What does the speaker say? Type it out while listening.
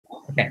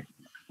Okay.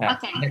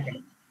 Okay.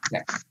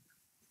 Yeah.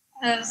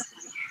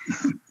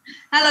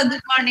 Hello, good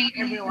morning,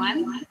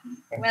 everyone.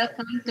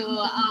 Welcome to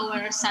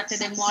our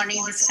Saturday morning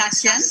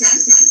discussion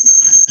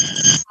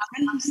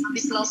on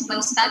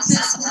development status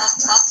of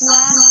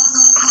Papua,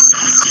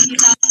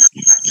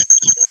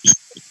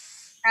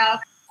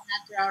 health, and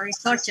natural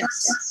resources.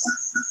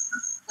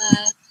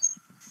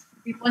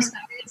 Before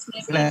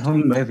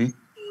starting,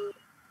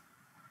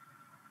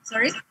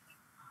 sorry?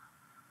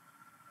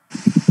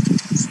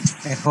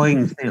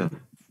 Echoing still.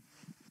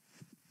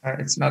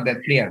 It's not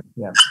that clear.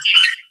 Yeah.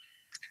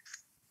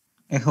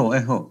 Echo.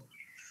 I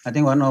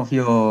think one of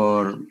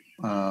your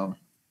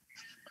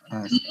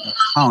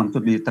sound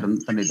should be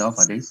turned it off,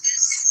 I think.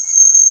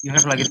 You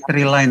have like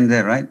 3 lines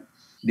there, right?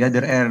 The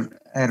other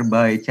air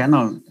by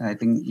channel, I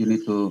think you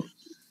need to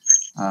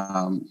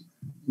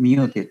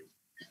mute it.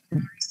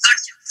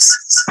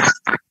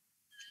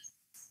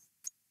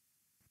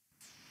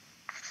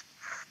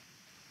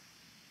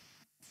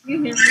 You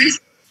hear me?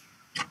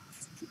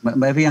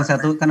 Mbak Evi, yang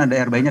satu kan ada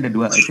airby-nya ada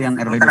 2, itu yang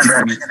airby 2.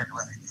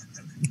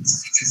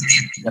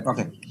 Yep,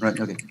 okay. Right,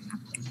 okay.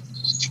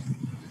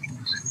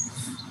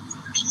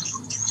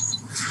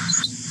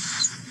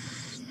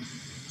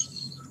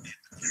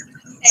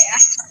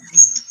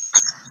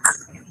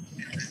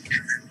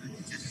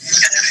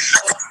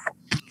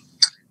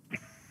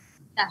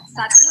 Nah, 1,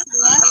 2,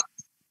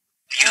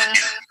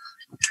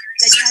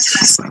 udah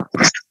jelas ya?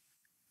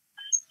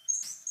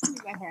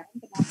 Juga heran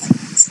kenapa?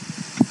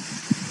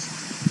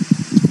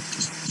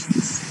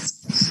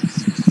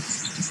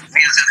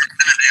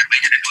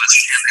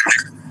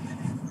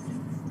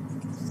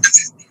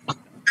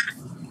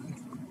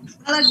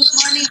 Hello, good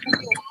morning,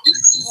 everyone.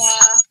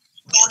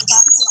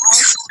 Welcome to our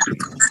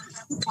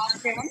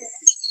conference.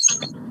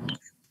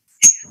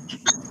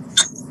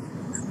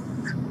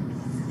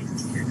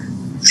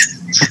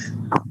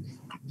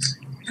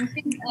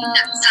 Mungkin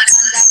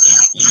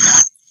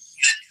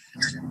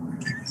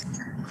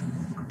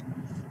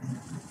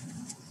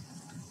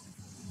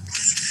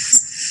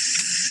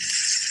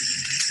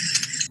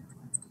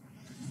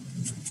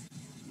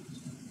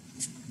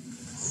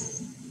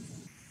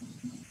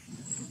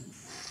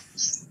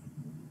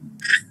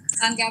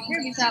Kang Gafir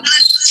bisa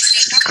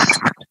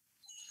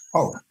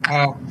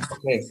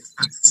okay.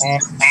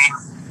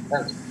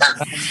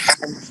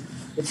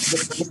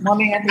 Good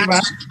morning,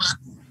 everyone.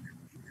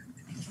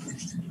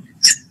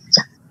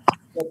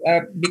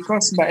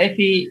 Because Mbak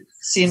Evi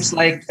seems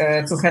like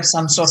to have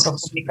some sort of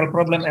technical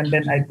problem, and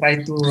then I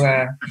try to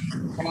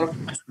help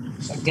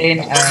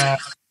again.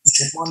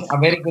 A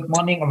very good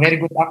morning, a very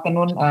good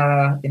afternoon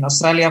in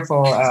Australia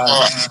for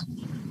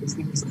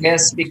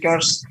guest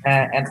speakers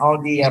and all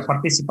the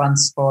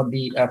participants for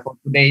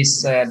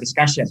today's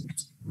discussion.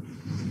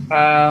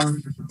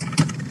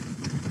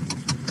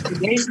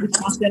 Today's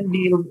discussion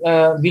will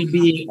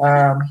be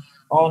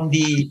on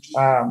the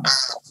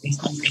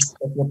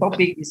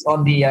topic is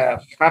on the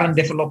current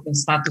development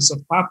status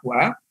of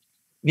Papua.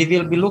 We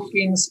will be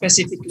looking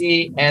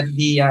specifically at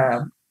the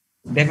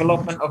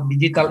development of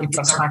digital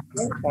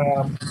infrastructure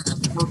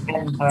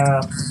and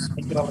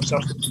natural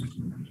resources.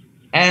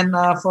 And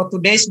for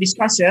today's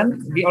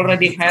discussion, we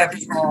already have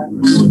 3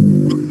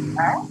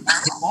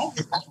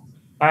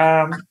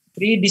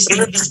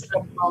 distinguished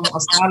speakers from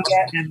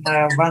Australia and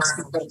 1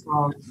 speaker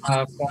from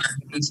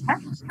Indonesia.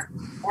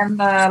 And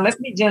let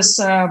me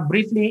just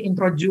briefly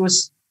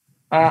introduce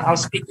our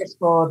speakers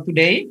for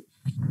today.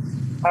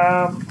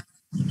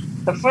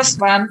 The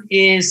first one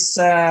is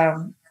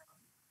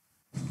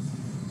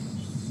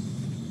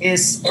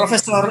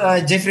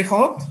Professor Jeffrey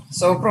Hope.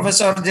 So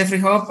Professor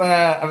Jeffrey Hope,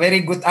 a very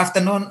good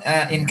afternoon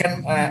in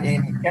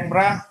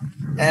Canberra,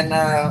 and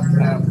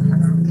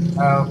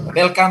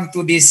welcome to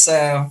this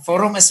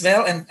forum as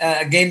well. And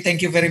again,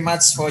 thank you very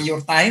much for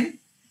your time.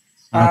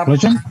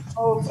 Pleasure.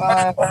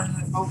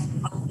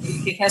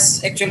 He has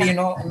actually,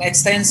 an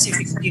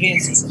extensive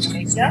experience in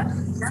Indonesia.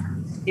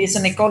 He's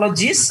an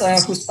ecologist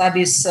who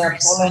studies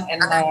pollen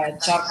and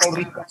charcoal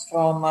records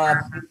from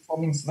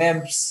farming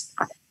webs.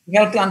 We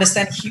help to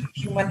understand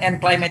human and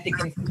climatic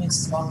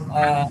influence on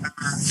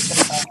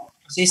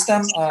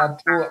system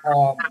to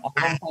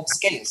long-term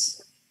scales.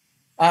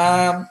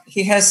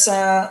 He has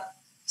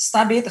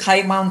studied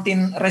high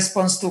mountain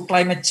response to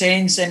climate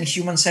change and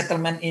human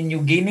settlement in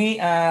New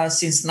Guinea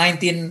since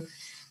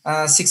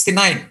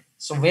 1969,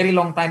 so very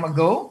long time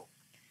ago.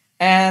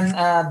 And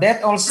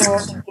that also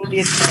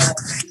included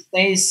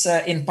stays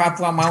in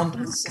Papua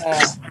Mountains, in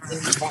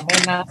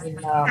Wamena, in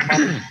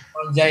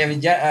Jaya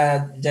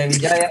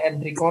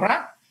and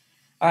Trikora.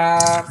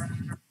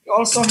 He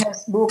also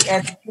has looked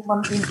at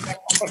human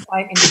impact over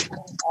time in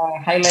different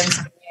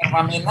highlands near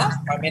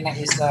Wamena. Wamena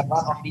is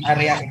one of the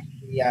area in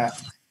the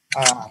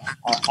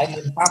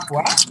island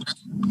Papua.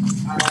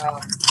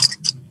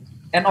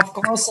 And of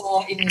course,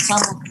 in some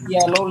of the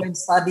lowland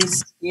studies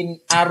in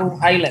Aru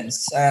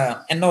Islands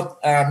and North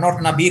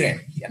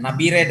Nabire,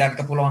 Nabire dan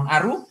Kepulauan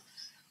Aru,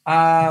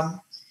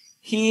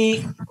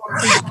 he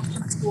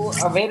contributed to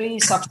a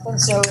very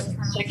substantial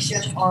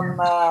section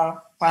on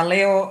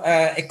paleo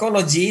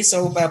ecology.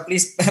 So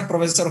please,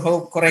 Professor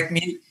Hope, correct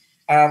me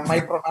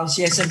my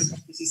pronunciation,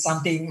 because this is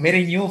something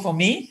very new for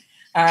me.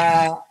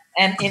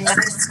 And in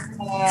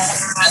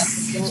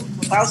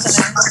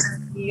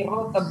 2000, he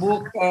wrote a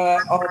book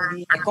on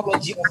the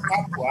ecology of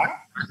Papua,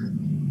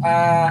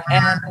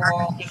 and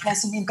he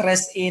has an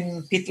interest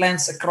in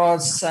peatlands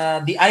across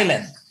the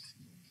island.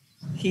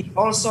 He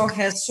also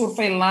has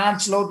surveyed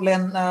large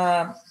lowland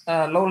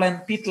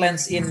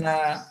peatlands in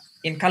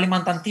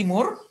Kalimantan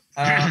Timur,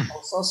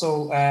 also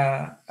so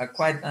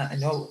quite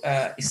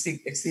extensive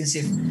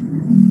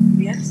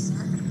experience.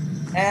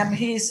 And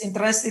he is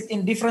interested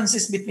in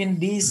differences between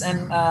these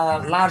and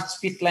large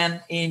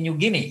peatland in New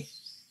Guinea.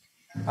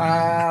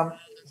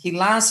 He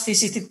last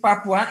visited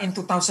Papua in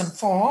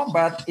 2004,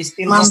 but is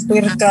still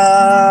mampir ke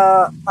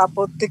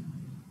apotek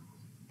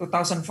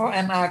 2004,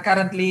 and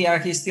currently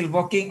he's still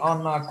working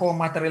on core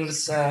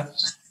materials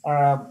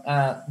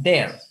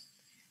there.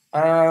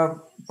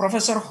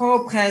 Professor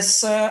Hope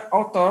has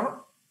authored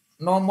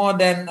no more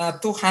than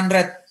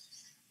 200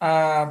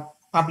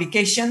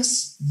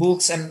 publications,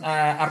 books, and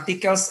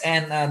articles,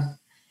 and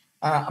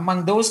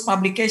among those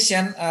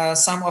publications,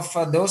 some of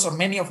those or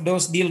many of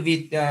those deal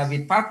with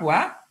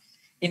Papua,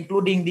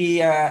 including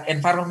the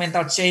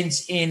environmental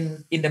change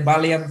in the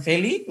Balian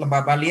Valley,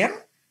 Lembah Balian,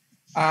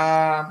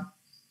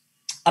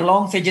 a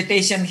long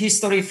vegetation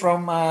history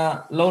from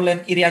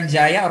lowland Irian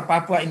Jaya or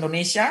Papua,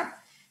 Indonesia.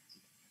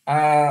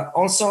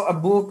 Also a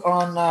book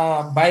on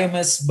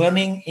biomass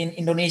burning in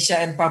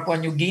Indonesia and Papua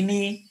New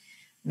Guinea,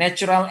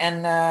 natural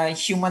and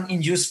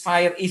human-induced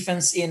fire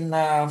events in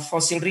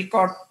fossil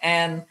record,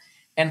 and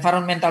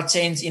environmental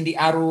change in the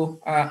Aru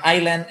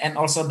Island, and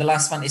also the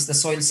last one is the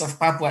soils of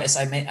Papua, as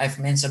I've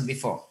mentioned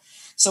before.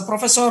 So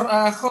Professor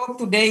Hope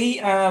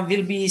today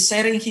will be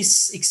sharing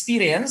his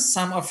experience,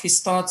 some of his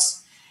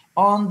thoughts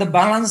on the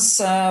balance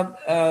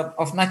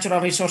of natural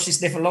resources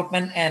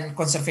development and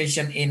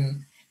conservation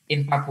in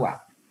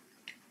Papua.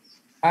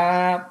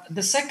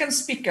 The second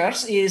speaker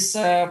is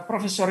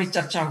Professor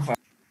Richard Chamfa.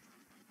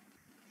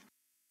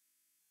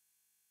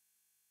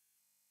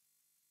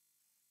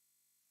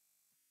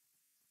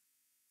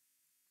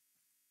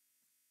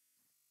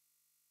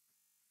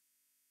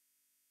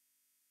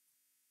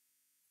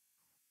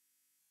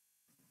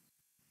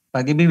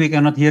 Pak Gibi, we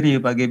cannot hear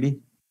you, Pak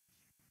Gibi.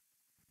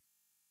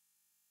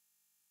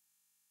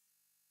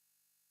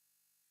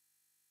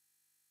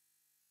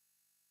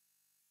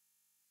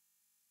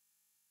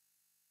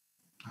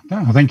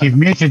 I think you've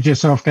muted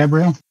yourself,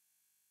 Gabriel.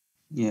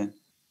 Yeah.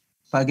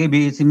 Pak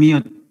Gibi is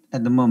mute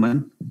at the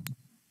moment.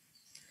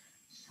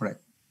 Right.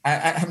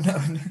 I'm not,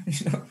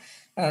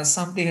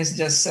 something is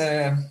just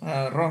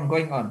wrong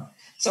going on.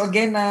 So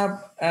again,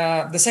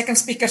 the second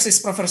speaker is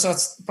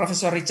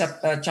Professor Richard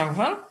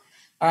Chamfa.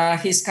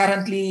 He's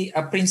currently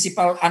a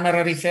principal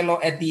honorary fellow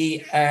at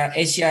the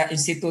Asia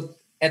Institute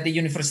at the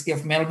University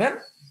of Melbourne.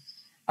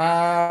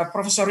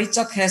 Professor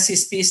Richard has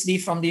his PhD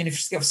from the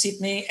University of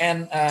Sydney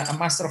and a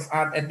Master of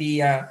Art at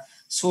the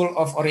School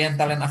of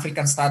Oriental and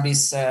African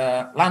Studies,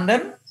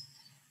 London.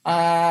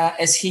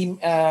 As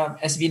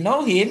we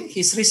know him,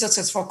 his research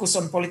has focused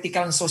on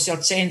political and social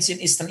change in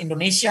Eastern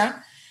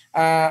Indonesia.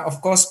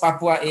 Of course,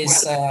 Papua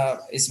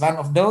is one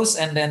of those,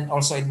 and then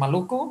also in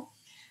Maluku.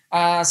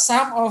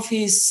 Some of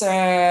his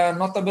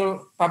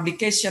notable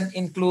publications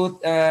include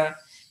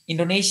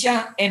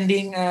Indonesia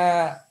Ending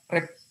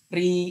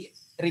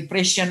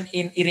Repression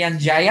in Irian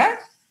Jaya.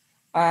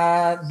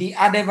 The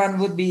other one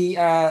would be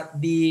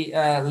the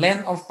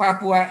Land of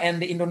Papua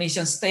and the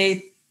Indonesian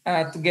State,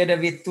 together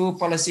with two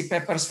policy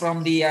papers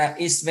from the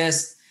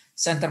East-West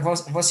Center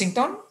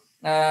Washington,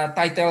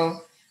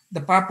 titled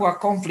The Papua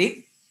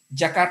Conflict,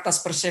 Jakarta's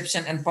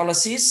Perception and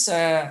Policies,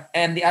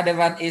 and the other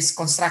one is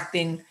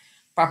Constructing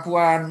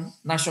Papuan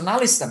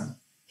Nationalism,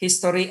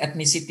 History,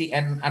 Ethnicity,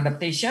 and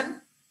Adaptation.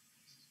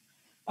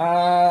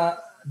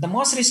 The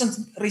most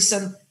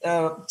recent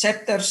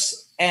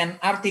chapters and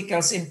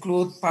articles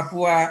include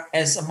Papua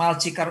as a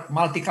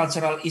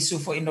multicultural issue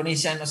for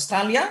Indonesia and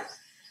Australia,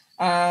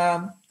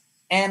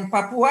 and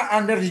Papua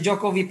under the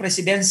Jokowi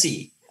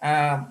presidency,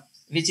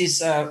 which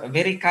is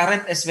very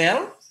current as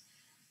well.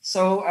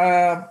 So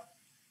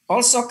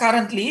also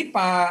currently,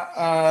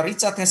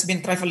 Richard has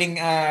been traveling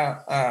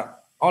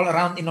all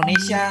around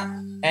Indonesia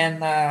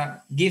and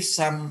gives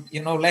some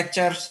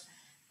lectures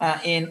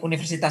in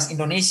Universitas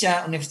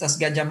Indonesia, Universitas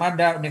Gadjah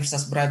Mada,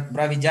 Universitas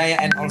Brawijaya,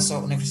 and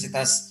also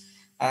Universitas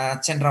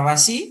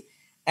Cendrawasih.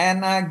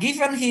 And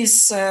given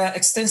his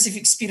extensive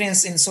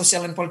experience in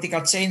social and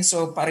political change,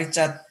 so Pak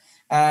Richard,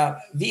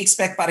 we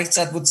expect Pak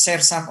Richard would share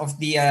some of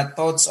the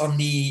thoughts on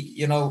the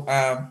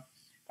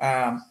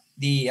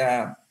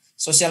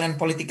social and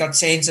political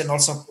change, and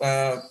also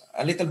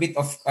a little bit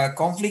of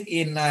conflict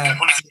in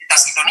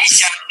Universitas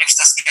Indonesia,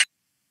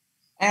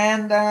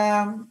 and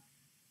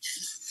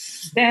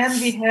then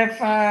we have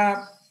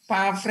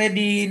Pak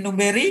Freddy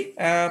Numberi.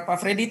 Pak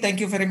Freddy,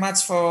 thank you very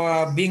much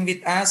for being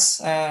with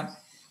us.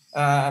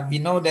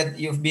 We know that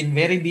you've been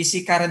very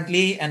busy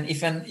currently, and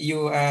even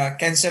you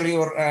cancel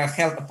your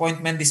health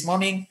appointment this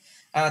morning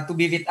to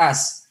be with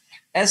us.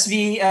 As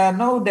we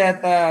know that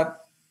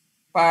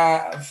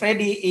Pa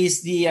Freddy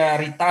is the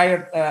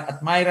retired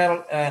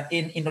admiral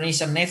in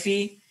Indonesian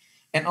Navy,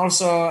 and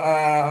also,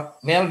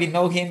 well, we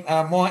know him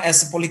more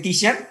as a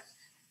politician.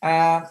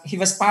 He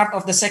was part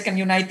of the second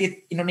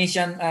United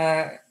Indonesian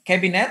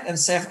cabinet and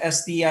served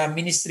as the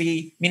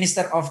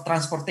Minister of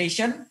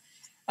Transportation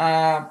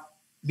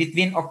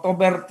between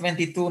October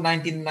 22,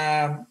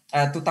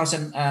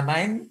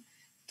 2009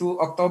 to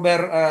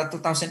October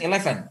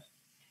 2011.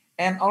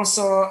 And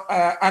also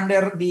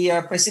under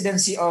the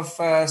presidency of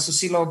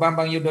Susilo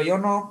Bambang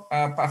Yudhoyono,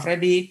 Pak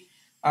Freddy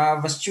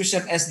was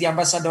chosen as the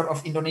ambassador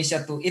of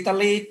Indonesia to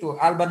Italy, to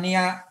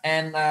Albania,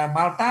 and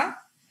Malta.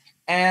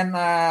 And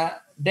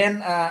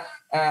then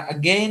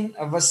again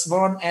was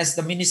born as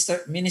the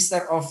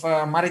Minister of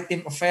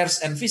Maritime Affairs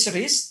and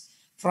Fisheries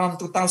from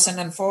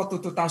 2004 to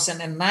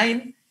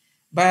 2009.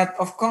 But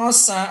of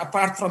course,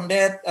 apart from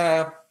that,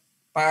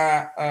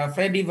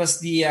 Freddy was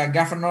the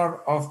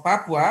governor of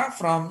Papua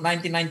from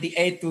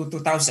 1998 to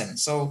 2000.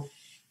 So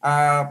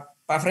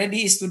Pa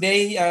Freddy is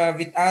today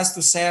with us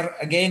to share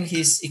again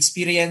his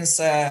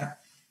experience,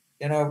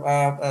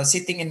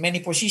 sitting in many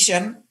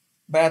positions,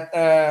 but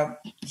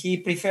he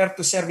preferred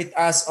to share with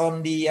us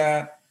on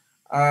the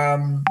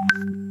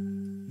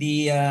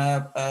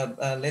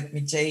let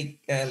me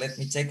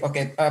check.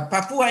 Okay,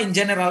 Papua in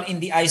general in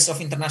the eyes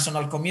of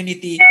international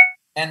community,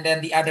 and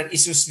then the other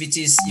issues which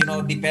is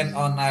depend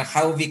on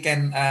how we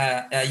can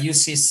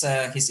use his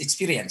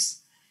experience.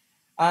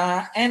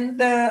 And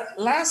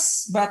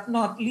last but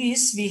not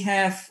least, we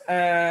have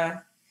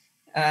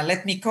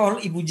let me call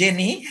Ibu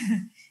Jenny.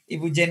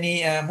 Ibu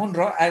Jenny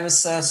Munro. I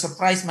was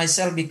surprised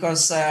myself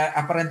because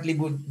apparently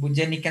Bu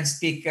Jenny can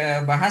speak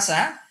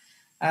Bahasa.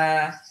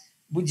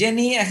 Bu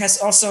Jenny has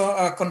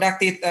also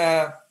conducted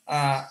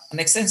an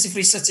extensive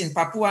research in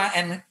Papua,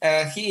 and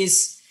he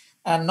is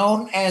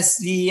known as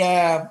the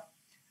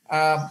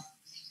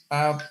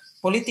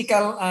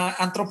political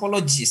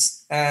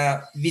anthropologist,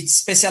 which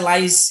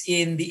specialize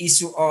in the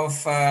issue of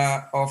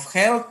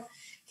health.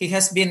 He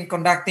has been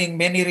conducting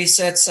many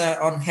research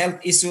on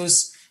health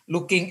issues,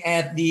 looking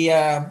at the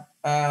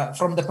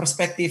from the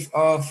perspective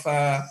of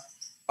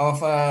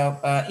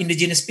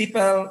indigenous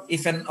people,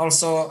 even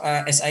also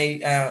as I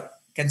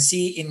can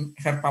see in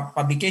her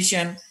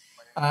publication,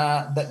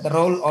 the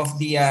role of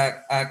the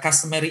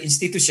customary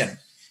institution.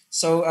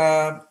 So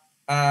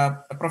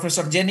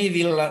Professor Jenny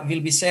will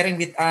be sharing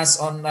with us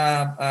on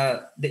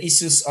the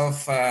issues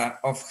of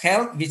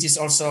health, which is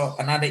also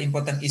another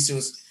important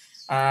issues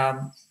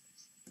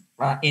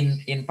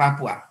in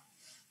Papua.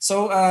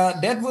 So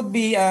that would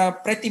be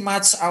pretty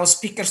much our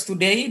speakers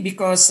today,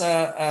 because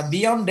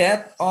beyond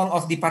that, all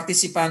of the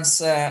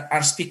participants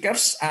are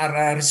speakers,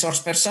 are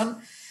resource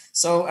person.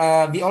 So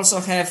we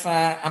also have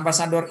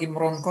Ambassador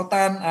Imron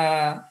Kotan,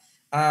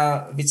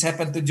 which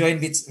happened to join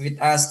with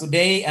us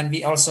today, and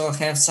we also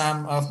have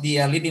some of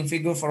the leading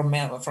figure from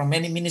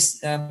many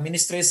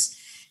ministries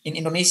in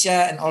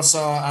Indonesia, and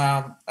also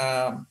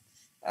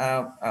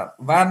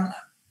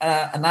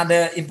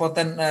another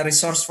important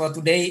resource for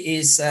today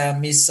is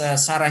Ms.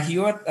 Sarah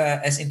Hewitt,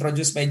 as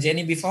introduced by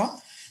Jenny before.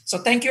 So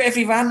thank you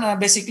everyone,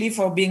 basically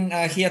for being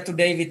here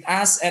today with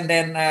us. And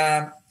then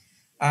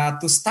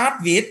to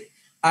start with,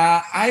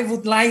 I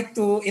would like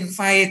to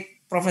invite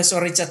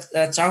Professor Richard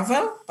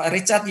Chauvel.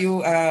 Richard,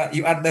 you are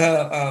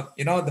the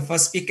the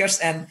first speakers,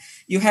 and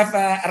you have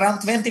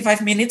around 25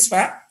 minutes,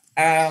 Pak,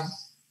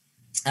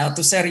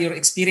 to share your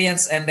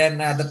experience, and then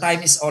the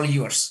time is all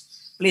yours.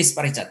 Please,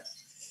 Pak Richard.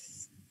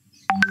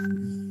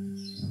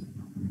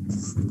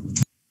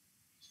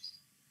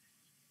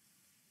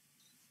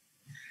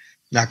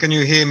 Now, can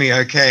you hear me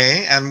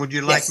okay? And would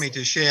you like Yes. me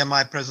to share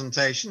my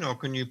presentation, or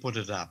can you put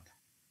it up?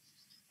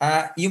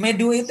 You may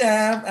do it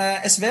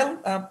as well,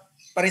 Pak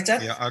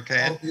Richard. Yeah,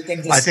 okay. You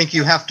can just... I think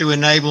you have to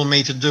enable me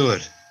to do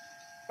it.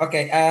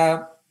 Okay.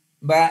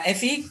 Mbak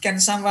Evi, can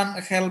someone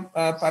help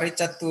Pak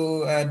Richard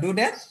to do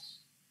that?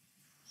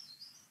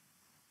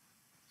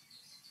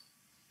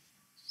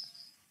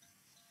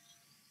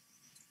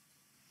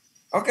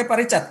 Okay, Pak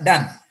Richard,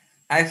 done.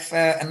 I've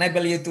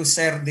enabled you to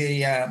share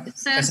the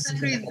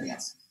presentation.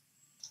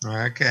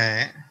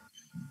 Okay.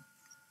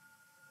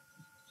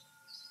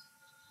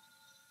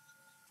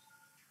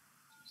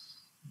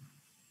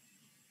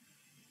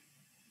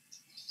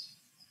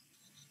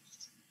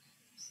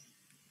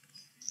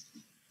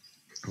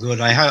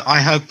 Good.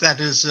 I hope that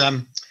is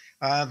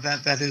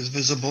that is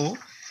visible.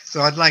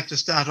 So I'd like to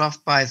start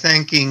off by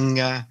thanking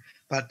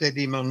Pak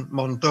Teddy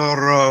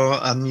Montoro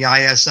and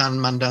Yayasan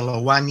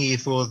Mandala Wangi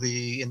for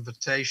the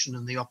invitation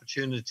and the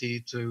opportunity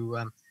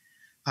to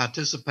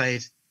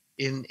participate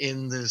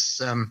in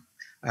this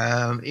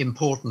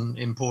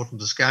important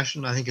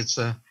discussion. I think it's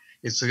a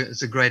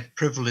great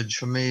privilege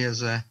for me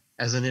as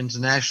an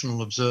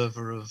international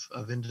observer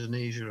of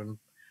Indonesia and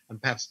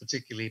perhaps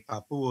particularly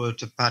Papua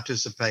to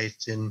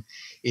participate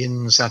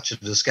in such a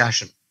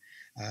discussion.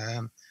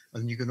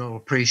 And you can all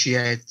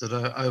appreciate that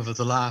over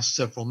the last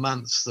several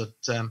months that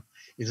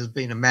it has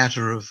been a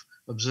matter of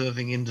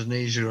observing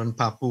Indonesia and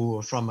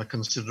Papua from a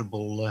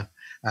considerable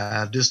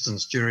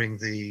distance during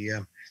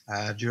the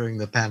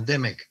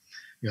pandemic.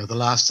 the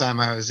last time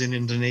I was in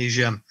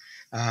Indonesia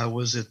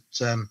was at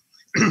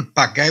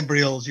Pak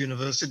Gabriel's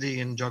University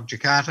in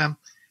Yogyakarta,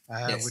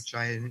 Yes. which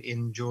I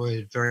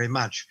enjoyed very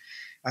much.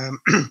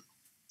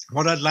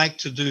 What I'd like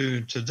to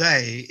do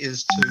today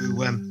is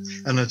to,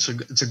 and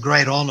it's a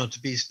great honor to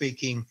be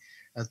speaking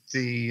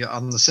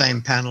on the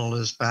same panel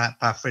as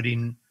Pa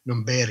Freddie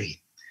Numberi.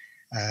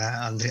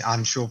 And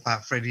I'm sure Pa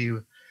Freddie,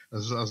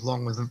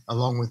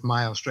 along with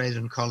my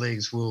Australian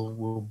colleagues,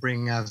 will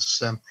bring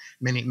us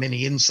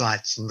many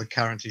insights on the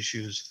current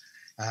issues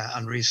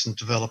and recent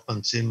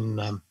developments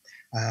in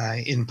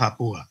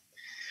Papua.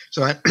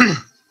 So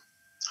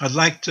I'd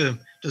like to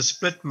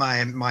split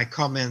my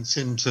comments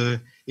into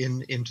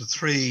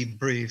three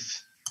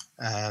brief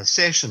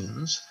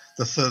sessions.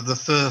 The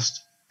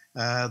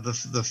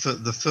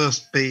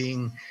first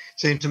being,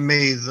 seemed to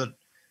me that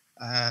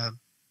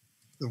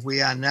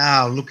we are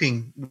now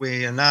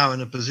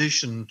in a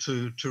position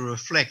to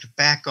reflect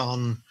back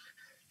on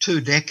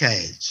 2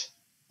 decades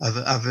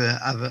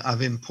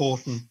of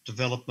important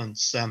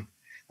developments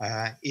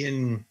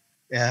in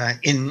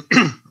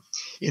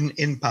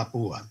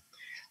Papua.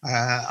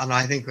 And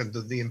I think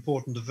that the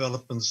important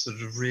developments that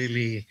have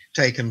really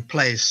taken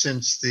place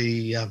since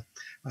the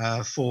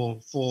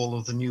fall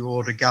of the New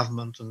Order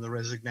government and the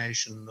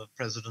resignation of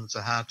President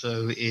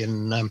Suharto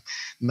in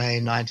May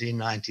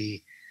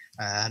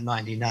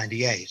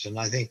 1998. And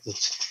I think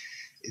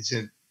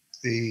that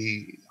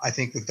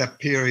that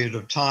period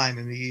of time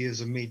in the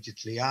years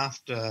immediately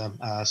after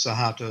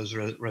Suharto's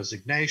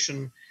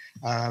resignation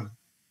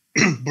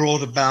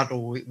brought about,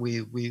 or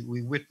we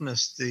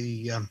witnessed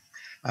the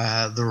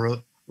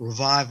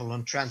revival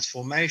and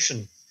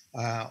transformation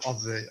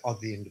of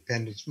the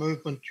independence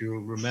movement.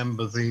 You'll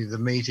remember the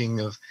meeting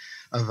of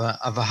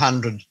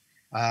 100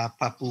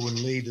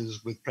 Papuan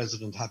leaders with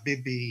President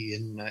Habibie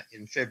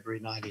in February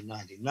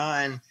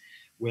 1999,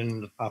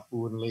 when the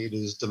Papuan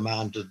leaders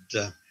demanded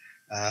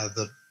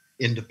that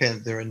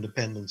their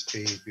independence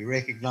be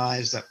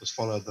recognized. That was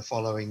followed the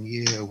following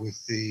year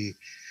with the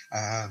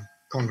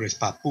Congress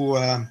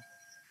Papua,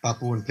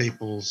 Papuan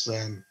People's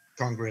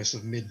Congress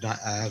of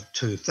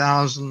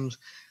mid-2000,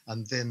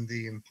 and then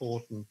the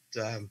important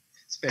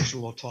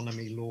special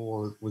autonomy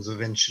law was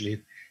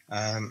eventually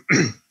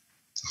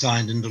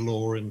signed into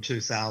law in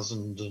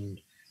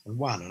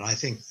 2001. And I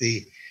think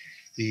the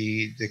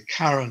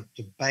current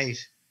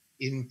debate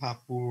in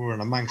Papua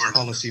and amongst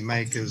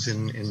policymakers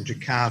in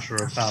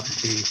Jakarta about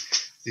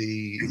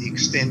the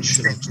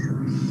extension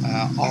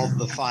of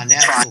the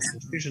financial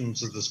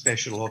provisions of the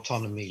special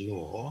autonomy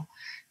law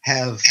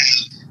have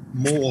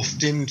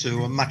morphed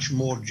into a much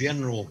more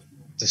general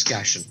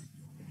discussion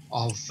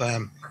of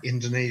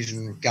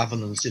Indonesian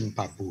governance in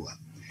Papua.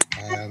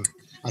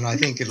 And I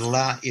think it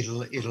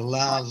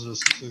allows us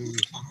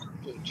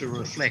to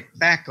reflect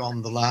back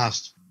on the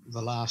last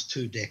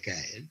 2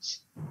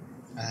 decades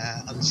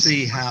and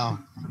see how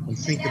and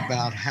think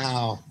about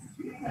how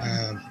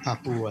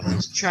Papua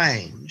has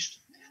changed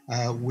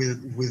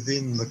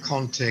within a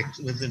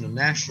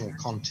national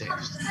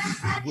context,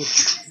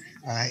 which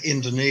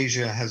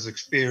Indonesia has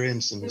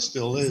experienced and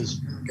still is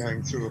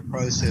going through a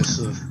process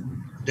of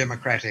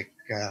democratic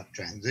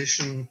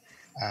transition.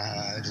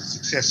 It has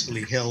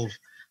successfully held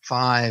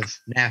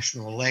 5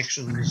 national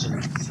elections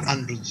and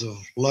hundreds of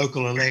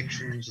local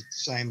elections. At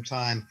the same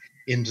time,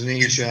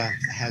 Indonesia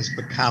has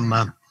become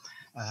a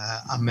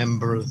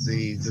member of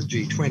the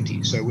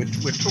G20. So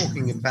we're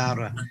talking about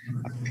a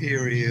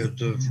period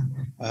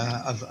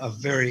of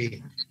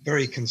very,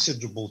 very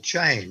considerable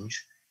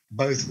change,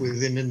 both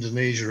within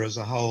Indonesia as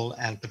a whole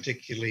and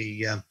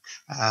particularly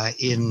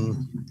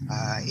in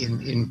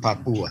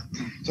Papua.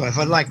 So if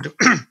I'd like to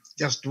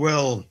just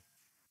dwell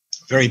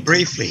very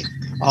briefly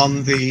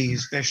on the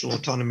special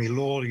autonomy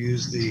law,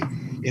 use the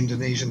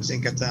Indonesian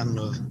singkatan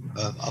of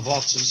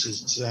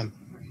OTSIS,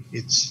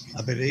 it's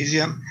a bit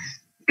easier.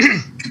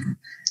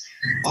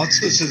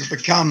 OTSIS has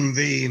become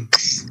the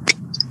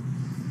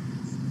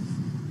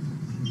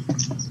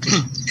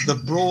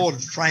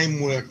broad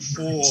framework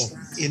for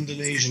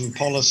Indonesian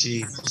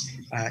policy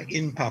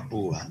in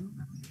Papua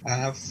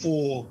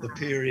for the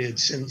period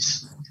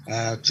since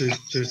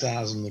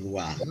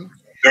 2001,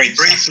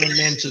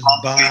 supplemented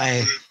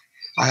by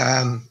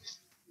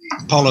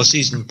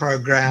policies and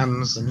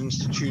programs and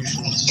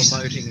institutions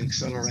promoting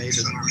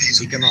accelerated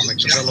economic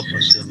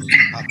development in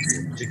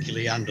Papua,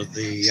 particularly under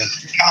the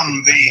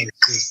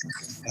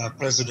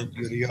President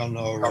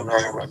Yudhoyono.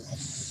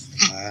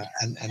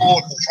 And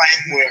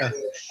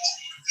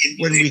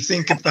when we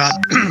think about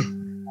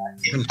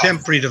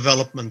contemporary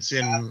developments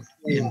in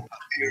Papua,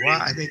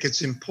 I think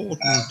it's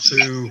important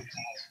to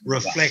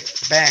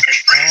reflect back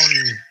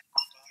on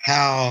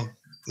how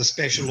the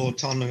special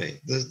autonomy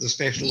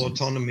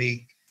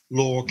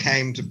law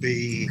came to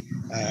be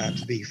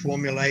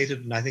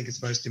formulated, and I think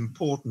it's most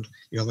important,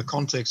 in the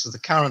context of the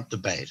current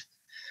debate,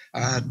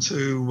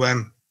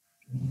 to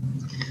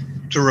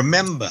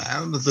remember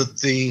that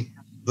the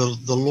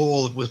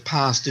law that was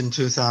passed in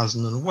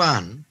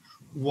 2001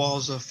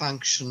 was a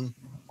function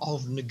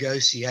of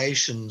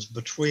negotiations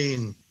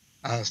between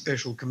a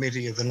special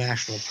committee of the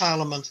National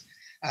Parliament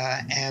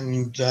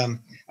and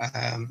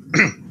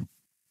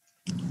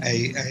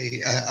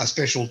a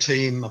special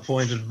team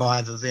appointed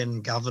by the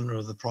then governor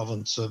of the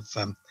province of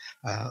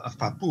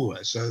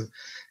Papua. So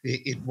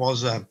it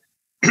was a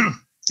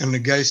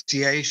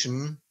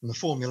negotiation and the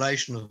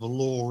formulation of a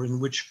law in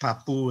which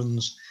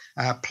Papuans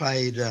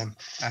played an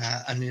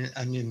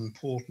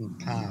important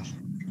part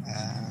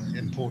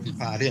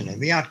in.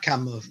 And the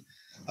outcome of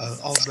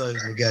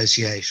those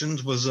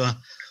negotiations was a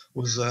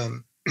law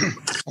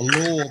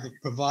that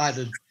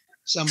provided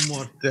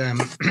somewhat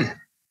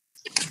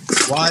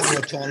wider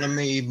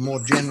autonomy,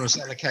 more generous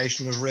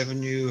allocation of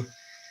revenue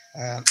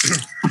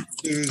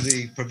to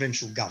the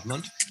provincial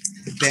government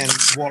than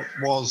what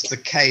was the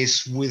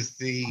case with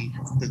the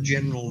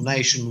general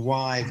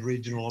nationwide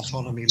regional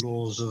autonomy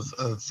laws of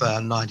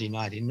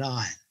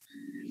 1999.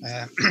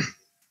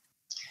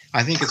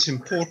 I think it's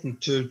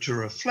important to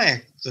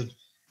reflect that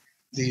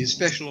the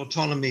special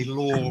autonomy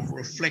law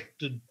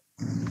reflected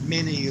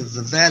many of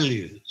the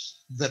values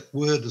that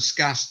were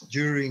discussed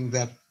during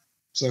that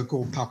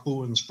so-called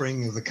Papuan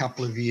Spring of the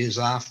couple of years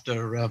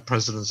after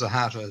President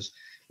Suharto's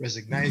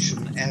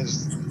resignation,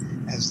 as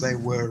they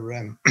were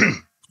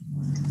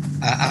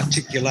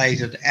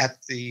articulated at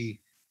the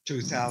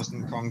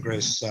 2000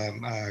 Congress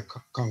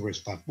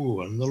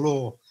Papua. And the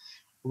law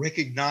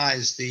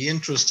recognized the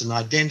interest and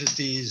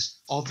identities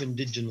of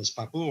indigenous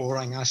Papua,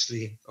 orang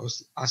asli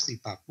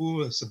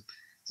Papua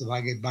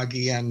sebagai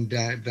bagian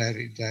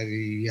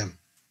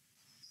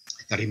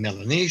dari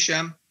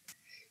Melanesia,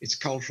 its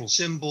cultural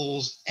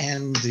symbols,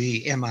 and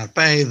the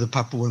MRP, the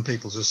Papuan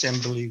People's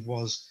Assembly,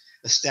 was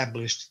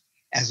established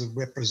as a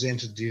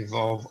representative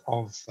of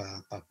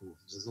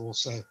Papuans.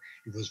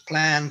 It was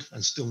planned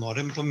and still not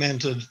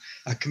implemented.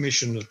 A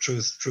Commission of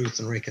Truth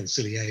and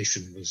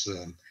Reconciliation was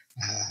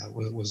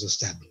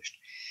established.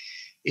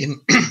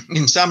 In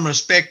some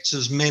respects,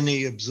 as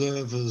many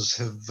observers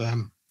have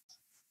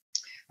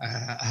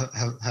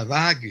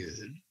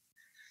argued,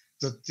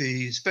 that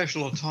the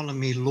special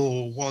autonomy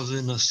law was,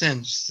 in a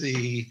sense,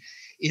 the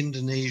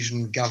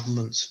Indonesian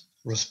government's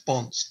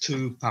response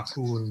to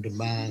Papuan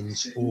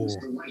demands for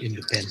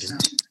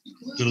independence,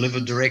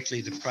 delivered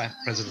directly to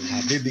President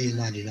Habibie in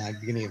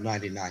beginning of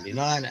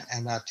 1999,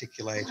 and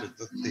articulated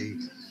with the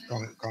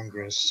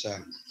Congress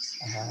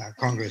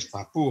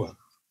Papua.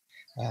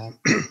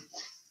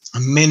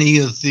 Many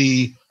of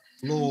the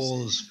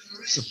law's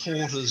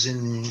supporters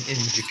in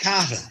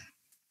Jakarta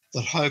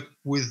that hoped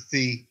with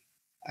the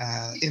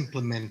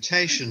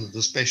implementation of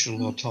the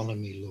special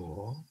autonomy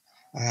law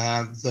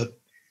that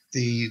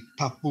the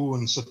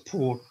Papuan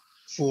support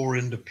for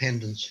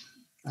independence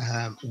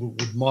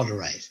would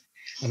moderate.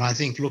 And I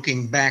think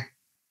looking back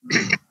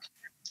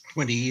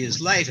 20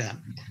 years later,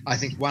 I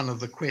think one of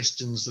the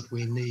questions that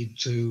we need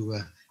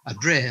to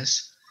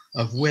address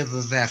of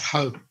whether that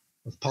hope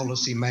of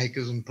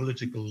policymakers and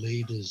political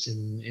leaders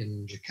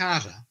in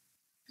Jakarta,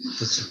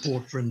 that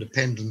support for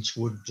independence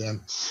would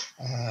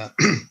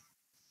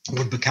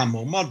become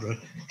more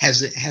moderate, has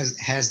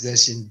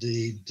this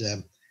indeed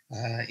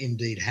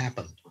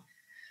happened?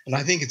 And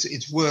I think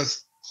it's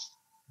worth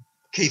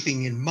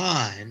keeping in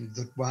mind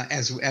that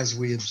as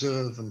we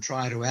observe and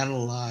try to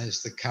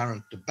analyze the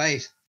current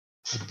debate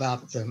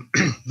about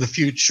the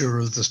future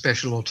of the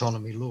special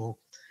autonomy law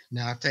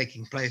now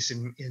taking place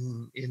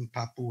in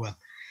Papua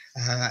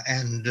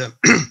and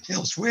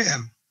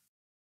elsewhere,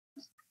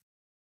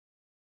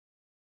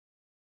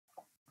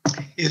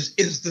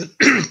 is that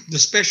the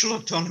special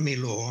autonomy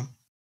law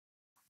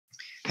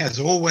has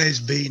always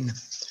been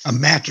a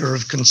matter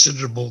of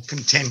considerable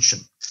contention.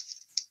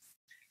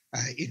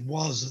 It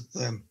was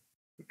at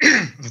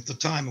the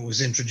time it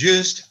was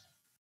introduced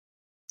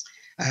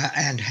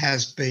and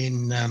has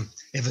been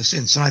ever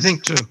since. And I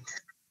think to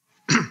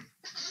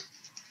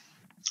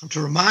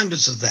remind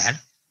us of that,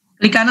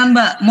 klik kanan,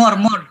 Mbak,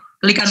 more,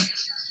 klik kanan.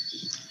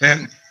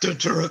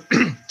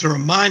 To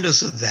remind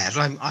us of that,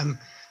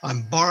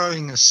 I'm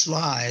borrowing a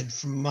slide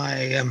from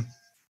my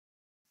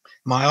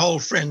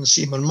old friend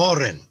Simon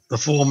Morin, the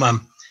former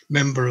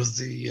member of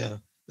the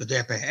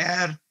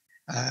DPR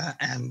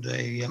and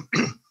a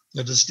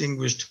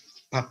distinguished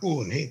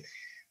Papuan.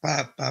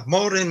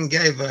 Morin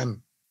gave a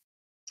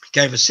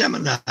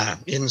seminar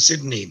in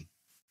Sydney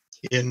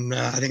in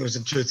I think it was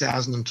in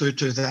 2002,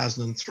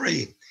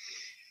 2003,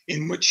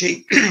 in which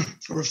he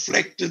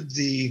reflected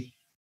the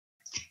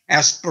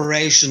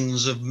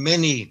aspirations of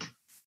many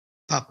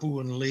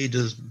Papuan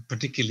leaders,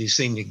 particularly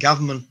senior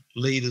government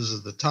leaders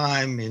of the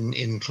time,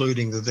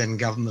 including the then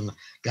Governor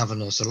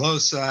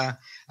Salosa,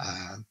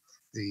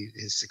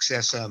 his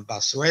successor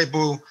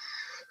Basuebu,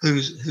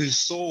 who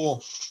saw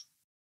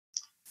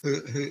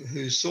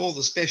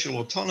the special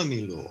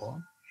autonomy law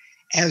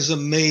as a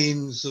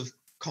means of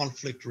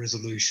conflict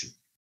resolution.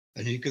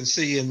 And you can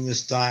see in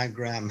this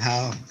diagram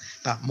how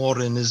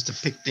Morin is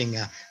depicting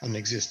an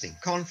existing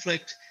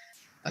conflict,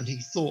 and he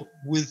thought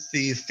with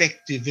the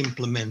effective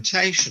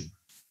implementation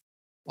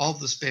of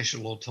the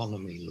special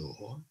autonomy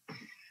law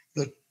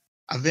that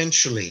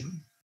eventually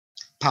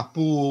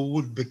Papua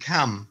would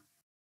become,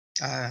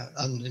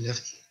 and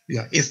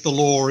if the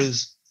law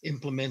is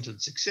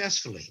implemented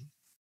successfully,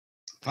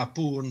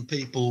 Papuan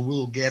people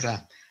will get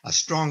a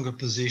stronger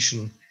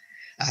position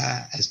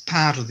as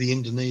part of the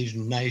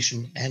Indonesian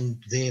nation,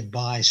 and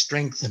thereby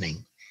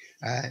strengthening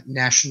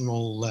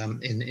national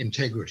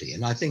integrity.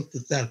 And I think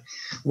that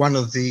one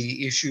of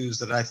the issues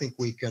that I think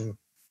we can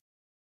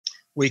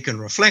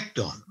reflect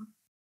on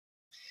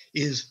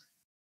is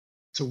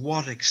to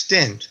what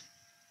extent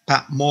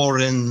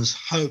Patmorin's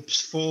hopes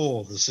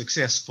for the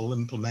successful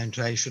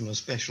implementation of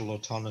special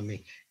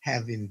autonomy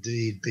have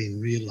indeed been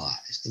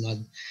realized. And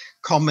I'd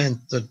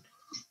comment that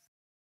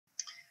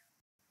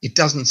it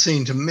doesn't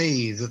seem to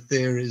me that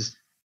there is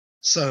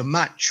so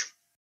much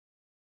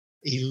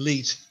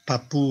elite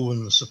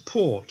Papuan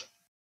support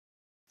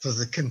for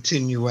the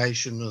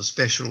continuation of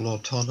special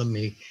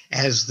autonomy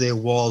as there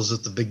was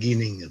at the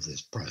beginning of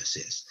this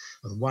process.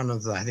 And one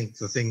of the, I think,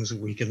 the things that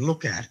we can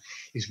look at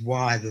is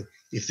why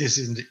if this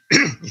is,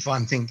 if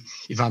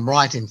I'm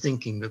right in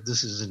thinking that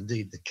this is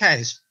indeed the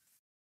case,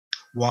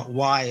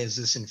 why has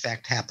this in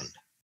fact happened?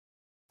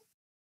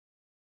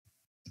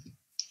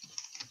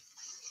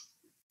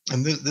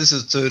 And this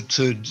is to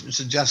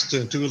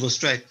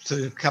illustrate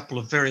to a couple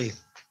of very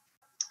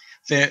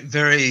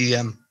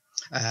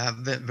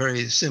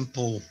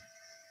simple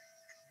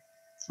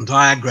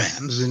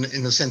diagrams,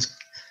 in a sense,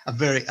 a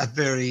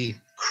very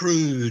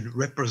crude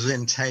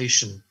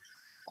representation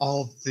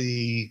of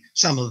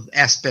some of the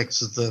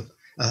aspects of the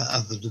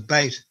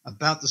debate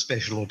about the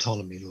special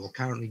autonomy law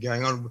currently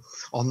going on.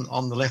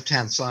 On the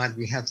left-hand side,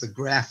 we have the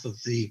graph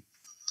of the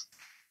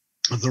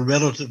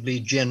relatively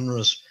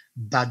generous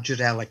budget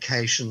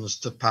allocations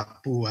to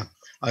Papua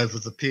over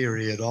the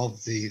period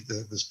of the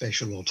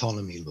special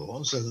autonomy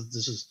law. So that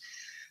this is,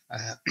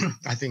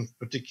 I think,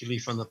 particularly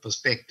from the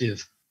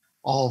perspective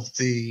of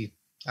the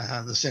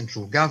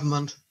central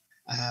government,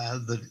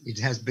 that it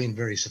has been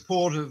very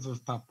supportive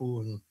of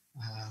Papuan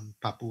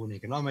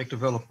economic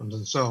development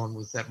and so on,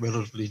 with that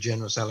relatively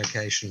generous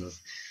allocation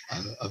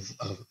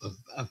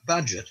of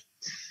budget.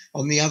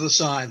 On the other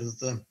side of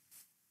the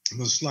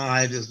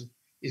slide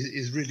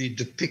is really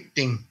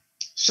depicting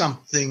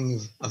something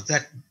of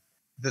that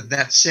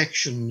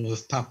section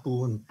of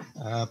Papuan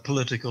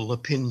political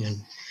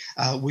opinion,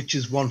 which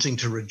is wanting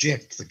to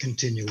reject the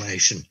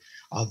continuation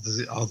of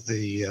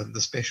the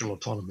special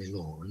autonomy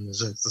law, and there's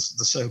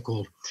the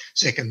so-called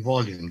second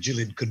volume,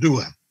 Jilid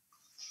Kedua.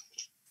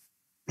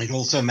 It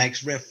also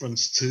makes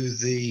reference to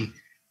the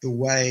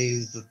way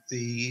that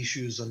the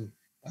issues and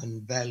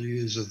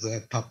values of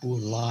the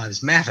Papuan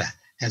Lives Matter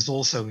has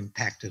also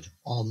impacted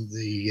on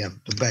the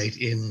debate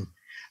in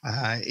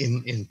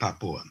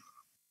Papua.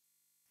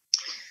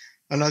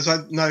 And as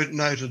I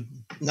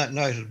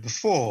noted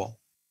before,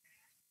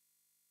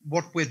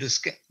 what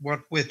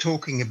we're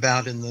talking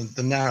about in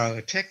the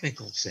narrow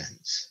technical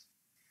sense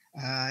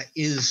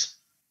is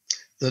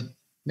that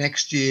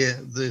next year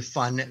the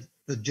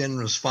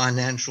generous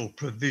financial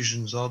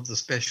provisions of the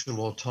special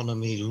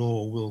autonomy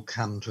law will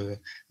come to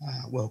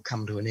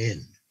an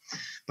end.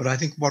 But I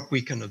think what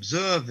we can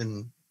observe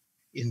in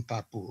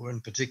Papua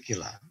in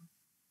particular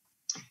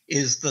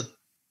is that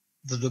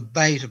the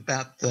debate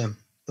about the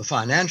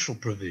financial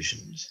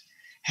provisions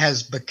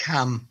has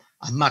become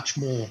a much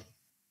more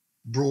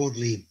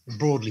broadly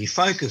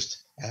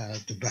focused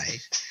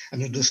debate,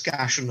 and a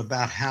discussion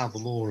about how the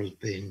law has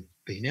been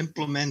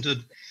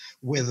implemented,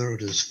 whether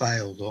it has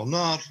failed or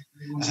not,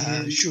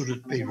 should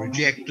it be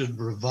rejected,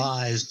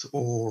 revised,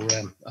 or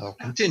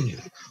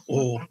continued,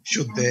 or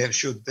should there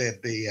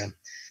be a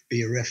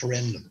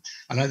referendum.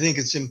 And I think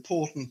it's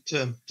important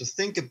to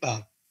think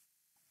about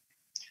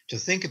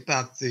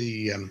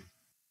the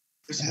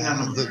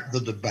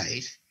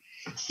debate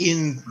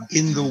in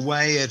the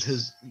way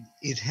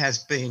it has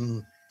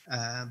been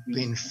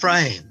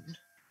framed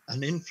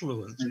and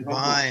influenced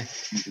by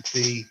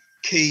the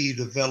key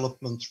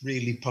developments,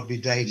 really probably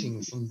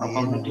dating from the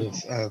end of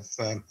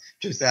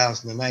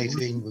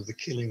 2018, with the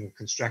killing of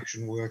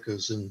construction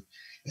workers in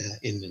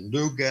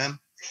Nduga.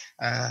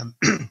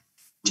 The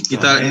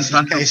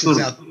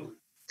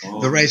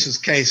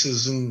racist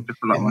cases in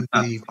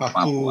the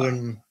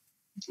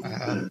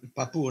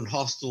Papuan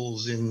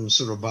hostels in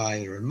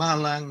Surabaya and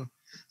Malang,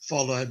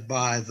 followed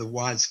by the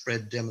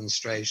widespread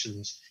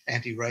demonstrations,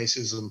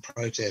 anti-racism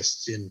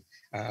protests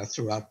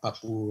throughout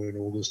Papua in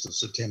August and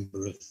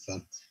September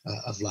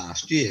of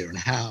last year, and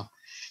how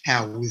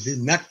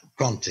within that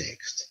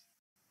context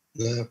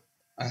the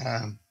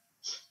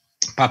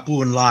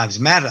Papuan Lives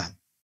Matter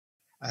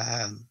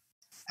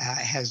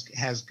has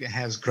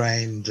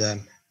gained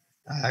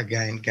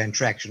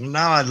traction. And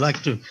now I'd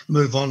like to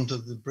move on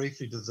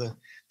briefly to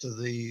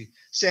the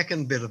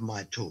second bit of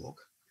my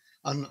talk,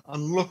 and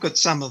look at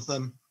some of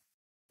the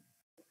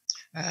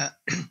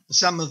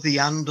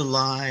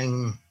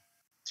underlying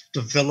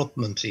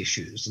development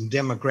issues and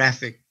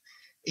demographic,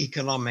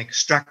 economic,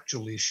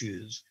 structural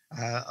issues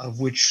of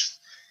which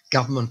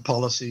government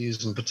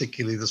policies, and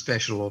particularly the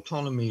special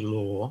autonomy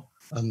law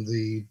and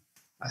the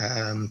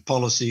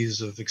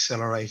policies of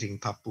accelerating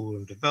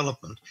Papuan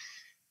development,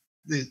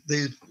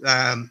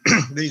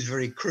 these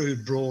very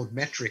crude, broad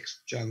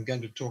metrics, which I'm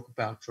going to talk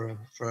about for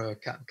a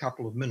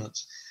couple of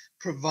minutes,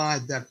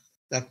 provide that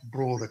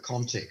broader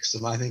context.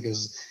 And I think,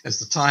 as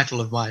the title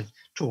of my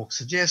talk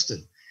suggested,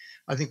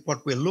 I think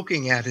what we're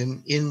looking at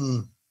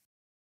in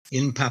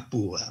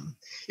Papua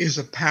is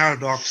a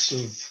paradox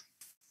of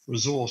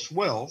resource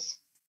wealth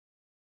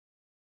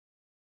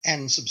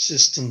and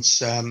subsistence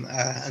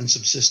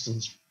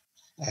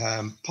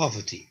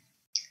poverty.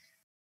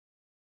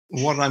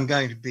 What I'm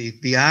going to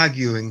be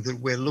arguing that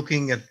we're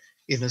looking at,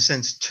 in a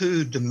sense,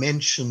 two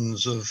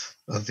dimensions of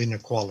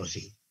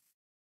inequality,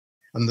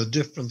 and the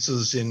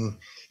differences in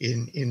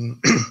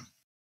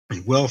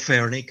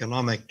welfare and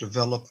economic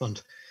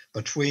development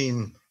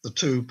between the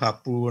two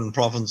Papuan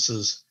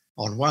provinces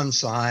on one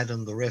side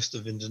and the rest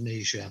of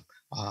Indonesia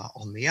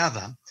on the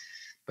other.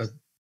 But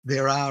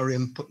there are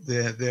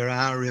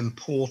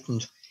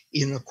important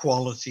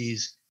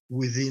inequalities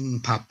within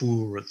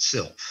Papua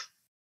itself,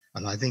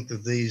 and I think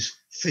that these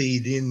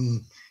feed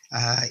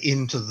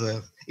into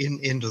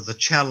the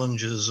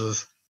challenges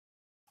of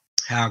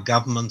how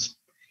governments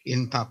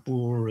in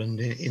Papua and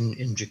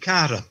in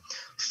Jakarta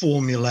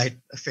formulate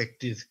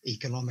effective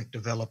economic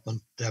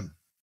development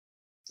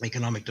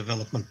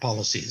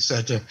policies.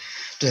 So to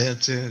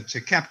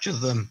capture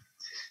them,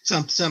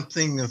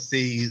 something of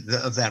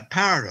that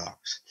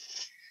paradox,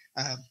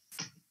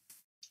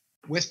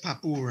 West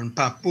Papua and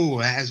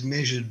Papua, as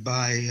measured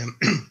by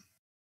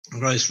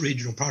gross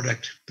regional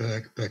product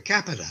per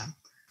capita,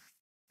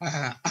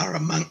 are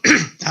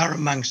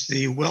amongst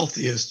the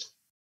wealthiest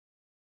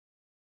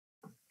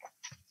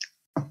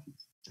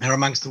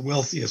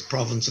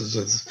provinces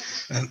of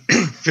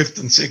fifth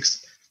and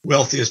sixth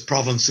wealthiest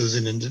provinces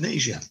in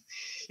Indonesia.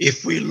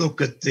 If we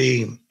look at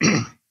the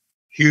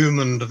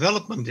Human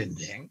Development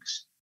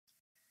Index,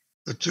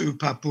 the two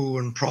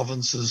Papuan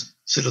provinces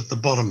sit at the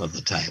bottom of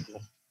the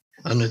table.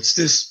 And it's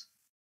this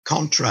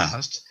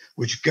contrast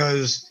which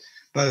goes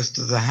both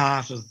to the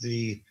heart of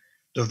the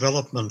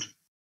development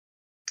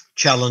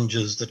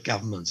challenges that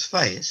governments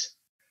face,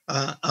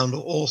 and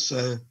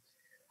also,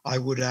 I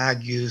would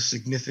argue,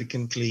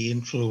 significantly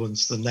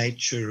influence the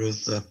nature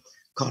of the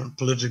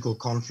political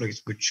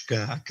conflicts which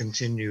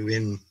continue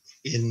in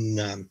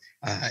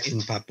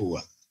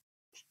Papua.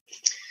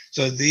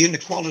 So the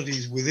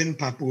inequalities within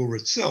Papua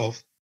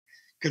itself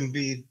can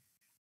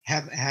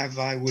have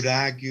I would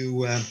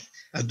argue,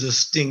 a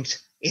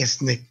distinct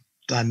ethnic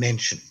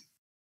dimension.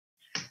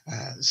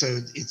 So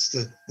it's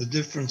the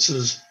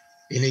differences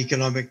in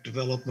economic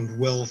development,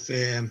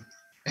 welfare,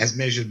 as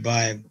measured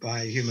by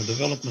human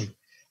development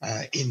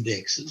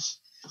indexes,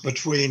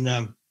 between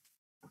a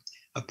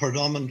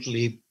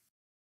predominantly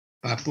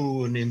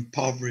Papuan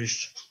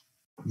impoverished,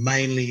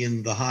 mainly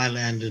in the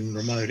highland and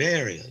remote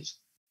areas,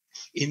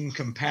 in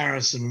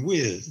comparison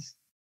with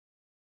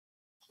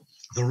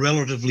the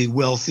relatively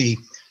wealthy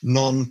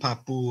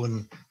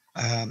non-Papuan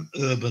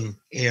urban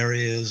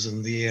areas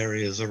and the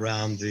areas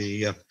around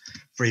the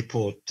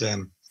Freeport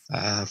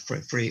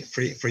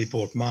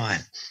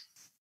mine.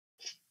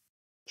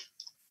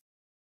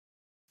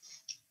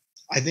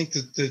 I think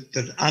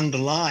that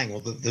underlying,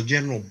 or the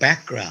general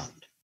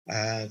background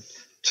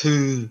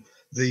to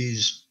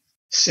these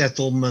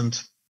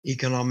settlement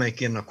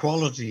economic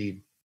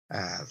inequality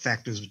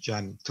factors which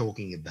I'm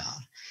talking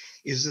about,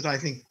 is that I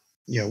think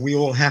we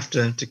all have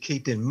to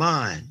keep in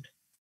mind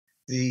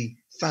the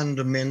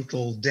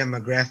fundamental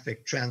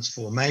demographic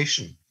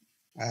transformation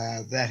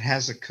that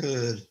has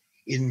occurred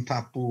in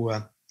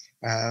Papua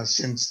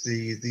since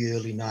the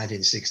early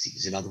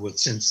 1960s. In other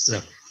words, since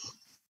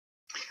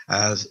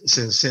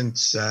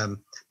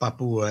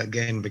Papua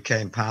again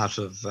became part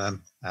of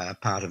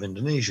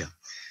Indonesia.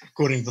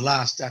 According to the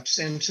last Dutch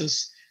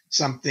census,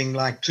 something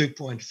like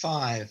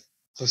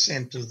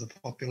 2.5% of the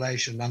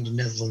population under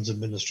Netherlands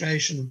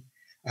administration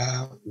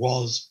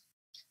was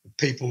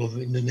people of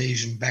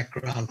Indonesian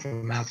background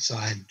from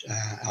outside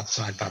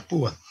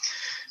Papua.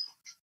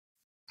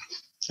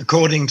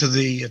 According to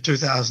the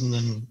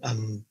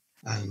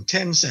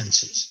 2010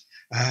 census,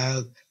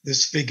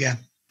 this figure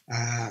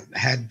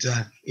had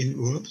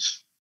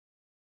increased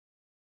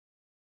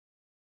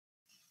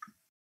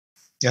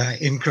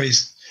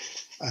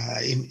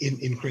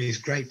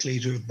greatly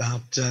to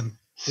about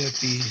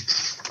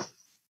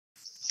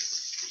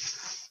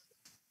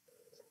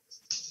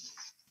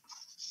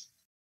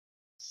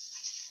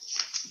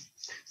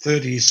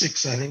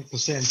 36, I think,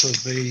 percent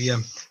of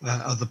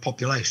the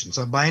population.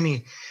 So by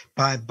any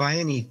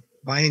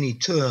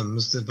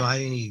terms, by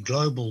any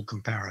global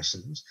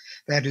comparisons,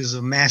 that is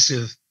a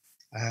massive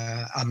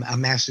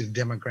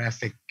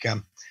demographic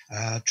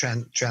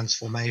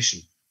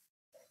transformation.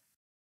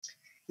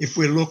 If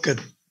we look at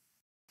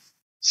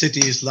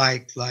cities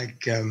like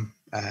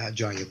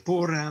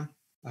Jayapura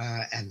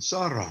and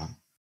Sorong,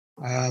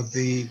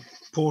 the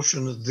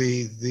portion of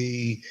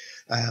the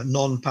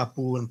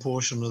non-Papuan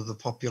portion of the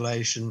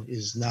population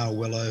is now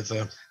well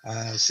over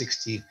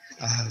 60%.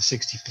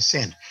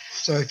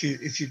 So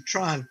if you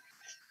try and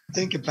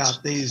think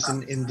about these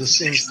in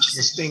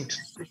distinct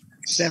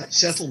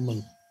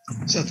settlement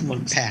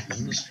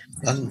patterns,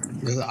 and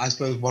I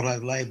suppose what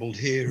I've labelled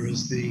here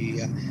is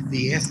the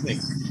ethnic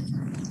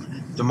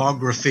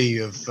demography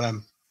of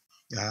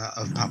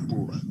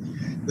Papua.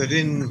 that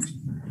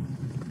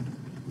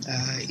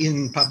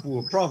in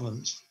Papua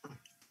province,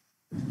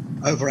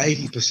 over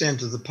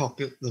 80% of the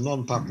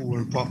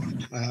non-Papuan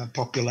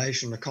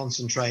population are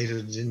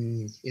concentrated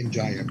in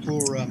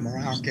Jayapura,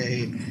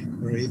 Merauke,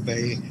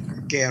 Maribe,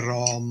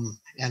 Gerom,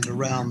 and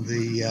around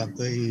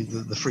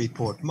the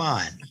Freeport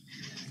mine.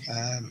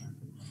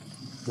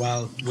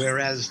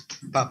 Whereas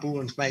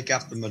Papuans make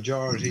up the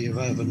majority of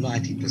over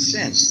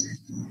 90%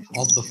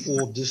 of the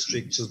 4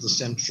 districts of the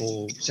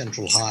central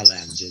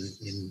highlands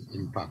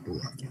in Papua.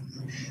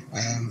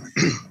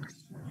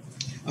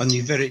 And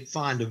you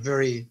find a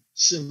very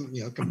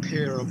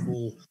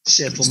comparable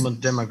settlement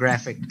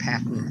demographic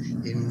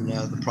pattern in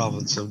the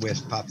province of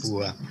West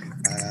Papua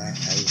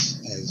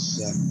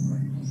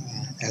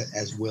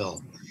as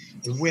well.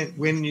 And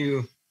when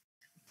you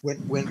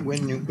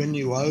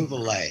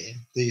overlay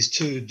these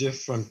 2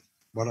 different,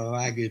 what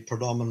I argue,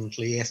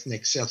 predominantly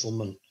ethnic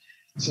settlement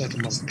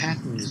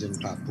patterns in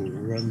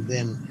Papua, and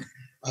then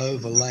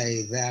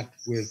overlay that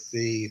with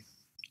the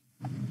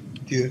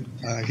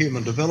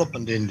Human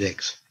Development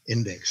Index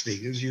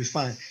figures, you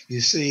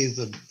see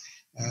that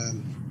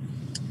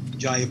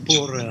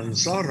Jayapura and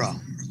Sorong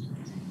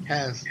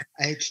have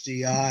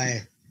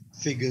HDI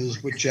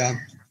figures which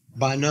are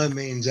by no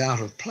means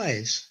out of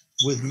place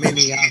with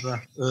many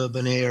other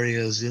urban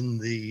areas in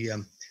the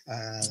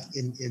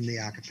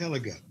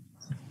archipelago.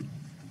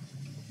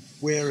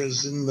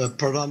 Whereas in the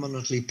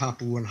predominantly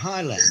Papuan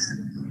highland,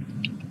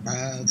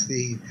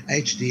 the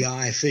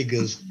HDI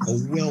figures are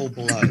well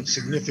below,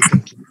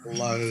 significantly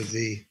below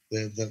the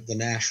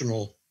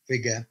national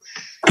figure,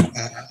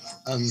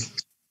 and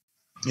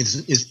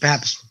it's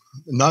perhaps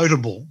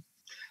notable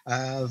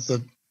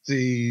that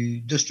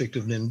the district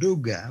of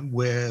Ninduga,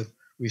 where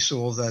we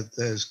saw that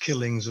there's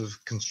killings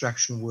of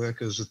construction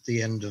workers at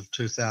the end of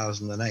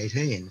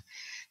 2018,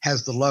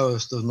 has the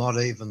lowest of not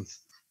even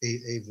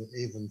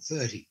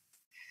 30.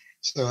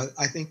 So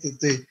I think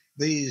that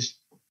these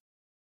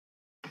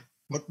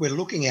what we're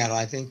looking at,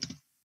 I think,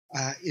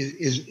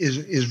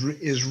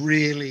 is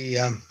really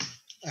an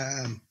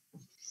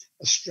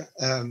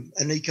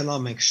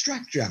economic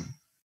structure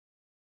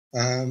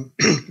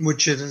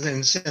which, in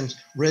a sense,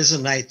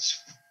 resonates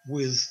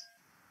with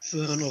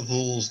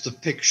Furnival's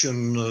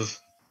depiction of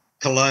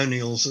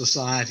colonial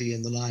society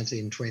in the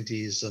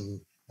 1920s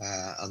and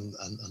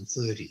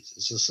 30s,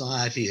 a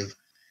society of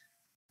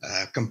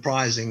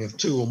comprising of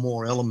 2 or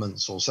more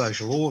elements or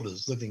social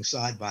orders living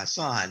side by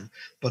side,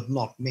 but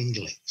not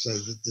mingling. So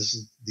that this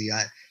is the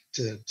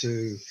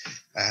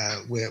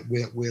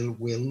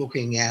we're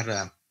looking at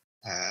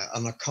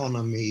an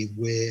economy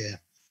where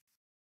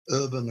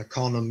urban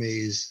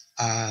economies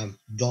are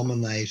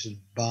dominated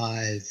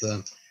by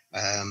the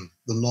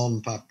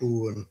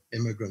non-Papuan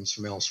immigrants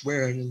from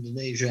elsewhere in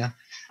Indonesia,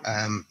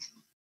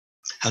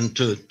 and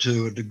to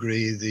a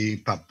degree, the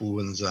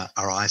Papuans are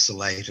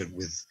isolated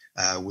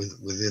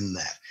within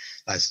that.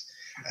 That's,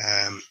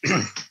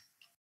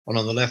 on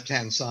the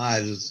left-hand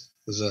side is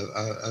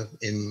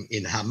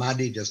in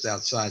Hamadi, just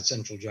outside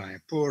central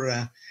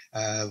Jayapura,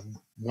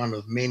 one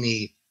of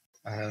many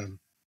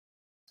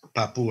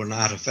Papuan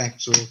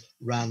artifacts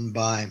run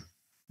by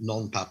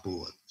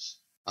non-Papuans.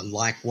 And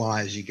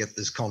likewise, you get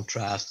this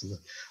contrast in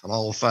an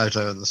old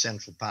photo in the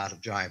central part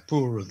of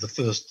Jaipur of the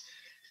first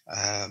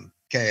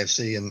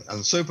KFC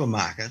and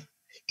supermarket,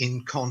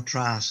 in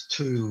contrast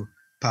to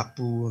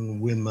Papuan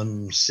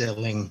women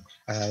selling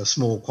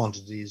small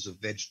quantities of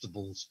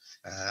vegetables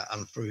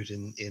and fruit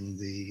in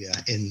the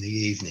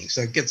evening.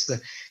 So it gets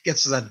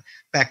that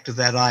back to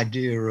that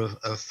idea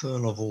of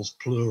Furnival's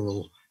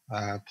plural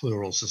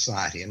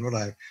society. And what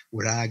I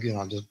would argue, and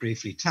I'll just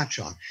briefly touch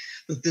on,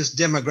 that this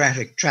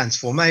demographic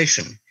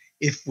transformation,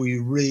 if we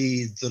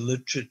read the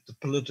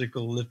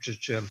political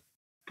literature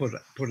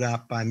put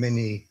out by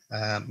many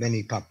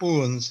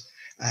Papuans,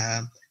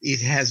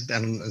 it has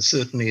been,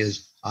 certainly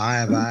as I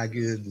have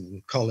argued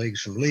and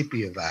colleagues from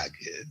LIPI have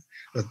argued,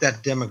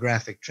 that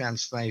demographic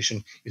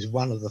transformation is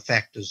one of the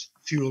factors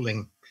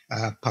fueling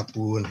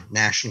Papuan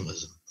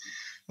nationalism.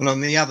 And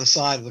on the other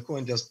side of the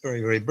coin, just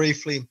very, very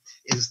briefly,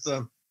 is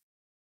the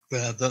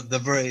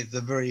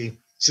very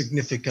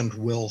significant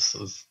wealth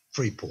of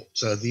Freeport.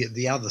 So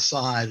the other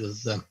side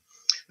of the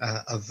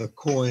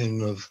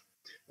coin of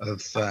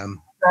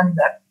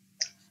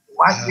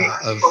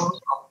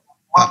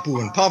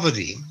Papuan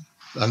poverty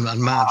and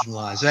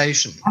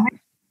marginalization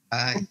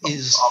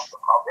is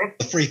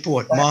the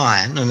Freeport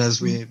mine, and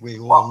as we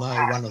all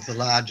know, one of the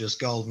largest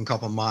gold and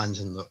copper mines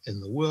in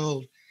the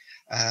world,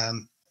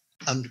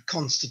 and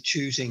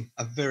constituting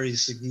a very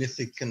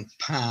significant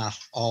part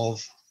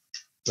of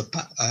the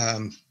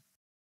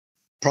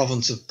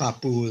province of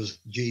Papua's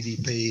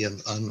GDP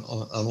and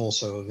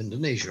also of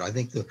Indonesia. I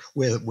think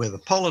where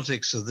the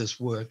politics of this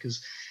work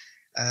is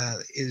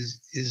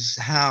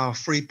how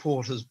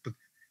Freeport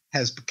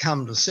has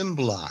become to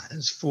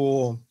symbolize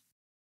for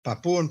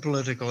Papuan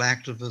political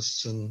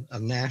activists and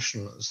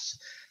nationalists,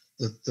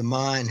 that the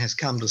mine has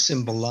come to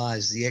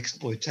symbolize the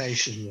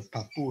exploitation of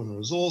Papuan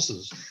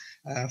resources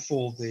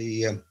for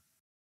the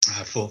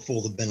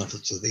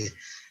benefits of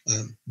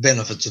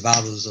benefits of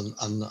others and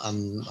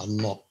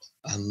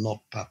not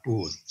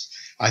Papuans.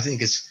 I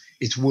think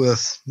it's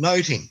worth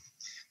noting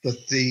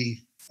that the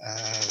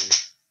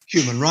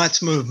human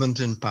rights movement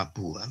in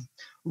Papua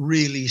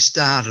really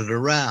started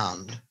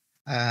around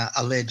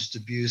alleged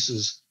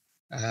abuses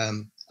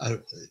that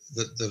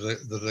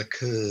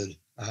occurred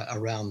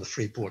around the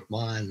Freeport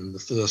mine, and the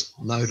first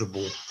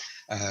notable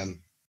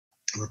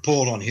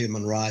report on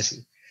human rights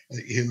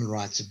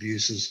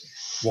abuses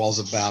was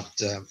about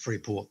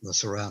Freeport and the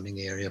surrounding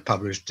area,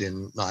 published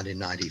in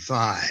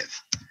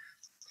 1995.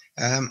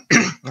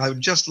 I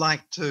would just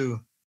like to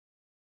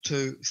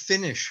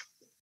finish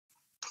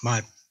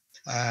my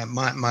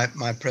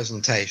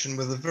presentation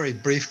with a very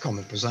brief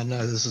comment, because I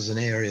know this is an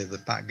area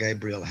that Pat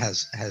Gabriel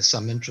has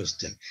some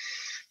interest in.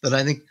 But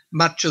I think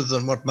much of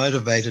what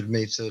motivated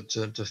me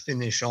to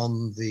finish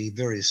on the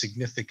very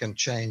significant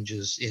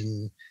changes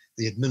in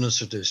the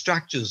administrative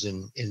structures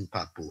in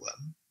Papua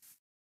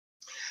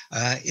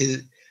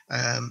is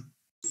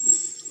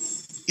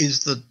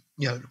that,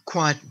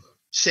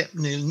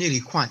 nearly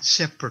quite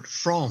separate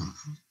from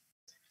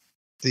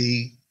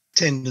the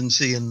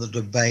tendency in the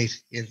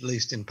debate, at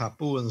least in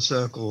Papuan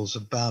circles,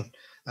 about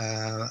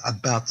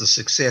the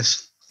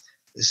success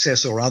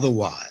or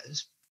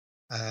otherwise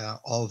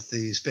of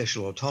the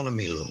special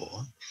autonomy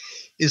law,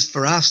 is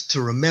for us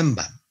to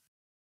remember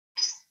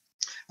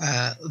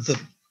that,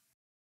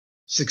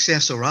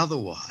 success or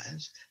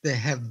otherwise, there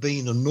have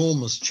been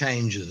enormous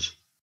changes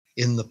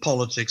in the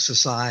politics,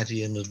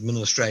 society, and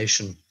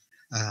administration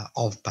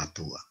of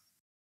Papua.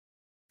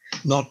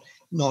 Not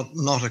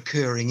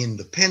occurring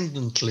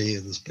independently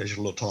of the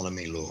special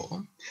autonomy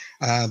law,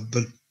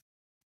 but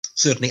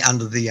certainly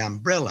under the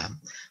umbrella,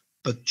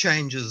 but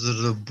changes that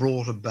have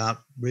brought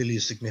about really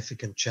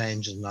significant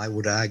change, and I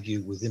would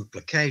argue with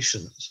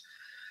implications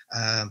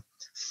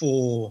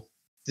for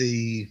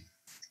the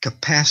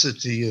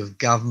capacity of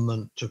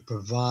government to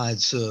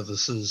provide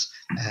services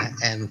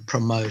and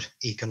promote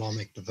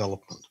economic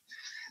development.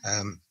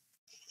 And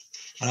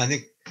I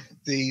think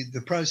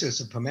the process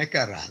of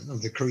pemekaran,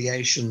 of the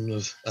creation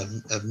of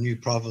new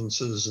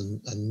provinces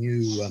and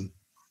new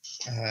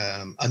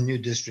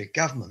district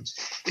governments,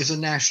 is a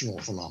national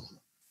phenomenon.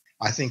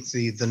 I think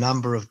the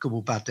number of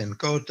kabupaten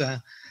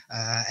kota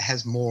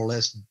has more or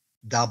less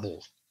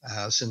doubled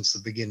since the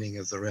beginning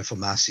of the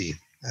reformasi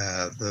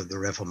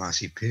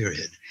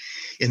period.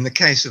 In the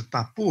case of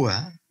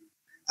Papua,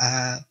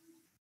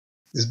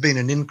 there's been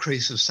an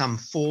increase of some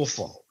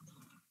fourfold.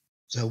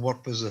 So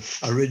what was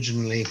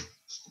originally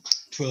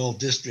 12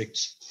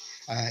 districts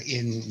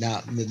in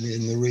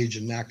the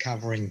region, now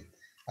covering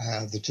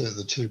the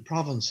two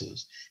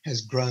provinces,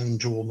 has grown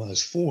to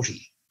almost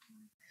 40.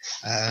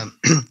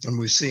 And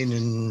we've seen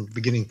in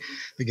beginning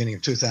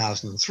of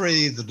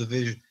 2003 the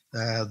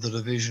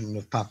division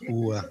of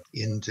Papua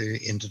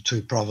into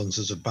two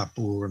provinces of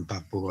Papua and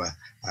Papua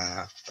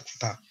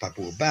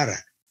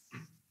Barat.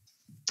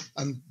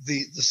 And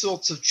the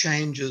sorts of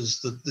changes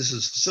that this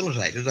has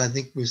facilitated, I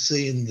think we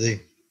see in the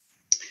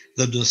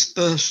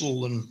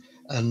dispersal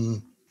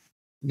and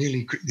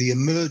nearly the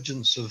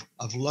emergence of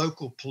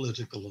local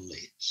political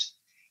elites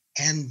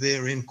and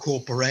their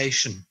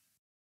incorporation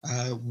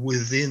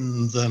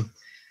within the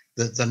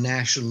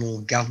national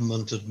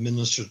government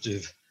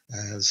administrative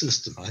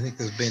system. I think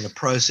there's been a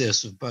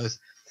process of both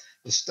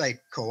the state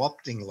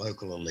co-opting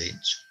local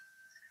elites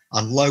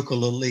and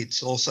local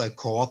elites also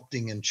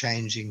co-opting and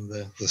changing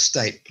the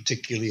state,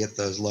 particularly at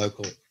those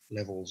local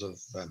levels of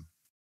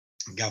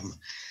government.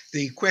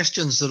 The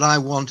questions that I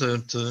want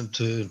to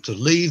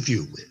leave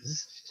you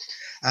with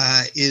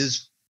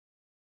is,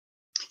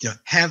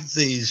 have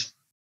these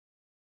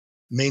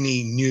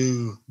many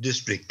new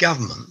district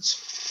governments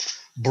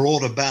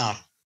brought about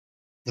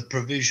the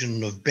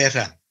provision of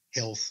better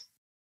health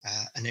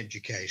and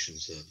education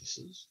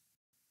services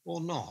or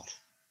not?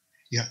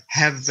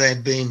 Have there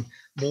been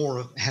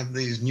have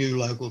these new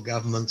local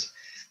governments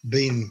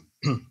been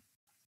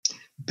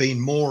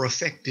more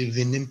effective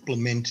in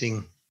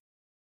implementing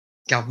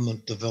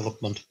government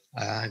development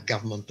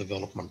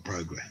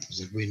programs?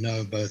 That we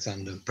know both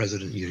under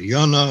President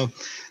Yudhoyono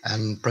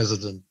and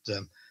President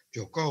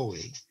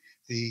Jokowi,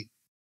 the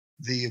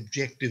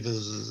objective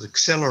is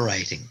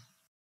accelerating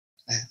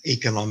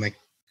economic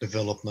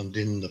development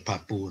in the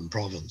Papuan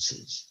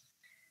provinces.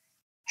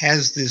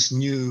 Has this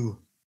new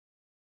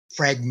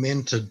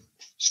fragmented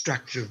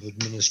structure of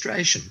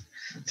administration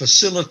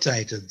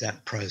facilitated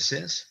that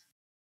process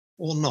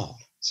or not?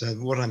 So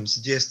what I'm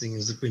suggesting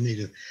is that we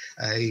need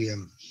I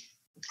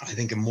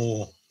think a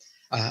more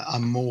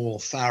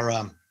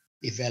thorough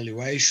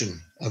evaluation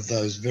of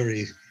those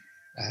very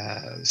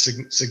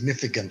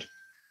significant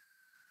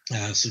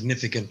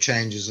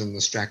changes in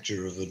the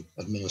structure of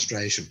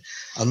administration,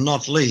 and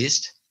not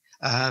least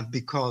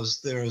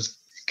because there is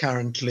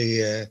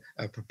currently a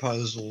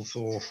proposal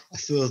for a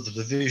further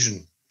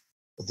division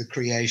of the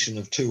creation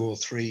of 2 or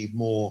 3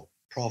 more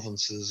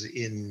provinces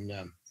in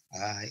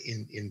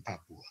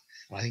Papua.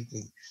 I think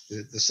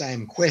the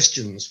same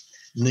questions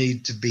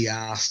need to be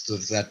asked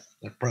of that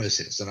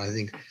process, and I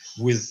think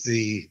with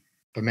the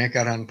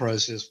Pemekaran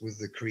process with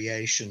the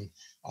creation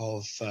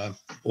of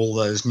all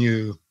those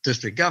new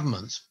district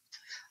governments,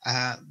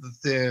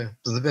 there,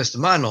 to the best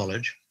of my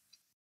knowledge,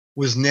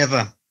 was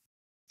never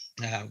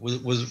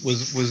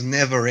was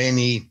never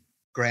any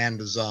grand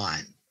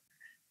design.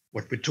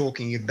 What we're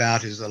talking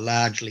about is a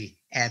largely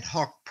ad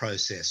hoc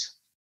process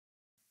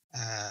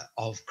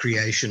of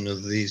creation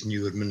of these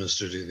new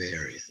administrative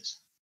areas,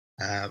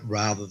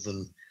 rather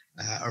than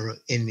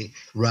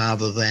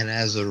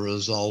as a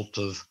result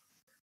of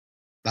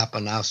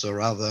Bapanas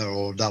or other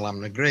or Dalam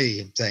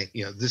Negeri saying,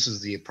 this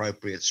is the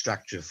appropriate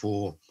structure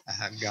for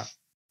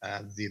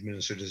the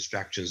administrative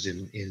structures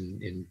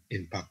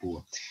in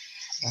Papua.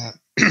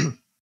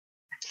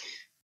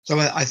 So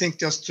I think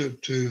just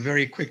to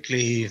very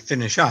quickly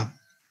finish up,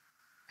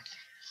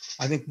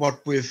 I think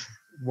what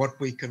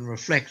we can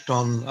reflect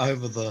on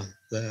over the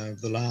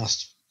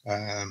last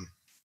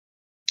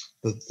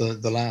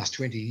the last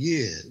 20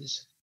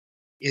 years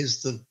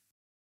is that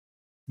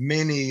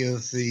many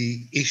of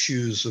the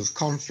issues of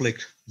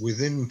conflict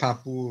within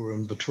Papua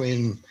and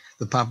between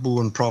the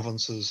Papuan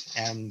provinces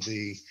and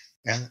the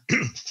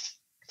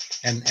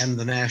and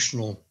the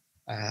national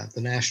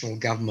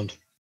government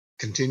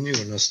continue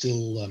and are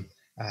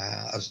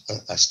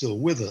still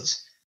with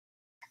us.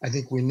 I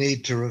think we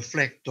need to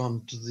reflect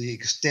on to the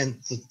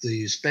extent that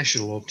the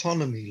special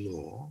autonomy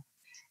law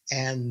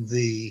and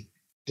the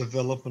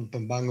development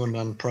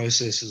pembangunan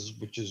processes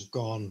which has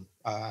gone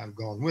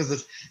with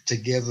it,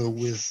 together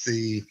with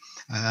the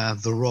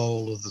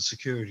role of the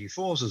security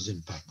forces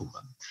in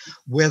Papua,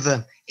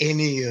 whether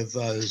any of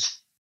those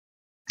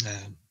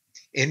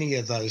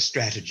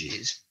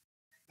strategies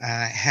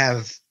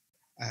have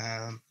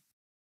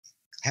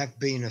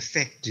been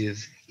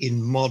effective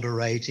in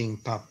moderating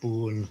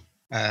Papuan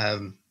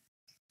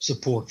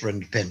support for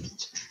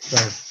independence. So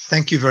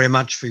thank you very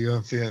much for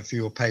your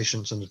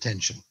patience and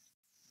attention.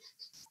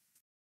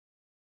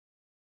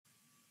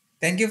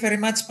 Thank you very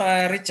much,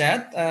 Pak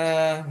Richard.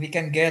 We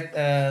can get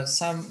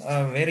some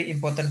very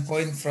important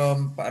point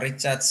from Pak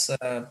Richard's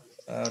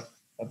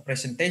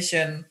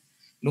presentation,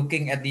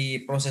 looking at the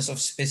process of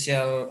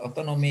special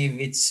autonomy,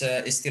 which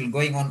is still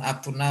going on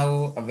up to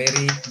now, a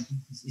very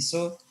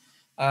issue.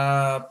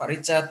 Pak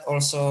Richard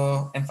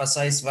also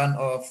emphasized one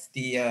of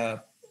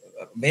the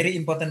very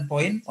important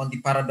point on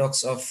the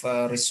paradox of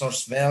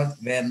resource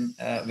wealth,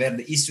 where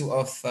the issue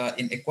of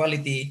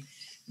inequality,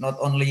 not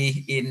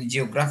only in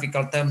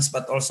geographical terms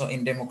but also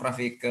in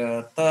demographic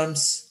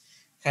terms,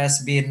 has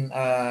been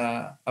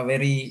a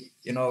very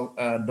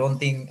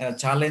daunting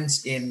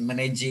challenge in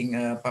managing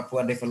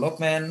Papua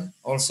development.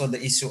 Also the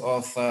issue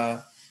of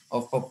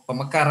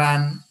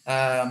pemekaran,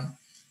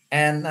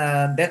 and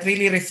that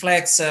really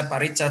reflects Pak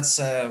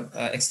Richard's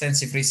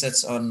extensive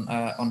research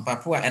on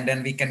Papua. And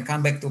then we can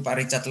come back to Pak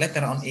Richard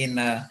later on in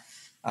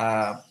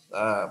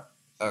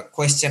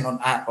question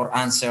or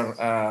answer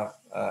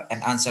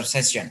and answer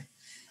session.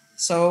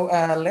 So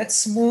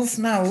let's move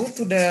now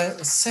to the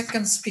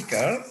second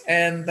speaker,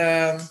 and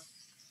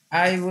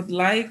I would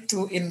like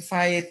to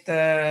invite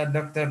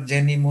Dr.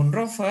 Jenny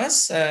Munro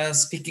first,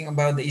 speaking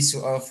about the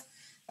issue of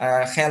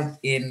health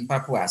in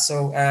Papua.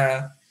 So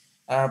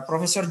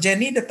Professor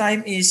Jenny, the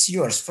time is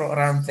yours for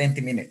around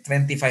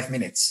 25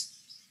 minutes.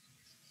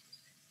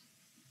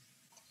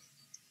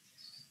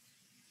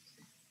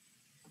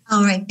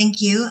 All right,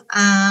 thank you.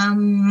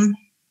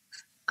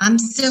 I'm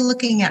still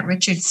looking at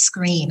Richard's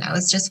screen. I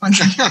was just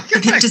wondering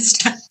if it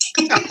distracting.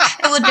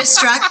 It will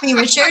distract me,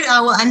 Richard.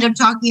 I will end up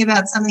talking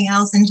about something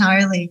else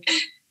entirely.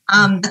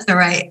 That's all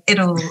right.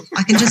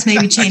 I can just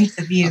maybe change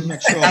the view.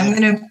 That's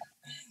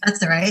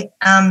all right.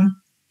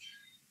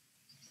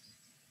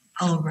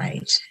 All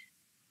right.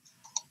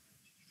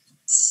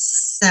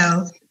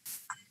 So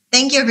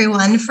thank you,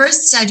 everyone.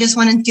 First, I just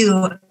wanted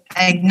to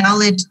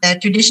acknowledge the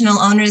traditional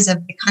owners of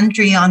the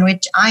country on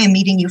which I am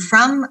meeting you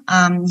from,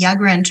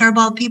 Yagra and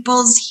Turrbal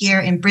peoples here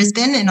in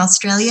Brisbane in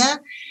Australia.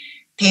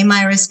 Pay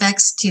my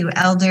respects to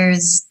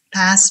elders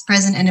past,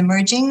 present, and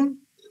emerging,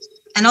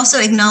 and also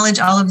acknowledge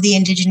all of the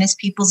indigenous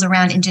peoples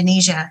around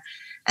Indonesia,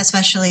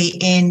 especially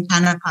in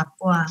Tanah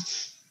Papua.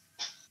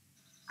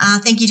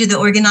 Thank you to the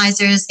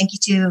organizers. Thank you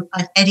to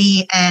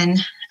Eddie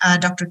and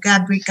Dr.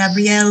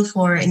 Gabrielle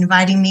for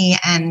inviting me,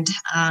 and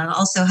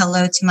also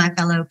hello to my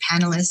fellow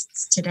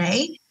panelists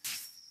today.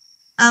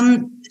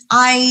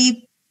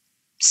 I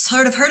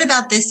sort of heard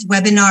about this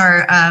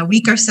webinar a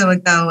week or so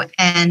ago,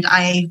 and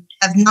I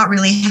have not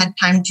really had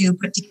time to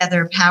put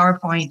together a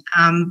PowerPoint,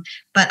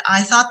 but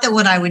I thought that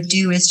what I would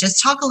do is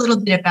just talk a little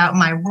bit about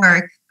my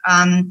work,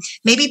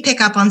 maybe pick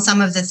up on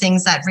some of the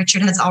things that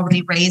Richard has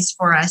already raised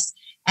for us,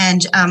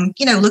 and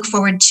look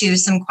forward to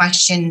some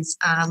questions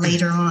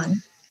later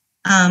on.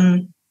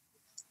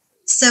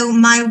 So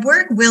my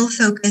work will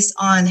focus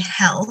on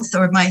health,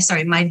 or my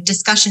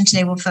discussion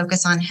today will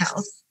focus on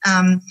health.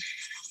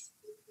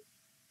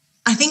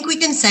 I think we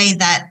can say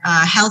that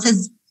health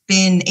has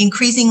been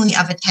increasingly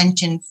of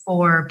attention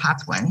for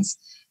Papuans,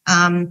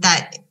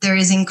 that there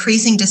is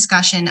increasing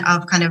discussion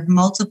of kind of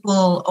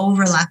multiple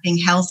overlapping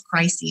health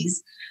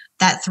crises,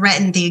 that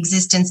threaten the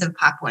existence of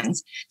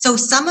Papuans. So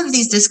some of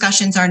these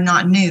discussions are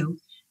not new.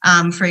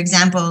 For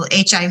example,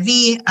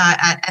 HIV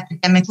at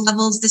epidemic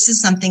levels, this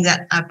is something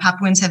that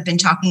Papuans have been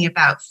talking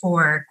about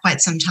for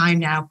quite some time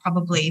now,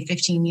 probably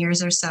 15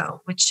 years or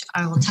so, which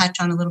I will touch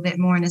on a little bit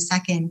more in a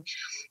second.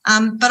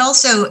 But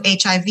also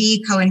HIV,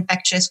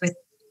 co-infectious with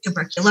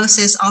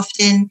tuberculosis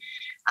often.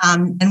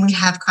 And we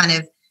have kind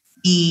of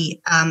the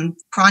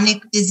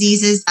chronic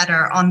diseases that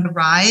are on the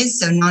rise,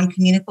 so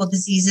non-communicable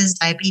diseases,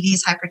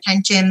 diabetes,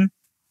 hypertension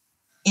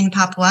in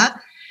Papua.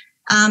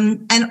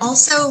 And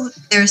also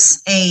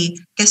there's I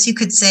guess you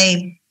could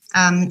say,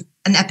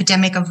 an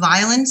epidemic of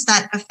violence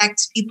that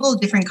affects people,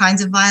 different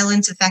kinds of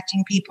violence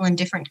affecting people in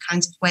different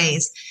kinds of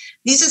ways.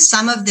 These are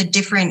some of the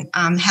different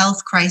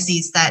health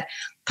crises that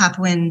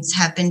Papuans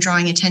have been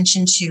drawing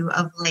attention to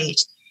of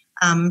late,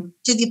 to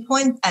the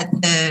point that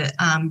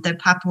the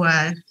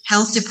Papua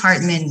Health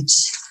Department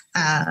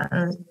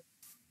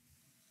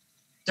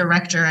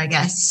director, I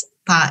guess,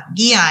 Pa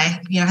Giai,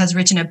 has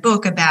written a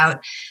book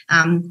about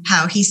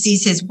how he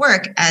sees his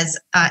work as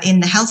in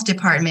the health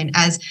department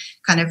as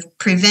kind of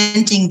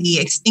preventing the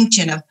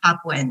extinction of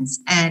Papuans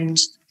and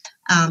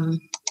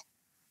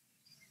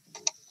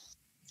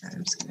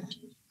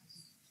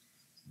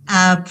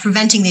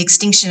preventing the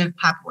extinction of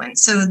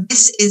Papuans. So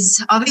this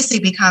is obviously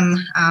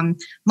become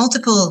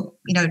multiple,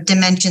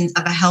 dimensions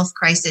of a health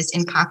crisis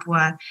in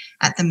Papua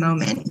at the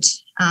moment.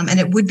 And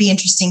it would be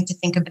interesting to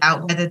think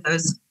about whether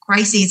those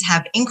crises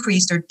have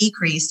increased or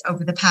decreased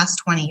over the past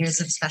 20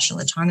 years of special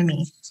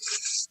autonomy.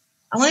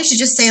 I wanted to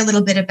just say a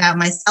little bit about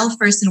myself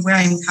first and where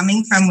I'm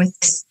coming from with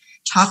this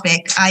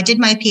topic. I did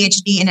my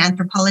PhD in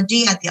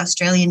anthropology at the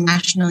Australian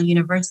National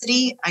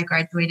University. I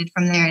graduated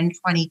from there in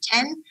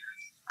 2010.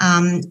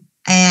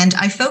 And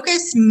I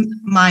focused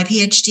my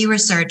PhD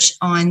research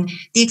on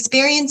the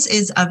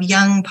experiences of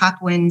young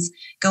Papuans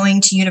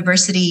going to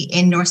university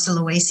in North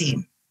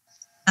Sulawesi.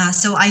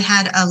 So I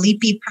had a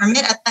LIPI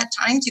permit at that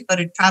time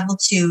to travel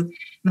to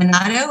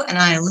Manado, and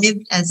I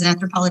lived, as an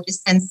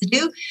anthropologist tends to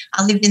do,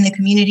 I lived in the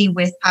community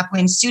with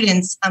Papuan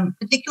students,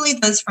 particularly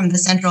those from the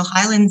Central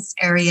Highlands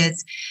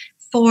areas,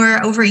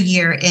 for over a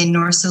year in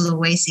North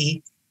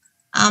Sulawesi.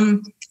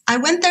 I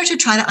went there to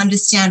try to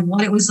understand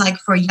what it was like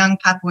for young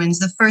Papuans,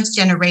 the first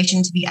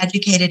generation to be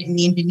educated in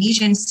the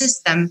Indonesian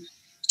system,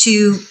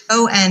 to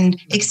go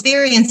and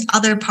experience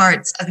other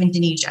parts of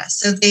Indonesia.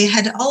 So they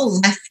had all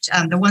left,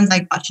 the ones I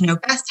got to know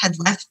best had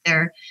left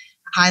their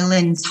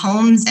highlands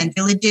homes and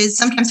villages,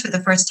 sometimes for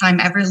the first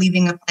time ever,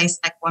 leaving a place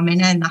like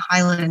Wamena in the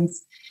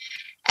highlands,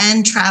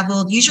 and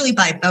traveled usually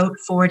by boat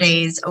 4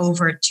 days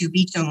over to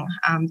Bitung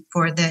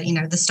for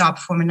the stop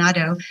for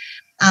Manado.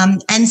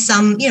 And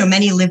some,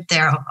 many lived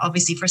there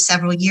obviously for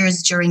several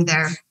years during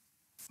their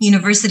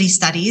university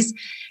studies.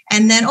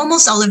 And then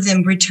almost all of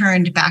them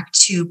returned back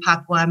to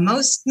Papua,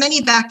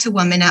 many back to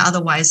Wamena,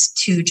 otherwise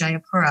to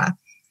Jayapura.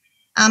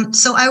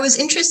 So I was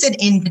interested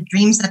in the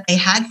dreams that they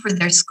had for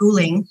their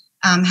schooling,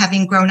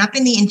 having grown up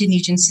in the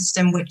Indonesian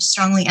system, which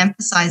strongly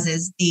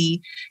emphasizes the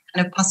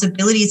kind of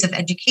possibilities of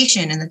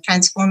education and the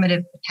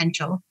transformative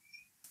potential.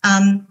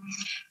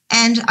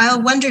 And I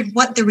wondered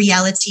what the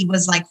reality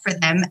was like for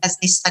them as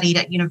they studied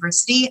at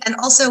university, and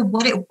also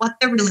what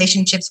their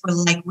relationships were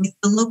like with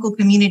the local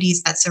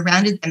communities that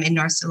surrounded them in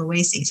North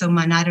Sulawesi. So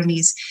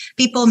Manadonese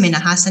people,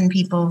 Minahasan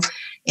people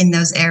in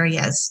those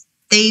areas.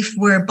 They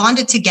were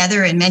bonded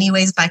together in many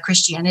ways by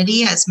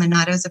Christianity, as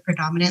Manado is a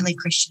predominantly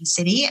Christian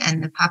city,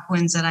 and the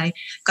Papuans that I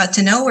got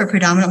to know were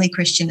predominantly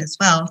Christian as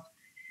well.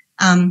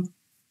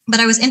 But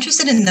I was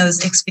interested in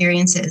those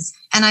experiences,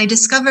 and I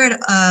discovered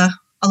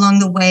along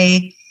the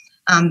way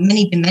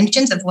many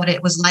dimensions of what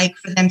it was like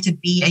for them to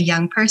be a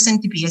young person,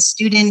 to be a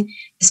student.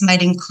 This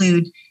might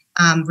include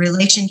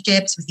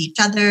relationships with each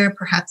other,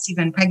 perhaps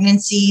even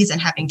pregnancies and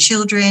having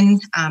children.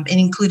 It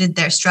included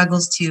their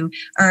struggles to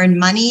earn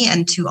money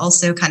and to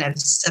also kind of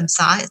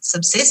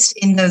subsist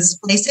in those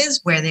places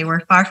where they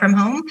were far from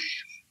home.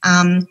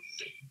 But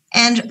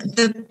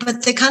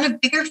the kind of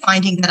bigger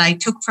finding that I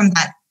took from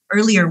that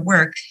earlier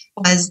work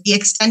was the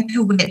extent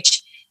to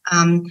which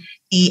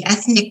the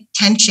ethnic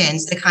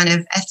tensions, the kind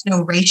of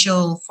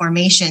ethno-racial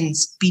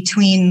formations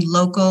between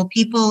local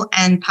people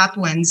and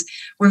Papuans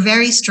were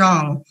very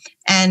strong.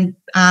 And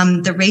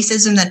the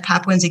racism that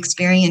Papuans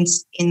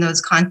experienced in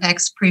those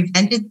contexts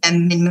prevented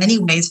them in many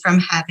ways from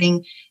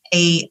having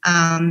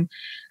an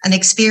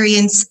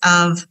experience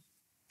of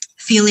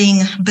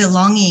feeling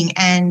belonging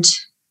and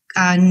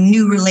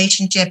new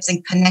relationships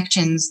and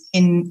connections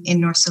in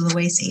North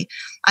Sulawesi.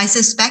 I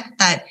suspect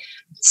that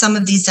some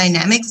of these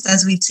dynamics,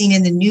 as we've seen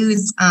in the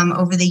news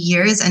over the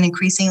years and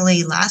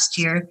increasingly last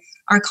year,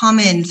 are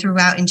common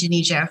throughout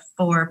Indonesia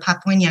for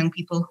Papuan young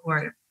people who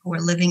are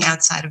living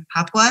outside of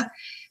Papua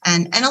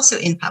and also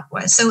in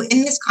Papua. So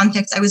in this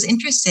context, I was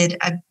interested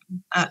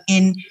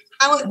in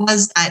how it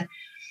was that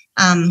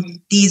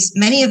these,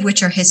 many of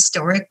which are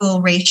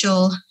historical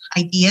racial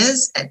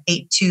ideas that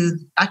date to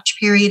the Dutch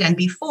period and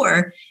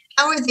before,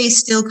 how are they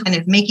still kind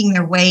of making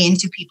their way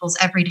into people's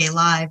everyday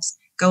lives,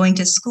 going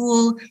to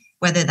school,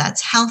 whether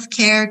that's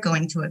healthcare,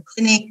 going to a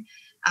clinic,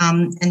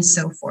 and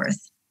so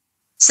forth.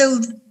 So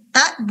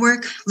that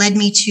work led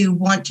me to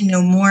want to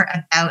know more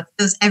about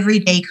those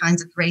everyday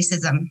kinds of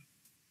racism.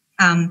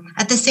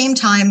 At the same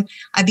time,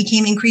 I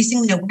became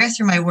increasingly aware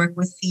through my work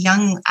with the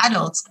young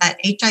adults that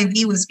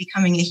HIV was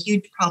becoming a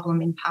huge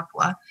problem in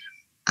Papua.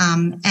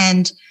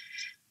 And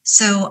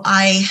so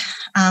I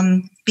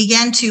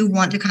began to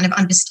want to kind of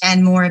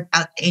understand more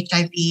about the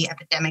HIV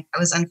epidemic that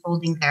was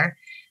unfolding there,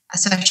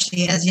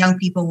 especially as young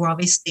people were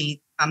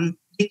obviously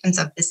victims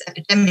of this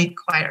epidemic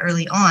quite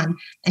early on.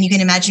 And you can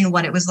imagine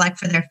what it was like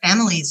for their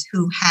families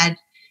who had,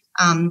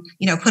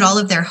 put all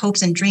of their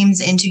hopes and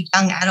dreams into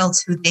young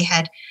adults who they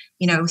had,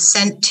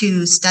 sent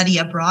to study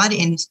abroad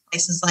in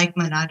places like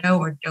Manado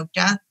or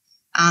Jogja.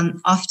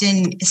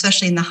 Often,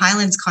 especially in the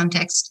highlands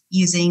context,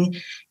 using,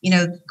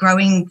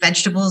 growing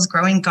vegetables,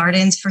 growing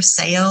gardens for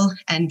sale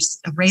and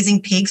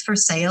raising pigs for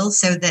sale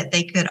so that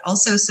they could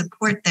also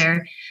support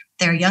their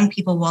young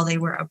people while they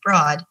were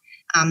abroad,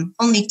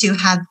 only to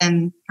have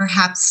them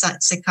perhaps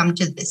succumb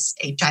to this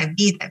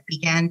HIV that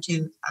began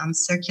to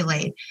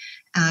circulate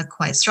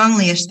quite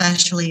strongly,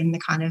 especially in the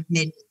kind of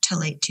mid to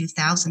late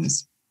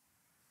 2000s.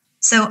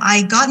 So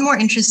I got more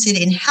interested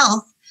in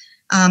health,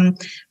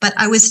 but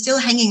I was still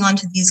hanging on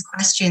to these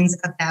questions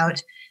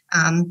about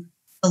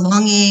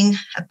belonging,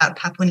 about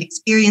Papuan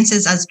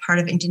experiences as part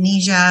of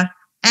Indonesia,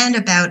 and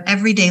about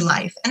everyday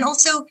life, and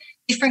also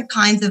different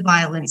kinds of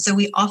violence. So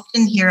we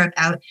often hear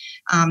about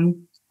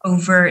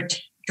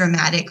overt,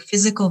 dramatic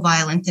physical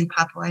violence in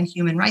Papua and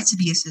human rights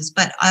abuses,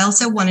 but I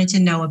also wanted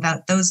to know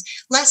about those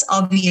less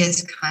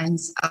obvious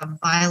kinds of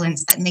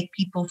violence that make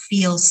people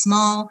feel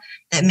small,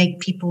 that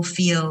make people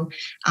feel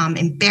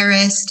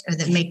embarrassed, or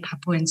that make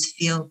Papuans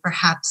feel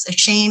perhaps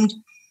ashamed.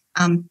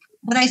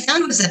 What I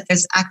found was that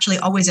there's actually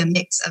always a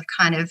mix of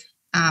kind of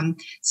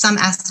some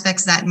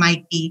aspects that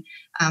might be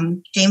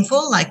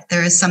shameful, like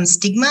there is some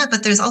stigma,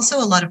 but there's also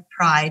a lot of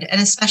pride, and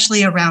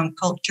especially around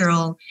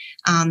cultural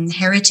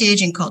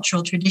heritage and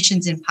cultural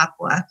traditions in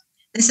Papua.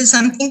 This is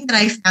something that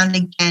I found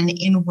again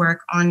in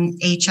work on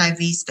HIV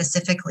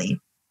specifically.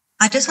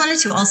 I just wanted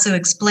to also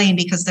explain,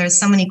 because there's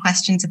so many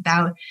questions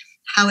about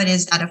how it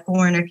is that a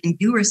foreigner can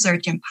do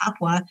research in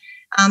Papua,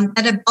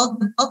 that the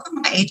bulk of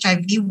my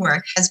HIV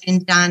work has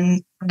been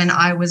done when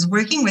I was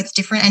working with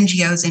different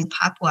NGOs in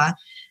Papua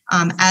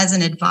as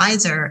an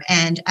advisor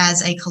and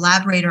as a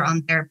collaborator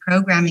on their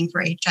programming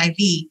for HIV.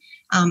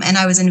 And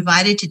I was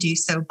invited to do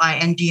so by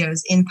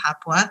NGOs in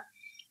Papua.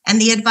 And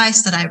the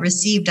advice that I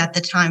received at the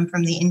time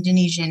from the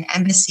Indonesian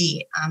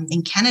embassy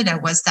in Canada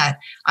was that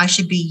I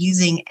should be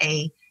using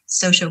a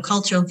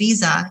socio-cultural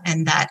visa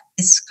and that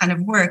this kind of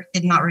work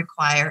did not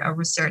require a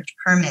research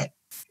permit.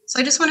 So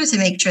I just wanted to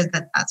make sure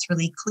that that's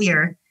really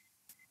clear.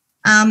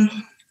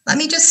 Let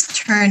me just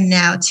turn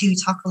now to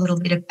talk a little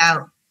bit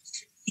about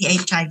the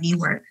HIV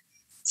work.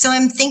 So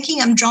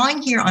I'm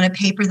drawing here on a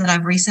paper that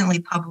I've recently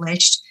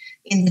published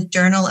in the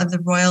Journal of the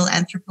Royal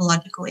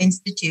Anthropological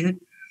Institute.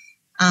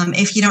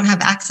 If you don't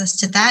have access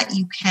to that,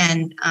 you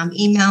can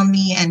email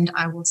me and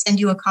I will send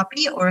you a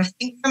copy, or I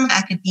think from my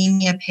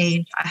academia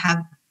page, I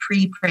have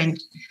preprint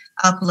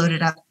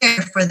uploaded up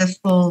there for the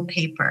full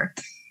paper.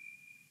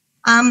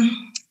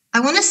 I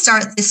want to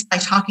start this by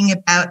talking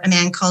about a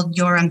man called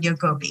Yoram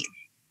Diogobi.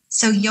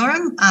 So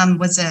Yoram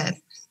was a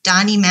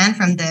Dani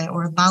man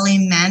or a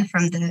Bali man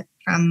from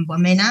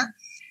Wamena.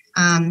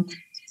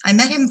 I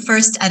met him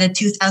first at a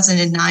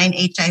 2009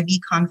 HIV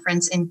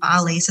conference in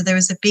Bali. So there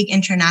was a big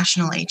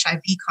international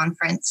HIV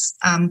conference.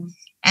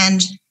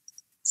 And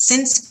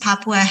since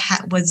Papua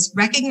was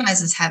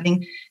recognized as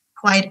having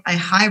quite a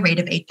high rate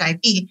of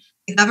HIV,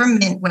 the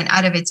government went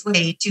out of its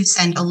way to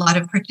send a lot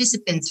of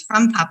participants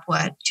from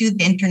Papua to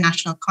the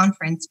international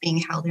conference being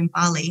held in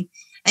Bali.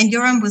 And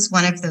Yoram was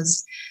one of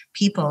those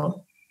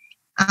people.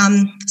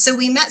 So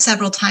we met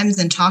several times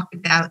and talked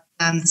about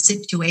the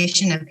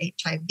situation of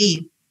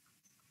HIV.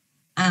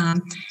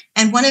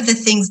 And one of the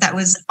things that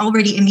was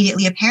already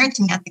immediately apparent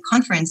to me at the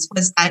conference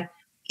was that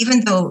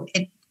even though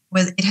it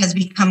has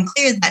become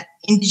clear that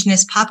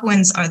Indigenous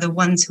Papuans are the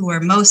ones who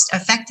are most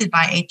affected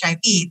by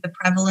HIV, the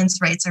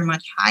prevalence rates are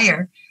much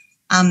higher.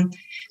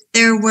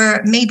 There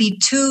were maybe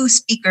two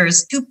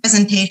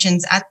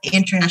presentations at the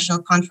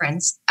international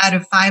conference out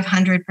of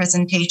 500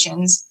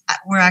 presentations that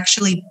were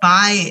actually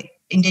by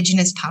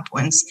Indigenous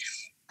Papuans.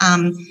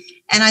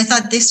 And I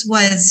thought this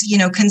was,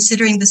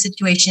 considering the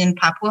situation in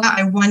Papua,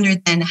 I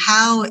wondered then,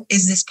 how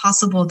is this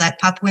possible that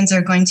Papuans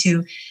are going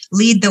to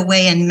lead the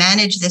way and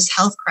manage this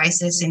health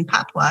crisis in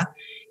Papua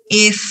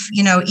if,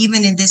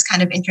 even in this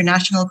kind of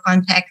international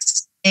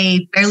context,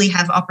 they barely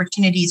have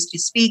opportunities to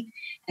speak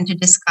and to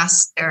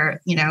discuss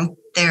their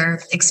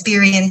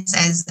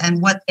experiences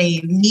and what they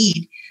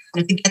need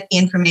to get the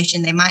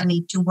information they might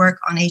need to work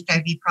on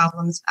HIV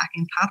problems back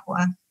in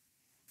Papua.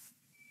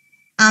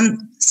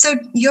 So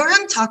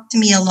Yoram talked to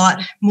me a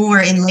lot more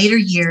in later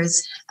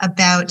years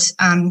about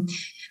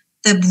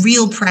the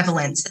real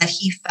prevalence that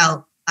he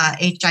felt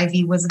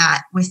HIV was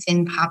at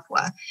within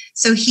Papua.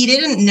 So he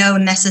didn't know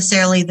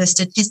necessarily the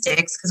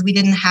statistics because we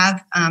didn't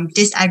have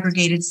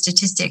disaggregated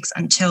statistics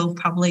until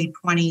probably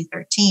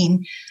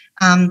 2013.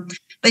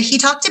 But he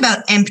talked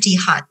about empty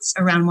huts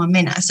around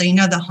Wamena. So,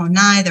 the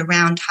Honai, the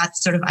round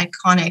huts, sort of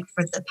iconic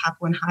for the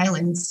Papuan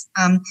Highlands.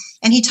 And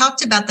he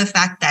talked about the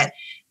fact that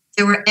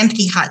there were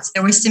empty huts.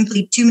 There were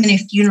simply too many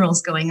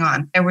funerals going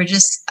on. There were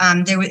just,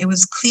 it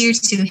was clear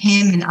to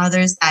him and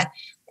others that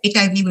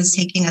HIV was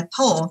taking a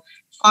toll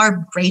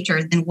far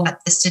greater than what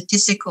the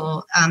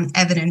statistical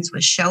evidence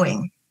was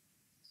showing.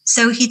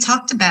 So he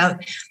talked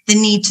about the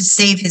need to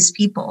save his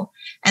people.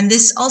 And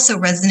this also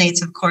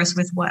resonates, of course,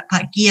 with what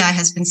Gia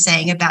has been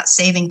saying about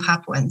saving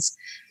Papuans.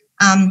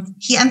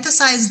 He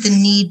emphasized the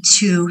need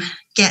to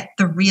get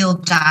the real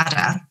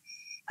data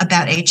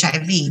about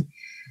HIV.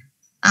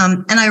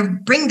 And I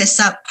bring this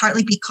up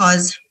partly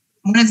because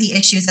one of the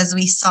issues, as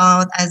we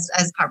saw,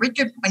 as Pat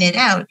Richard pointed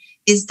out,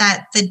 is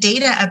that the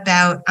data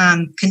about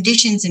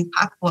conditions in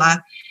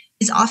Papua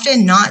is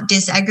often not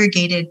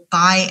disaggregated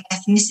by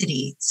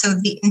ethnicity. So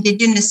the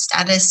indigenous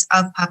status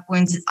of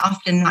Papuans is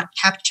often not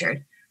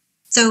captured.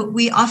 So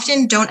we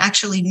often don't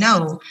actually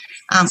know.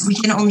 We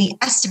can only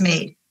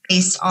estimate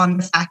based on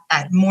the fact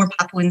that more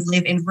Papuans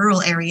live in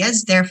rural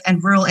areas,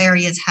 and rural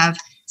areas have,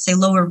 say,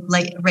 lower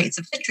rates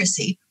of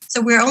literacy.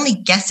 So we're only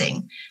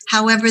guessing.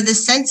 However, the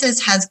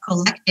census has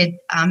collected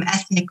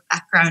ethnic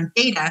background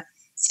data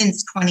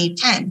since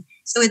 2010.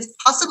 So it's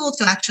possible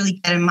to actually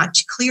get a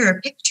much clearer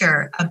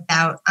picture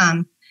about,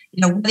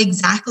 what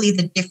exactly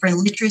the different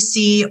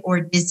literacy or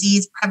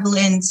disease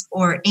prevalence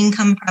or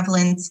income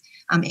prevalence,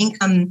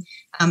 income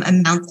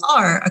amounts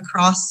are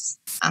across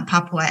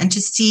Papua, and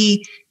to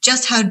see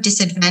just how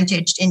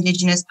disadvantaged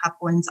Indigenous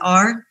Papuans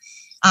are,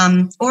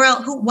 or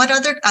what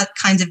other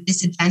kinds of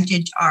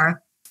disadvantage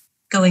are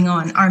going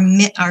on. Are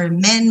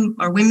men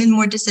or women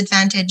more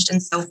disadvantaged,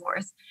 and so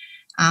forth.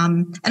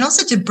 And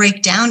also to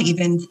break down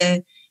even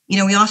the,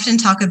 we often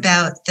talk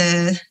about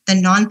the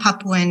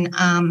non-Papuan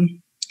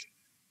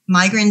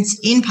migrants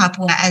in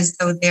Papua as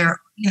though they're,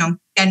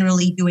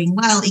 generally doing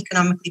well,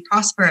 economically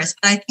prosperous.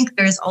 But I think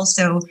there's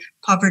also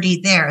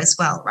poverty there as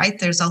well, right?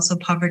 There's also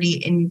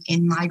poverty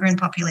in migrant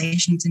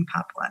populations in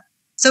Papua.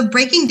 So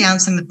breaking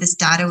down some of this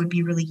data would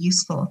be really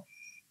useful.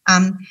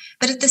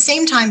 But at the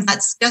same time,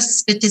 that's just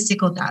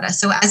statistical data.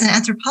 So as an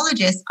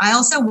anthropologist, I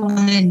also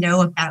want to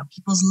know about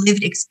people's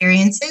lived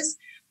experiences.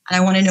 And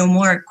I want to know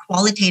more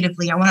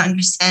qualitatively. I want to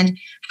understand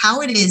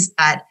how it is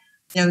that,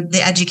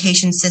 the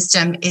education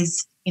system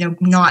is,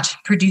 not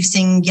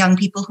producing young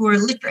people who are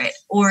literate,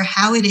 or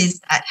how it is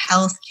that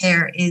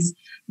healthcare is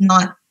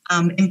not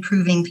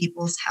improving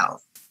people's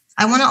health.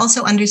 I want to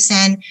also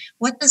understand,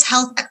 what does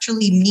health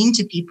actually mean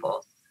to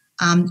people?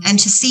 And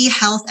to see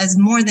health as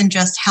more than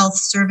just health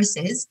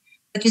services,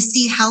 but to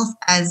see health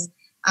as,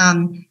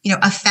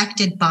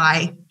 affected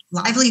by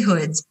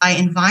livelihoods, by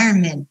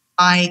environment,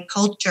 by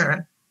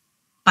culture,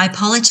 by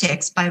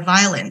politics, by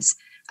violence.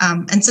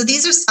 And so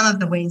these are some of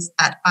the ways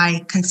that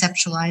I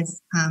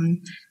conceptualize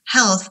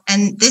health.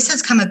 And this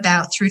has come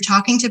about through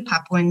talking to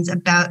Papuans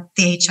about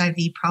the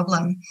HIV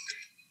problem.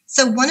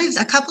 So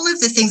a couple of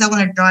the things I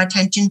want to draw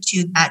attention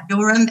to that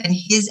Yoram and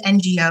his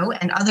NGO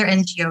and other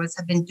NGOs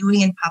have been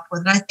doing in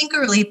Papua that I think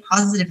are really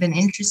positive and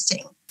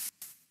interesting,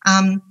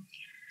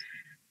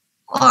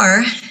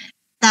 are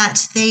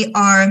that they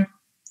are,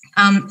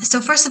 so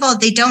first of all,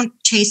 they don't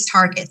chase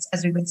targets,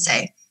 as we would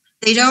say.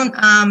 They don't,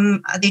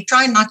 they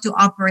try not to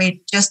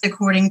operate just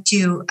according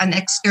to an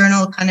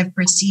external kind of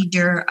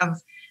procedure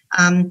of,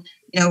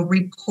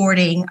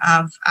 reporting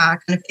of kind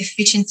of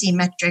efficiency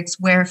metrics,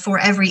 where for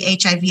every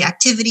HIV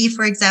activity,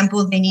 for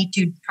example, they need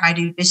to try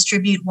to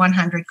distribute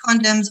 100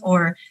 condoms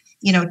or,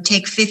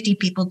 take 50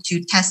 people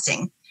to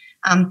testing.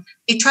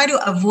 They try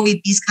to avoid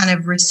these kind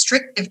of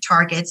restrictive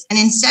targets and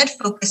instead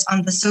focus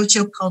on the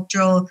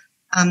sociocultural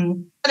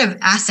kind of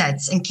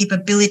assets and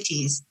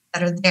capabilities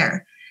that are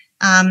there.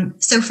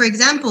 So, for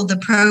example, the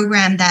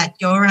program that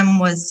Yoram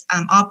was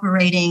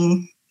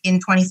operating in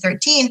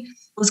 2013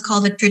 was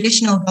called the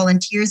Traditional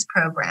Volunteers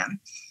Program.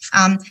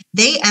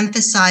 They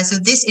emphasize, so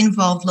this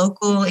involved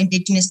local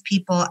Indigenous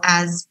people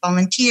as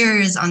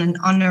volunteers on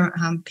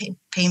an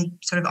paying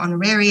sort of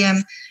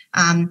honorarium.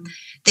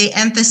 They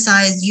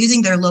emphasize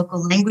using their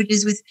local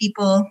languages with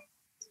people.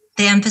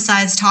 They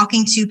emphasize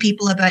talking to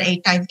people about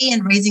HIV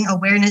and raising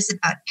awareness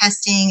about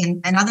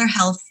testing and other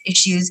health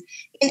issues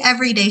in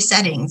everyday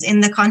settings, in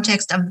the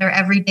context of their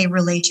everyday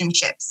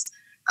relationships.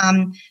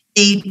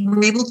 They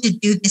were able to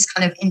do this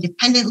kind of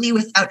independently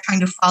without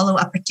trying to follow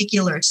a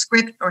particular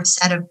script or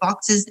set of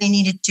boxes they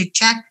needed to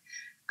check,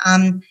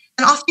 and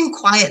often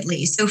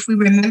quietly. So if we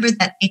remember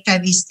that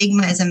HIV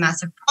stigma is a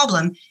massive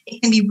problem,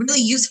 it can be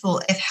really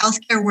useful if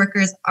healthcare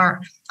workers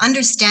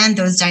understand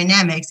those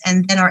dynamics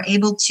and then are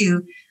able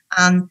to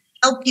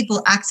help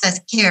people access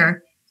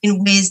care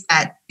in ways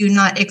that do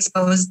not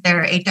expose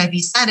their HIV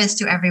status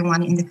to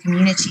everyone in the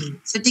community.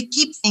 So to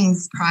keep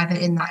things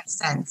private in that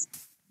sense.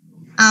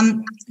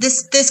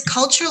 This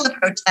cultural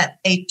approach that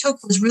they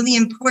took was really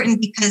important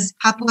because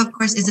Papua, of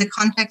course, is a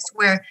context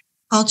where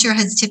culture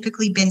has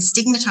typically been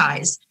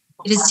stigmatized.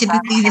 It is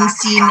typically been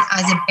seen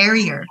as a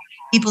barrier.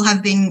 People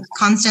have been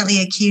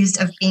constantly accused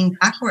of being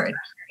backward.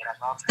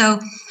 So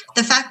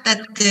the fact that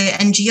the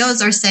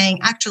NGOs are saying,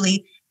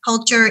 actually,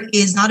 culture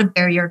is not a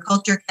barrier.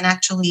 Culture can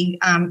actually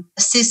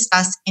assist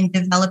us in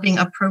developing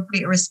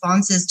appropriate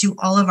responses to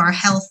all of our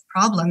health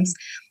problems.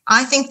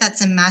 I think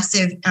that's a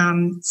massive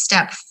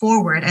step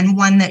forward, and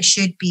one that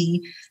should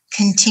be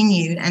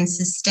continued and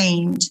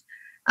sustained.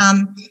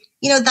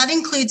 That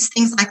includes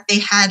things like they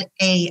had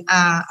a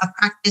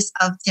practice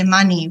of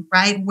temani,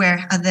 right,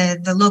 where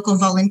the local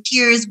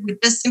volunteers would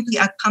just simply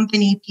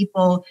accompany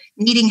people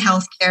needing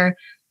healthcare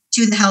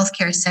to the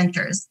healthcare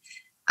centers.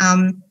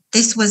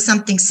 This was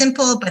something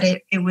simple, but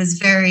it was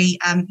very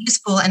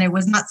useful, and it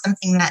was not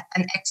something that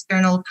an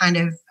external kind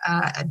of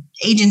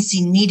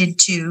agency needed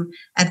to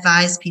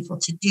advise people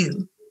to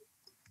do.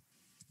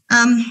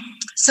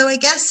 So I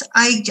guess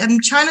I'm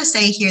trying to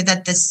say here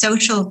that the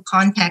social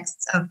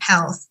contexts of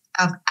health,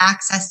 of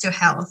access to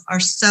health, are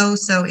so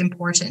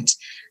important.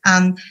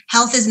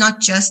 Health is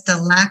not just the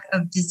lack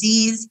of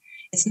disease.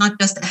 It's not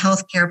just a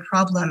healthcare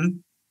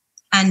problem.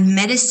 And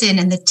medicine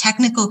and the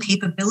technical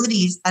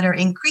capabilities that are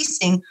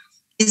increasing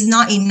is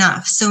not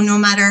enough. So no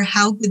matter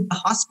how good the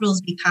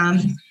hospitals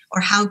become,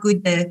 or how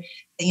good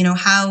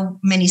how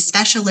many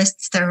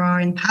specialists there are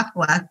in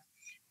Papua,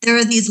 there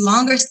are these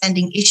longer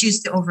standing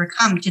issues to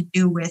overcome, to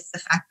do with the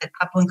fact that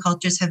Papuan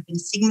cultures have been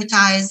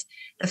stigmatized,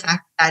 the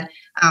fact that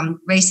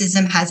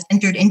racism has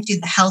entered into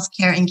the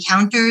healthcare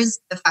encounters,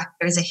 the fact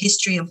there's a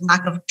history of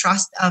lack of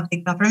trust of the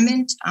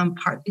government,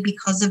 partly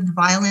because of the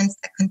violence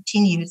that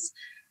continues.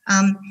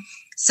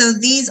 So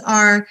these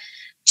are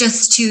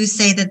just to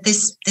say that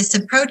this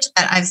approach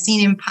that I've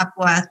seen in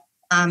Papua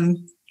can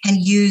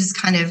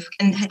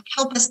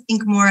help us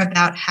think more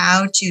about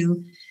how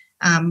to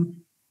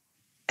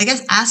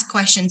ask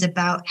questions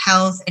about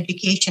health,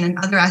 education, and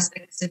other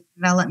aspects of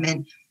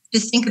development, to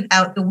think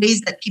about the ways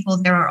that people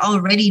there are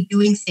already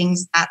doing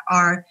things that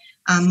are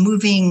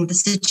moving the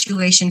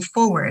situation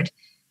forward,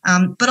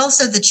 but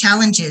also the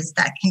challenges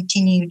that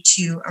continue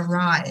to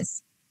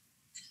arise.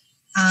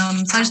 So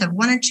I just have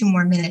 1 or 2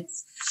 more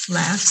minutes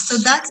left. So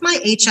that's my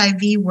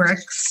HIV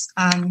works,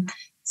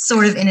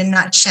 sort of in a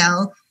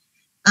nutshell.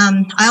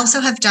 I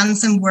also have done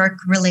some work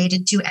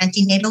related to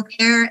antenatal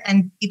care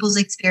and people's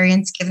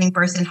experience giving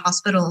birth in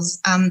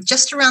hospitals,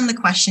 just around the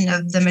question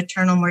of the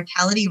maternal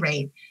mortality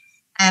rate.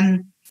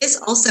 This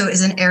also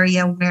is an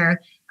area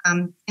where,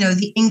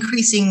 the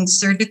increasing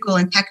surgical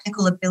and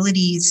technical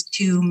abilities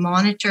to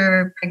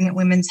monitor pregnant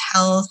women's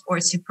health or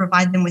to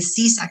provide them with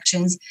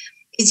C-sections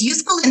is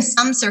useful in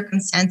some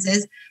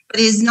circumstances, but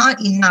is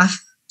not enough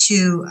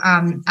to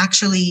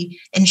actually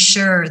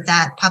ensure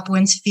that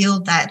Papuans feel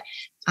that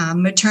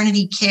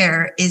maternity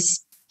care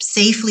is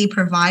safely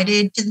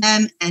provided to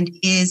them and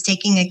is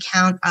taking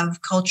account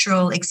of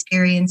cultural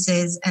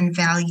experiences and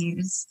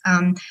values.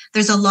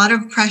 There's a lot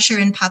of pressure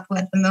in Papua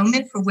at the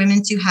moment for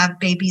women to have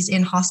babies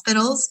in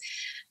hospitals.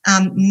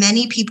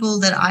 Many people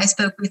that I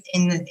spoke with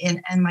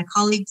and my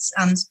colleagues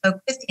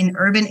spoke with in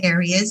urban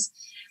areas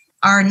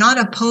are not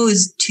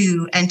opposed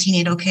to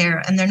antenatal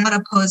care, and they're not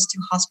opposed to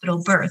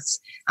hospital births.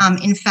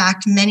 In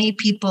fact, many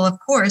people, of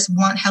course,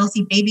 want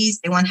healthy babies,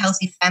 they want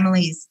healthy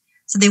families.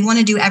 So they want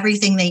to do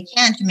everything they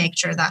can to make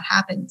sure that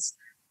happens.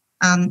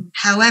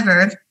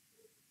 However,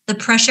 the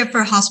pressure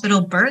for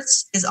hospital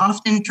births is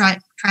often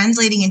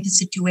translating into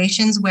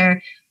situations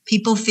where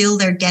people feel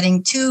they're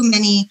getting too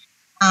many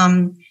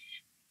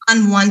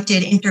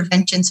unwanted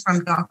interventions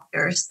from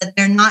doctors, that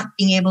they're not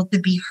being able to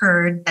be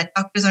heard, that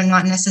doctors are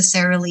not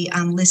necessarily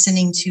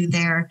listening to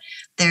their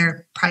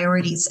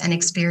priorities and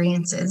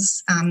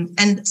experiences.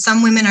 And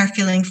some women are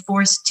feeling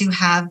forced to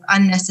have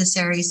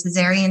unnecessary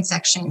cesarean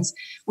sections,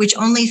 which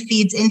only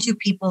feeds into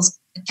people's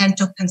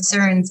potential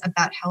concerns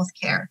about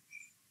healthcare,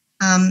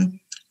 and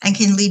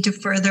can lead to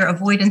further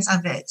avoidance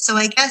of it. So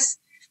I guess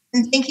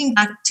in thinking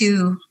back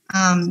to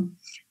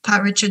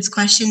Pat Richard's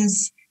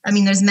questions, I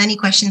mean, there's many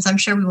questions I'm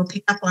sure we will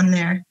pick up on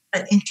there,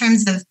 but in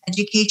terms of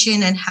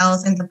education and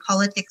health and the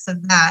politics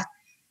of that,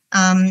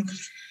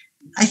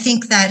 I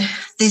think that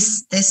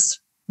this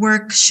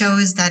work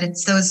shows that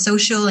it's those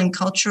social and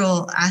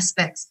cultural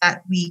aspects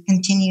that we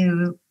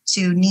continue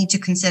to need to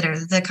consider,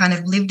 the kind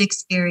of lived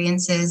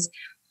experiences,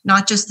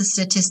 not just the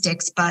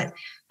statistics, but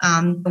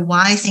the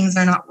why things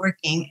are not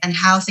working and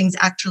how things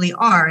actually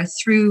are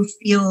through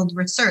field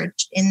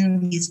research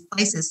in these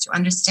places to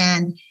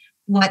understand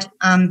what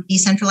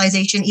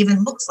decentralization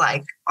even looks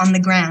like on the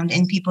ground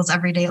in people's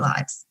everyday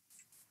lives.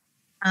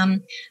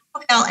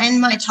 Okay, I'll end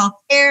my talk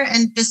there,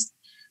 and just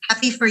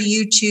happy for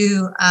you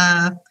to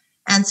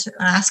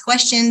ask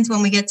questions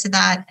when we get to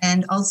that.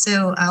 And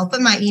also I'll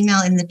put my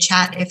email in the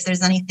chat if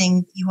there's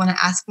anything you want to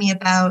ask me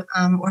about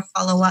or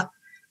follow up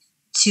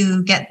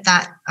to get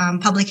that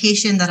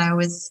publication that I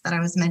was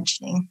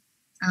mentioning.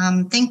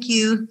 Thank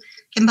you.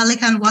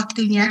 Kembalikan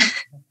waktunya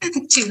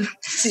to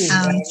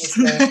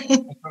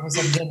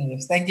Professor Jenny.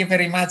 Thank you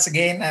very much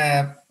again,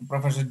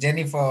 Professor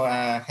Jenny, for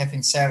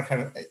having shared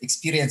her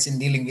experience in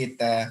dealing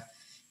with,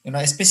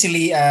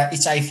 especially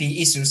HIV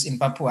issues in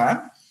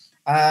Papua,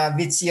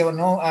 which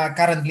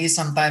currently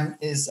sometimes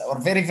is or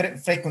very, very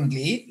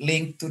frequently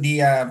linked to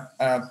the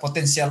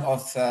potential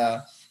of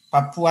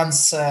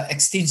Papuans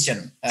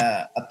extinction,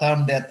 a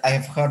term that I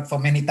have heard for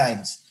many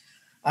times.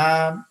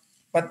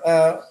 But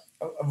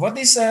what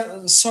is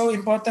so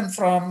important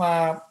from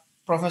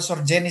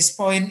Professor Jenny's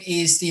point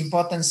is the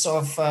importance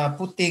of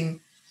putting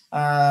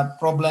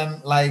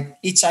problem like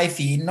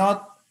HIV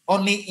not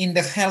only in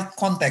the health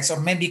context or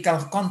medical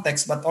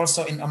context, but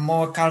also in a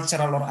more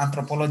cultural or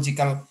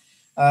anthropological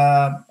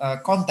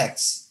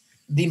context.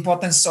 The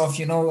importance of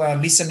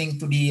listening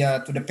to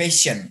the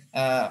patient,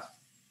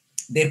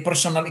 their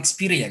personal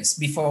experience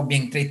before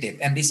being treated,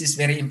 and this is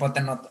very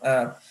important not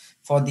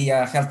for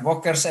the health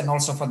workers and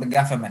also for the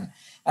government.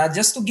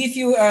 Just to give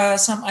you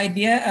some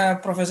idea,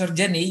 Professor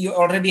Jenny, you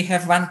already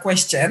have one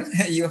question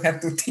you have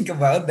to think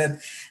about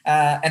that,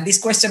 and this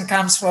question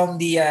comes from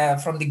the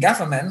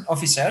government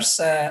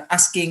officers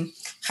asking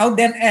how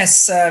then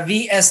as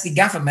we as the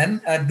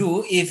government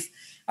do if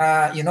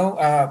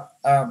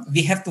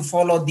we have to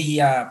follow the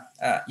a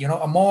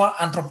more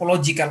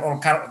anthropological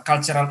or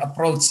cultural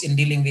approach in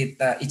dealing with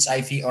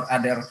HIV or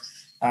other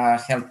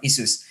health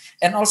issues.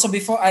 And also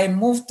before I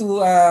move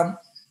to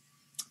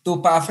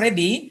Pak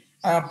Freddy,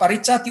 Pak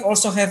Richard, you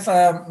also have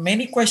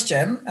many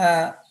questions,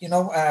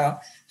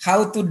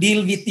 how to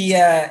deal with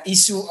the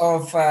issue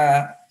of,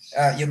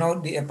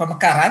 the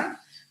pemekaran,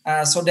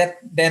 so that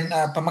then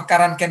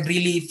pemekaran can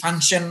really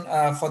function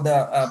for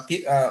the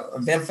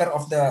welfare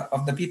of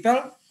the people.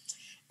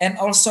 And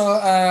also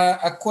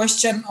a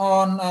question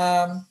on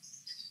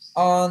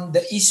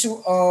the issue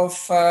of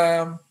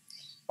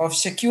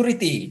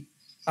security.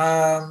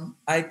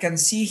 I can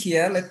see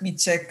here, let me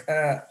check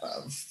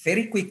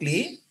very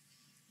quickly.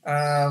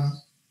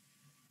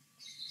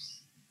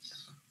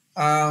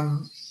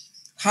 How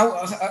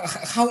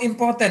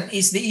important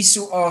is the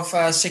issue of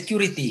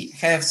security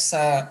has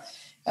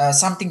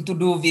something to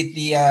do with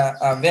the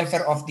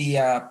welfare of the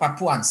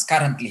Papuans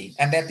currently,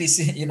 and that is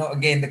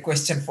again the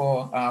question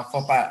for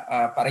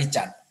Pa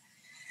Richard.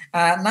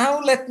 Now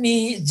let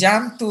me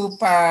jump to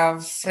Pa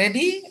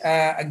Freddy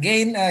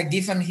again,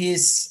 given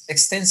his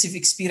extensive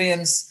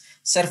experience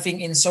serving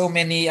in so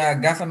many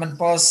government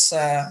posts,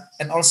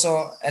 and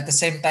also at the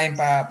same time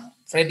Pa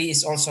Freddy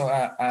is also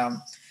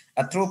a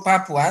true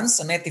Papuans,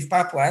 a native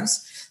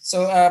Papuans.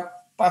 So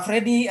Pa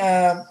Freddy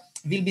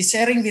will be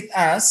sharing with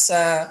us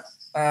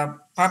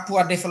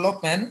Papua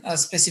development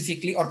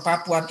specifically, or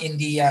Papuan in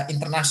the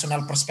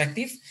international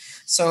perspective.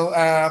 So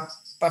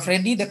Pak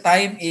Freddy, the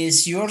time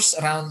is yours,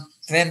 around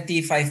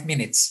 25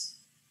 minutes.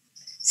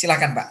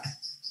 Silakan Pak.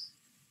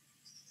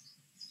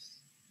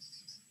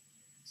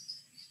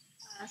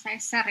 Saya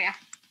share ya.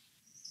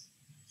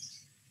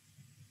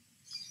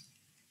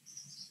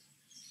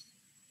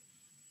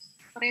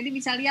 Freddy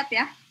bisa lihat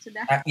ya?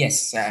 Sudah?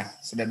 Yes,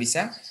 sudah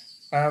bisa.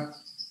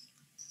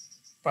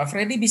 Pak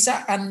Freddy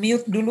bisa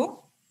unmute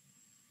dulu?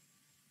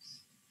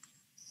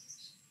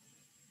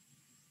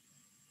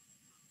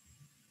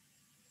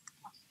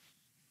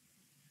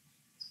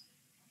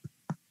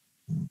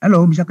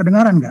 Halo, bisa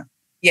kedengaran nggak?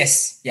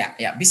 Yes, ya,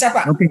 bisa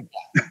Pak. Oke.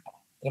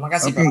 Terima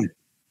kasih Okay. Pak.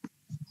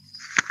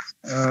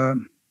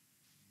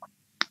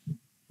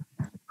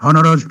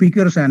 Honorable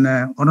speakers and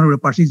honorable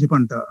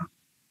participants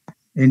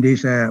in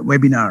this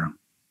webinar,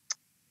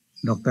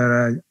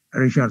 Dr.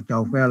 Richard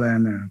Chaufel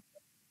and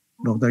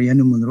Dr.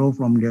 Yanu Munro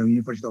from the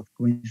University of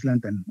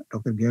Queensland and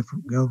Dr.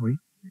 Gelfrey,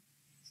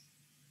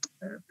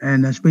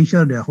 and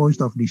especially the host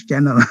of this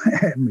channel,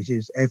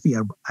 Mrs. Effie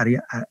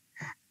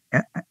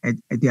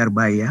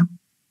Etiarbaya.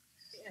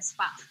 Yes,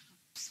 Pak.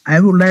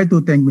 I would like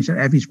to thank Mr.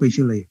 Effie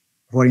especially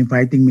for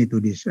inviting me to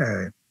this.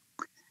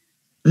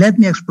 Let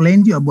me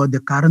explain to you about the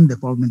current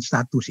development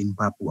status in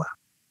Papua.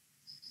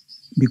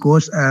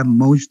 Because in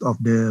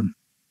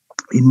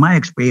my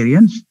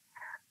experience,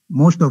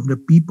 most of the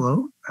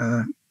people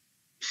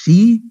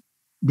see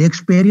the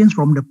experience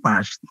from the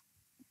past.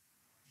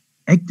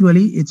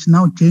 Actually, it's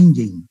now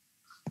changing.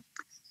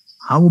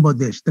 How about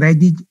the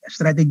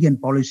strategy and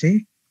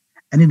policy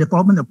and the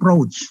development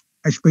approach,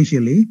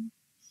 especially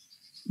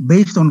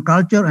based on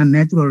culture and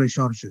natural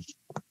resources?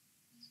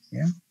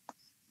 Yeah.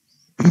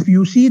 If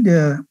you see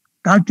the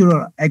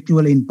cultural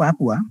actually in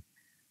Papua,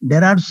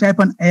 there are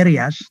 7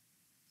 areas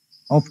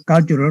of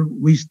cultural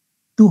with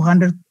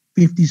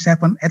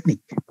 257 ethnic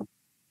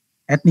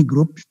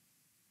groups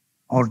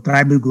or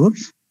tribal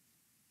groups.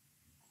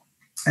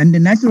 And the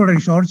natural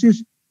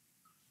resources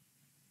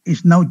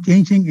is now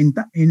changing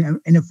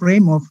in a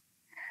frame of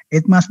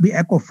it must be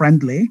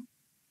eco-friendly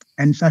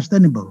and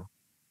sustainable.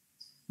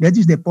 That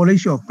is the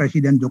policy of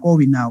President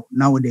Jokowi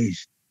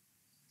nowadays.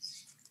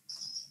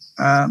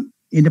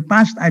 In the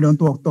past, I don't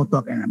talk,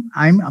 and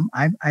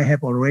I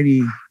have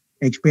already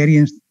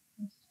experienced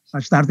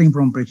starting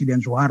from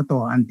President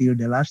Soeharto until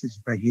the last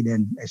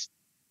president,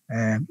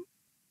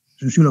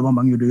 Susilo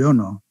Bambang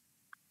Yudhoyono.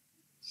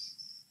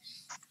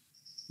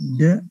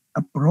 The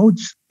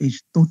approach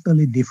is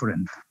totally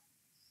different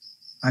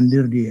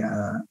under the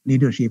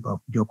leadership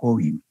of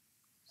Jokowi.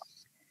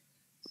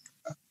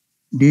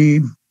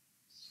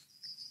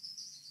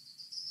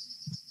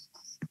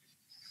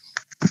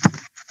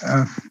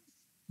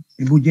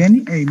 Ibu Jenny,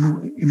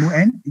 Ibu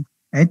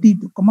Eti,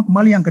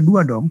 kembali yang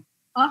kedua dong.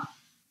 Oh.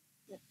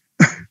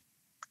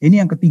 Ini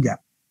yang ketiga.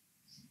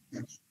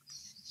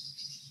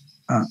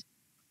 Uh,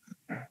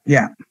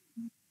 yeah.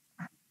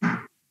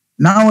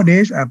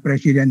 Nowadays,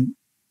 President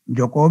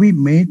Jokowi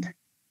made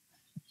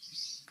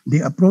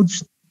the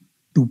approach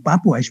to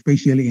Papua,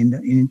 especially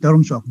in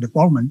terms of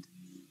development,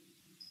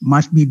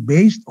 must be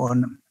based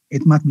on,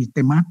 it must be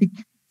thematic,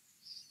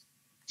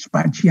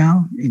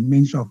 spatial, in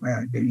means of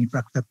the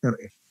infrastructure,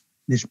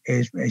 this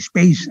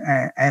space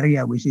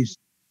area which is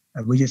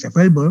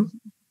available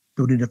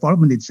to the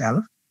development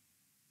itself,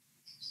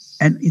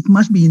 and it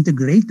must be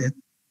integrated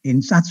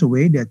in such a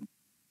way that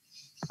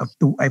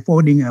to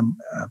avoiding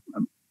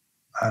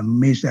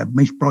mis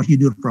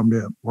procedure from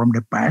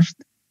the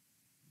past,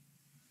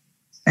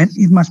 and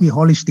it must be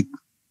holistic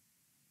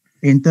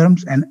in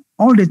terms, and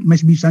all that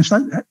must be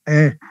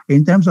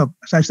in terms of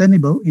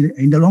sustainable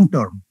in the long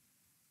term,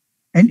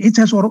 and it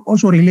has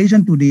also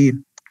relation to the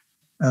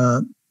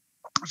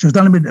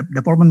sustainable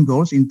development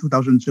goals in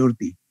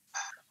 2030.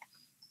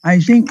 I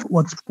think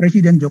what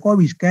President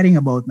Jokowi is caring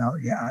about now,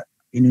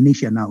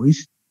 Indonesia now,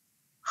 is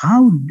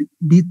how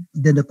did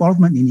the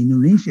development in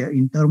Indonesia,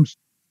 in terms,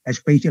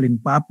 especially in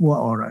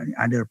Papua or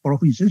other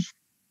provinces,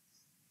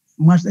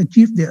 must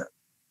achieve the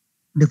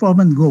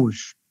development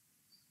goals,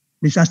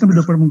 the sustainable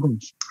development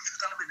goals.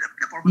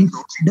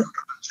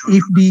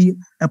 If the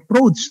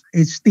approach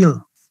is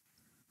still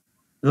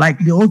like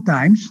the old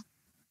times,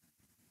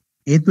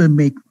 it will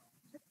make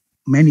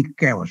many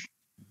chaos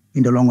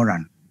in the long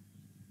run.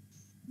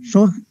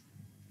 So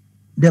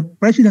the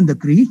President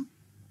decree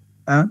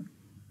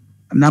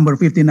number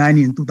 59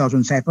 in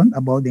 2007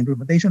 about the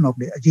implementation of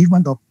the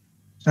achievement of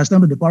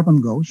sustainable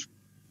development goals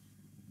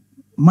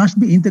must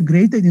be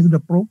integrated into the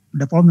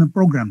development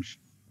programs.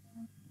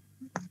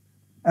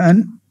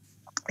 And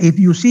if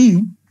you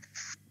see,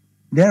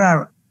 there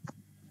are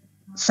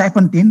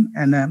 17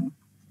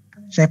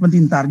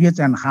 targets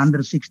and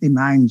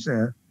 169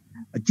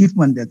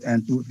 achievement that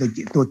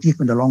to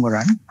achieve in the longer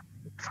run.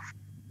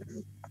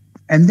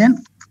 And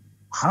then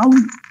how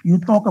you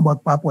talk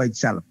about Papua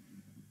itself.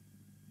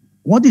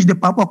 What is the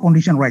Papua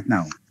condition right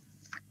now?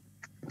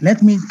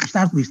 Let me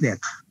start with that.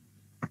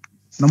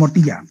 Nomor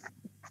 3.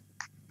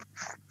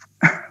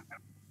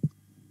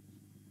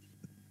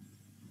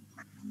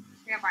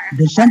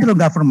 The central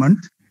government,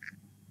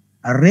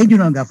 a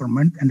regional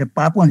government, and the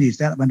Papuans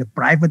itself, and the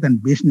private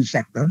and business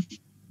sectors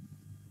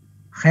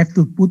have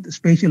to put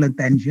special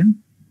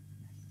attention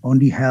on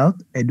the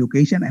health,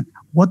 education, and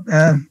what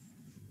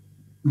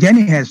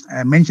Jenny has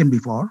mentioned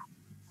before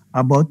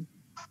about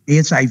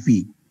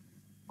HIV.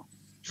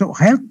 So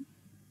health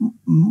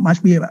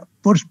must be a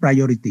first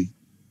priority.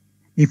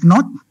 If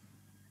not,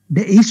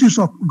 the issues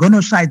of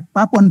genocide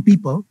Papuan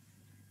people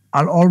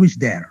are always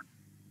there,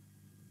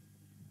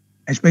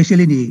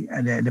 especially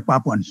the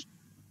Papuans.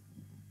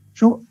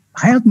 So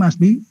health must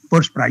be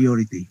first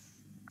priority.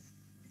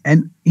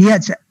 And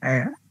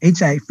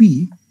HIV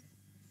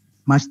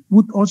must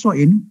put also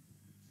in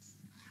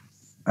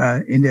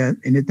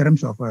the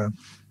terms of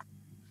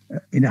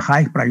in a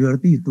high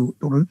priority to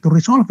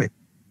resolve it.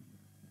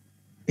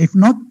 If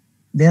not,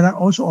 there are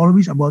also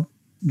always about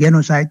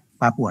genocide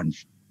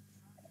Papuans.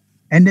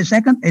 And the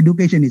second,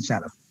 education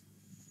itself.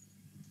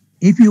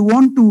 If you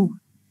want to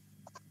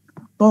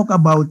talk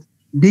about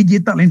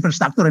digital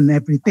infrastructure and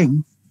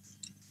everything,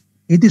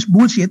 it is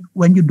bullshit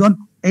when you don't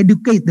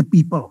educate the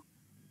people.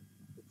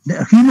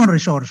 The human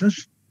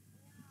resources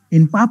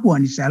in Papua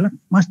itself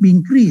must be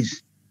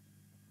increased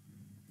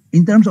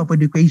in terms of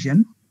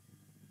education,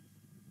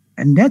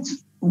 and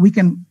that's we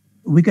can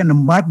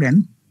embark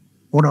then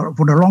for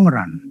the long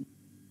run.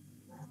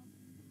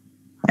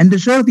 And the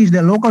third is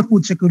the local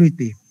food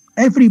security.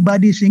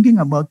 Everybody is thinking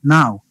about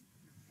now.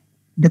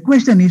 The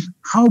question is,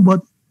 how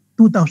about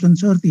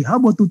 2030? How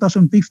about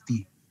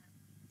 2050?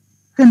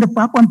 Can the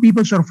Papuan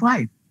people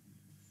survive?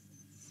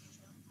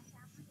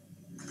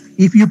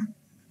 If you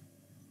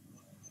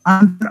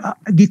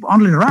give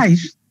only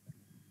rice,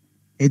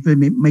 it will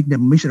make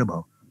them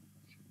miserable.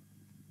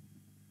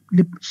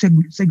 The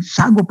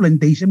sago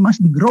plantation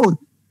must be grown.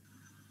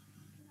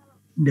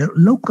 The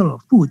local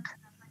food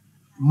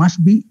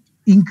must be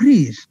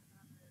increased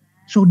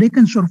so they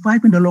can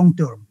survive in the long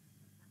term.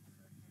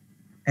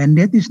 And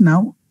that is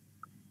now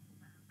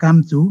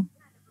come to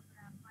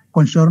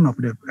concern of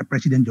the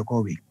President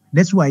Jokowi.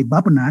 That's why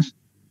Bappenas,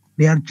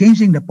 they are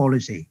changing the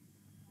policy.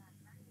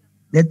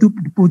 They to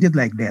put it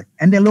like that.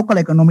 And the local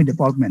economic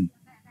development,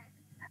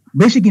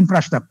 basic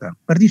infrastructure,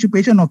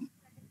 participation of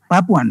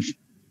Papuans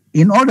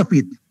in all of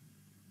it.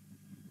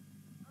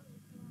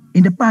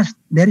 In the past,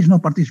 there is no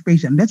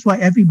participation. That's why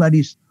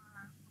everybody's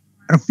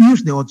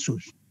refused the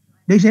Otsus.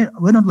 They say,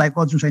 we don't like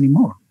Otsus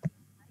anymore.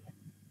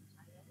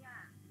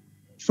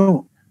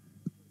 So,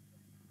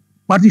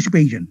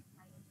 participation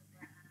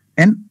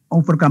and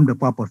overcome the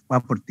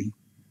poverty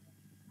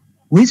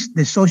with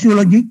the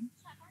sociology,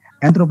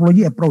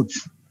 anthropology approach,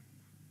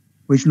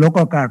 with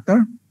local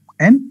character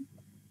and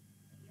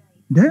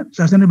the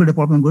Sustainable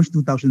Development Goals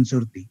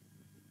 2030.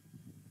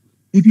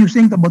 If you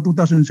think about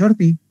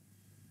 2030,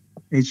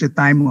 it's a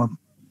time of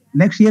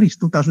next year is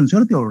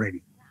 2030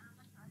 already.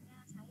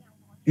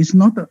 It's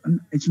not a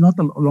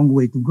long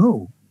way to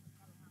go.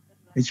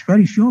 It's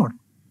very short.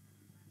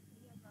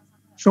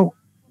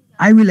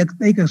 I will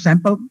take a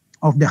sample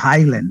of the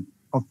highland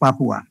of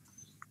Papua.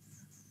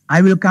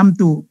 I will come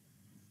to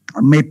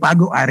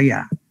Mepago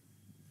area.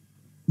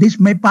 This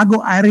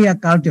Mepago area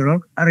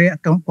cultural area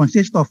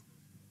consists of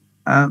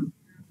 9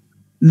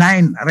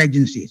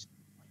 regencies.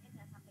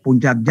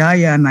 Puncak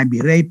Jaya,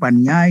 Nabire,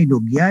 Panyai,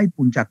 Dogiai,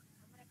 Puncak,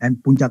 and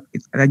Puncak,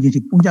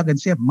 Regency Puncak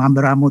itself,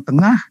 Mamberamo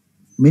Tengah,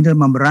 Middle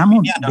Mamberamo,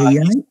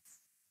 Deyane,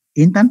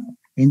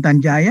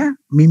 Intan Jaya,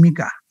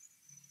 Mimika.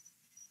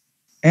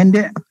 And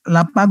the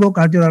Lapago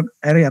cultural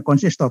area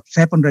consists of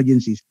 7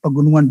 regencies,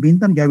 Pegunungan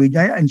Bintan,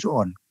 Jawijaya, and so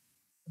on.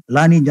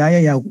 Lani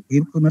Jaya,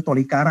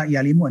 Tolikara,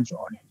 Yalimu, and so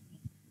on.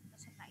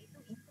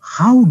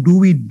 How do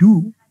we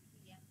do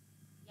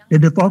the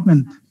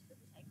development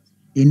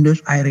in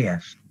those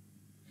areas?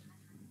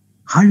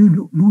 How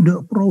you do the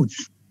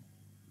approach?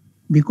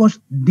 Because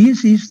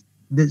this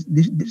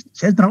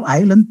central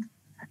island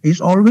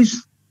is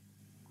always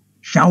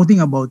shouting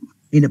about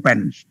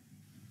independence,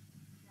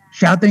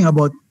 shouting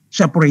about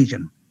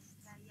separation.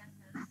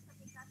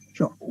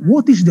 So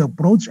what is the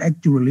approach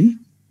actually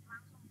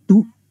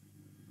to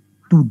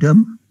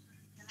them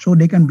so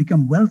they can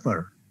become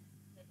welfare?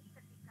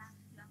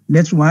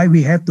 That's why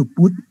we have to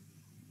put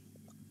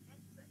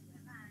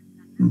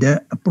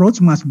the approach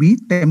must be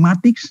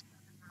thematics,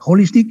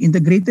 holistic,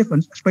 integrative,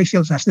 and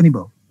spatial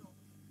sustainable.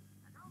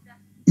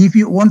 If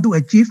you want to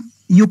achieve,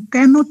 you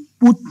cannot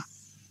put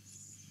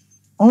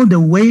all the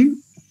way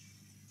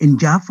in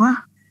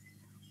Java,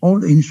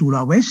 or in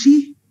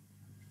Sulawesi,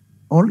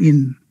 or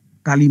in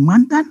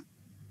Kalimantan,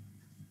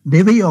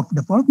 the way of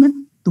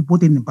development to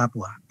put it in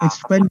Papua.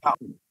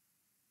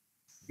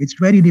 It's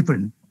very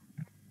different.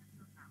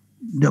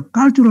 The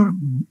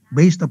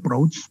cultural-based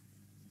approach,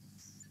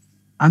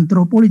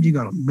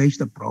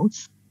 anthropological-based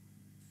approach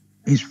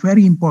is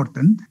very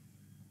important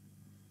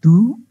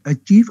to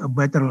achieve a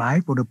better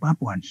life for the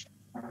Papuans.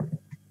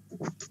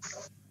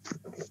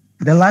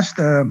 The last,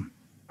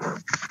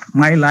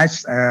 my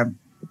last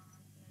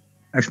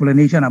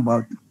explanation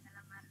about,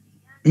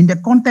 in the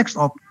context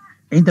of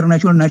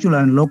international, national,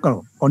 and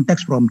local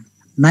context from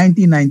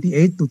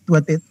 1998 to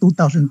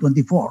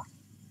 2024.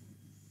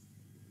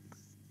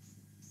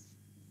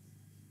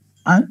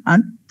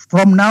 And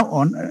from now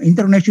on,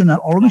 international,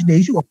 always the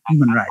issue of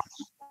human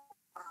rights.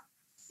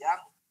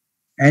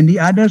 And the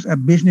others are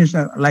business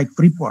like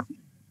Freeport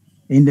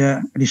in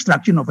the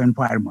destruction of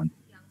environment.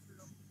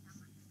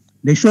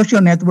 The social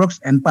networks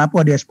and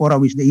Papua diaspora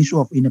with the issue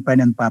of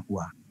independent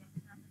Papua.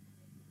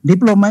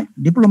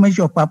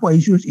 Diplomacy of Papua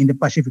issues in the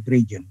Pacific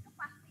region.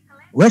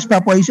 West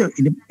Papua issue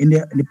in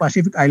the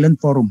Pacific Island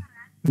Forum,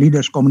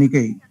 leaders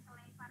communicate.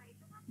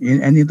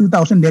 And in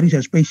 2000, there is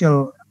a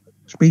special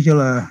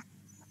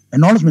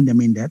acknowledgement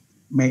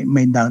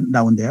made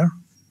down there.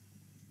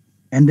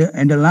 And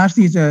the last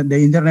is the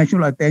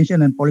international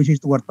attention and policies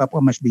toward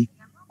Papua must be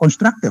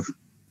constructive.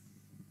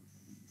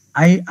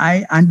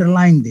 I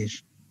underline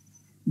this.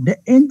 The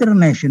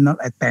international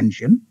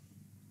attention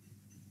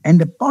and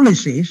the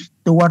policies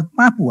toward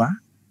Papua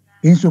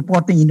in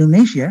supporting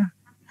Indonesia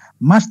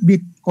must be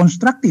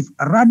constructive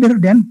rather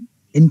than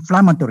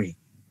inflammatory.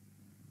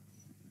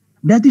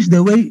 That is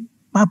the way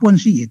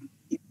Papuans see it.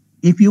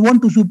 If you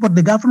want to support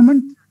the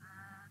government,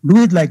 do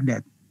it like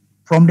that,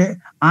 from the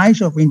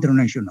eyes of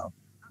international.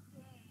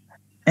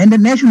 And the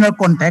national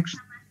context,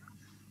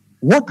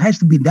 what has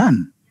to be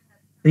done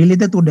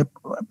related to the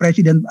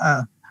President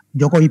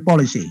Jokowi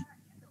policy?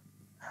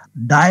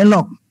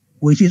 Dialogue,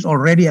 which is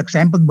already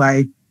exampled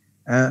by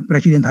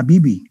President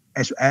Habibie,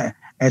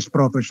 as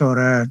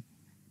Professor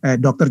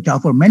Dr.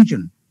 Chaufel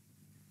mentioned.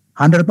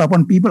 100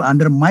 Papuan people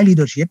under my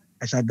leadership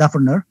as a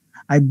governor,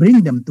 I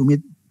bring them to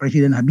meet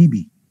President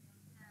Habibie.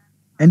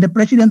 And the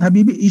President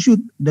Habibie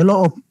issued the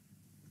law of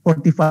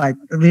 45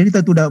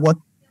 related to what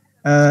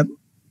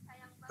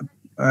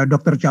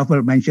Dr.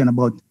 Chaufel mentioned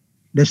about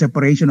the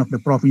separation of the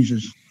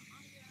provinces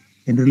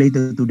and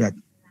related to that.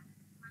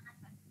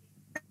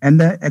 And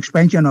the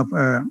expansion of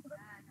the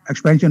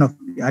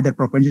other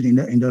provinces in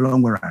the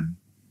long run.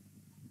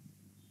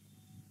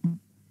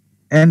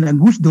 And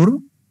Gus Dur,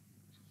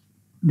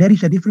 there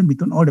is a difference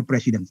between all the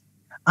presidents.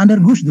 Under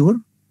Gus Dur,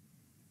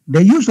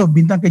 the use of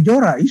Bintang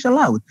Kejora is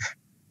allowed.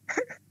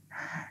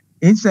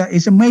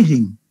 It's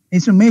amazing.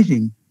 It's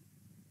amazing.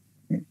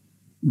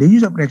 The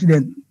use of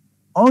president,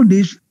 all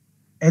this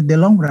at the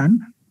long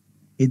run,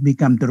 it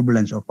becomes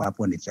turbulence of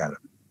Papua itself.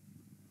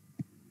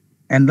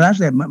 And last,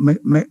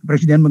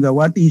 President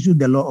Megawati issued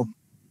the law of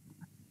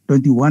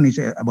 21 is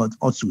about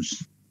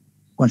Otsus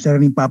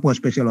concerning Papua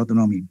special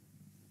autonomy.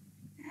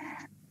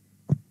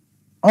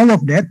 All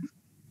of that,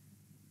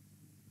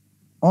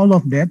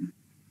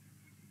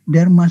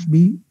 there must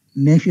be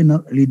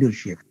national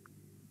leadership.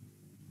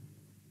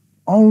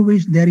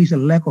 Always there is a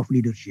lack of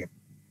leadership.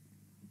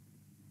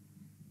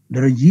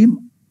 The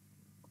regime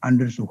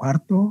under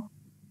Suharto,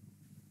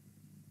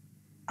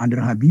 under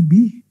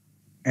Habibie,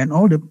 and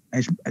all the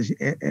as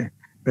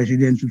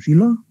President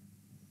Susilo,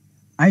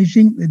 I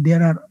think that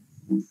there are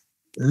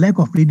lack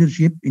of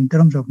leadership in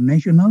terms of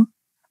national,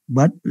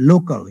 but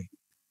locally.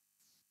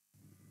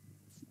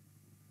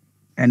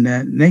 And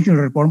the national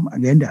reform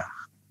agenda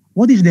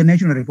What is the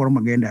national reform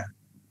agenda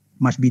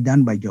must be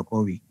done by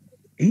Jokowi?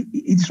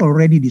 It's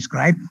already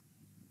described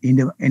in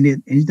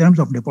terms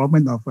of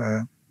development of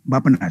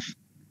Bapenas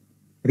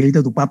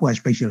related to Papua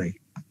especially.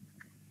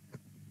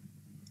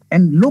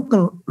 And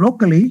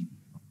locally,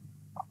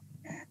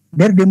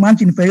 their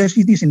demands in various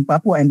cities in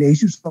Papua and the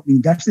issues of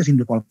injustice in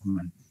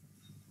development.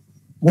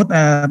 What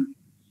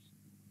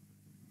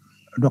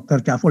Dr.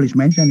 Chafol is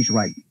mentioned is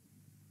right.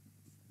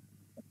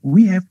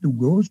 We have to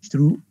go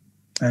through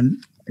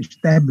and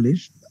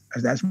establish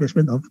as the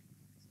assessment of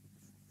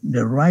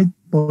the right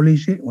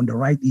policy on the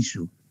right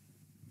issue.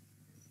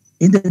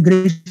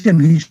 Integration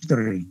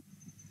history,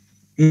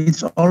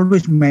 it's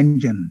always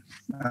mentioned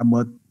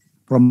about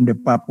from the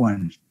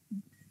Papuans.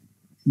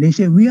 They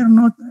say we are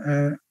not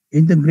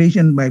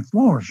integration by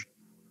force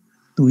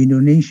to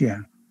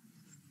Indonesia,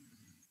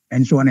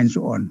 and so on and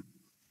so on.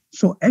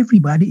 So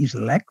everybody is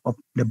lack of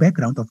the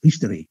background of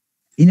history.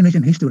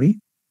 Indonesian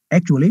history,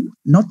 actually,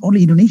 not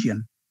only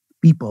Indonesian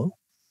people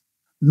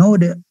know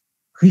the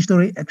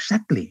history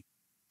exactly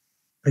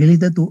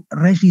related to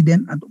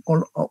resident at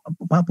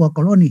Papua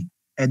colony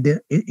at the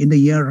in the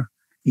year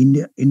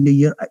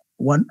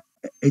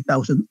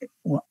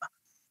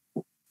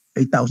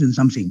 8,000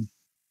 something,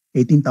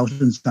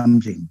 18,000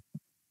 something.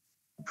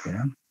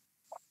 Yeah.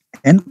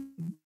 And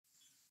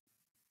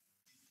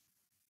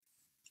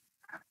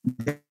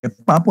the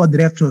Papua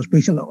draft so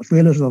special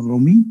failures of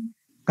roaming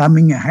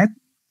coming ahead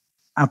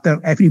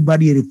after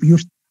everybody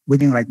refused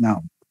waiting right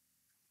now.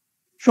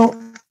 So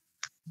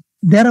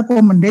their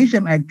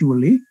recommendation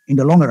actually in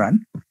the long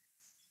run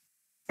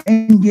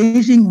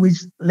engaging with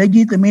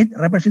legitimate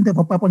representative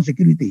of Papuan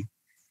security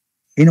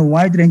in a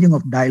wide ranging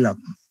of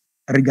dialogue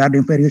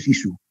regarding various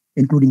issues,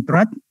 including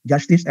trust,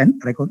 justice, and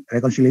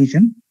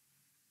reconciliation,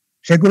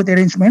 security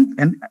arrangement,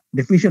 and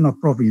division of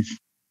province,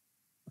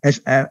 as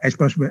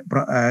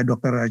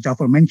Dr.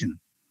 Chafol mentioned.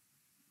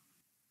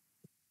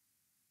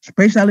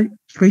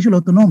 Spatial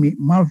autonomy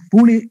must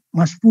fully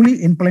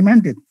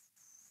implemented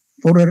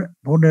for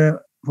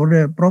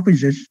the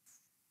provinces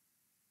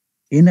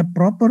in a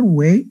proper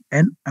way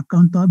and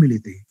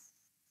accountability.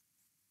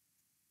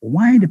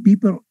 Why the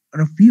people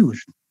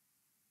refused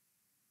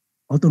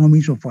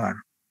autonomy so far?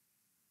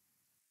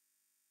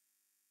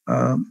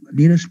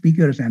 Dear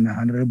speakers and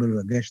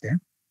honorable guests,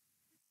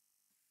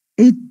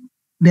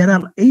 there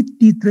are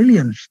 80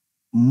 trillions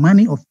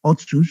money of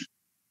OTSUS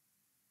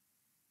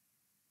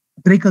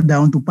trickle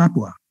down to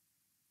Papua,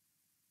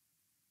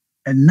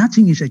 and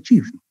nothing is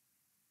achieved.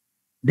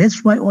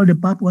 That's why all the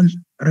Papuans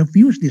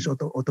refuse this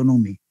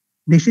autonomy.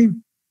 They say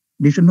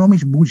this autonomy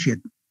is bullshit.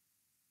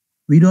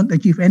 We don't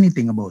achieve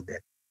anything about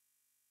that.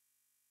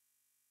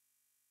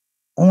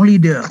 Only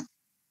the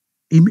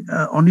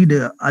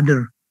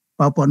other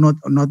Papua, not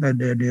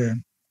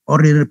the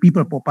ordinary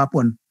people for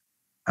Papuan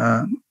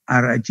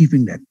are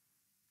achieving that.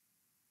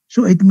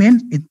 So it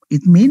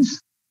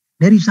means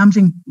there is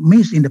something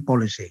missed in the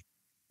policy.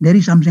 There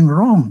is something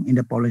wrong in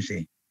the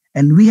policy,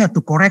 and we have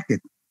to correct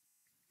it.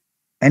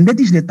 And that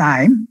is the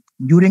time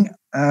during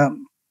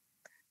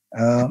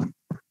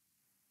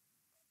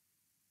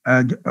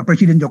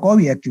President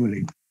Jokowi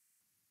actually.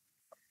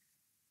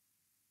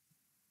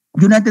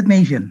 United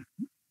Nations,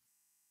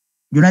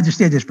 United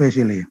States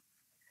especially,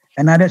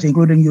 and others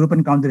including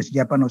European countries,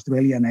 Japan,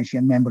 Australia, and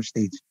Asian member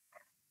states,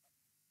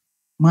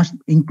 must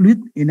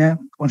include in a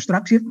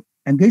constructive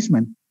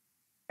engagement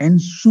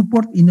and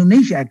support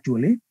Indonesia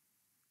actually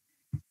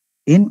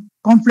in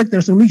conflict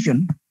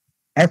resolution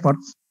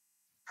efforts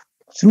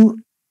through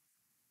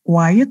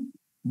quiet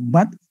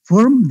but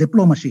firm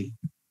diplomacy.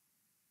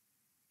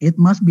 It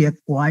must be a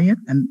quiet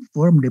and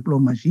firm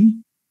diplomacy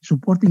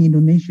supporting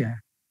Indonesia.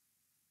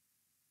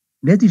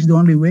 That is the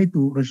only way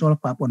to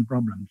resolve Papuan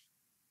problems.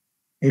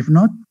 If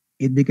not,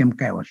 it became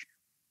chaos.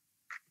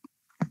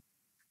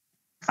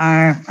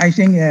 I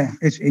think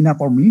it's enough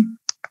for me.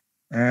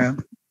 The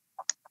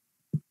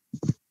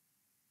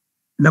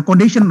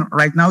condition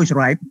right now is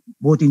right,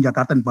 both in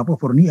Jakarta and Papua,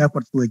 for new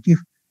efforts to achieve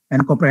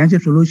a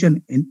comprehensive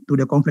solution to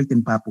the conflict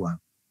in Papua.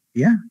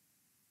 Yeah,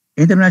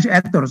 international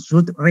actors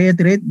should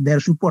reiterate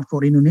their support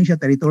for Indonesia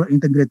territorial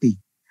integrity,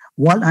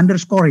 while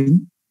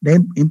underscoring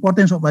the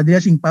importance of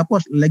addressing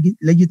Papua's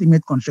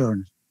legitimate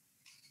concerns.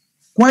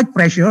 Quiet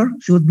pressure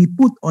should be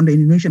put on the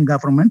Indonesian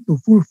government to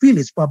fulfill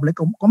its public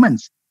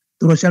commitments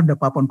to resolve the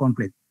Papuan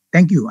conflict.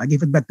 Thank you. I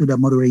give it back to the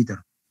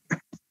moderator.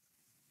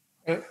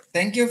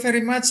 Thank you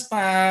very much,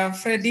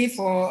 Freddy,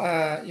 for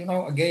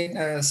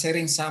again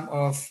sharing some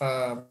of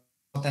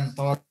important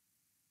thoughts.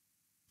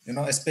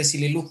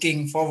 Especially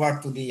looking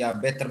forward to the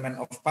betterment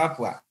of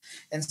Papua,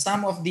 and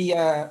some of the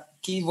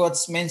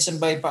keywords mentioned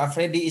by Pak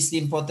Freddy is the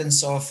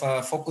importance of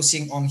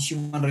focusing on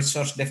human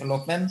resource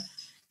development,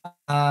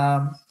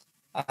 and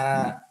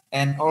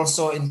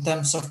also in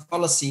terms of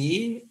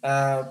policy,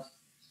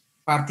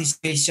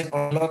 participation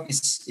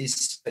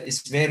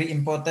is very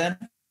important.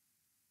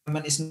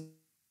 Government is not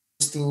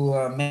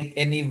to make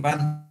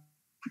anyone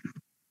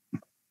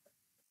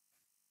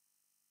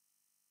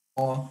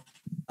more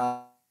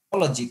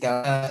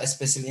logical,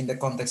 especially in the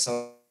context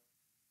of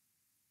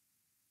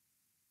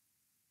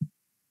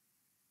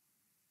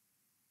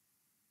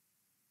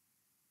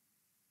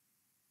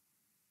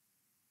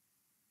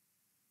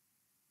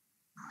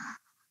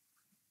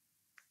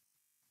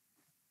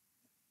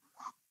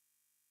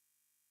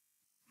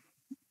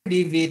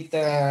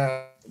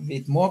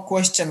with more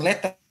question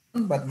later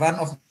on, but one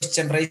of the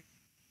question raised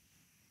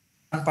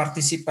one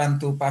participant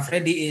to Pak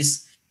Freddy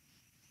is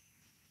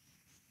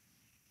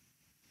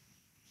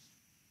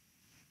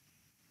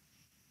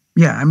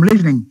Yeah, I'm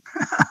listening.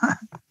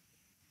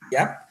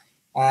 yeah,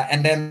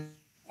 and then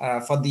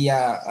for the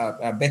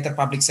better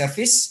public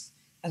service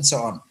and so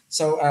on.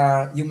 So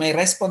you may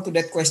respond to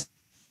that question.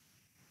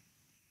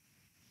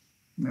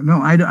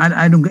 No, I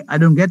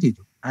don't get it.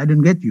 I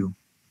don't get you.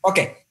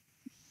 Okay.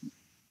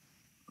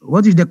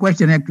 What is the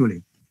question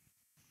actually?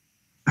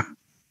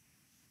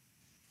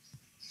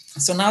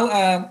 So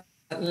now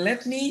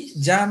let me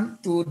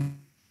jump to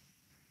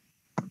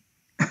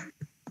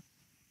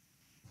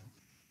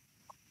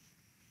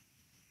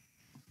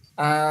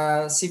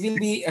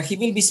he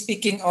will be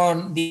speaking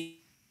on the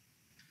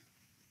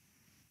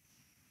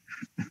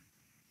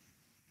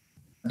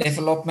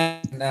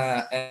development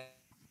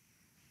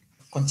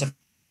concept.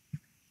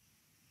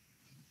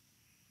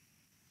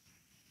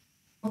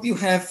 Hope you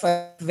have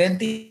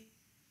 20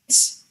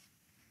 minutes.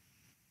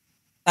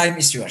 Time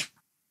is yours.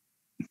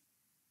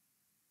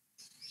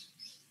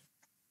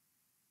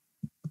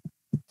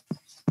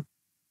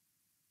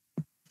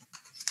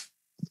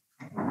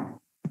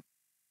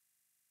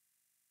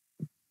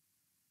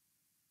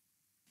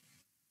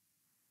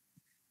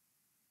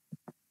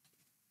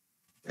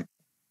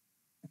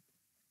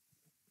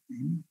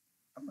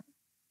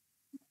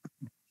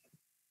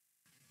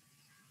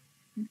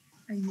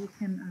 You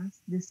can ask,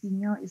 the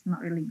signal is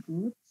not really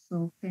good,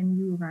 so can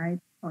you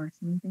write or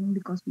something,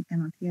 because we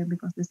cannot hear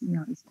because the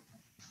signal is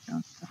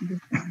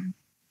different.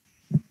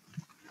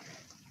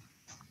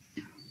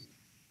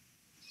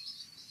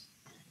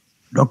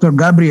 Dr.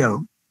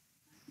 Gabriel,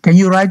 can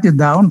you write it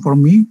down for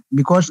me?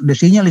 Because the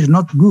signal is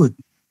not good.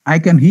 I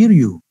can hear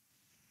you.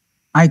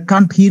 I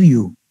can't hear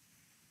you.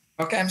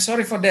 Okay, I'm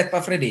sorry for that,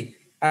 Pak Freddy.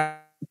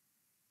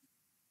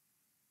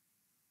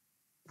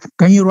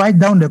 Can you write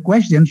down the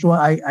question so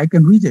I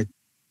can read it?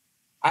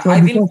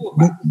 I will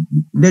do.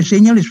 The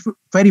signal is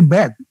very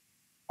bad.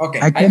 Okay,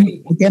 I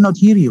cannot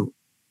hear you.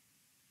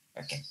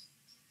 Okay.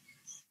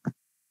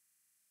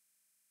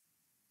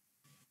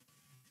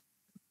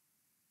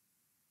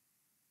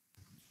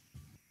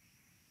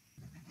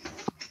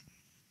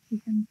 You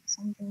can do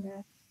something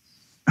there.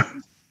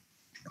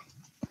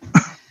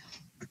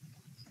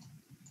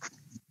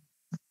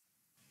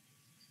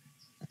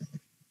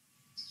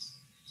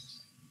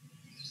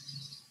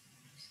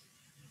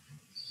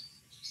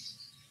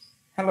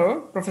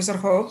 Hello, Professor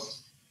Hope.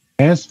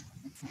 Yes.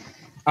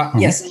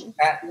 Yes,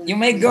 you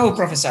may go,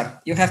 Professor.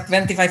 You have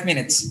 25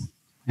 minutes.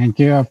 Thank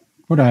you. I've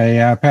put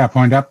a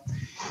PowerPoint up.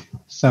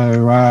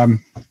 So,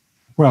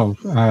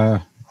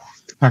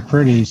 Pak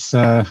Freddy's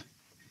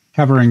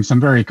covering some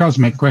very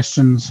cosmic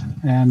questions,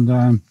 and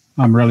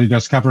I'm really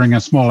just covering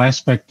a small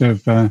aspect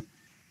of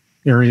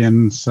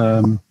Irian's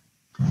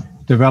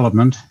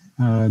development.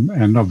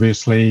 And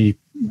obviously,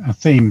 a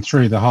theme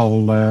through the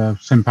whole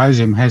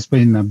symposium has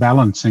been the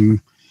balancing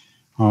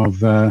of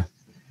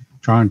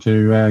trying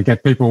to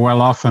get people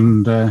well off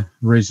and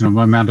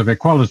reasonable amount of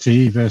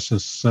equality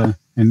versus,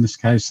 in this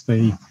case,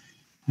 the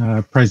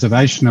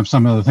preservation of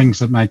some of the things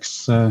that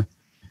makes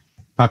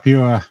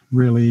Papua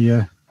really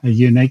a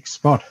unique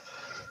spot.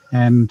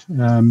 And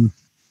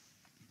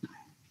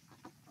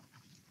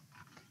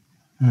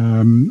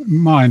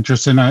my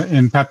interest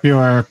in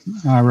Papua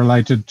are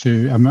related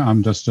to,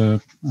 I'm just a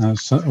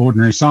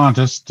ordinary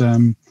scientist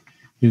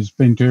who's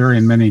been to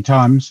Irian many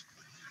times.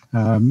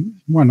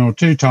 One or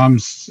two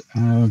times,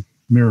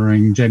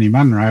 mirroring Jenny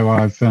Munro,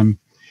 I've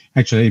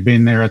actually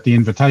been there at the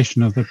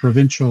invitation of the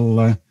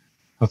provincial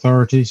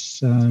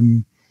authorities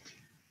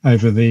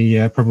over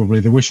the probably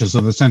the wishes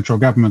of the central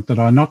government that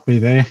I not be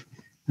there.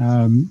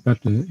 But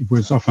it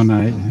was often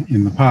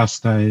in the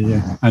past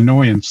a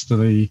annoyance to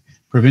the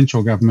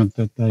provincial government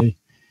that they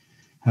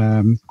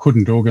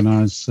couldn't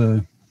organise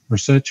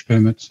research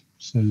permits.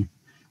 So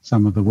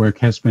some of the work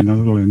has been a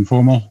little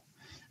informal,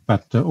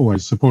 but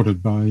always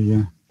supported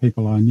by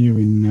people I knew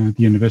in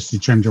the University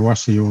of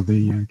Chandrawassi or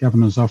the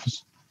Governor's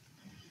Office.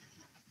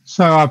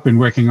 So I've been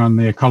working on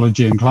the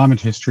ecology and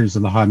climate histories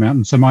of the high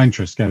mountains. So my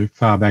interests go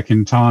far back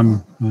in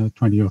time,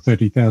 20 or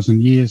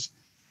 30,000 years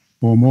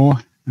or more,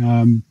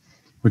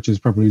 which is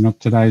probably not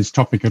today's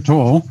topic at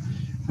all.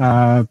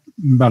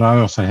 But I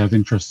also have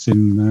interests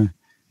in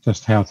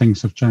just how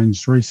things have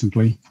changed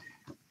recently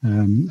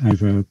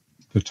over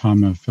the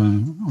time of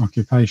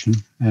occupation.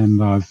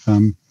 And I've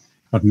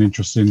got an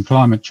interest in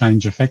climate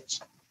change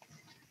effects.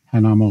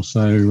 And I'm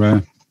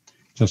also,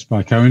 just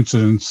by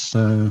coincidence,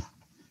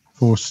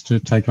 forced to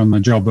take on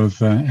the job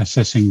of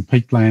assessing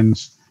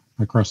peatlands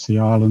across the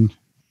island.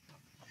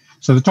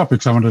 So the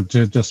topics I wanted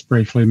to just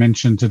briefly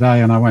mention today,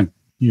 and I won't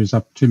use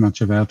up too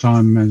much of our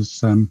time,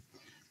 is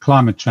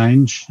climate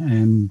change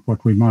and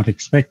what we might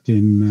expect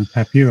in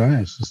Papua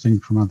as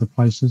distinct from other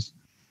places,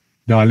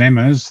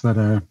 dilemmas that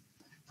are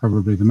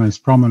probably the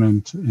most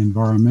prominent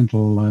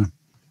environmental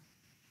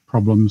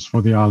problems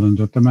for the island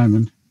at the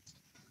moment.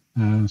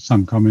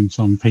 Some comments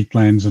on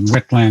peatlands and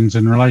wetlands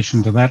in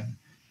relation to that,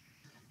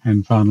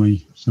 and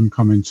finally, some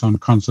comments on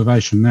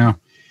conservation. Now,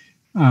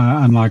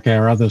 unlike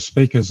our other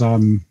speakers,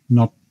 I'm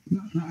not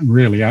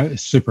really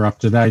super up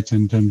to date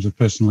in terms of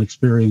personal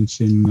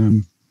experience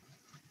in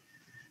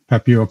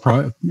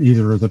Papua,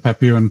 either of the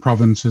Papuan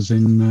provinces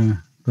in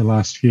the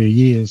last few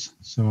years.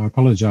 So I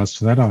apologise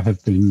for that. I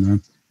have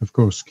been, of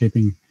course,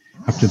 keeping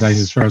up to date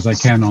as far as I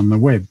can on the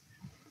web.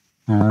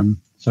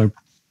 So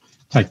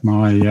take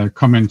my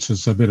comments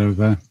as a bit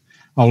of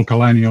old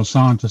colonial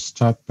scientist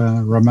type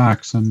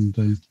remarks,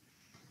 and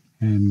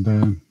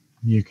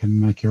you can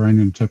make your own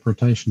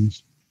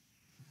interpretations.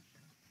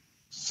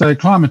 So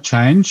climate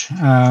change,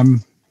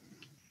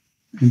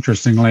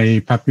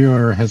 interestingly,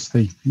 Papua has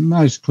the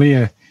most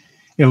clear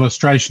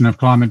illustration of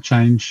climate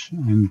change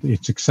and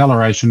its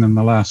acceleration in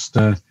the last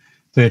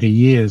 30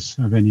 years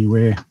of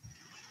anywhere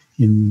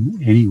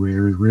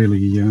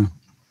really in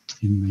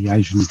the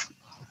Asian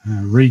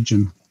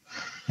region.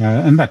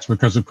 And that's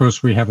because, of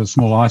course, we have a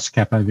small ice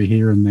cap over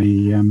here in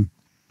the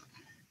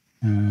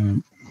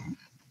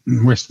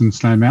Western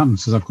Snow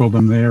Mountains, as I've called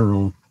them there,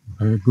 or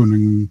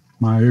Gunung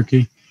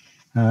Maiuki,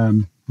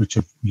 which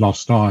have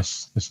lost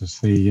ice. This is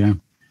the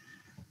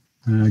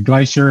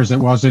glacier as it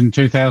was in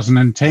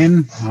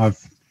 2010. I've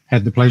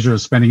had the pleasure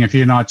of spending a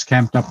few nights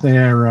camped up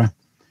there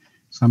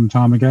some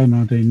time ago,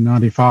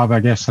 1995, I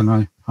guess,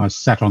 and I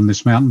sat on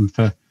this mountain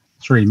for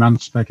 3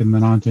 months back in the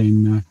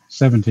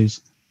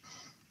 1970s.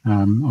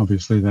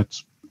 Obviously,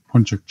 that's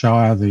Puncak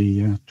Jaya,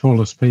 the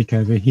tallest peak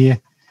over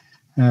here.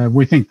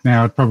 We think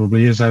now it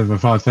probably is over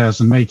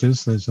 5,000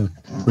 metres.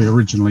 We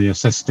originally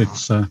assessed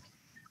its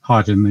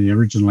height in the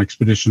original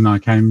expedition I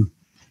came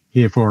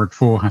here for at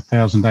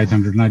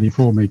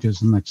 4,884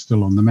 metres, and that's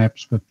still on the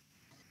maps, but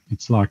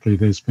it's likely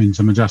there's been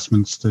some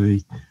adjustments to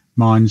the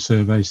mine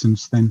survey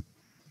since then.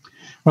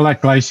 Well,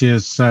 that glacier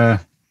is the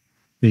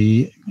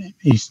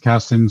East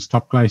Carstens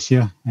top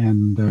glacier,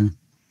 and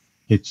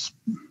it's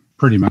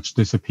pretty much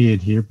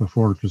disappeared here.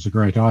 Before it was a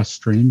great ice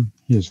stream.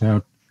 Here's how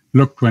it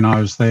looked when I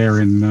was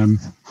there in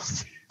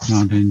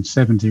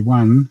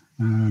 1971,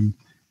 and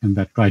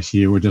that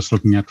glacier we're just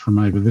looking at from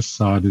over this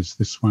side is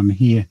this one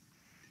here.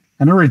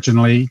 And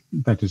originally,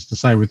 that is to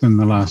say within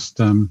the last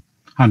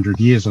 100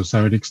 years or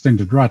so, it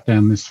extended right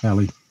down this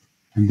valley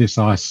and this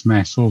ice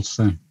mass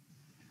also.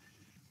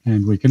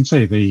 And we can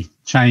see the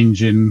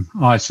change in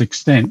ice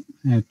extent,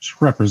 which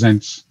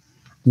represents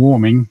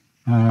warming.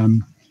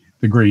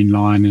 The green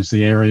line is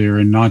the area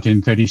in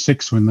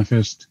 1936 when the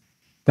first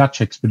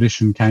Dutch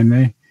expedition came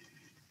there.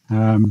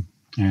 And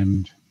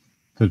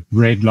the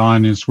red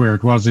line is where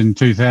it was in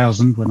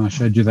 2000 when I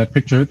showed you that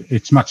picture.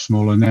 It's much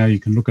smaller now. You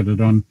can look at it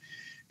on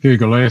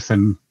Google Earth,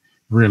 and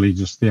really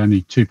just the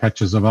only two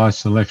patches of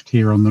ice are left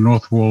here on the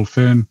North Wall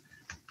Fern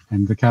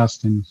and the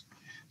Carstens.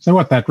 So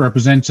what that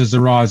represents is a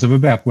rise of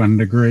about 1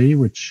 degree,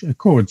 which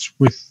accords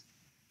with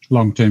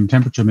long-term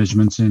temperature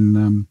measurements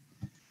in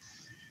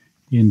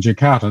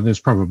Jakarta. There's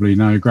probably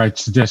no great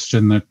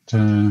suggestion that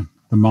the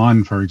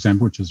mine, for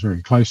example, which is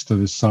very close to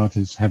this site,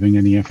 is having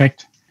any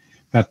effect.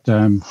 But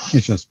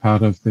it's just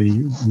part of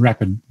the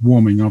rapid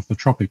warming of the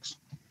tropics.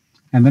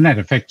 And the net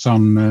effects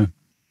on,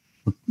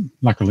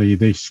 luckily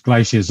these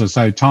glaciers are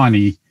so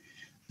tiny,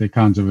 the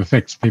kinds of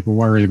effects people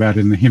worry about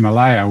in the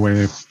Himalaya,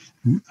 where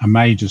a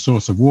major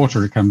source of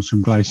water comes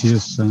from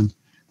glaciers.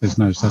 There's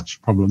no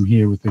such problem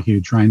here with the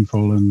huge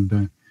rainfall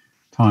and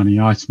tiny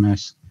ice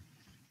mass.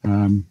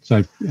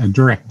 So a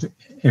direct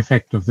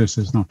effect of this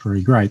is not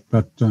very great,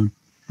 but the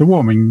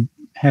warming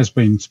has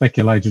been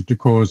speculated to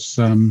cause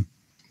a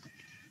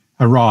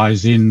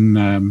rise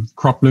in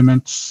crop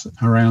limits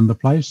around the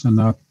place. And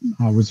I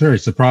was very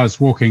surprised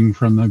walking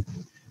from the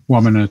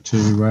Wamena to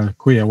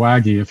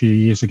Kuiawagi a few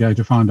years ago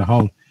to find a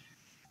whole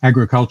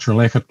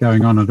agricultural effort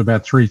going on at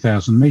about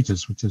 3,000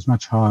 metres, which is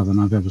much higher than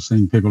I've ever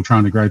seen people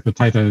trying to grow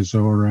potatoes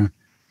or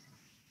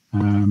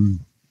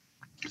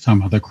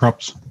some other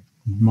crops,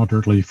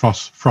 moderately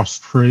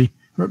frost-free,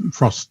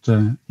 frost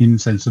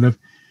insensitive.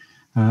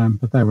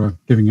 But they were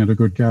giving it a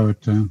good go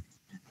at a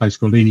place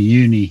called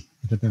Iniuni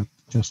at about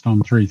just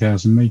on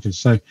 3,000 metres.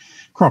 So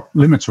crop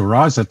limits will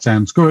rise, that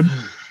sounds good.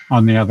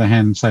 On the other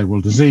hand, say,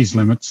 well, disease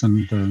limits,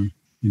 and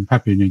in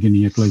Papua New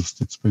Guinea at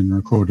least, it's been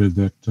recorded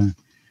that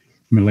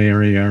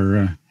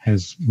malaria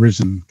has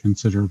risen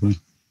considerably.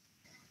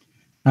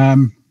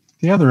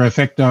 The other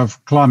effect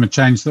of climate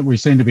change that we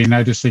seem to be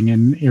noticing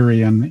in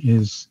Irian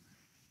is,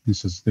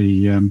 this is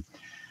the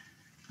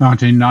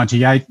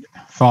 1998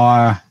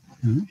 fire.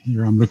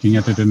 Here I'm looking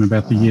at it in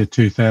about the year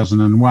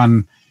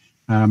 2001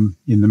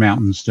 in the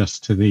mountains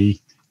just to the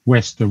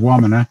west of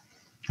Wamena.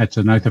 That's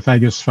an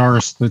Othofagus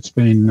forest that's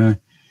been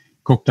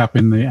cooked up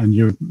in the,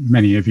 and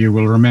many of you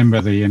will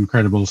remember the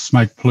incredible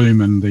smoke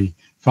plume and the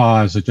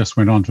fires that just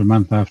went on for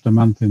month after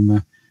month in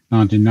the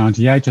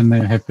 1998, and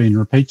there have been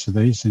repeats of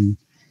these. In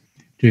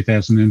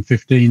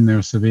 2015, there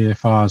were severe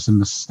fires in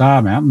the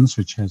Star Mountains,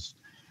 which has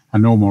a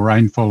normal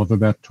rainfall of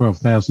about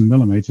 12,000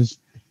 millimetres,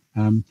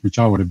 which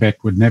I would have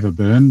bet would never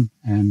burn.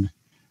 And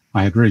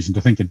I had reason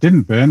to think it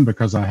didn't burn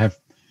because I have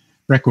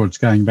records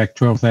going back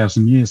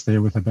 12,000 years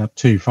there with about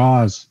 2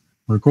 fires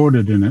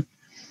recorded in it.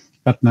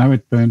 But no,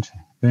 it burnt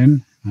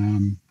then.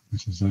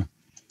 This is a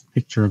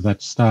picture of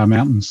that Star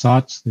Mountain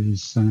sites,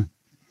 these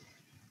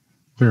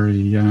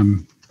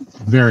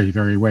very,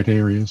 very wet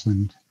areas.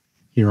 And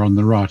here on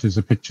the right is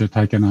a picture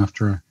taken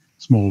after a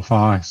small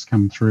fire has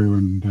come through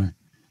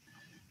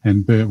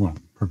and burnt, well,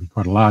 probably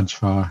quite a large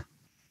fire.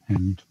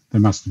 And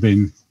there must have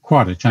been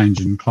quite a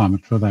change in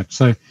climate for that.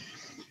 So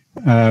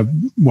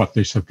what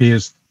this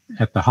appears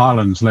at the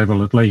highlands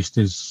level, at least,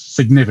 is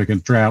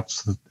significant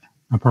droughts that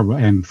are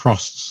probably, and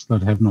frosts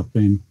that have not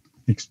been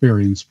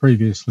experienced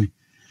previously.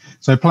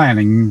 So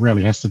planning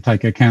really has to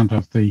take account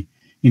of the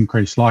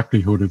increased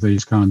likelihood of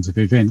these kinds of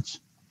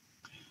events.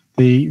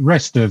 The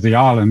rest of the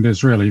island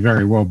is really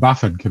very well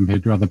buffered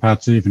compared to other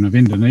parts even of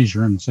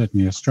Indonesia and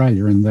certainly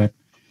Australia, in that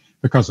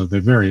because of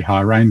the very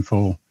high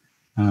rainfall,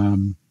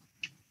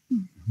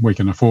 we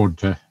can afford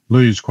to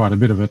lose quite a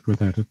bit of it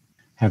without it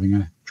having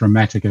a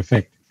dramatic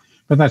effect.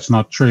 But that's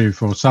not true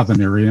for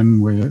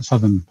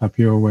southern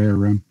Papua, where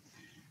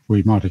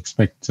we might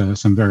expect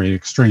some very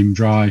extreme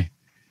dry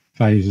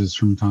phases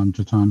from time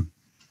to time.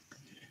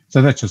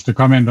 So that's just a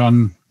comment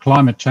on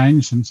climate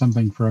change and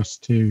something for us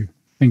to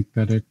think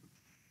that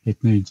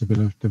it needs a bit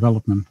of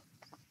development.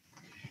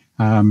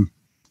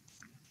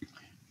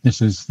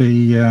 This is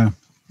the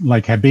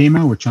Lake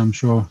Habima, which I'm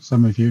sure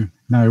some of you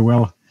know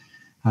well,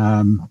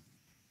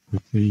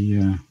 with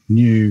the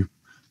new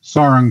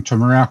Sorong to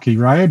Merauke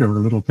Road, or a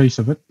little piece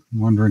of it,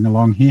 wandering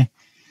along here.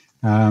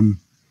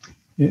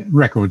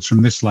 Records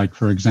from this lake,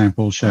 for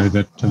example, show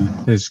that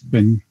there's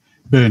been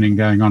burning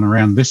going on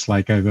around this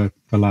lake over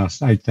the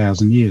last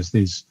 8,000 years.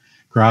 These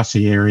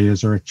grassy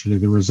areas are actually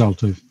the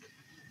result of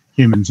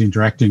humans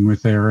interacting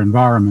with their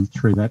environment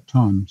through that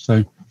time.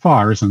 So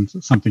fire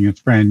isn't something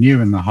that's brand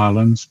new in the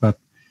highlands, but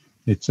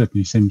it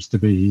certainly seems to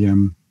be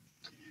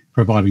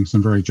providing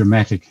some very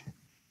dramatic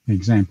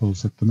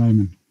examples at the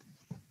moment.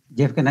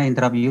 Jeff, can I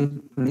interrupt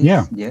you, please?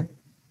 Yeah. Jeff?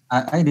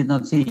 I did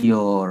not see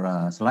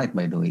your slide,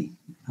 by the way.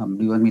 Do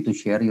you want me to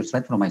share your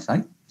slide from my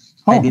side?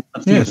 Oh, I did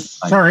not see yes.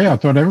 Sorry, I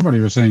thought everybody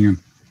was seeing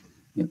them.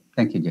 Yeah.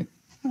 Thank you, Jeff.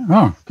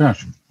 Oh,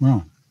 gosh.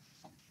 Well,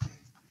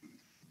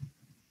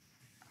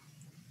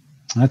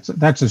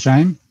 that's a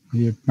shame.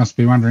 You must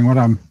be wondering what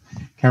I'm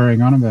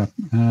carrying on about.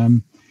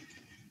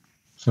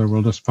 So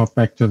we'll just pop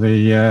back to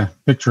the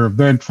picture of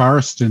burnt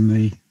forest in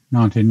the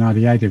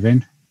 1998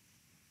 event.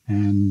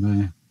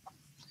 And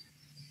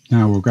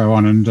now we'll go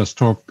on and just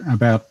talk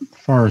about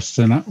forests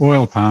and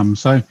oil palm.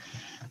 So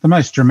the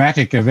most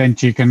dramatic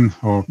event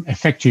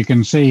effect you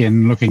can see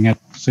in looking at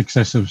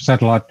successive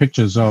satellite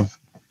pictures of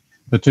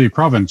the two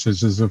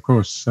provinces is, of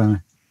course, the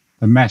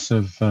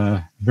massive,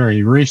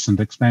 very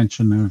recent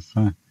expansion of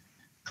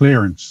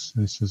clearance.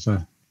 This is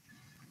a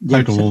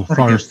total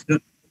forest.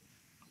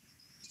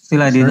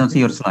 Still, I did not see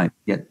your slide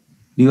yet.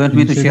 Do you want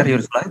me to share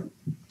your slide?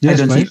 Yes, I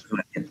don't please. see your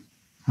slide yet.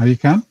 Oh, you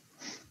can?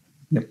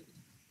 Yep.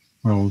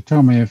 Well,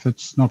 tell me if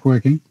it's not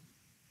working.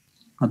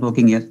 Not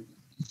working yet.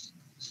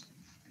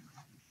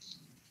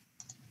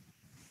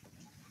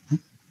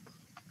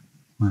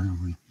 Where are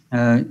we?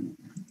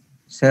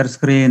 Share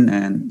screen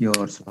and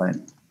your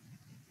slide.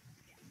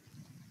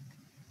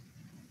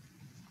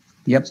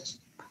 Yep.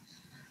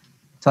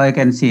 So I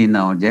can see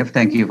now, Jeff.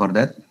 Thank you for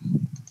that.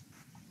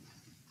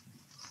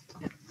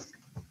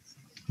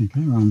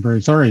 Okay, well, I'm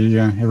very sorry,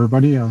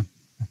 everybody. I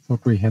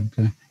thought we had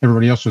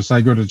everybody else was so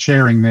good at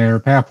sharing their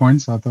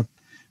PowerPoints. I thought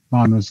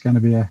mine was going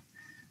to be a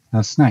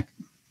snack.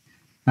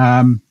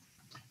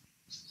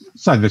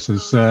 So this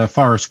is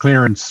forest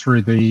clearance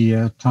through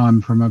the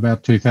time from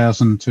about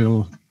 2000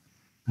 till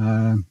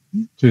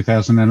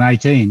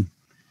 2018.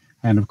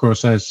 And of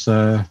course, as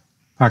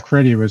Pak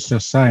Freddy was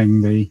just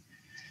saying, the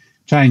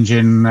change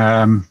in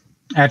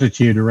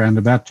attitude around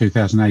about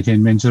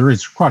 2018 means there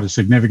is quite a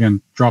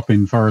significant drop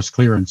in forest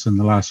clearance in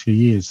the last few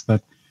years.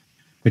 That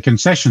the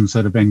concessions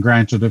that have been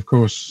granted, of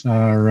course,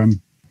 are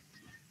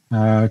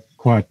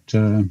quite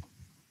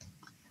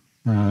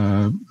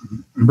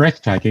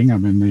breathtaking. I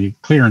mean, the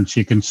clearance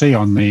you can see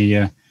on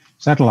the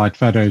satellite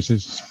photos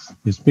is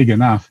big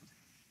enough,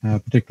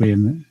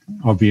 particularly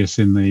obvious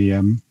in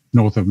the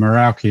north of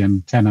Merauke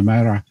and Tanah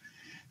Merah,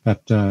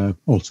 but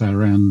also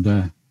around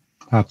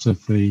parts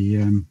of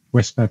the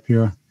West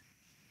Papua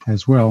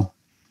as well.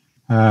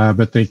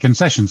 But the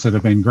concessions that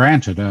have been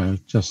granted are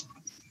just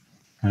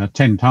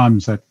 10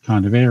 times that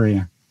kind of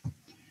area.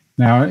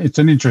 Now, it's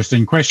an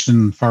interesting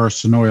question,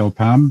 forests and oil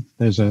palm.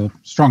 There's a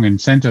strong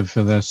incentive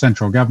for the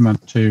central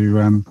government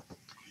to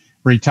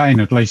retain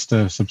at least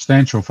a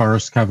substantial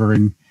forest cover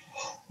in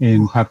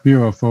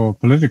Papua for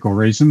political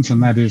reasons,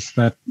 and that is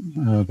that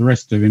the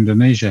rest of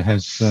Indonesia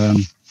has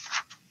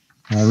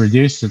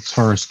reduced its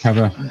forest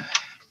cover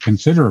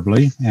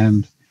considerably,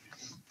 and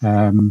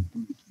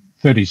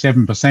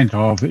 37%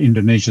 of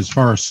Indonesia's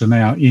forests are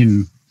now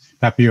in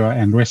Papua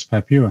and West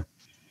Papua.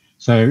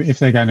 So if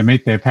they're going to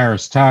meet their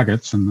Paris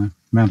targets, and the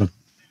amount of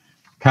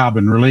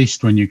carbon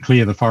released when you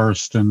clear the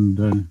forest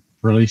and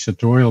release it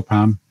to oil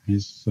palm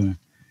is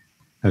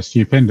a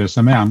stupendous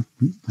amount,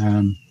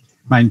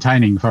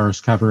 maintaining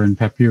forest cover in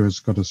Papua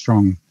has got a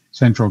strong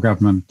central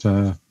government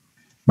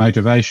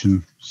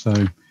motivation. So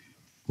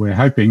we're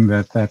hoping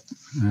that that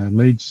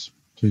leads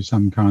to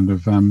some kind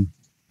of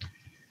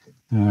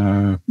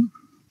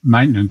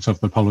maintenance of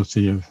the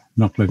policy of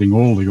not letting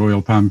all the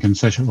oil palm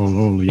concession, or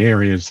all the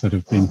areas that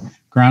have been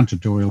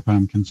granted to oil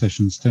palm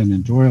concessions turn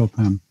into oil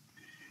palm.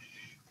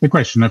 The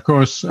question, of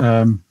course,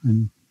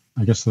 and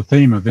I guess the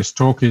theme of this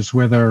talk is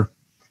whether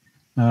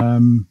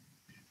I'm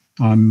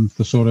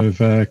the sort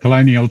of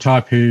colonial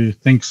type who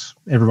thinks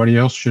everybody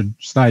else should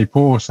stay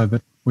poor so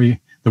that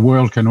the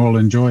world can all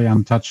enjoy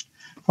untouched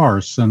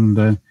forests.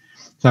 And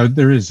so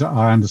there is,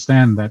 I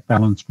understand that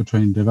balance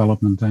between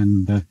development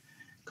and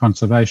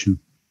conservation,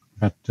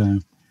 but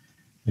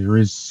there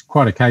is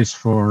quite a case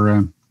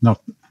for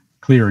not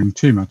clearing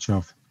too much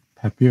of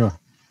Papua.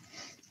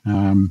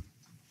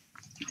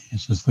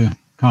 This is the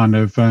kind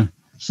of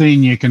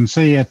scene you can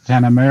see at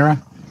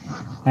Tanamera.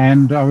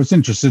 And I was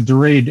interested to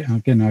read,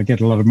 again, I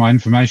get a lot of my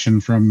information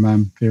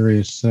from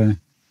various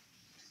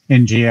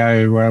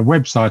NGO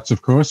websites,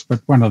 of course,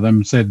 but one of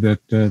them said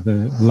that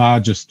the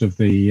largest of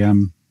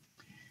the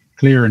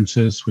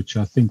clearances, which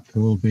I think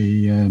will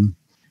be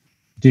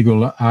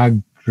Digul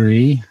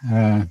Agri,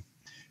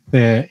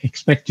 they're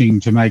expecting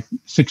to make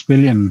 $6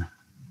 billion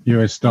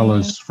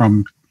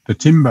from the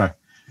timber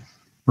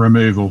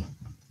removal,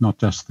 not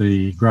just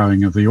the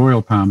growing of the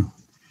oil palm.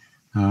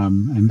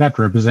 And that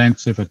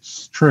represents, if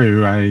it's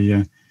true,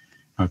 I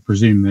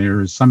presume there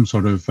is some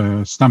sort of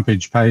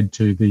stumpage paid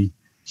to the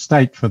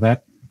state for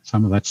that.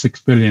 Some of that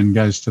 $6 billion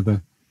goes to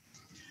the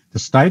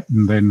state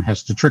and then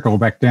has to trickle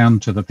back down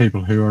to the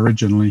people who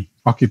originally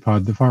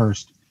occupied the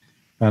forest.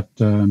 But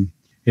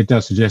it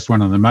does suggest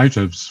one of the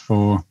motives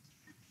for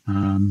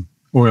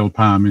oil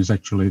palm is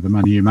actually the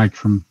money you make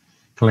from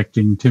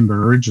collecting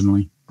timber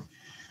originally.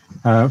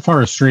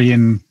 Forestry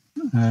in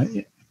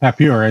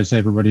Papua, as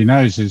everybody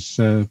knows, is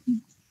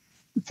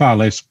far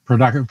less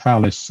productive, far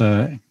less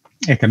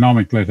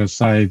economic, let us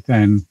say,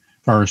 than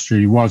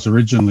forestry was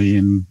originally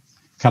in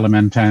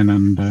Kalimantan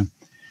and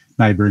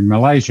neighbouring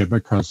Malaysia,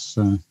 because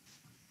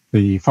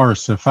the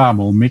forests are far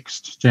more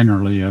mixed,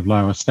 generally of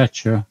lower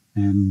stature,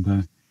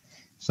 and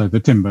so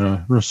the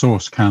timber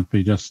resource can't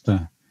be just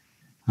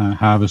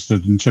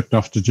harvested and shipped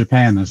off to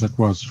Japan as it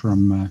was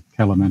from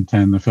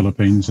Kalimantan, the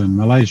Philippines and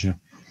Malaysia.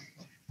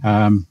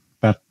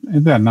 But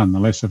then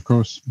nonetheless, of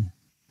course,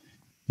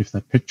 if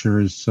that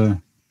picture is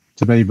to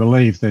be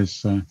believed,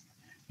 there's a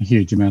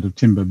huge amount of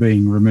timber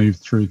being removed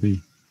through the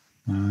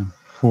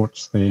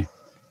ports there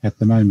at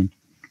the moment.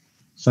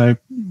 So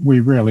we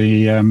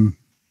really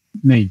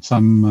need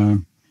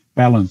some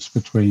balance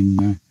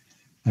between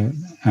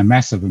a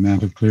massive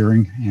amount of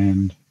clearing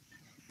and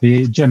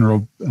the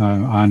general,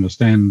 I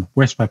understand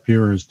West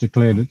Papua has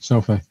declared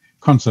itself a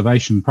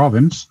conservation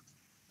province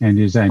and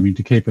is aiming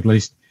to keep at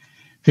least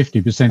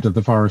 50% of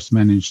the forest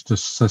managed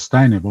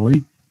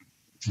sustainably.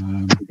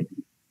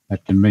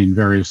 That can mean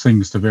various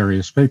things to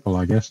various people,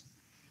 I guess.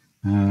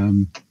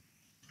 And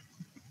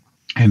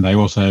they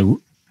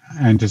also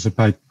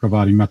anticipate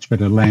providing much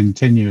better land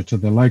tenure to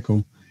the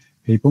local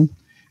people.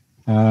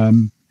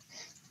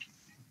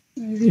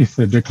 If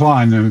the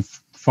decline of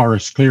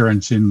forest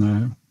clearance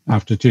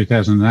after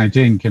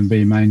 2018 can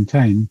be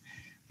maintained,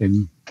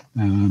 then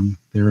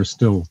there are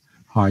still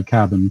high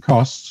carbon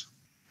costs.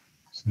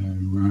 So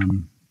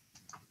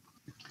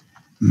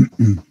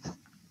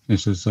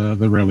this is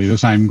really the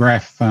same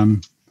graph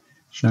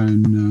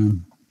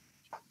shown.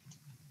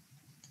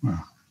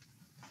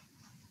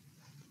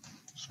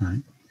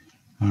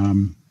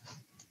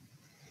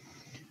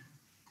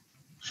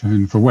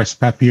 Shown for West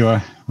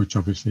Papua, which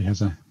obviously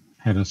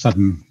had a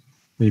sudden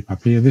leap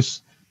up here.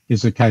 This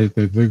is the case.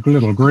 The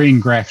little green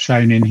graph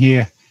shown in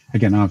here.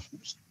 Again, I've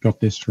got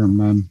this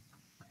from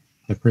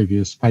the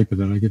previous paper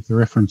that I give the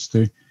reference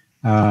to.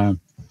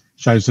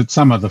 Shows that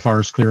some of the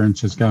forest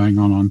clearance is going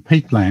on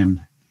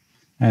peatland,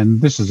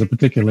 and this is a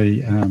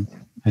particularly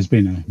has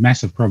been a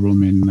massive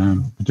problem in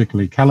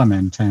particularly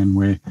Kalimantan,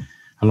 where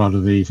a lot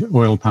of the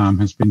oil palm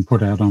has been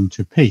put out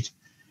onto peat,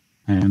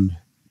 and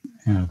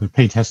the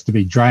peat has to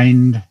be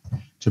drained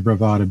to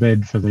provide a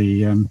bed for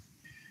the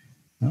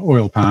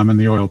oil palm, and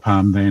the oil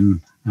palm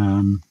then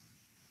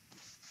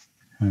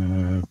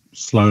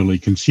slowly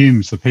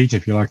consumes the peat,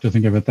 if you like to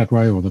think of it that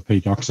way, or the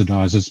peat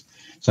oxidizes.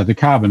 So the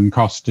carbon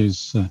cost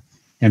is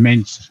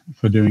immense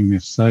for doing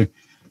this. So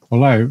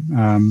although,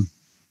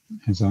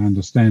 as I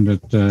understand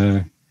it,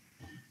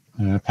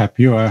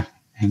 Papua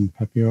and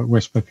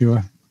West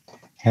Papua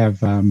have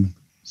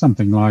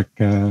something like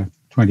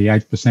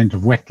 28%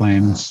 of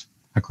wetlands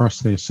across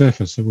their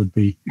surface, it would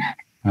be,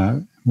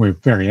 we're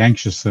very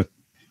anxious that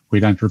we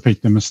don't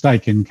repeat the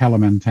mistake in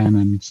Kalimantan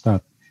and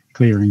start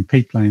clearing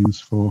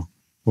peatlands for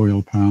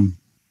oil palm.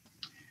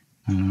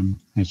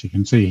 As you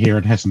can see here,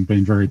 it hasn't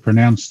been very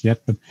pronounced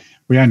yet, but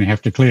we only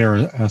have to clear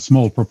a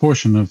small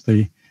proportion of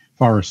the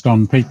forest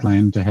on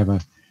peatland to have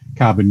a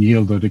carbon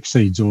yield that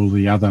exceeds all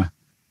the other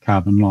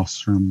carbon loss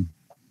from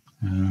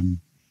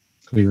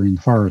clearing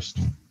forest.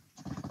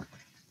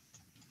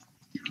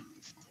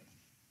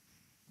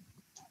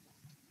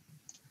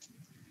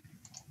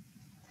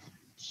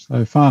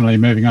 So finally,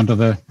 moving on to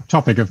the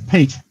topic of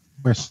peat,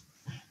 West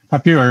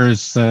Papua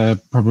is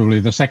probably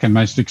the second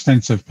most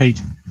extensive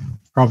peat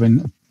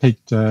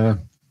provinces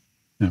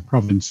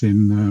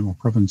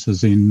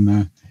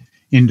in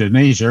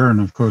Indonesia,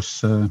 and of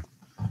course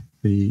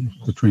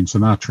between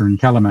Sumatra and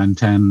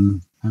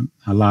Kalimantan,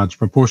 a large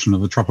proportion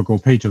of the tropical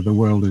peat of the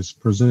world is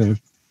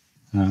preserved.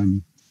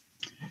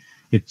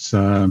 It's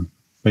been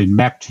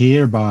mapped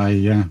here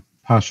by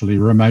partially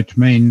remote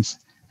means,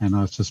 and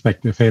I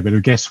suspect a fair bit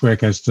of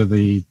guesswork as to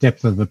the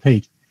depth of the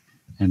peat,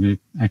 and it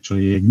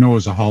actually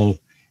ignores a whole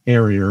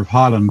area of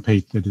highland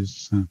peat that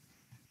is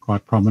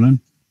quite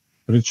prominent.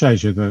 But it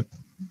shows you that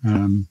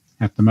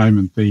at the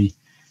moment the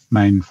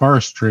main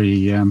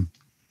forestry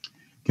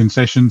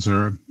concessions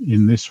are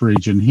in this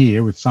region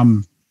here, with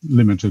some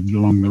limited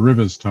along the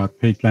rivers type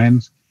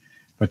peatlands,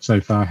 but so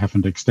far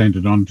haven't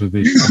extended onto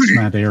this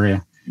Asmat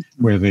area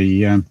where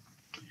the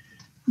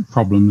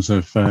problems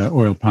of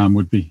oil palm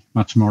would be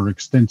much more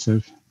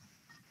extensive.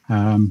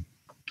 The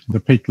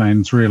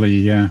peatlands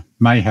really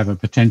may have a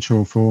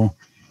potential for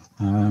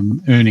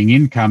earning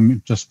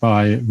income just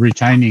by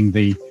retaining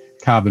the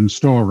carbon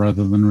store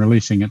rather than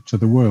releasing it to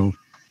the world.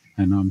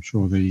 And I'm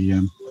sure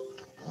the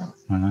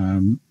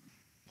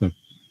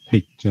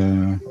peat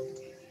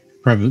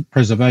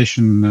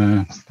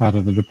preservation part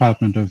of the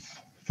Department of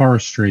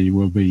Forestry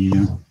will be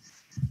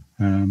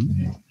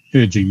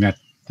urging that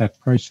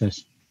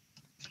process.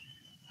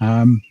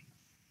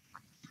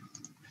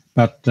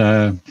 But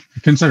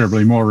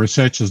considerably more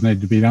researches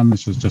need to be done.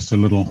 This is just a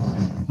little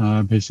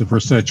piece of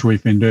research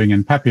we've been doing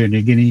in Papua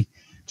New Guinea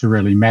to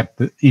really map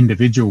the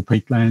individual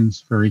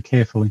peatlands very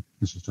carefully.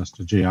 This is just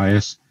a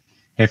GIS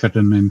effort,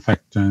 and in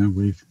fact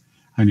we've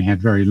only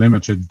had very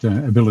limited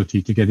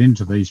ability to get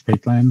into these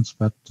peatlands,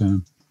 but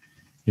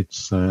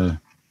it's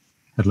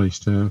at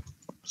least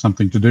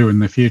something to do in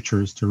the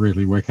future, is to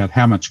really work out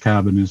how much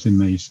carbon is in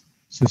these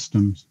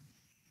systems.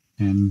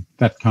 And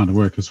that kind of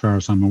work, as far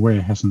as I'm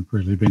aware, hasn't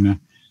really been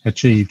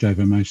achieved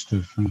over most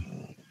of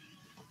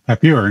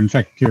Papua. In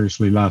fact,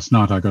 curiously, last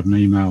night I got an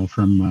email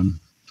from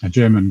a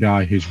German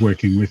guy who's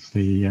working with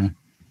the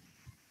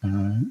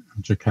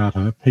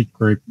Jakarta Peat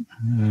Group,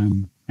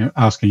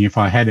 asking if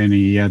I had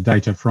any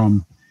data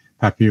from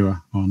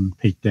Papua on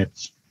peat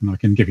depths. And I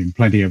can give him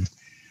plenty of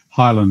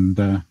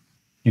highland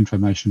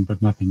information, but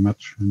nothing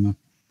much from the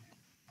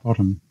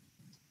bottom.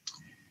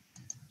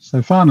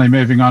 So finally,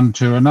 moving on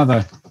to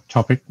another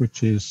topic,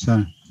 which is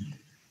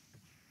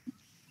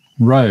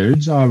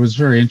roads. I was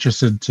very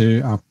interested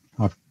to,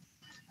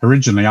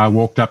 originally I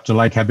walked up to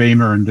Lake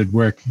Habima and did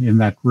work in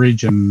that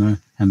region,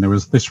 and there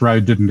was, this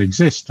road didn't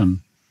exist, and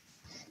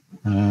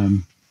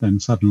then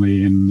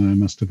suddenly in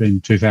must have been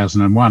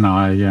 2001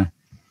 I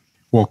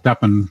walked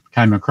up and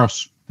came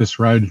across this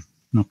road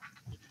not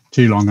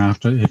too long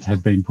after it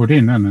had been put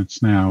in, and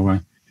it's now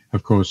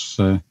of course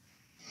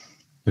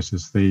this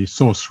is the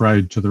source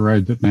road to the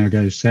road that now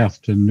goes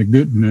south to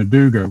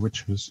Naduga,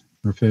 which was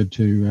referred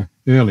to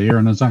earlier.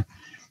 And as I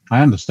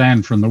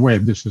understand from the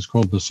web, this is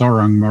called the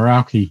Sorong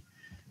Merauke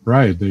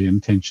Road. The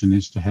intention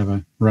is to have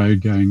a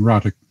road going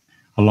right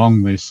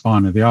along the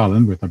spine of the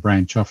island with a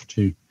branch off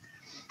to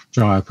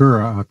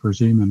Jayapura, I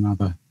presume, and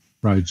other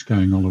roads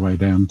going all the way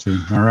down to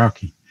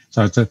Merauke.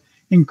 So it's an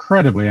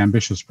incredibly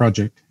ambitious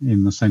project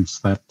in the sense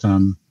that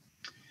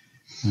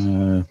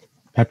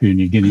Papua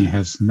New Guinea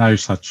has no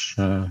such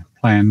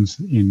plans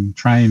in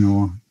train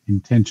or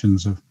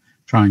intentions of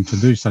trying to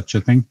do such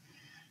a thing.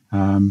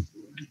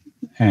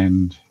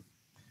 And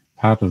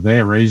part of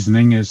their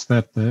reasoning is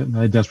that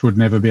they just would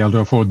never be able to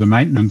afford the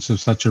maintenance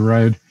of such a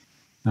road.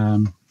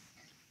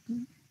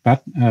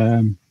 But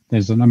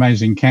there's an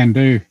amazing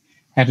can-do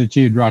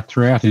attitude right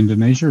throughout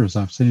Indonesia, as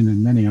I've seen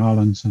in many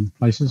islands and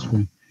places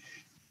where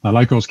the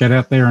locals get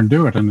out there and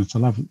do it. And it's a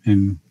love.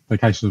 In the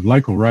case of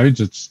local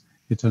roads,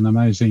 it's an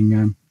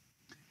amazing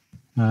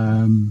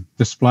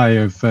display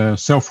of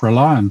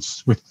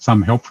self-reliance with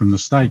some help from the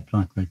state,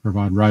 like they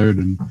provide road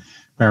and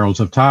barrels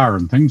of tar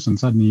and things, and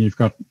suddenly you've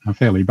got a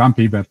fairly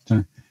bumpy but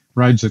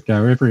roads that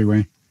go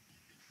everywhere.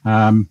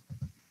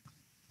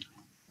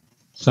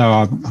 So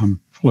I'm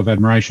full of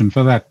admiration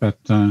for that, but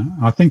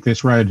I think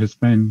this road has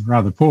been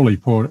rather poorly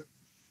thought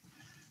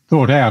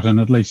out, and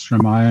at least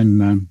from my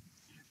own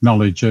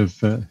knowledge of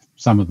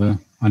some of the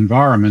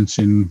environments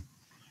in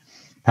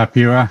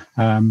Papua,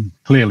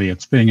 clearly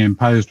it's being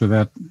imposed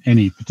without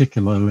any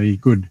particularly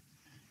good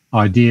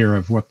idea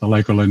of what the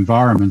local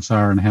environments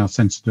are and how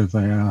sensitive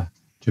they are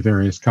to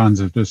various kinds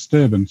of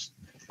disturbance.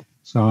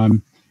 So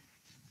I'm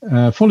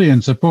fully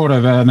in support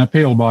of an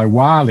appeal by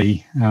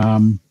Wali,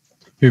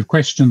 who've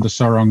questioned the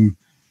Sorong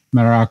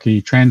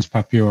Merauke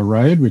Trans-Papua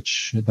Road,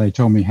 which they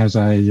tell me has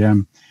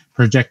a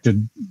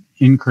projected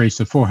increase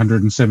of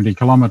 470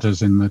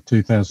 kilometres in the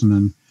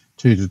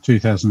 2002 to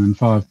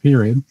 2005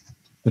 period.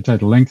 The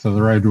total length of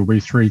the road will be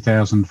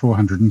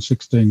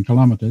 3,416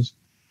 kilometres.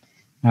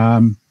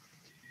 And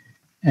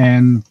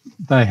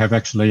they have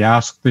actually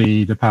asked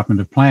the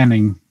Department of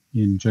Planning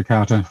in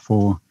Jakarta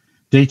for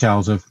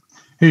details of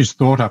who's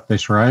thought up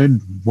this road,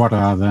 what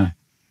are the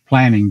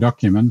planning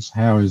documents,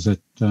 how is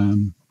it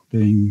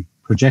being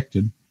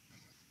projected.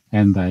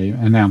 And they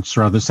announced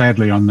rather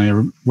sadly on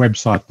their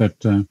website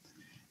that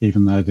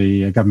even though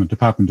the government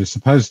department is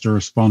supposed to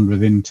respond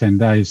within 10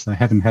 days, they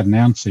haven't had an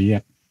answer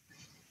yet.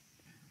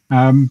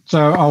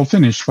 So I'll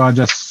finish by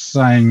just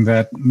saying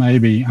that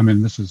maybe, I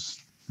mean, this is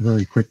a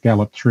very quick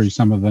gallop through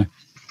some of the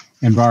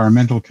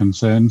environmental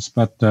concerns,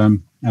 but,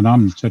 and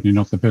I'm certainly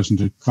not the person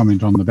to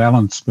comment on the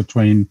balance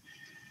between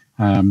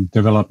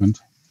development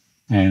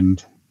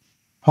and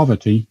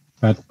poverty,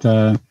 but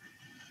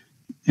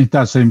it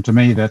does seem to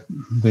me that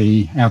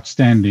the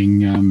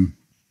outstanding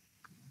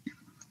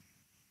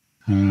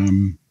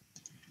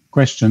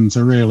questions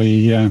are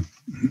really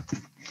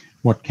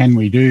what can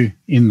we do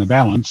in the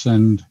balance,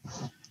 and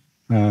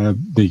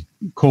the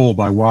call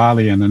by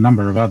Wiley and a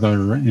number of other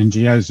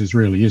NGOs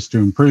is to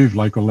improve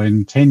local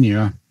land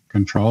tenure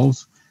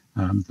controls.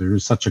 There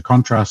is such a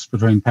contrast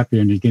between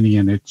Papua New Guinea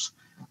and its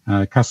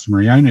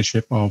customary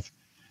ownership of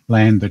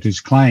land that is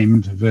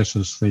claimed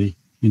versus the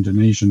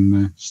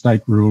Indonesian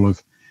state rule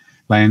of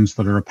lands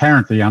that are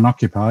apparently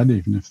unoccupied,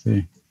 even if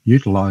they're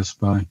utilised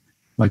by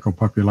local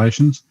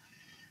populations,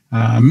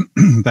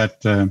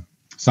 that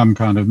some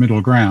kind of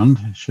middle ground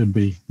should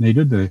be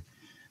needed. The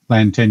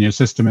land tenure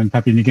system in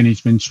Papua New Guinea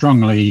has been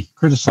strongly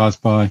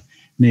criticised by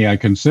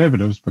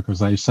neoconservatives because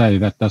they say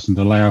that doesn't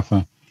allow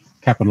for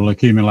capital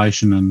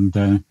accumulation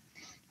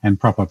and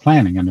proper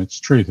planning. And it's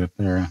true that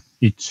there are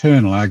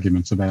eternal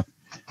arguments about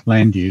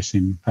land use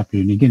in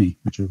Papua New Guinea,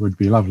 which it would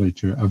be lovely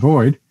to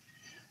avoid.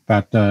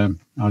 But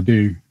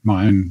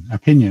my own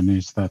opinion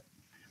is that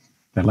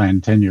the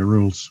land tenure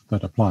rules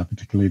that apply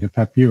particularly to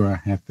Papua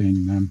have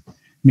been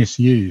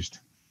misused.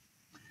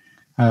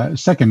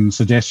 Second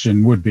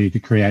suggestion would be to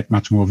create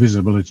much more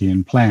visibility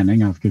in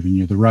planning. I've given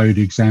you the road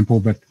example,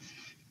 but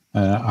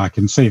I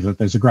can see that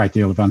there's a great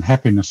deal of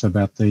unhappiness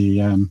about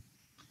the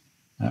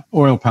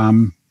oil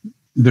palm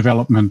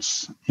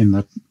developments in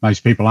that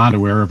most people aren't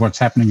aware of what's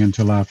happening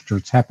until after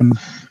it's happened.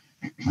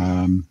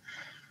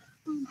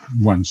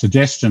 One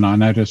suggestion I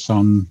notice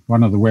on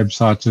one of the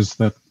websites is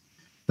that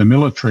the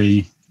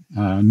military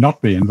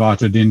not be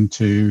invited in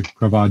to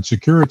provide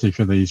security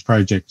for these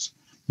projects.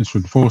 This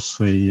would force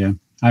the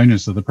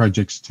owners of the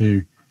projects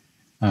to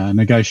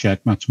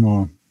negotiate much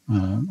more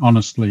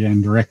honestly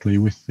and directly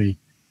with the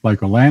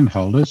local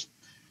landholders,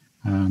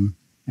 and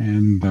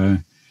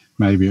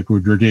maybe it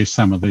would reduce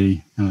some of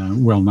the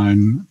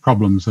well-known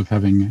problems of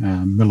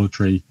having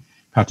military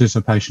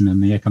participation in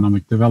the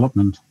economic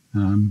development,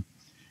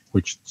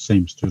 which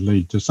seems to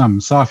lead to some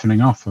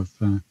siphoning off of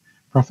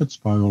profits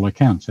by all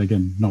accounts.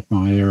 Again, not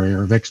my area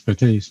of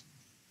expertise.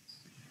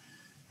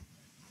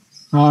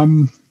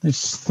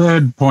 This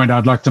third point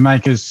I'd like to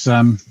make is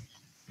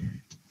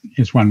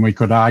one we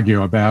could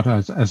argue about.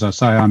 As I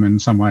say, I'm in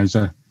some ways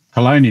a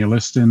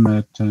colonialist in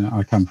that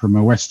I come from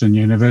a Western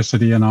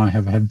university and I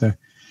have had the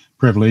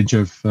privilege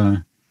of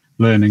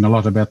learning a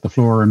lot about the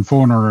flora and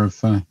fauna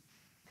of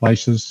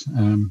places.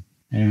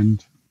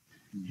 And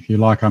if you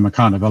like, I'm a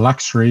kind of a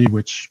luxury,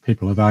 which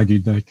people have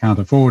argued they can't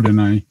afford in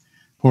a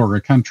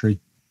poorer country.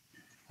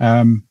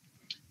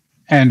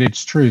 And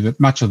it's true that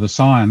much of the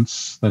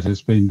science that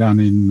has been done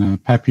in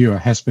Papua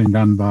has been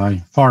done by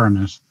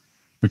foreigners,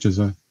 which is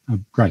a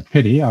great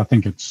pity. I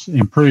think it's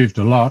improved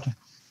a lot.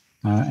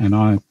 And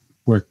I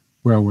work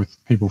well with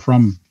people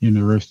from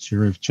University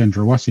of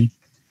Cendrawasih.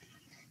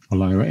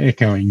 Although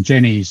echoing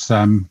Jenny's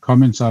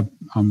comments,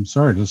 I'm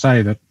sorry to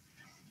say that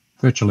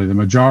virtually the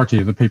majority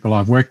of the people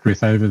I've worked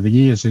with over the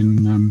years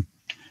in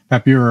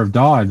Papua have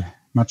died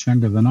much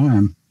younger than I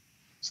am.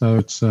 So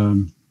it's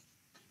one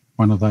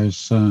of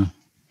those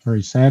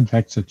very sad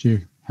facts that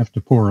you have to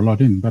pour a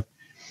lot in. But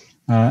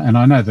and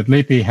I know that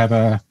LIPI have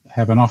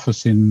an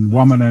office in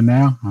Wamena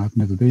now. I've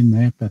never been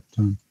there, but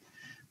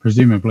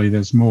presumably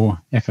there's more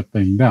effort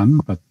being done.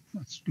 But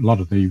a lot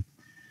of the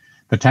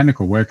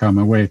botanical work, I'm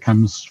aware,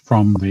 comes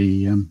from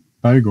the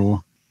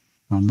Bogor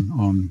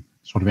on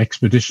sort of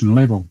expedition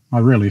level. I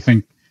really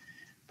think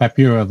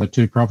Papua, the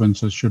two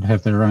provinces, should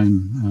have their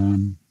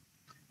own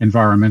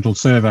environmental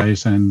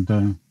surveys and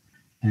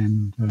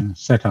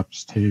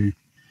setups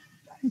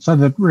so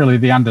that really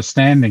the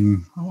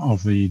understanding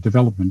of the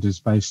development is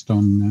based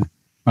on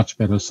much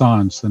better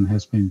science than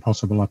has been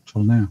possible up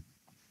till now,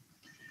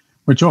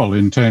 which all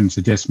in turn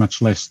suggests much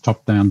less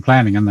top-down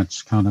planning, and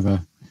that's kind of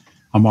a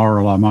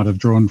moral I might have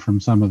drawn from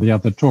some of the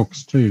other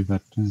talks too,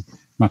 that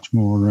much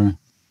more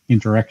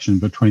interaction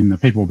between the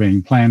people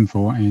being planned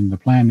for and the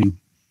planning.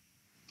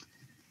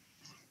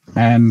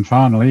 And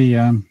finally,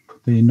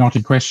 the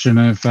knotty question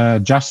of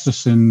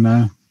justice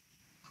in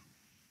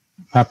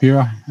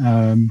Papua.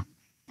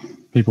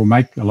 People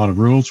make a lot of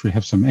rules. We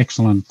have some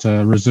excellent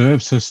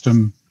reserve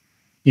system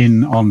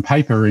on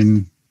paper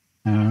in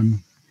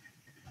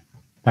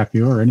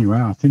Papua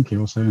anyway. I think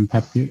also in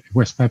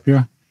West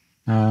Papua.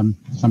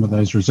 Some of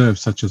those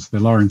reserves, such as the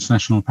Lawrence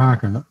National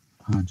Park, are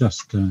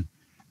just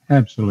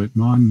absolute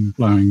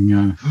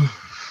mind-blowing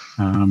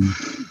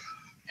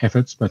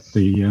efforts, but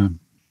the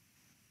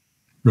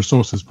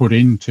resources put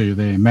into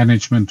their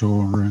management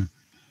or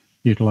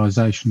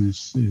utilisation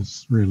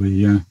is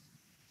really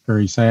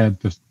very sad.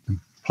 The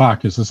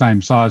park is the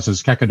same size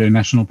as Kakadu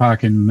National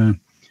Park in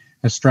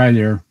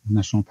Australia.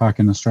 National Park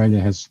in Australia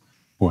has,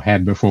 or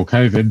had before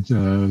COVID,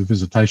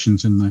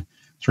 visitations in the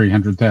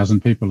 300,000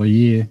 people a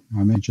year.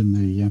 I imagine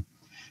the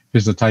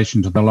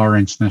visitation to the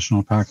Lawrence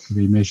National Park to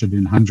be measured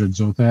in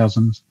hundreds or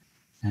thousands,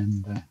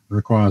 and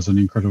requires an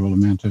incredible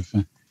amount of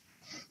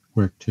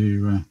work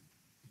to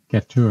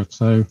get to it.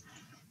 So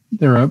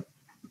there are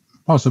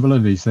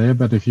possibilities there,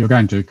 but if you're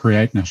going to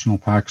create national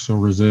parks or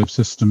reserve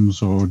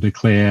systems or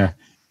declare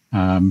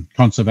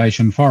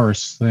conservation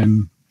forests,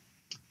 then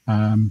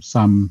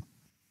some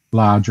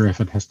larger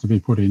effort has to be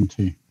put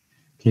into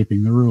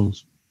keeping the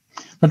rules.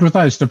 But with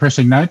those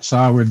depressing notes,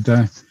 I would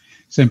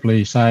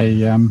simply say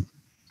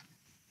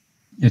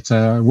it's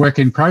a work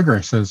in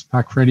progress, as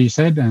Pak Freddie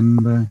said,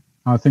 and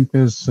I think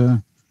it's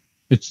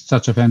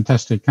such a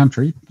fantastic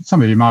country.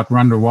 Some of you might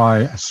wonder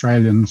why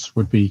Australians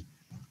would be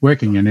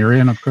working in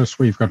area, and of course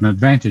we've got an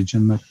advantage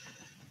in that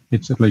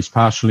it's at least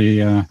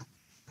partially an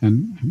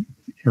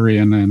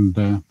Aryan, and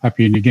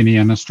Papua New Guinea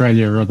and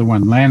Australia are the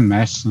one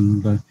landmass,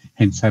 and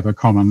hence have a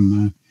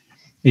common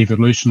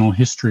evolutional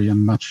history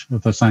and much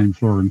of the same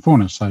flora and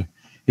fauna. So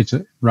it's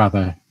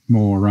rather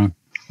more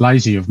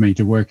lazy of me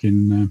to work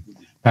in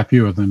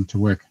Papua than to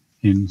work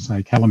in,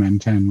 say,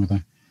 Kalimantan with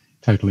a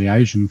totally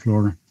Asian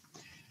flora.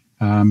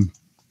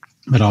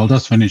 But I'll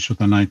just finish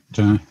with a note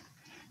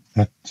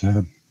that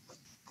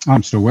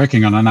I'm still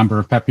working on a number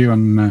of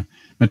Papuan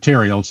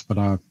materials, but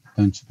I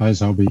don't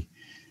suppose I'll be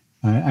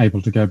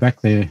able to go back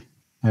there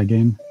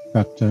again.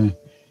 But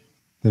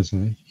there's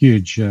a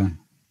huge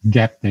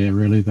gap there,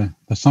 really. The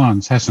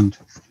science hasn't,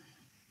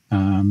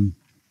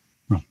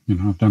 well, you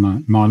know, I've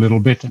done my little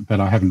bit,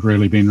 but I haven't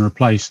really been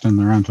replaced, and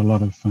there aren't a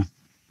lot of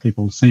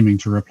people seeming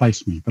to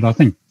replace me. But I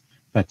think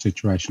that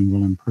situation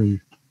will improve.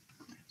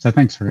 So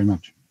thanks very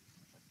much.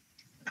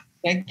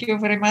 Thank you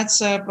very much,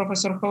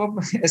 Professor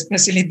Hope,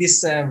 especially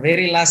this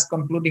very last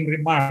concluding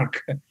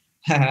remark.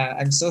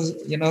 I'm so,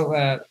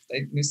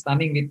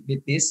 stunning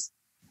with this.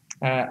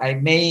 I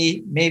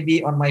may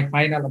be on my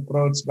final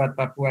approach, but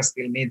Papua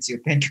still needs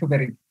you. Thank you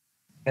very,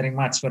 very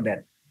much for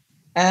that.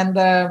 And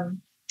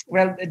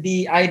well,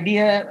 the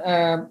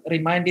idea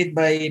reminded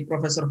by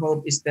Professor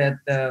Hope is that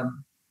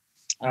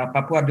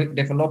Papua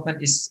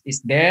development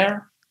is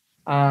there.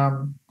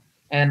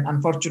 And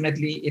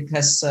unfortunately, it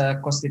has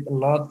costed a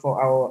lot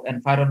for our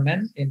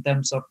environment in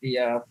terms of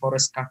the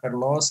forest cover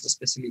loss,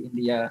 especially in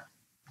the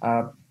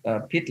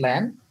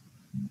peatland.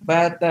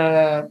 But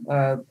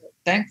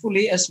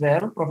thankfully as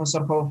well,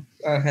 Professor Hope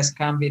has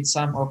come with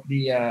some of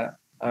the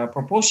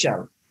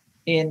proposal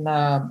in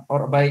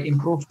or by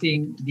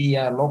improving the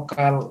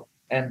local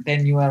and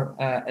tenure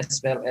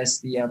as well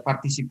as the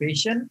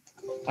participation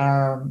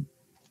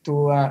to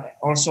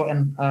also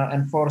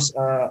enforce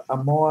a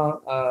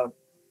more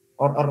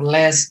or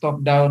less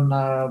top-down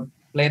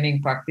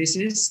planning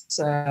practices,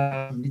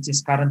 which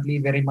is currently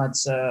very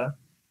much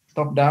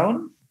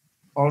top-down.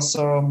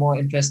 Also, more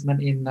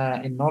investment in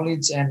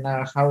knowledge and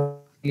how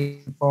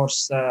to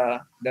enforce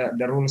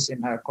the rules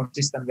in a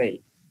consistent way.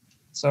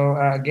 So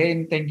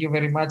again, thank you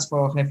very much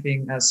for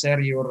having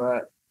shared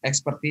your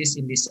expertise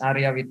in this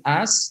area with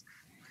us.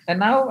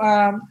 And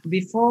now,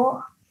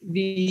 before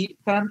we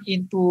turn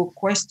into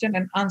question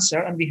and answer,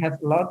 and we have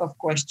a lot of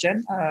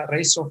questions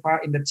raised so far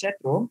in the chat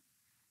room,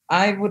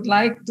 I would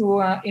like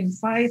to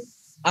invite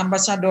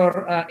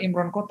Ambassador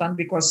Imran Kotan,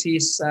 because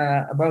he's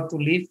about to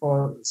leave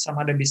for some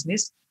other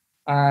business.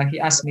 He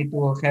asked me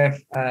to have,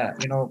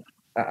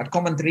 a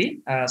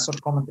commentary,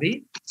 short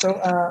commentary. So,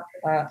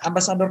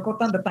 Ambassador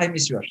Kotan, the time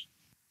is yours.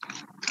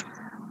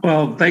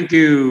 Well, thank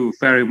you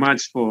very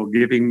much for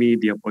giving me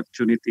the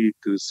opportunity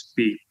to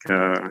speak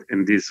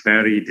in this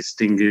very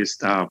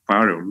distinguished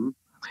forum.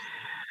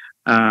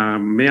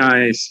 May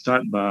I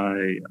start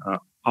by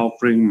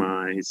offering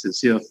my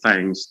sincere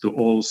thanks to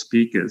all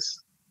speakers,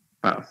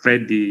 Pak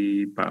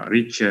Freddie, Pak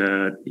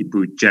Richard,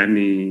 Ibu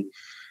Jenny,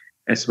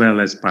 as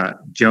well as Pak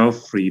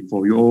Geoffrey,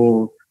 for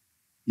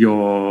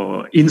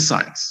your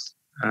insights.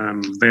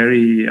 I'm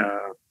very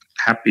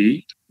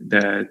happy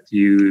that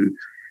you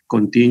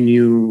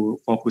continue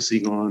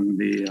focusing on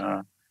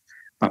the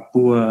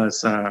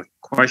Papua's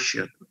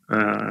question,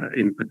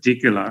 in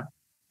particular,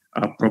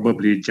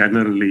 probably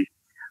generally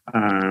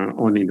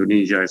on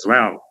Indonesia as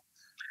well.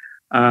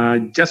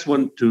 Just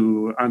want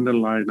to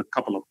underline a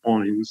couple of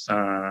points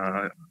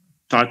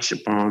touched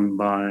upon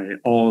by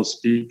all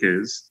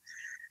speakers.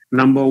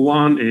 Number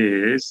one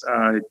is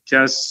I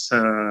just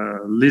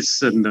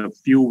listened a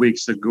few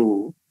weeks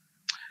ago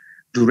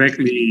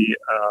directly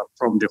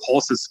from the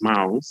horse's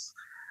mouth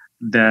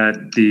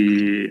that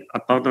the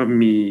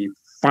autonomy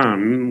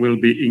fund will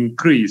be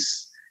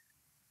increased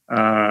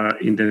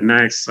in the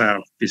next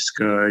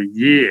fiscal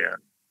year.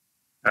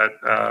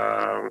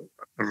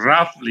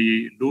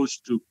 Roughly, those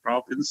two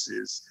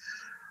provinces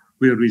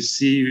will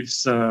receive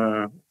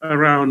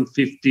around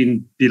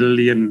 15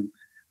 billion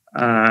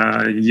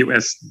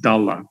US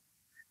dollar.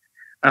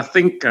 I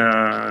think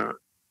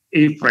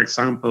if, for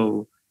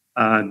example,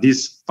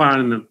 this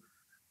fund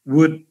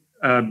would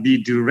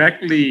be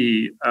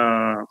directly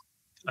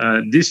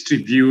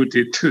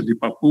distributed to the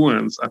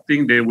Papuans, I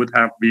think they would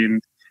have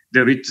been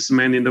the richest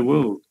man in the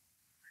world.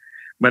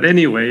 But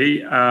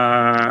anyway,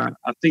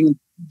 I think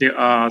there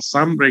are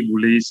some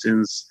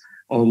regulations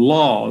or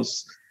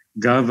laws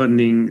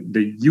governing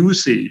the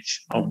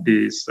usage of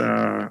this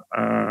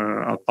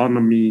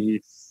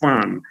autonomy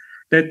fund.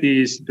 That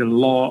is the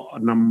law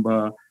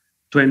number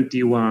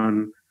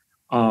 21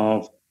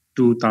 of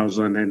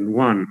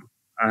 2001.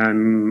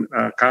 And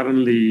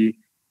currently,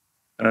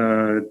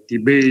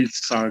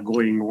 debates are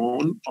going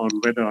on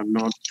whether or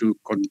not to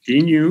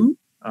continue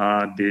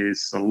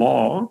this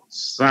law.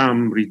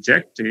 Some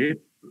rejected,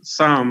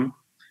 some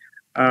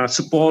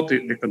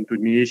supported the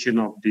continuation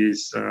of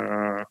this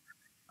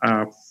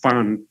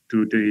fund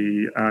to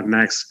the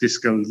next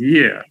fiscal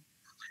year.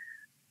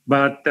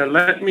 But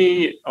let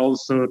me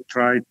also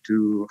try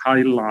to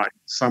highlight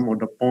some of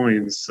the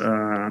points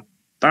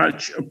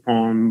touched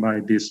upon by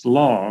this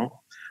law.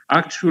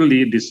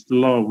 Actually, this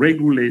law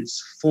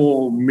regulates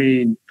four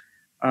main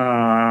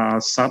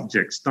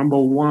subjects. Number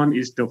one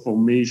is the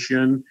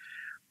formation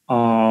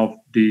of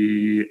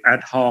the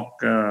ad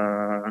hoc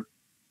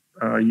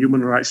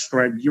human rights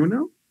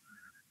tribunal.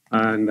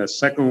 And the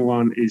second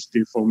one is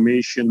the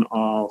formation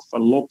of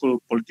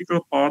local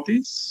political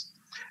parties.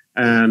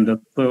 And the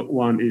third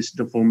one is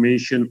the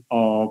formation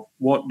of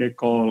what they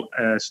call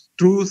as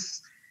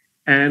Truth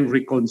and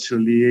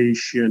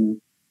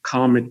Reconciliation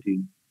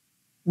Committee.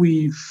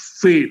 We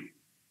failed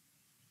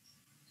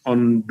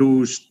on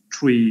those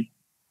 3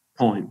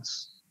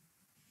 points,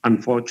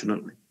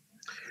 unfortunately.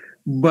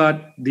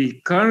 But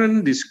the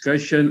current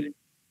discussion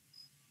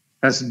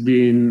has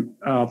been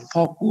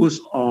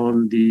focused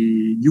on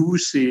the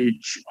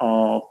usage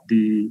of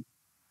the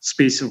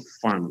special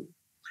fund.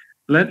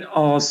 Let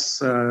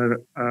us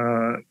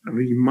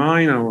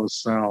remind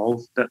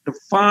ourselves that the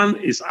fund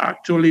is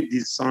actually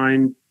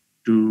designed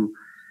to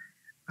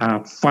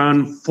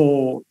fund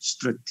 4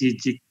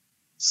 strategic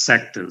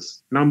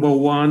sectors. Number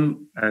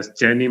one, as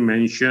Jenny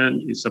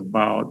mentioned, is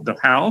about the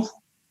health.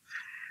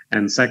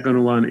 And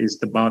second one is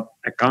about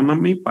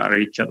economy, Pak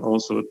Richard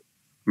also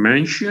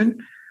mentioned.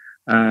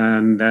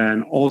 And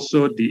then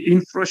also the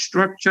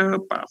infrastructure,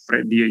 Pak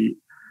Freddy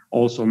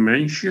also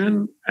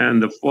mentioned.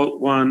 And the fourth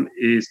one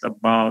is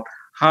about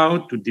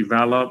how to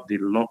develop the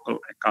local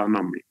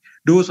economy.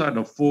 Those are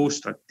the 4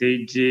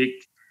 strategic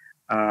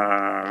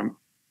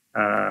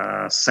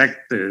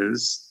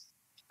sectors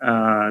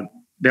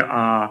that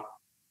are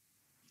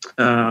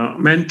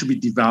meant to be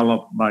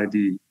developed by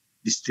the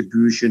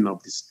distribution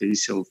of the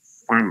special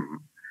fund.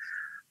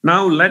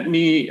 Now, let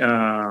me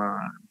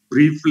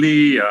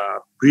briefly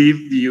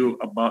brief you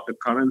about the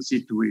current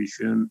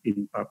situation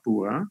in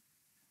Papua.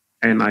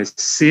 And I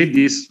say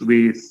this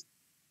with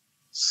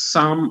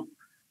some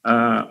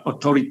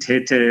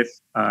authoritative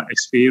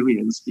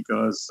experience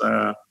because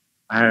I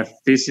have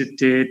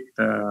visited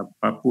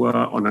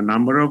Papua on a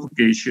number of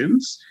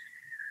occasions.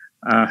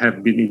 I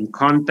have been in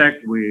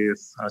contact with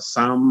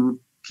some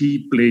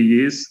key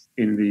players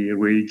in the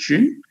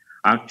region.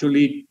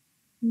 Actually,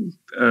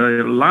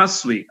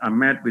 last week I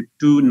met with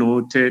 2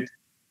 noted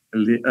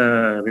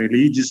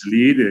religious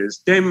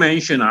leaders. They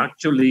mentioned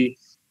actually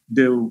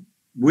the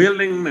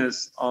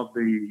willingness of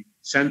the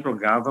central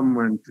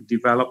government to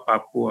develop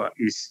Papua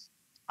is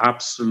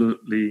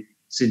absolutely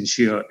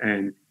sincere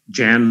and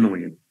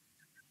genuine.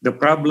 The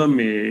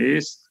problem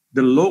is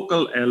the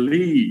local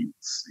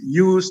elites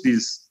use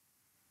this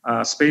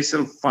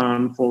special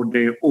fund for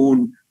their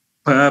own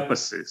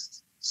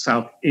purposes,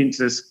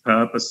 self-interest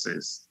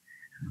purposes,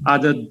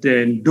 other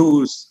than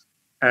those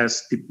as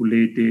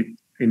stipulated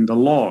in the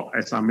law,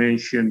 as I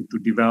mentioned, to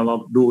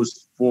develop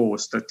those 4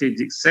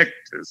 strategic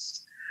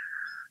sectors.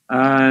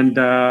 And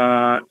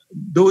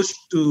those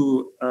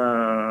 2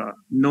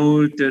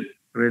 noted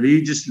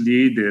religious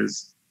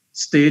leaders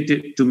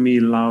stated to me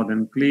loud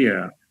and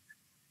clear,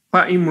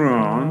 Pak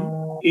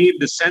Imran, if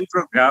the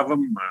central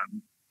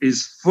government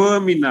is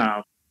firm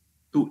enough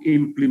to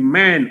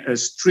implement a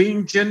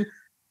stringent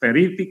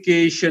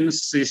verification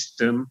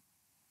system,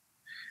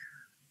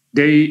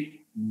 they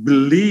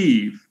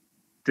believe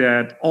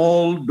that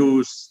all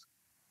those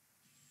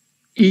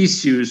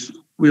issues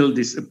will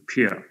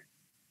disappear.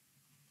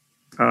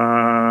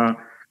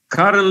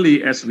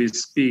 Currently, as we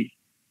speak,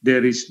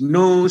 there is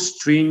no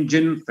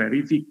stringent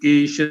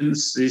verification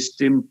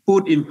system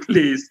put in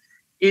place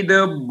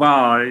either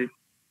by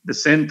the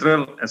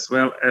central as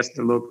well as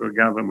the local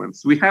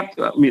governments. We have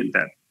to admit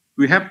that.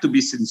 We have to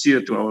be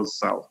sincere to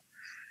ourselves.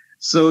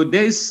 So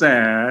they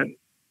said,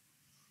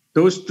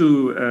 those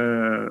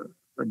 2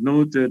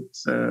 noted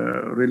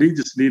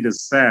religious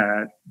leaders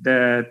said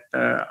that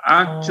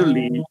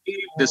actually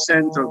if the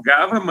central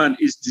government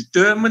is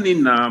determined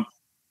enough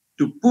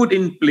to put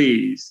in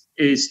place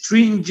a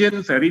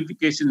stringent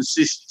verification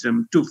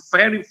system to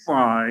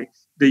verify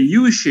the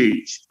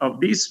usage of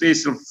this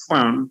special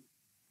fund,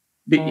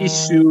 the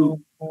issue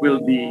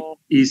will be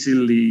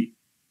easily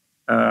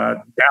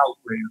dealt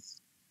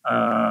with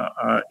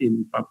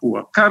in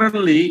Papua.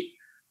 Currently,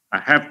 I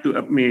have to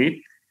admit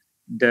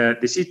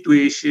that the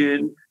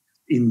situation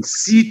in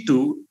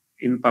situ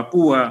in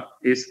Papua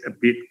is a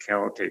bit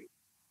chaotic.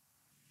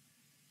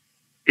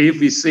 If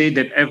we say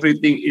that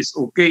everything is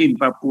okay in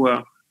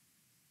Papua,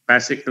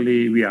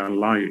 basically we are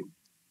lying.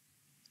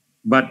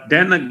 But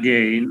then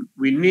again,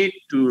 we need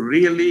to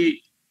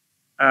really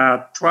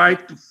try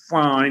to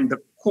find the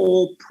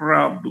core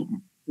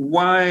problem.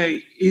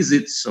 Why is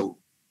it so?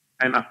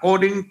 And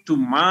according to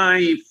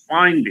my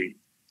finding,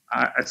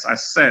 as I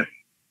said,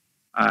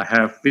 I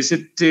have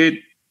visited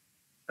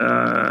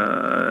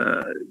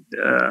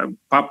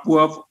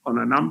Papua on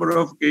a number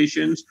of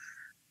occasions.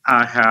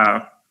 I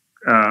have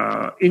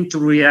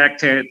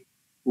interacted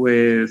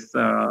with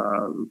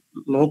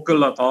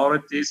local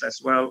authorities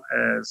as well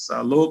as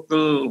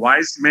local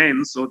wise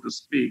men, so to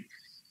speak.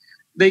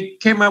 They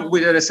came up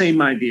with the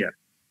same idea.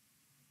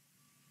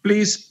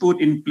 Please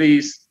put in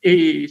place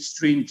a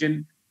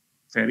stringent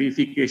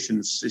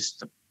verification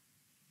system,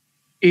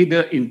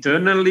 either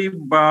internally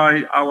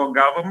by our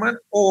government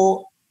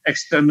or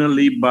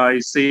externally by,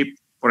 say,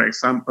 for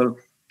example,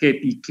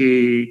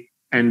 KPK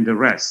and the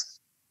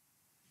rest.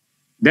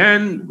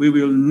 Then we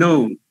will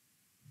know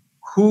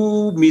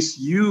who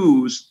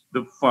misused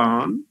the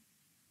fund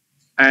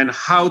and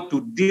how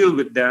to deal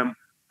with them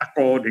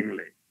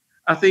accordingly.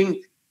 I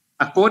think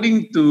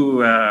according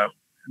to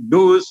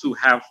those who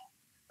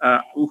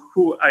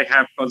I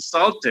have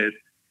consulted,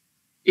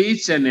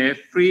 each and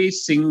every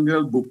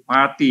single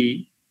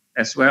bupati,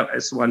 as well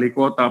as wali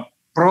kota,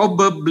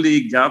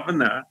 probably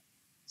governor,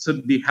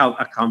 should be held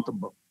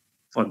accountable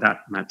for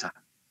that matter.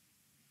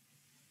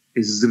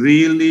 It's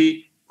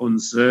really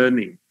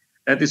concerning.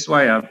 That is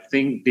why I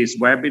think this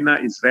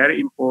webinar is very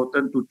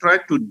important to try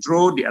to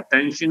draw the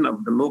attention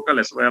of the local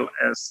as well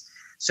as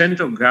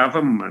central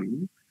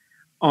government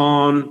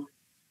on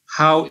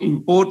how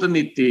important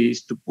it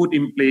is to put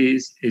in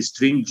place a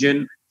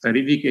stringent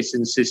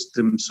verification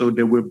system so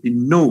there will be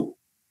no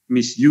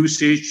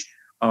misusage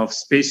of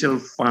special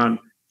fund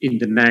in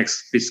the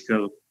next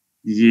fiscal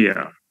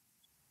year.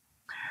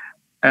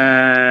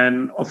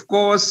 And of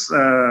course,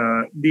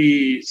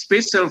 the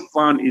special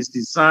fund is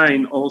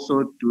designed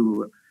also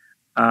to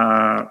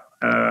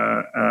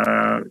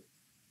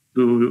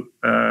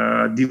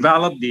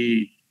develop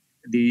the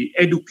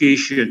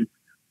education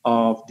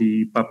of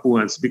the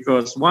Papuans,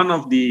 because one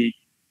of the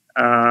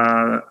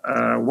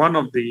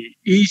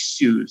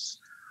issues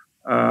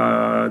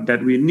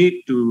that we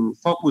need to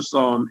focus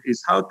on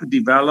is how to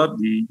develop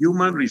the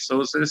human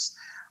resources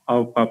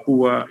of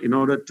Papua in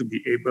order to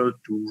be able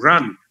to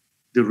run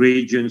the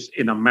regions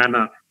in a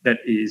manner that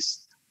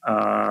is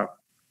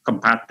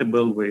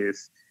compatible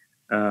with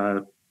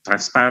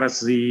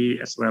transparency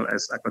as well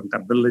as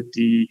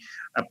accountability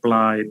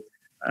applied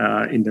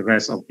in the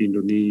rest of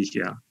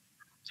Indonesia.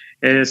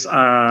 As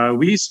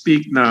we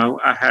speak now,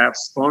 I have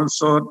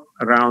sponsored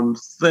around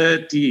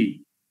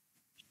 30,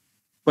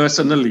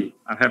 personally,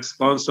 I have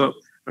sponsored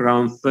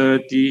around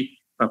 30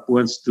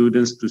 Papuan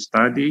students to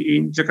study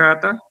in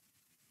Jakarta.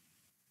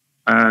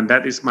 And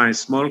that is my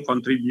small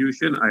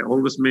contribution. I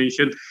always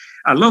mention,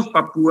 I love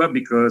Papua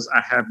because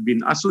I have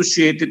been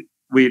associated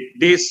with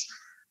this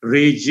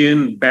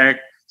region back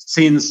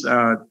since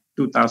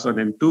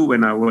 2002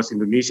 when I was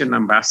Indonesian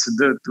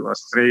ambassador to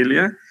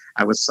Australia.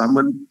 I was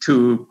summoned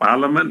to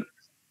Parliament.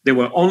 There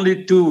were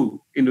only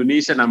 2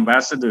 Indonesian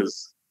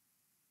ambassadors,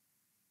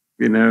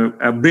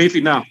 brave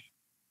enough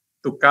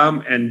to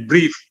come and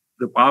brief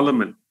the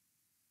Parliament.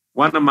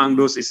 One among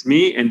those is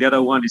me, and the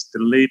other one is the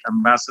late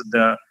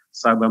Ambassador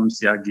Sabam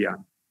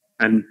Siagian.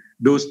 And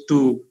those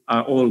 2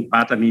 are all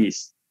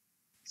Batanese.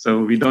 So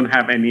we don't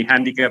have any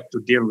handicap to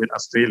deal with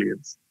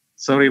Australians.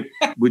 Sorry,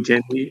 Bu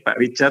Jenny, Pak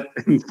Richard,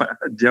 and Pak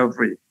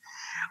Geoffrey.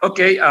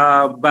 Okay,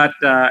 but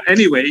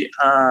anyway,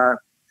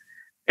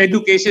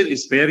 education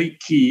is very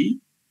key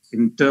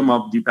in terms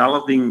of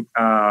developing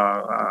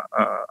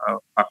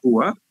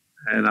Papua.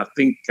 And I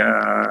think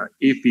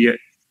if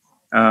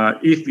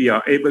we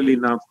are able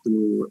enough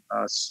to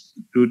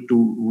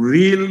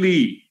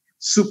really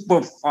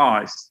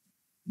supervise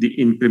the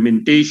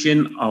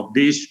implementation of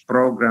this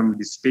program,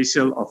 the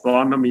special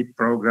autonomy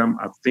program,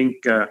 I think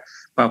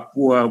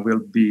Papua will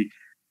be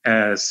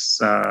as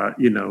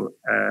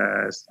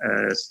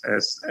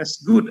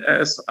good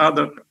as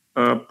other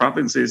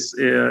provinces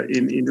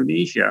in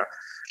Indonesia.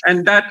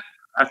 And that,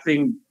 I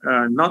think,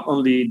 not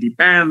only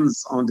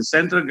depends on the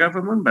central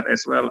government, but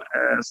as well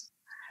as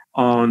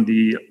on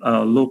the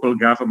local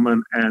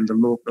government and the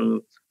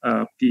local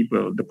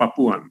people, the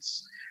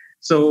Papuans.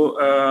 So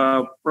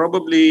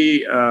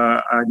probably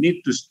I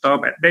need to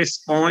stop at this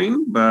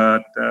point,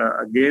 but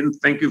again,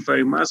 thank you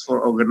very much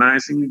for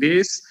organizing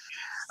this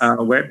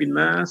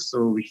webinar.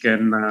 So we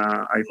can,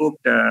 I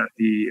hope that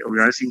the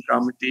organizing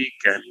committee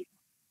can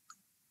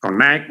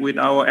connect with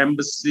our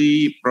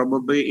embassy,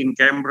 probably in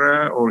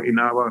Canberra or in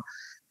our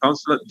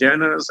consulate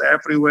generals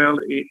everywhere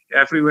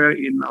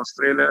in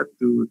Australia,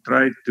 to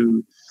try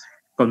to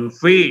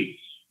convey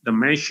the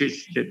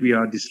message that we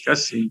are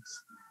discussing,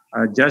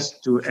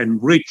 just to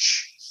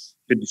enrich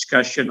the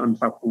discussion on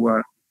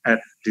Papua at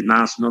the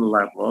national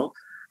level,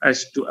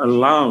 as to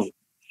allow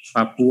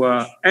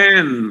Papua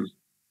and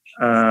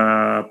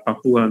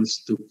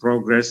Papuans to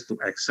progress, to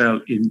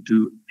excel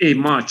into a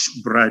much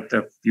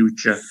brighter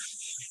future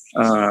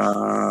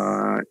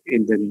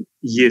in the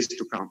years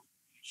to come.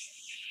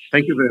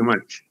 Thank you very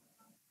much.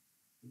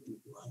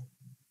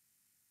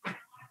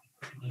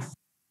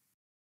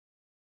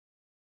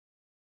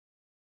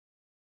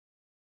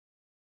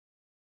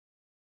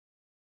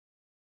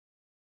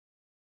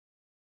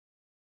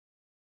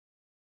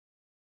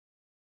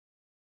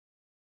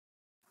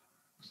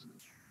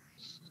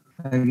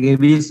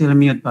 Gaby, still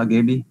mute, Pak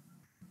Gaby.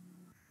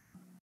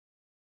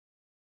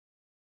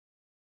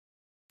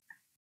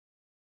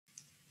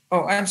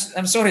 Oh,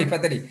 I'm sorry,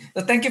 Pak Teddy.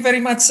 So thank you very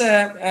much,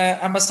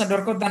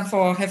 Ambassador Kotan,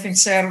 for having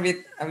shared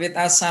with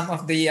us some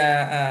of the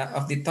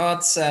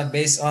thoughts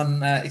based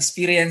on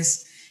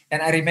experience.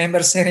 And I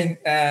remember sharing,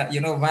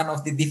 one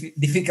of the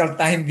difficult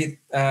time with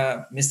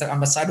Mr.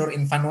 Ambassador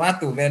in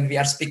Vanuatu when we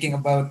are speaking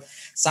about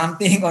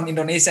something on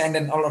Indonesia, and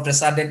then all of a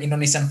sudden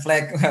Indonesian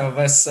flag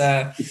was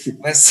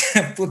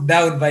put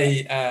down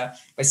by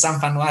some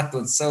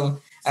Vanuatuans.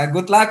 So.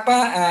 Good luck,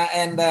 Pa.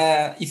 And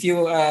if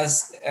you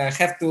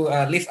have to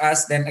leave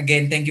us, then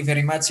again, thank you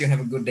very much. You have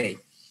a good day.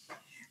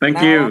 Thank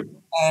you.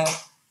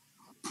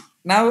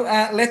 Now,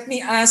 let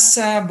me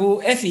ask Bu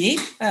Evi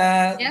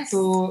Yes.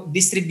 to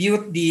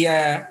distribute the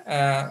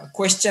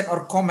question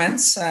or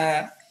comments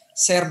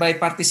shared by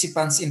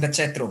participants in the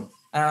chat room.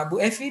 Bu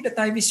Evi, the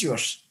time is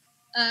yours.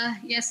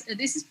 Yes,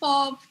 this is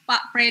for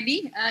Pak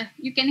Freddy.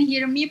 You can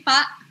hear me,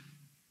 Pak?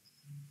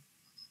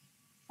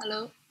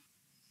 Hello.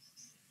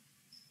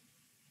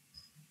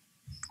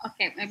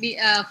 Okay, maybe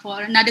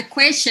for another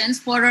questions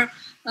for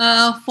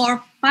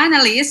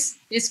panelists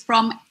is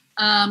from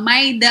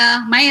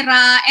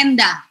Mayra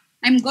Enda.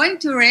 I'm going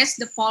to raise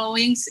the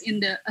followings in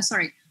the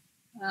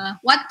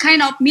what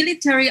kind of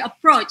military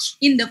approach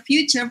in the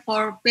future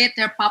for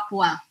better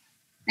Papua?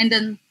 And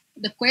then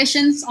the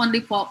questions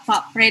only for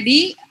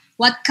Freddy.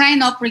 What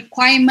kind of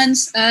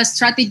requirements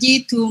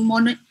strategy to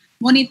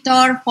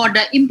monitor for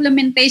the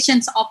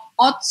implementations of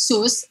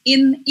OTSUS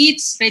in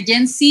each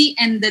regency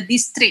and the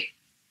district?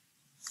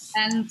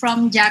 And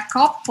from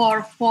Jacob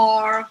for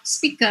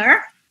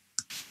speaker,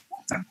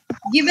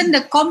 given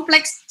the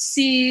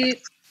complexity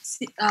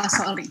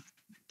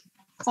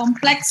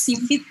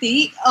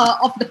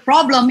of the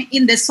problem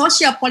in the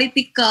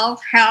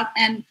socio-political, health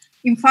and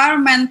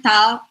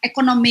environmental,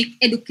 economic,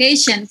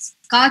 education,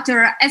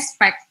 cultural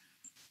aspect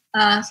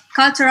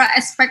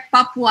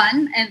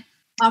Papuan and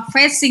are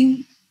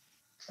facing,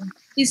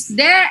 is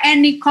there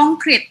any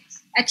concrete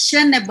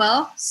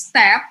actionable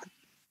step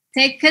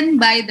taken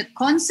by the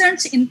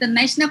concerned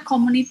international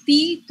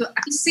community to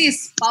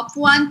assist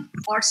Papuan,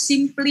 or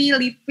simply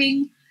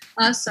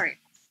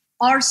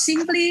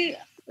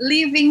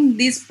leaving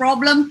this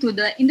problem to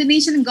the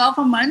Indonesian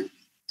government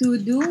to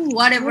do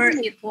whatever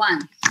it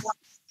wants?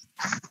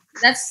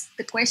 That's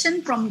the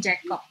question from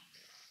Jacob.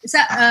 Is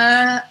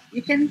that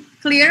you can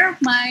clear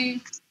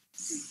my?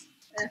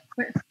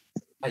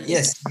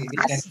 Yes,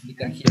 we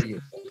can hear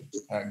you.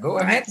 Go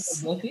ahead.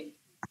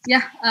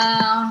 Yeah,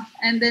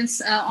 and then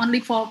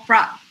only for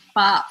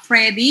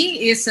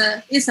Freddy is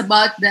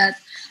about that.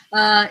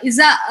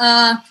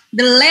 The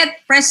late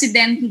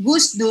President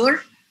Gus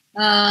Dur?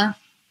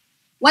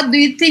 What do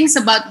you think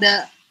about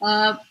the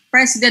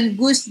President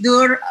Gus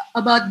Dur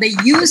about the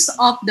use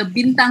of the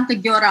Bintang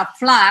Kejora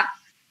flag?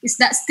 Is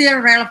that still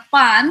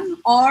relevant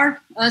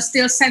or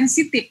still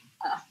sensitive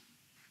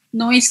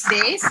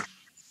nowadays?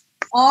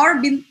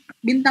 Or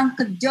Bintang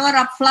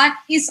Kejora flag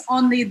is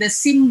only the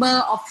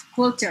symbol of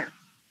culture?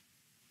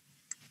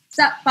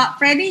 So, Pak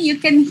Freddy,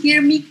 you can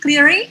hear me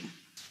clearly?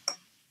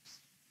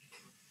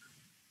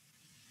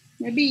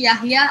 Maybe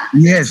Yahya?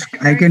 Yes,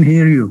 I can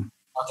hear you.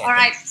 Okay. All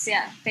right,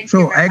 yeah, thank you.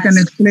 So I can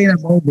explain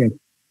about that.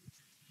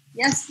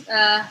 Yes,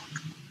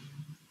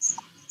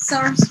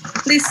 sir,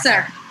 please,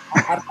 sir.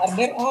 Are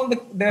there all the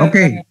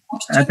okay,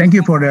 thank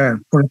you for the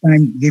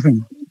time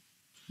given.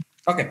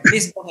 Okay,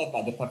 please go ahead,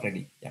 Pak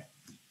Freddy. Yeah.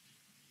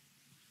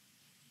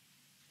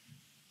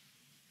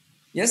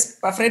 Yes,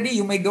 Pak Freddy,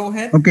 you may go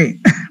ahead. Okay.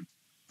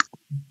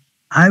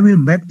 I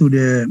will back to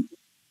the.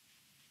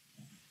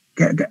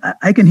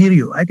 I can hear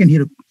you. I can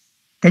hear.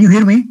 Can you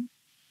hear me?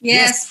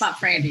 Yes, Pak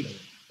Freddy.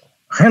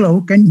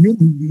 Hello, can you hear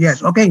me?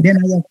 Yes. Okay, then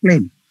I will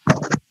explain.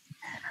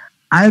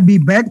 I'll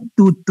be back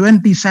to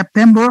 20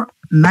 September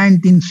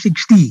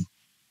 1960.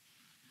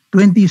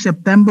 20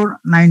 September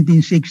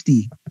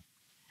 1960.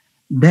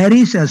 There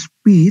is a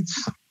speech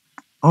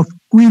of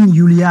Queen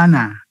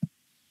Juliana.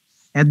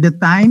 At the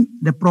time,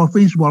 the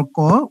province was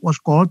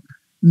called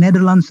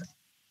Netherlands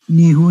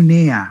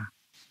Nieuw-Guinea.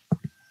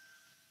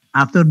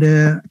 After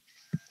the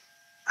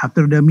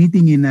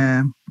meeting in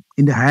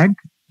The Hague,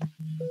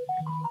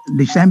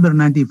 December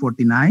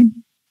 1949,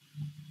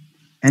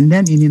 and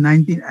then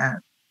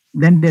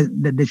then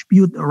the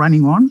dispute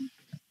running on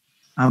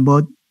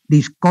about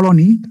this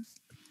colony,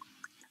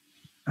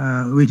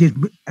 which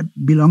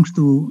belongs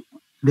to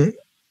the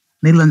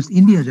Netherlands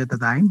Indians at the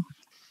time.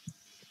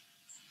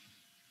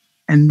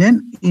 And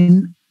then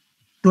in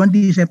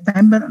 20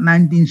 September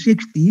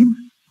 1960,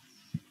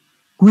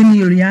 Queen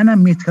Juliana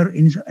made her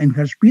in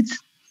her speech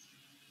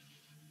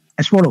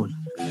as follows: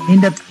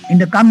 in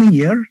the coming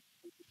year,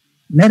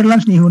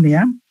 Netherlands New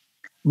Guinea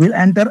will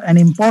enter an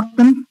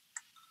important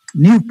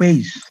new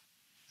phase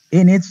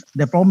in its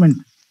development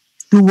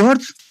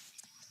towards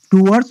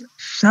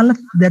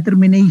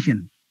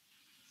self-determination.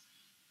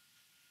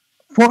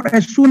 For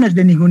as soon as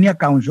the New Guinea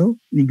Council,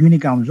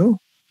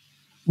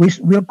 which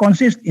will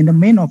consist in the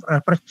main of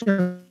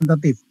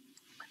representative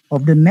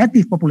of the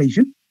native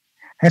population,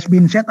 has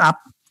been set up,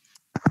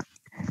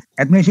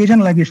 administration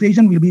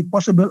legislation will be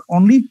possible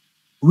only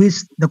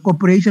with the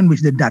cooperation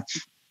with the Dutch.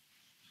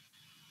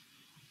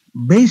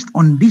 Based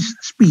on this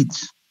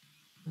speech,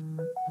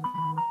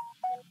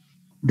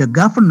 the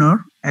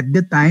governor at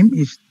the time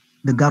is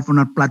the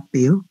Governor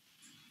Platel,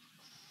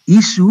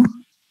 issue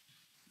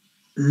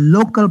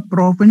local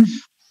province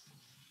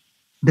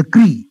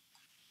decree,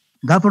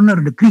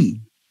 governor decree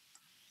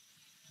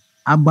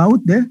about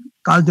the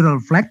cultural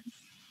flag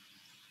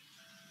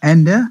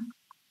and the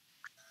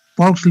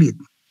Volkslied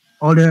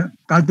or the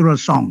cultural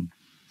song.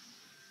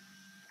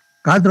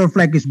 Cultural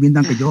flag is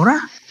Bintang Kejora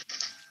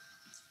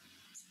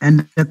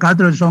and the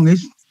cultural song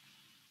is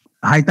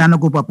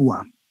Haitanaku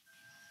Papua.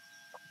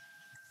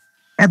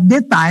 At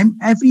that time,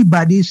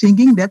 everybody is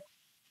thinking that,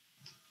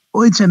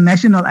 oh, it's a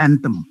national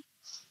anthem.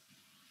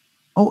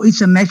 Oh,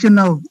 it's a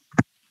national,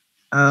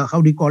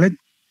 how do you call it?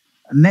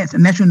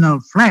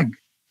 National flag.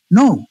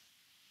 No.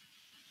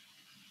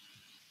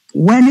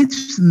 When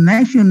it's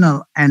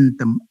national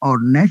anthem or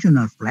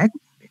national flag,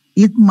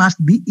 it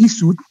must be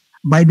issued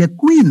by the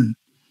Queen,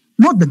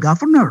 not the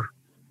governor.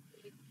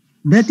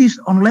 That is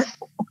only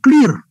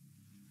clear.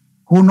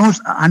 Who knows,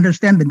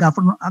 understand the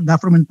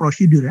government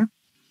procedure.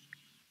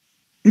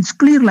 It's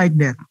clear like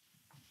that.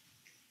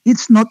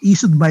 It's not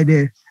issued by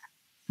the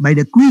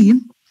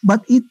Queen,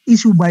 but it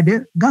issued by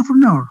the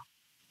governor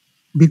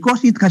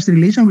because it has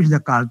relation with the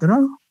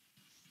cultural,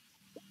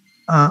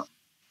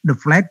 the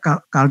flag,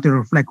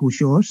 cultural flag who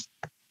shows,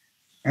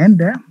 and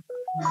the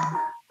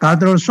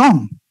cultural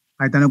song,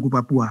 Haitanaku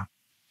Papua.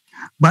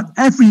 But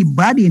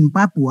everybody in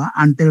Papua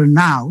until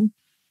now,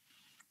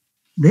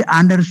 they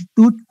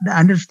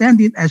understand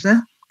it as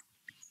a,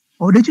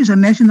 oh, this is a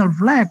national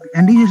flag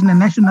and this is a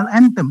national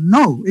anthem.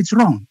 No, it's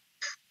wrong.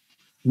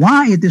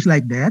 Why it is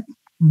like that?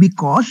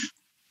 Because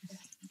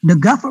the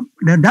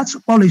Dutch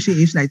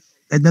policy is like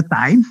at the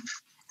time,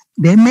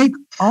 they make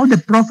all the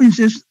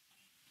provinces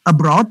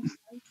abroad.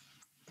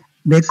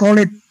 They call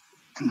it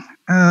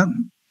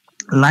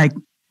like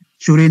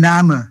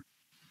Suriname,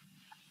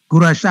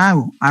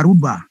 Curaçao,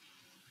 Aruba,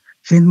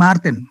 Saint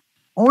Martin.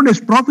 All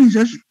these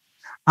provinces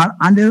are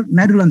under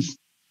Netherlands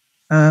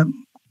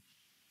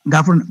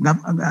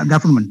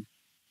government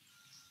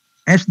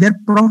as their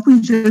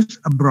provinces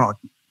abroad.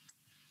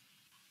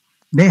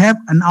 They have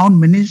an own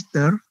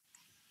minister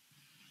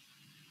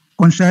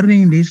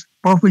concerning these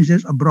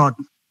provinces abroad,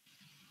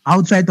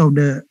 outside of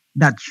the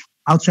Dutch,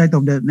 outside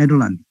of the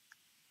Netherlands.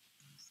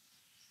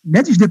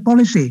 That is the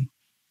policy.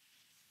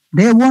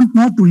 They want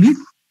not to live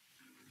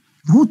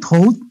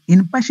foothold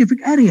in Pacific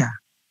area.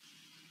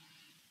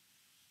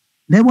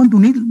 They want to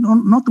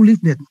not to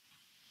live that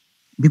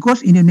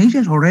because Indonesia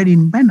is already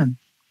independent.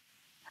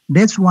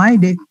 That's why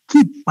they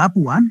keep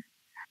Papua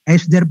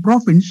as their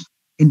province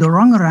in the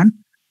long run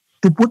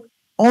to put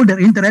all their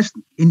interest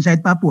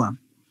inside Papua.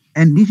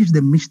 And this is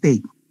the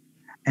mistake.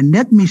 And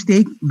that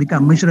mistake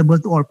become miserable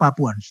to all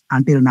Papuans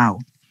until now.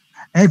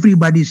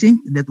 Everybody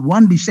thinks that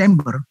 1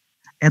 December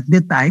at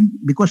that time,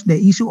 because they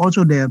issue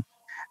also the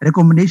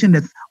recommendation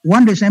that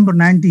 1 December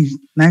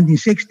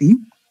 1960,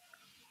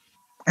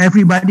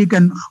 everybody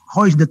can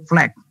hoist that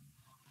flag.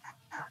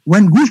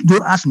 When Gus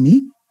Dur asked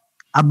me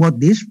about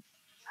this,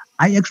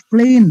 I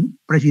explained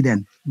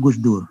President Gus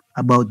Dur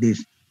about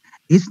this.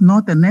 It's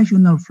not a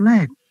national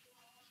flag.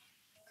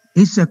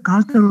 It's a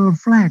cultural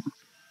flag.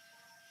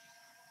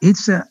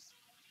 It's a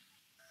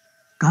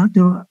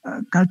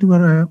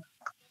cultural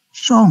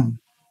song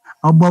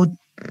about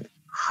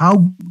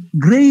how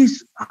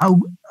gracious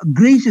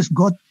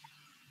God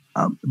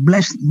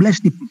bless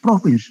the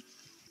province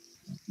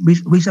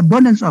with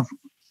abundance of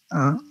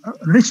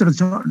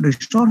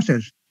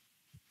resources.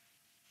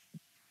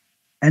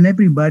 And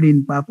everybody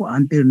in Papua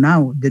until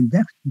now, the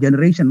next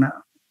generation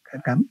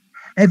come,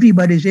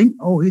 everybody saying,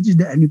 oh, it is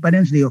the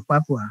Independence Day of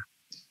Papua.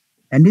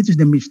 And this is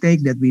the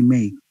mistake that we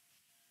make.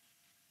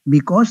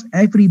 Because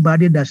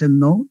everybody doesn't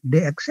know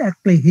the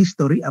exactly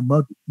history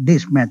about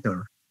this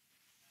matter.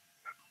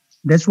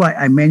 That's why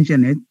I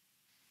mention it.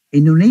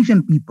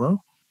 Indonesian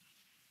people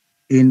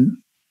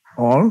in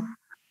all,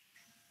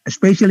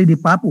 especially the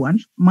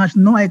Papuans, must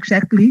know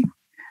exactly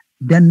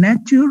the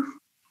nature,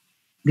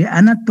 the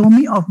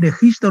anatomy of the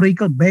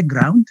historical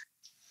background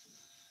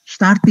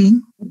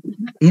starting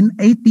in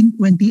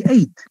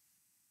 1828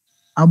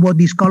 about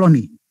this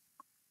colony.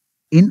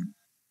 In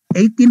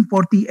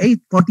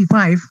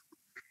 1848-45,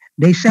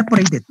 they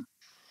separated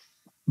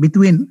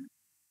between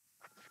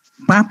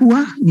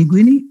Papua New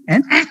Guinea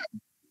and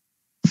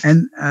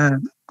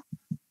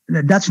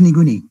the Dutch New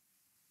Guinea.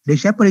 They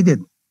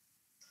separated.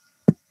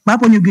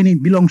 Papua New Guinea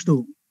belongs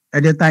to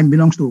at that time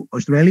belongs to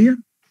Australia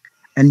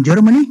and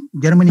Germany.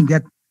 Germany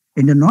get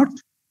in the north,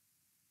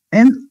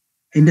 and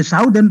in the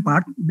southern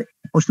part,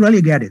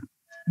 Australia get it.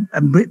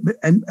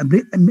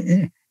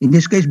 In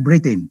this case,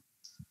 Britain.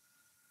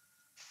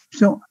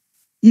 So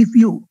if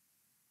you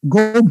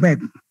go back,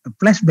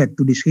 flashback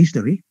to this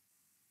history,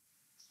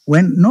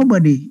 when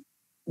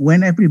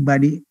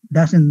everybody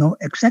doesn't know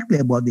exactly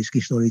about this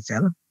history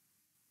itself,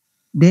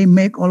 they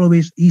make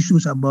always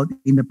issues about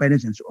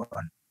independence and so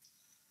on.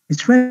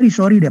 It's very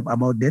sorry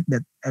about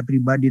that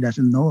everybody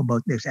doesn't know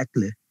about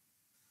exactly.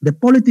 The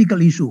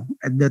political issue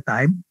at the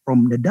time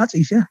from the Dutch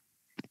Asia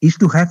is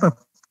to have a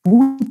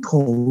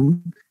foothold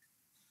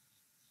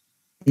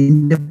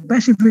in the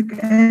Pacific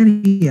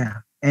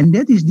area. And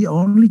that is the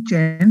only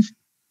chance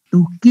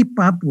to keep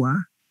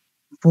Papua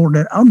for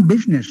their own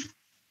business.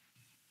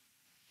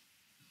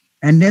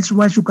 And that's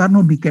why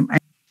Sukarno became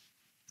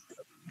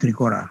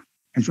Trikora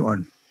and so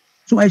on.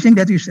 So I think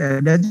that is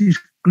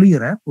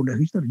clear for the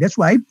history. That's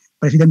why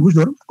President Gus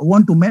Dur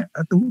want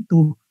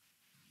to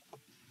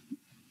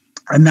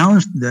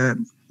announce the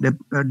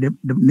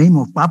name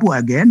of Papua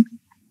again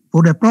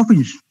for the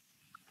province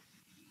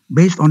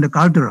based on the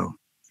cultural,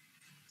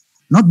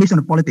 not based on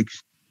the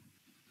politics.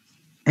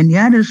 And the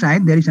other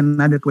side, there is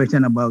another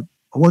question about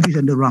what is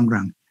in the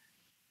wrong.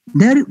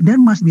 There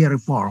must be a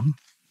reform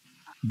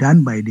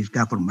done by this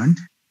government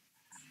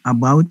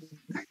about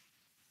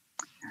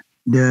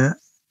the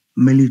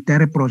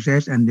military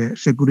process and the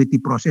security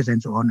process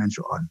and so on and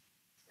so on.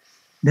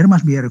 There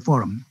must be a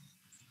reform.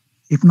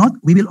 If not,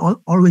 we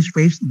will always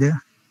face the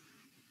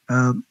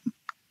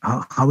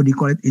how do you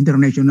call it,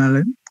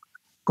 international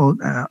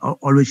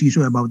always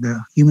issue about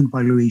the human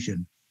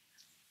violation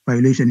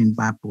in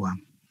Papua.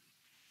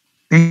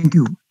 Thank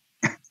you.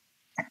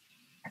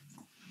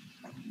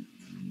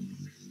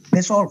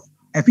 That's all.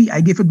 Effie,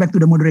 I give it back to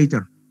the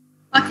moderator.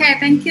 Okay,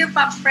 thank you,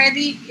 Pak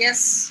Freddy.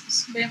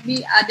 Yes,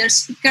 maybe other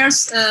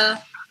speakers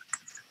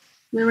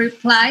will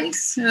reply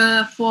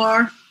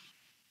for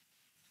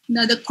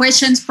the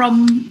questions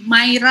from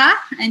Myra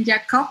and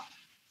Jacob.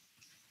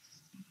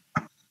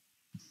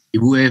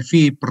 Ibu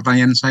Evi,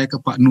 pertanyaan saya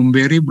ke Pak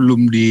Numberi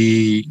belum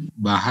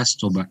dibahas,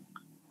 coba.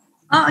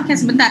 Oh, oke,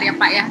 sebentar ya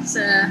Pak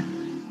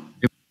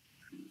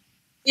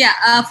ya.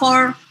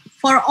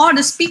 For all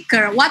the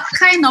speaker, what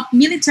kind of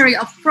military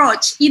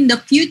approach in the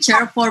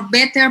future for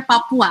better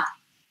Papua?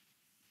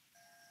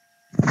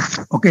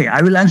 Okay,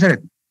 I will answer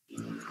it.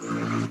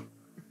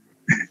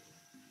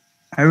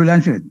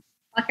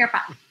 Okay,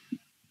 Pak.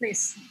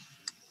 Please.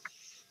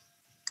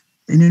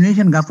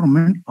 Indonesian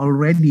government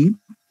already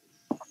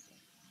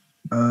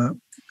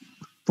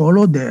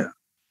follow the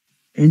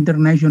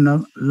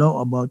international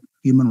law about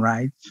human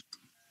rights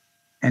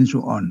and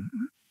so on.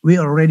 We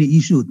already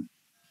issued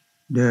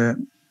the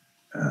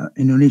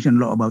Indonesian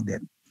law about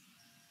that.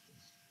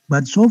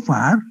 But so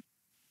far,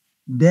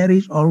 there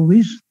is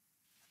always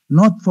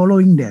not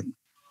following that.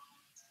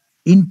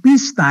 In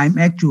peacetime,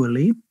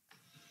 actually,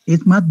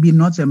 it must be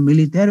not a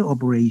military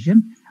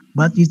operation,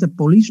 but it's a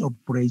police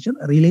operation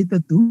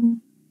related to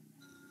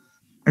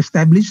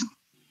establish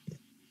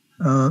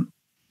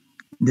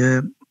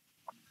the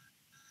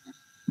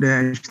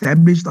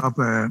established of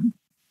how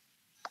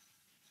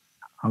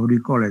do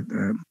you call it,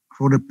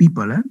 for the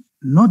people,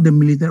 not the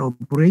military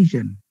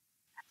operation.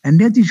 And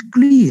that is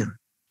clear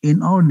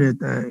in all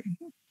that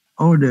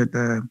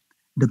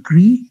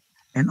decree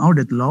and all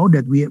that law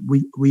that we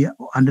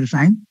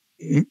undersigned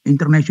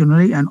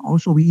internationally, and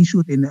also we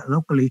issued in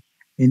locally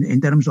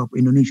in terms of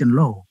Indonesian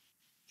law.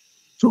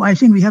 So I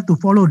think we have to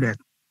follow that.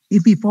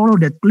 If we follow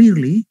that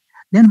clearly,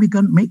 then we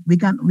can't make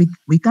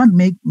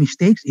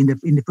mistakes in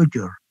the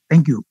future.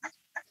 Thank you.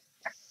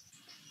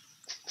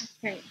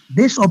 Okay.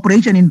 This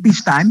operation in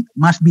peacetime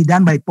must be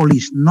done by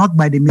police, not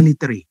by the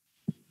military.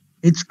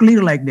 It's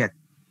clear like that.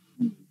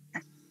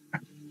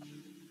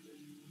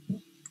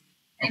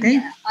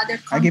 Okay. Other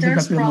I give it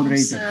back counters to the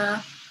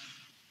moderator.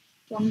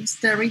 From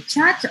Mr.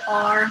 Richard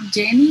or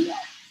Jenny?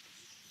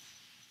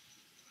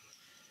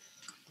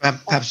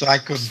 Perhaps I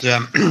could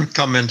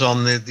comment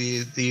on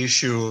the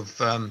issue of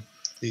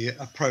the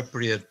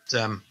appropriate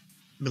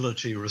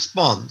military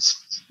response.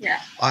 Yeah.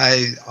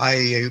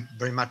 I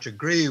very much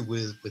agree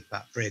with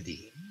Pat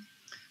Freddy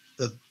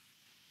that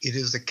it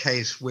is a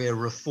case where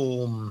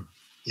reform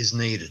is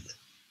needed.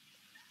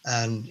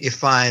 And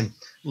if I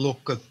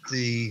look at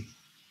the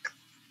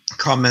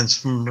comments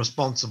from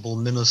responsible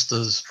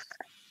ministers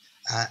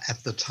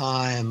at the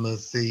time of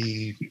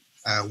the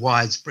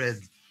widespread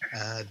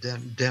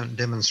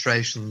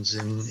demonstrations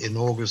in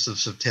August of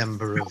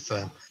September of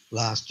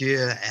last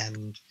year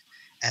and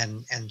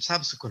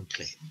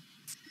subsequently,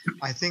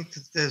 I think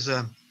that there's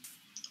if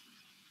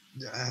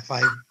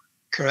I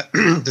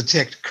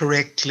detect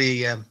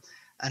correctly, an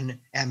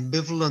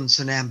ambivalence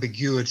and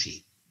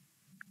ambiguity.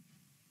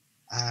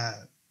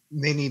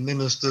 Many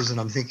ministers, and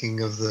I'm thinking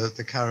of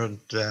the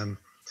current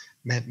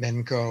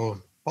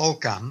Menko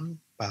Polkam,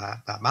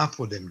 Pak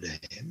Mahfud MD,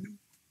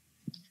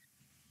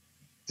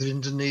 the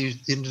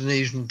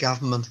Indonesian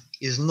government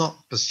is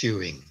not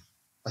pursuing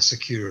a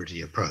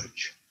security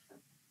approach,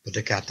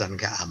 pendekatan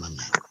keamanan.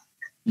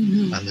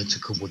 and it's a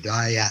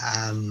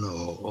kebudayaan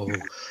or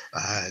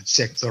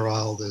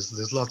sectoral.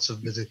 There's lots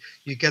of,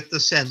 you get the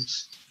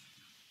sense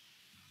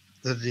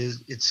that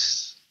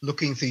it's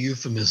looking for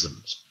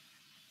euphemisms.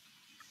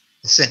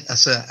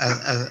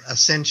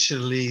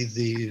 Essentially,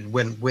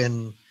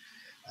 when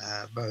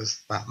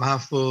both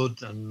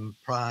Mahfoud and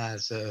prior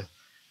to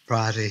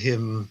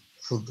him,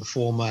 the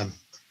former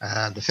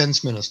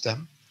defense minister,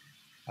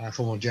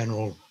 former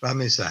General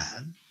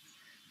Ramisad,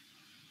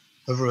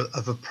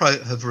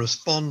 have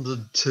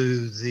responded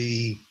to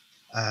the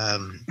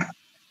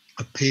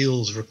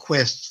appeals,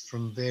 requests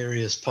from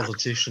various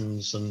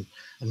politicians and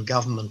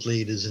government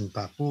leaders in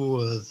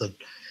Papua that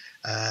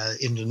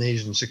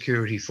Indonesian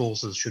security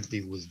forces should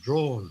be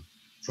withdrawn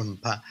from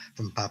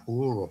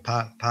Papua or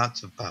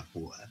parts of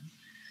Papua.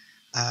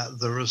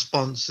 The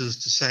response is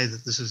to say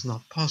that this is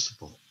not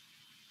possible.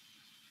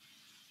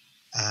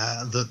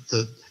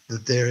 That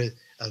there,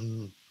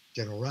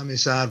 General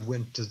Ramisad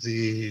went to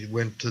the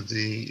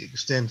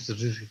extent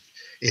that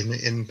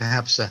in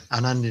perhaps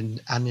an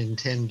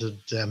unintended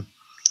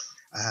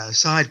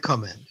side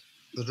comment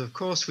that of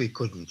course we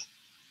couldn't.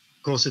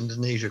 Of course,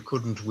 Indonesia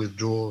couldn't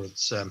withdraw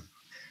its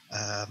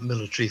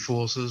military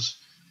forces.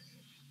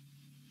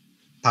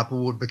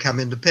 Papua would become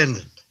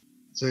independent.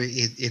 So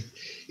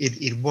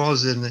it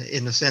was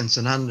in a sense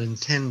an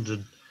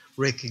unintended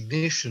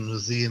recognition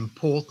of the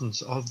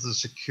importance of the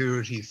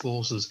security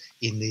forces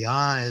in the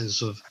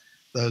eyes of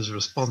those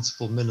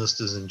responsible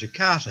ministers in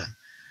Jakarta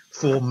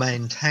for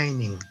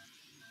maintaining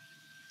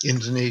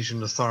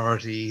Indonesian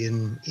authority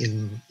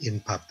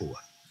in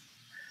Papua.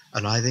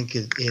 And I think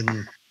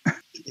in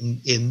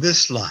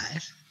this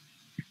light,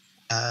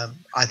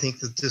 I think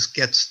that this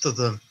gets to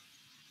the,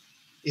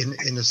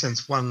 in a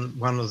sense, one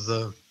of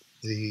the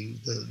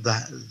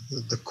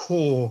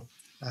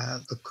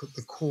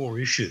core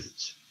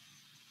issues.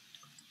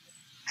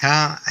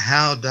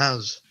 How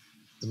does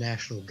the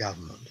national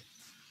government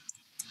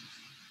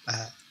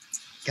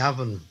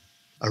govern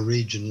a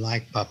region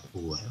like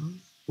Papua,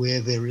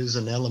 where there is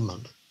an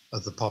element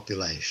of the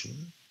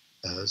population,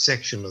 a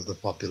section of the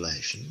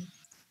population,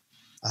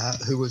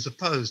 who is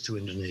opposed to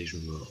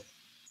Indonesian rule,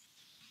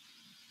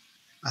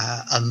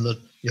 and that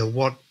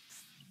what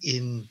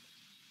in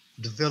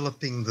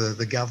developing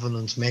the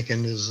governance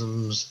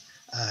mechanisms,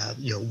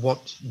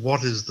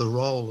 what is the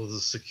role of the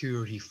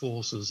security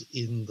forces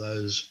in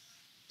those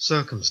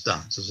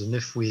circumstances? And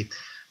if we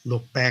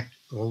look back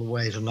all the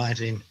way to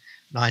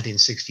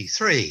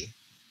 1963,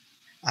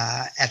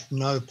 at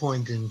no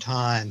point in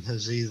time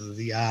has either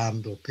the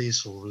armed or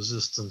peaceful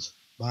resistance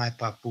by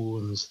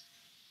Papuans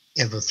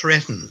ever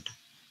threatened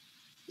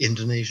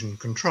Indonesian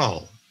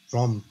control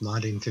from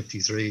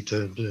 1953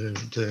 to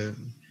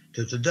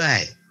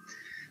today.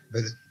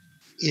 But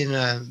in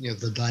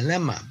the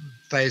dilemma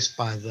faced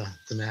by the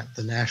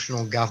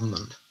national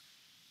government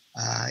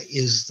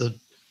is that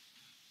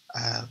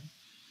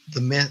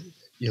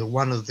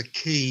one of the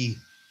key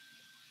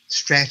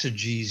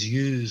strategies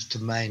used to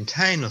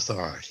maintain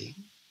authority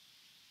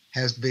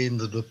has been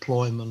the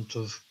deployment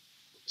of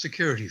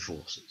security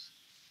forces.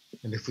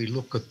 And if we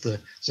look at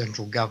the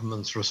central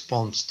government's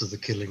response to the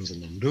killings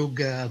in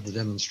Nduga, the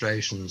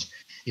demonstrations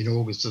in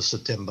August or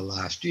September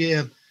last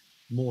year,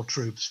 more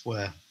troops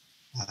were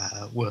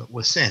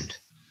sent.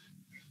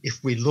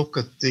 If we look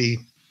at the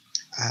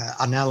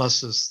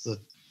analysis that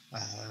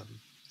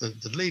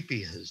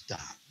Lipi has done,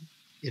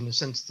 in a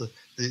sense, the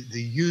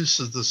use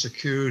of the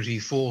security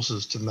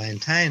forces to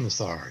maintain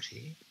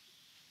authority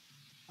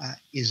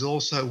is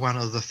also one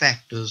of the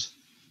factors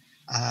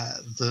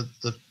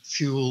that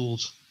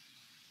fuels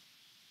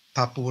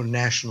Papuan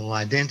national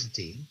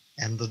identity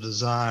and the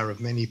desire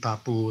of many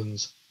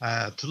Papuans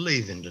to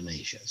leave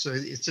Indonesia. So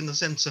it's in a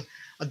sense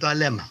a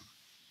dilemma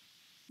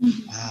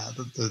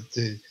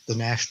that the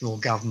national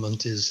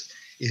government is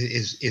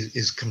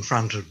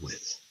confronted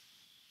with,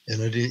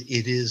 and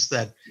it is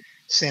that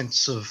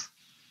sense of,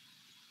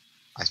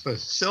 I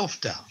suppose,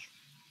 self-doubt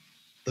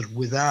that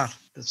without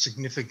a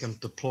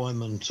significant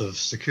deployment of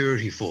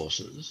security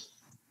forces,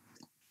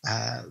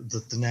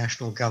 that the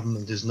national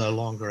government is no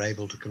longer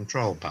able to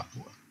control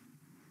Papua.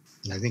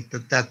 And I think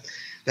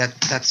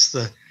that's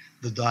the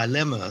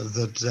dilemma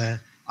that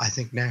I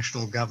think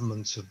national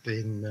governments have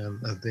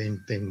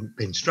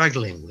been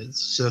struggling with,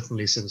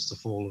 certainly since the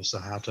fall of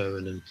Suharto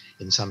and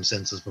in some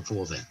senses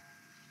before then.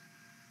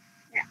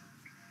 Yeah.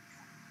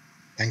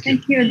 Thank you.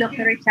 Thank you,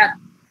 Dr. Richard.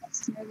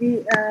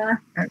 Maybe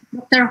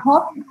Dr.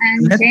 Hope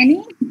and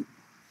Jenny,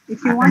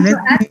 if you want to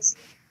add.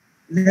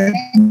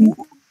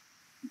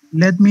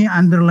 Let me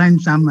underline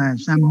some.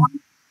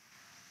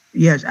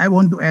 Yes, I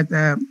want to add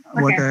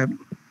what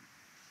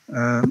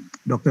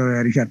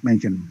Dr. Richard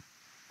mentioned.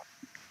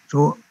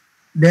 So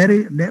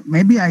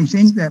maybe I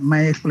think that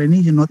my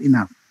explanation not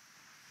enough.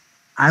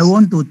 I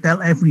want to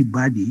tell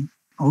everybody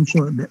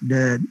also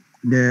the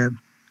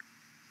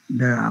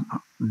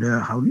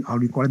how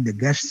do you call it, the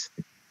guests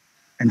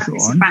and so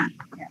on.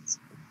 Yes.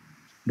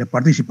 The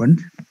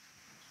participants.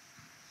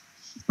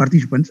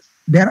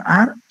 There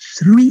are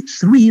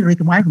three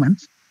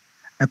requirements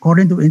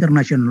according to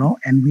international law,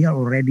 and we are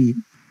already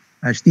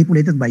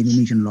stipulated by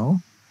Indonesian law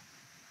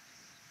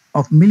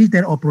of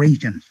military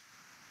operations.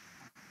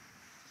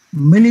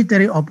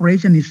 Military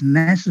operation is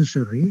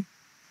necessary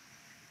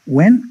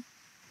when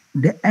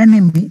the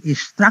enemy is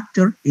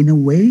structured in a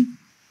way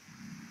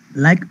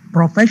like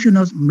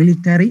professional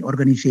military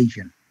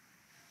organization.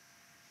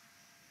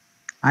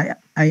 I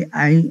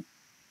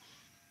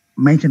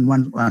mention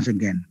once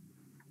again,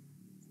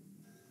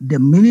 the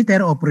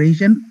military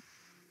operation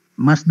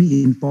must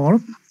be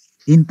involved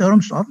in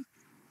terms of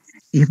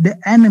if the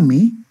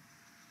enemy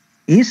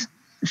is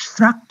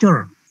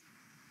structured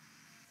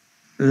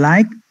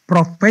like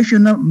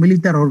professional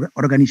military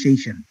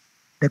organization.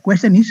 The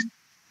question is,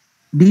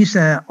 these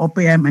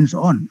OPM and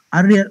so on,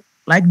 are they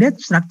like that,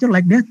 structured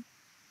like that?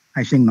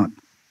 I think not.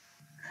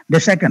 The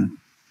second,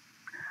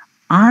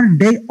 are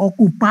they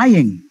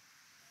occupying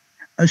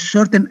a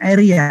certain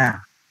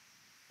area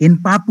in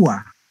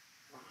Papua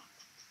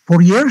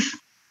for years?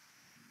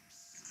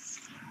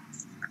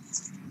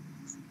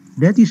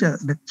 That is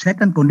the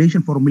second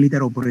condition for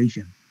military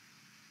operation.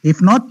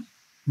 If not,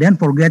 then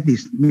forget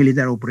this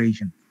military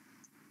operation.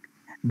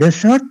 The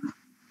third,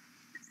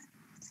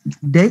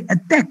 the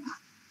attack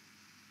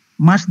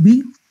must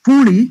be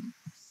fully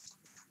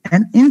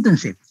and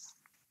intensive,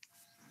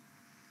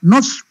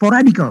 not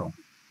sporadical.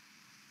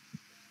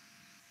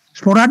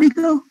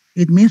 Sporadical,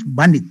 it means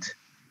bandit.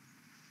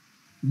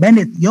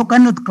 Bandit, you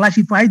cannot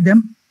classify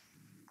them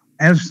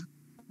as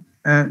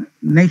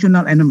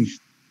national enemies.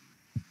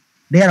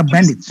 They are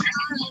bandits.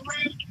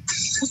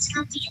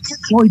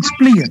 So it's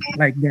clear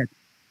like that.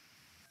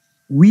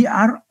 We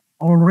are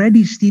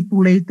already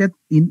stipulated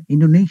in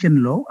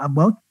Indonesian law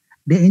about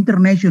the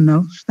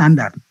international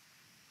standard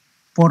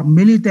for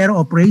military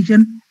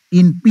operation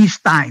in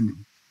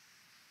peacetime.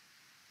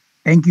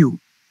 Thank you.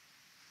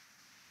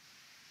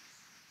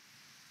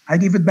 I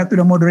give it back to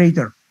the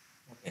moderator.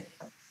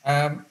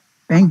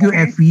 Thank you,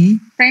 Effie.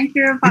 Thank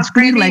you, It's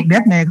clear like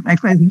that, my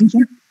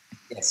explanation?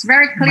 Yes.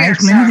 Very My clear,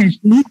 explanation sir. is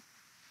clear?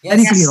 Yes.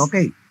 Very clear,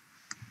 okay.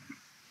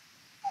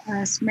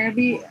 Yes,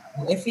 maybe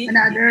Effie,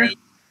 another.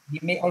 we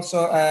may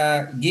also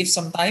give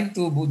some time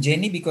to Bu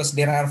Jenny because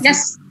there are few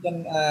Yes.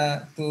 questions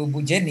to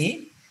Bu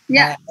Jenny.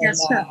 Yeah, And, yes,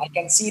 sure. I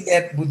can see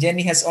that Bu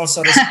Jenny has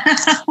also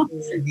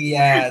responded to the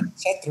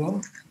chat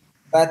room.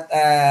 But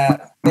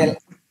well,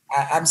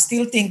 I'm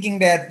still thinking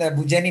that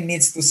Bu Jenny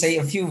needs to say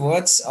a few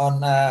words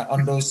on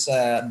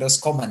those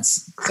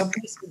comments. So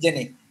please, Bu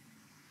Jenny.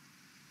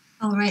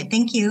 All right,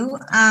 thank you.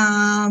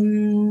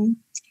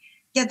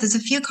 Yeah, there's a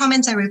few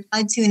comments I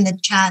replied to in the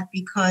chat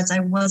because I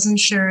wasn't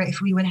sure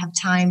if we would have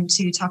time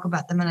to talk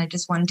about them, and I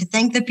just wanted to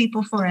thank the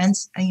people for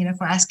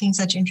for asking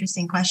such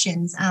interesting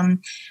questions.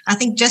 I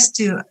think just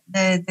to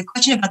the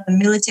question about the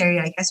military,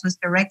 I guess, was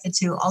directed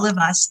to all of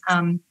us,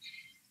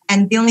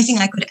 and the only thing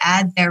I could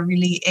add there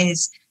really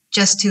is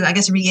just to, I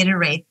guess,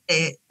 reiterate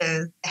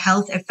the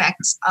health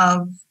effects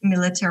of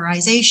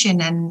militarization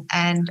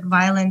and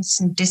violence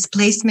and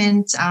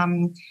displacement.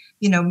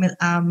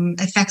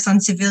 Effects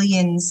on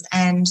civilians,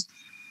 and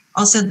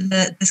also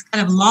this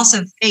kind of loss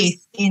of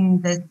faith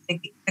in the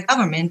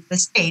government, the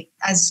state,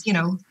 as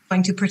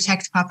going to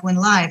protect Papuan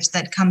lives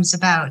that comes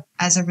about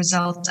as a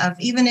result of,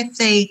 even if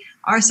they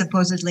are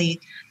supposedly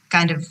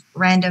kind of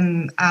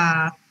random,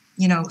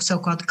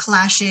 so-called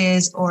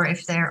clashes, or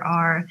if there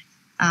are,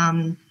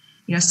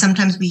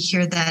 sometimes we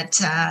hear that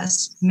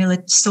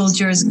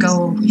soldiers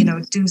go,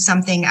 do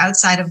something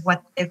outside of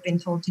what they've been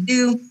told to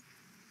do.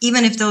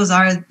 Even if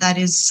that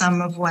is some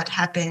of what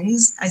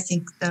happens, I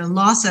think the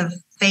loss of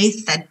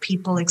faith that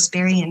people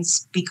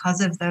experience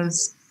because of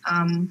those,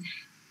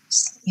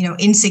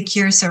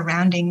 insecure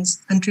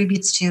surroundings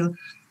contributes to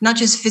not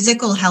just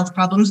physical health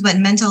problems, but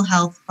mental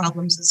health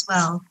problems as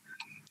well.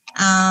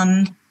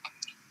 I'm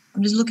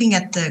just looking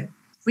at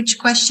which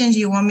question do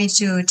you want me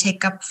to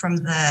take up from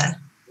the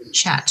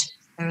chat?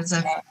 There's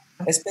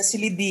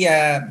especially the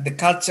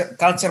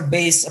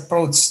culture-based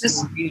approach to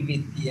deal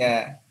with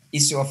the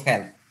issue of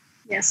health.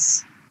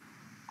 Yes.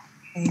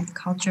 Okay,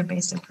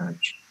 culture-based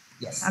approach.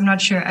 Yes. I'm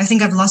not sure. I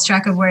think I've lost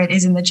track of where it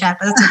is in the chat,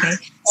 but that's okay.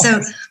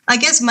 So I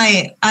guess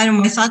my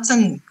thoughts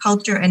on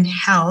culture and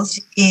health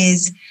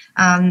is,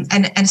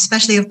 and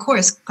especially, of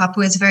course,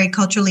 Papua is very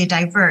culturally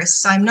diverse.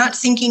 So I'm not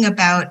thinking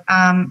about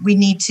we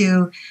need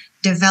to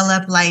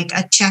develop like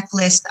a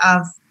checklist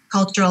of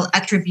cultural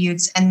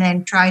attributes and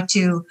then try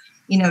to,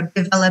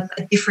 develop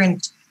a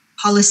different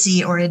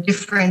policy or a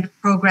different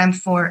program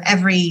for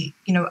every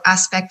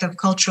aspect of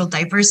cultural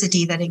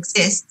diversity that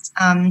exists.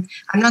 I'm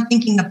not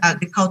thinking about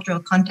the cultural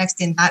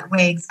context in that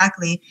way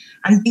exactly.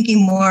 I'm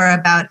thinking more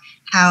about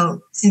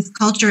how, since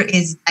culture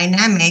is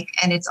dynamic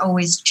and it's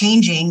always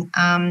changing,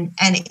 and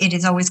it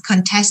is always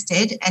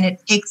contested, and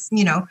it takes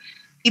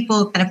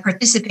people kind of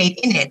participate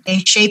in it. They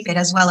shape it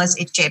as well as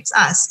it shapes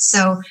us.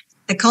 So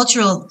the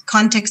cultural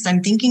context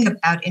I'm thinking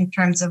about in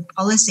terms of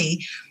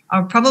policy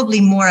are probably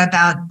more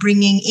about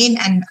bringing in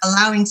and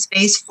allowing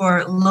space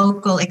for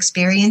local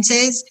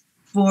experiences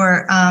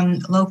for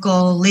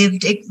local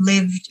lived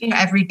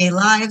everyday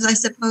lives, I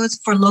suppose,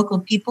 for local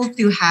people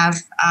to have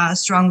a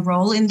strong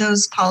role in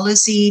those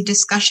policy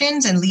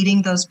discussions and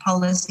leading those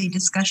policy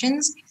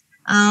discussions.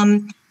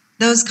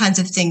 Those kinds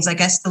of things, I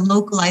guess, the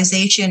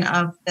localization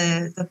of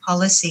the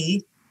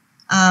policy.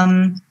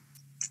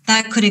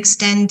 That could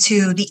extend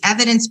to the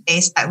evidence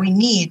base that we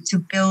need to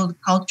build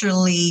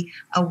culturally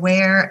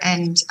aware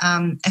and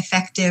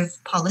effective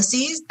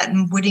policies that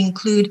would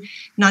include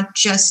not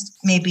just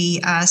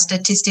maybe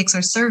statistics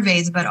or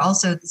surveys, but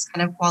also this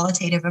kind of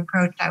qualitative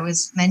approach I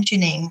was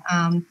mentioning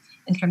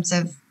in terms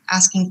of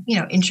asking,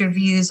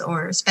 interviews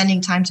or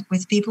spending time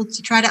with people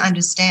to try to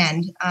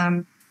understand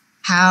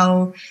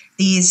how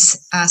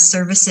these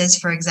services,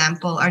 for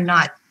example, are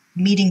not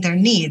meeting their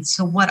needs.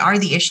 So what are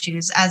the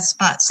issues? As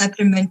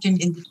Septa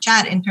mentioned in the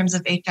chat, in terms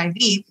of HIV,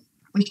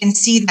 we can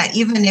see that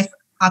even if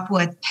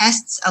Papua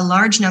tests a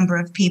large number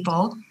of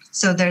people,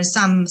 so there's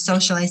some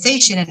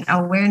socialization and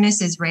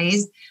awareness is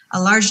raised,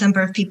 a large number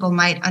of people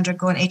might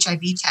undergo an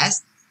HIV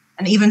test,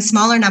 an even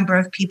smaller number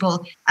of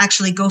people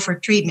actually go for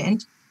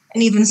treatment,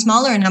 an even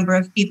smaller number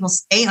of people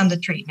stay on the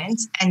treatment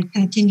and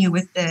continue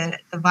with the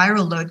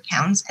viral load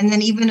counts, and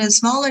then even a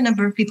smaller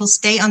number of people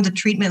stay on the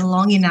treatment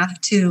long enough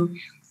to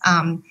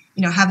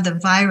have the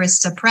virus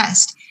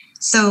suppressed.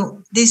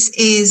 So there's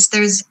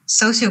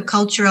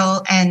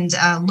sociocultural and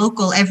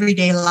local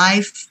everyday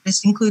life.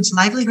 This includes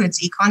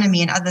livelihoods,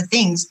 economy, and other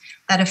things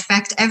that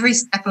affect every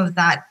step of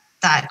that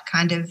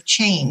kind of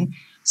chain.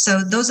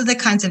 So those are the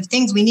kinds of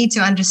things we need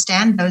to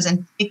understand those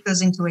and take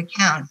those into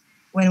account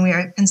when we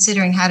are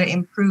considering how to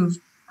improve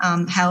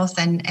health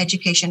and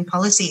education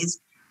policies.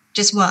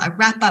 Just I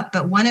wrap up,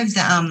 but one of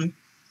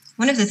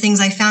the things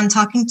I found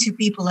talking to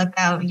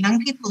young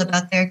people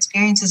about their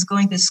experiences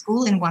going to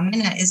school in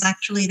Wamena is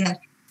actually that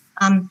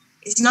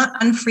it's not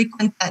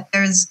unfrequent that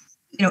there's,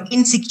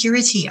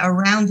 insecurity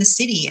around the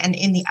city and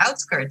in the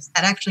outskirts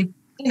that actually,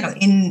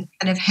 kind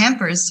of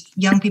hampers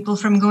young people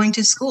from going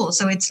to school.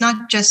 So it's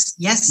not just,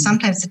 yes,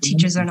 sometimes the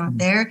teachers are not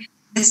there.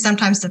 Yes,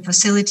 sometimes the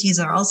facilities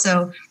are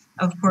also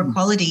of poor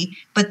quality,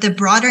 but the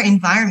broader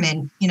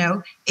environment,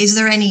 is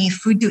there any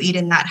food to eat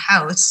in that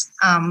house?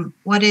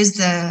 What is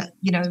the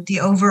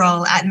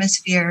overall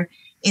atmosphere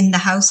in the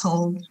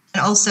household?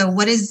 And also,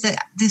 what is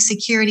the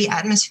security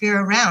atmosphere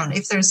around?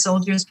 If there's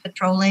soldiers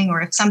patrolling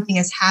or if something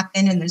has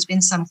happened and there's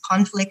been some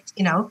conflict,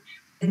 the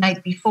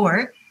night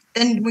before,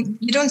 then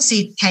you don't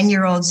see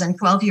 10-year-olds and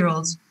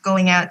 12-year-olds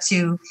going out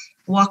to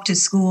walk to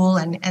school,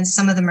 and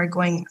some of them are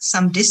going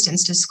some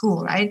distance to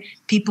school, right?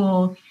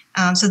 People...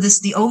 so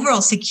the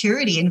overall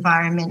security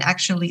environment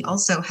actually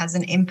also has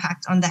an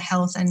impact on the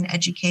health and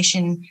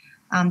education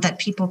that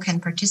people can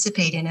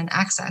participate in and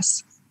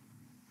access.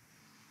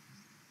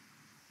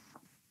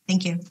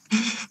 Thank you.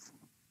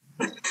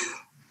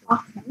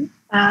 Okay.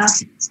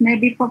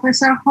 Maybe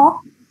Professor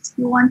Hope,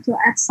 you want to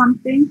add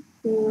something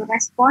to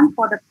respond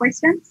for the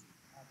questions?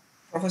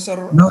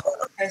 Professor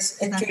has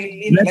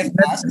actually left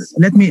us.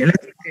 Let me add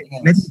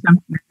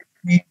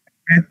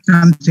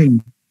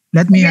something.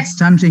 Let me add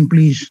something,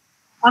 please.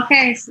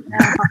 Okay,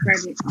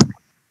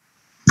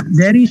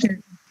 there is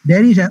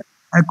a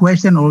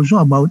question also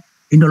about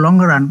in the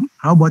long run.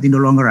 How about in the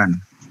long run?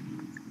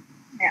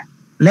 Yeah.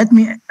 Let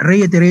me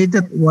reiterate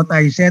what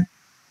I said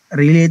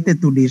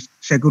related to this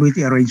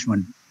security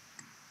arrangement.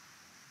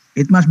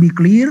 It must be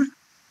clear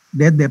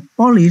that the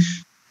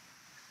police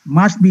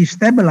must be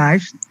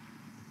stabilized,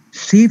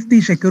 safety,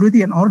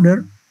 security, and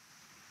order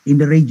in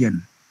the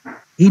region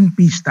in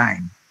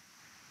peacetime.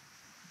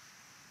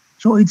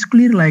 So it's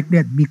clear like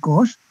that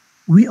because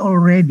we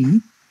already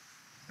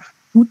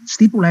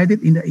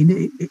stipulated in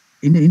the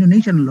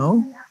Indonesian law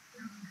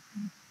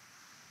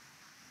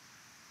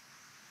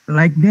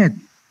like that.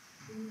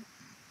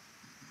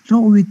 So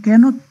we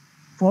cannot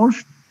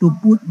force to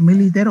put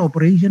military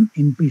operation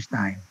in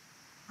peacetime.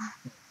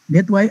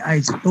 That's why I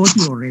told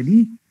you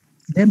already.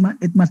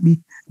 It must be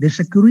the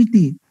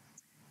security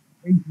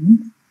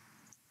arrangement.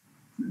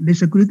 The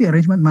security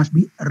arrangement must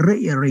be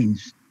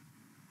rearranged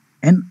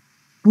and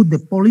put the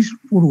police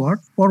forward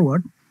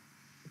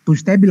to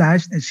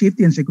stabilize the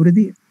safety and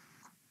security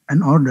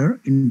and order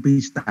in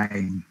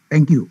peacetime.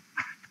 Thank you.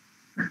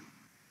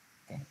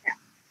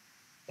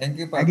 Thank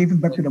you, Pak. I give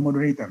it back to the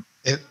moderator.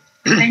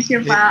 Thank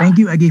you, Pak. Thank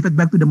you. I give it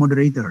back to the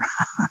moderator.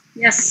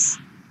 Yes.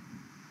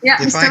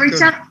 Yeah, If Mr.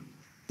 Richard.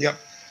 Yep.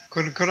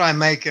 Could I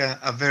make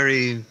a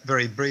very,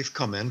 very brief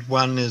comment?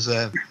 One is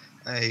a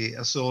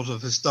sort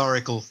of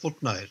historical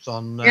footnote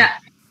on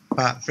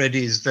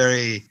Freddie's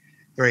very,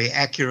 very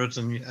accurate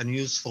and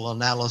useful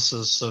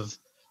analysis of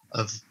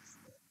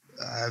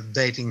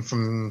dating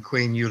from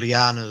Queen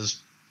Juliana's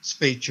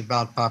speech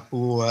about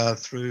Papua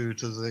through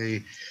to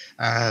the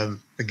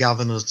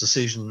governor's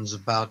decisions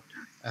about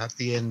at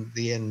the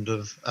end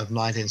of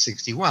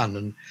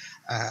 1961,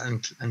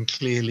 and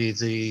clearly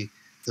the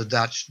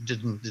Dutch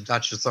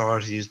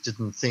authorities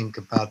didn't think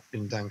about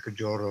Bintang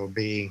Kejora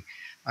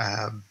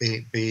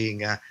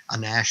being a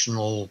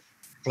national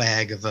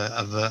flag of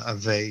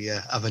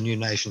a new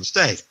nation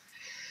state.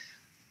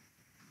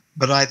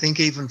 But I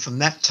think even from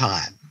that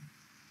time,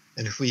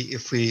 And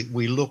if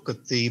we look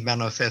at the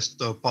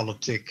Manifesto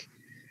Politique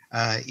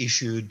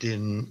issued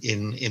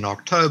in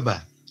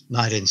October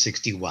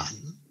 1961,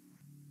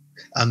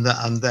 and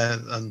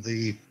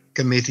the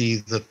committee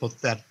that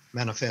put that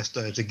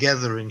manifesto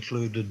together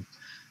included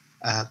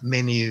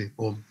many,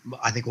 or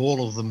I think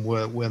all of them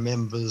were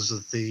members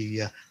of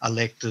the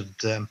elected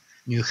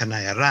New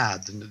Guinea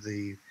Raad,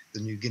 the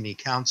New Guinea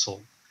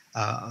Council,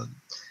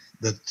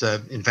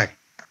 that in fact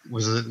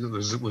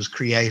was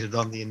created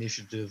on the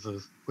initiative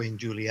of Queen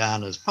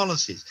Juliana's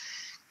policies.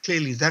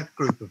 Clearly, that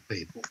group of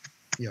people,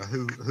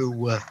 who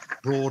were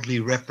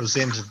broadly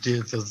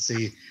representative of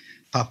the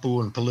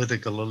Papuan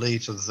political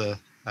elite of the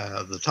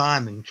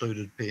time,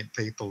 included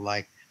people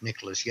like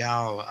Nicholas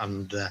Yao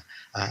and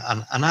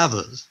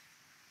others,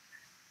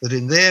 that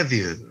in their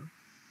view,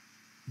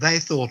 they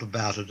thought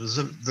about it as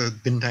the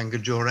Bintang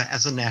Kejora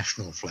as a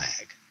national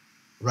flag,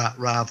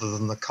 rather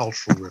than the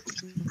cultural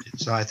representative.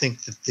 So I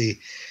think that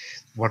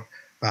what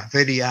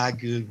Fedi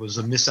argued was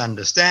a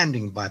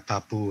misunderstanding by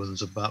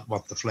Papuans about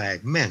what the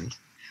flag meant,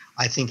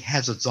 I think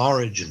has its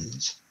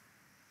origins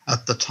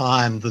at the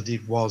time that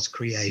it was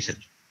created.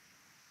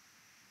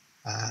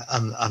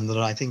 And that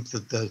I think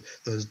that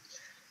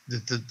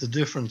the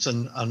difference,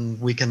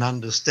 and we can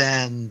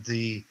understand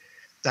the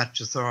Dutch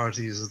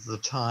authorities at the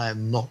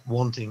time not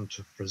wanting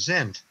to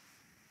present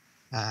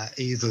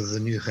either the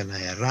New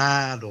Guinea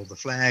Raad or the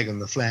flag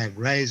and the flag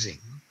raising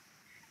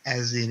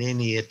as in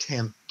any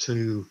attempt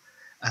to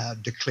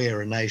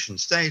declare a nation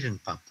state in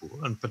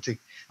Papua,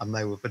 and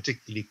they were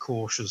particularly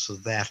cautious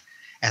of that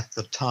at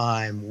the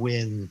time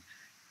when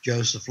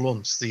Joseph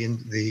Luntz,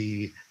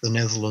 the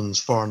Netherlands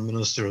foreign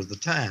minister of the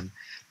time,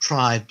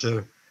 tried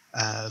to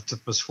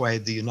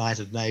persuade the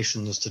United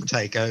Nations to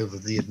take over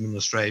the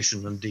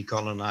administration and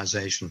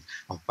decolonization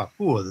of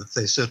Papua. That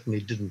they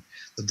certainly didn't.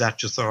 The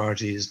Dutch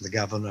authorities, the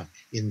governor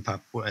in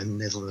Papua and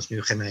Netherlands,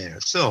 New Guinea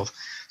itself,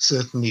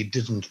 certainly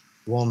didn't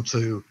want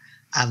to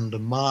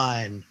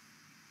undermine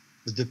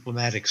the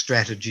diplomatic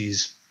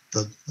strategies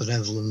that the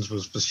Netherlands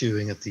was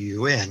pursuing at the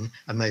UN,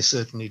 and they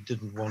certainly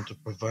didn't want to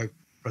provoke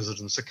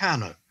President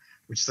Sukarno,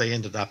 which they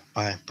ended up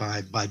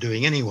by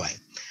doing anyway.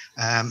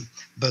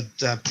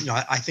 But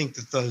I think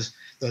that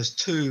those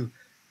two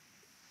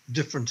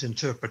different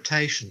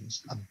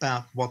interpretations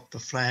about what the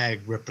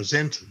flag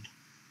represented,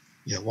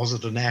 was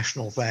it a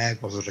national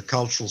flag, was it a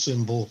cultural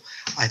symbol,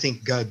 I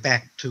think go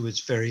back to its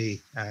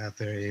very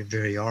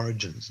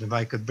origins. And if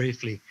I could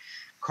briefly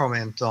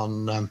comment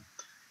on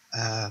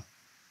Pa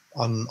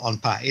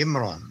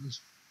Imran's,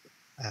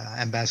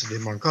 Ambassador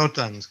Imran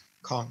Kotan's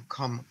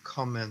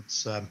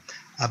comments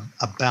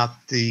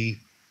about the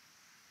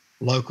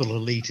local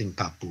elite in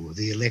Papua,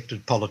 the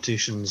elected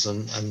politicians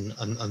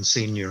and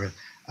senior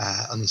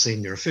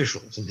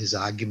officials, and his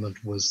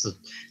argument was that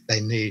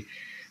they need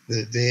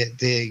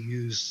their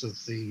use of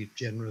the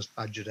generous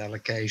budget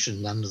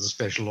allocation under the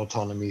Special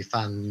Autonomy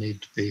Fund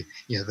need to be,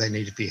 they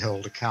need to be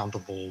held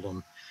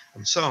accountable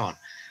and so on.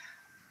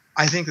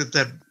 I think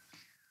that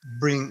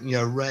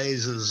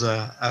raises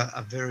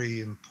a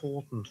very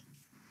important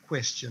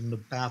question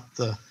about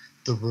the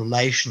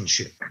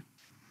relationship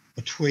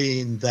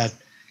between that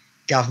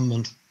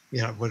government,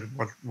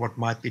 what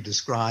might be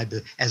described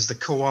as the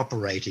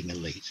cooperating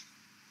elite.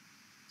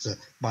 So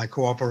by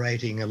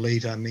cooperating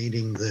elite, I'm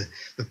meaning the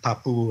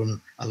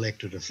Papuan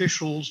elected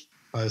officials,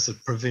 both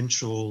at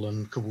provincial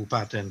and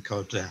Kabupaten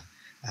Kota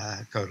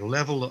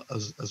level,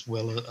 as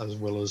well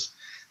as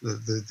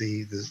the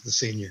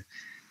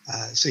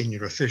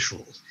senior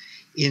officials.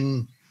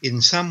 In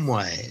some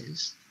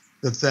ways,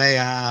 that they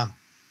are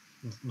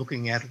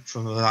looking at it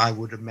from, I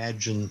would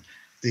imagine,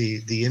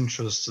 the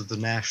interests of the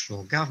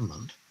national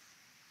government.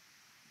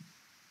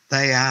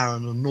 They are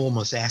an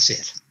enormous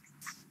asset.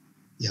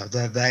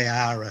 They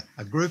are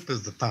a group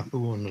of the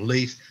Papuan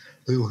elite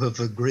who have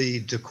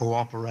agreed to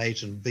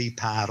cooperate and be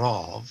part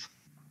of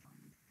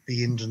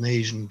the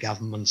Indonesian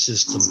government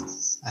system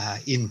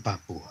in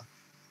Papua.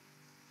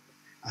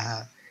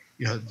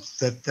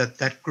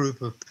 That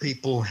group of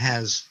people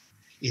has,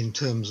 in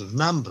terms of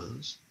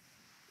numbers,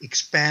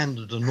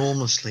 expanded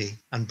enormously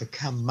and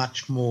become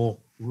much more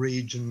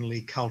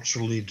regionally,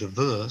 culturally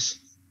diverse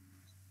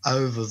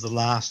over the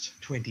last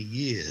 20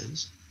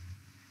 years,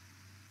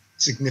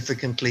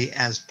 significantly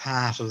as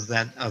part of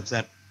that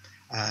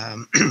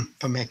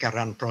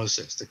pemekaran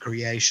process, the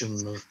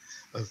creation of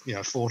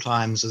 4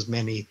 times as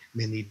many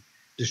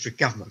district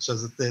governments, so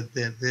that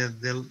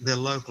they're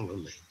local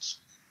elites.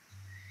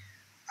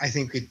 I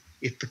think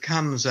it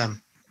becomes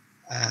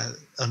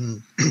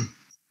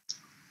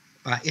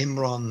by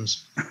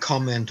Imran's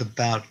comment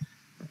about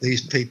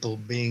these people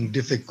being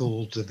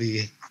difficult to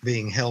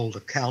being held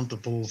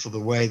accountable for the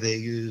way they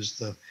use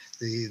the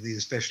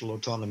special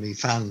autonomy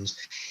funds,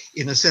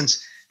 in a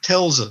sense,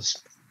 tells us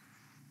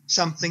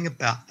something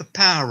about the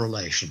power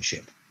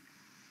relationship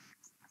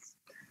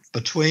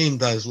between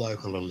those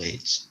local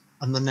elites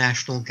and the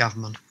national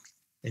government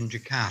in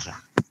Jakarta.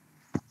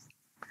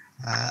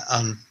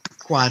 And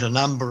quite a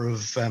number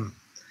of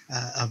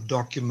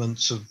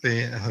documents have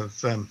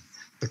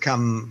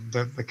become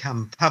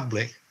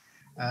public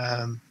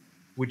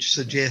which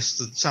suggests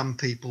that some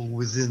people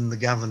within the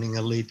governing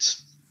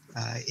elites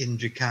in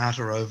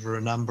Jakarta over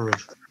a number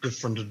of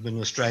different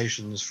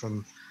administrations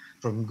from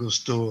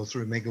Gusdur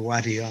through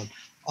Megawati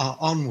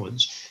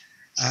onwards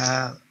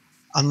are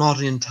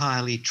not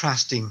entirely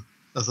trusting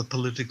of the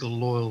political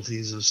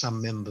loyalties of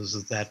some members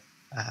of that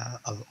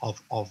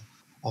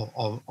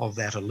of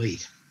that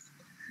elite.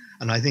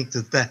 And I think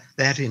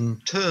that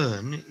in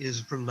turn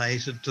is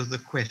related to the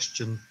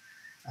question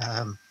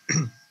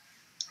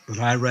that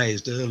I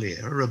raised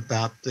earlier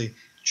about the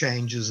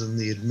changes in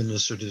the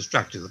administrative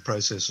structure, the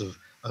process of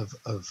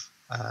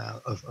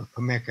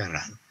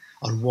pemekaran,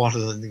 on what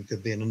I think there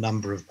have been a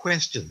number of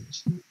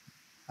questions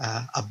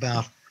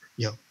about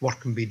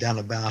what can be done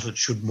about it.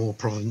 Should more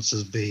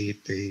provinces be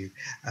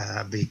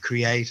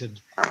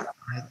created?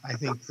 I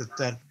think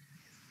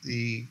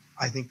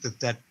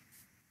that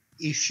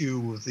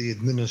issue of the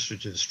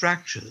administrative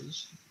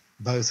structures,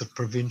 both at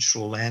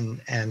provincial and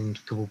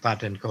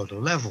kabupaten kota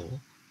level,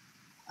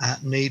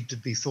 need to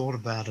be thought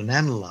about and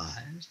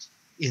analysed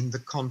in the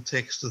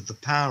context of the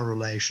power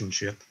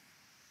relationship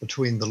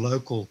between the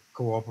local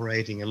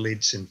cooperating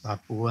elites in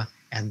Papua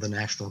and the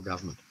national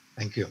government.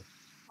 Thank you.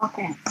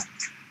 Okay.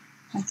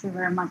 Thank you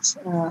very much,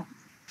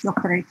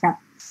 Dr. Richard.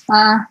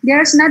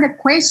 There's another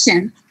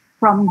question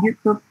from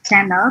YouTube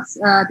channels.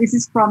 This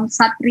is from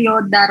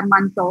Satrio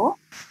Darmanto.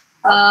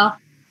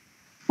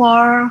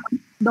 For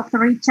Dr.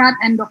 Richard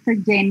and Dr.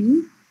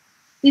 Jenny,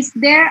 is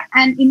there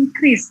an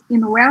increase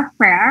in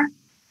welfare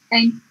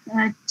and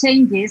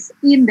changes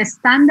in the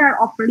standard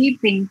of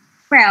living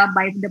felt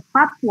by the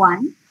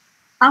Papuan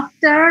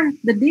after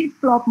the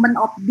development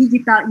of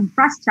digital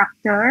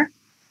infrastructure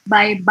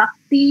by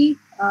Bakti,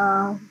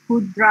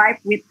 who drive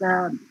with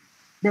the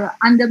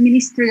under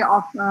Ministry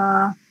of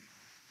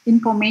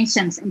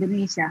Information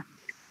Indonesia,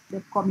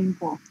 the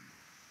Kominfo?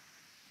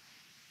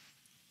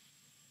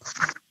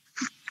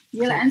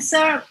 Will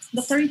answer,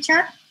 Dr.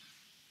 Richard?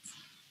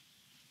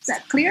 Is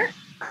that clear?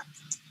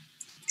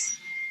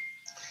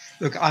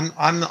 Look,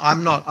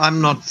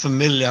 I'm not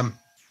familiar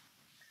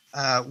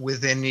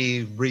with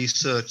any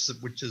research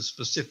which is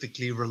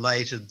specifically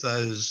related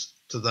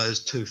to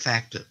those two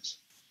factors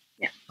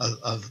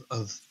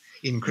of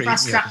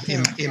increased,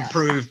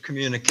 improved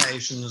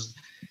communications,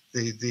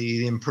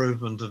 the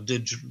improvement of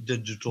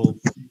digital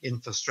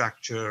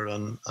infrastructure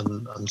and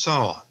so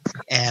on,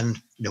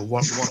 and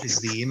what is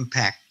the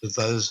impact of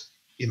those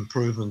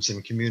improvements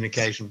in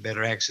communication,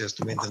 better access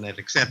to internet,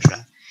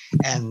 etc.,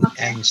 and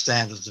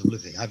standards of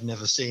living. I've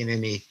never seen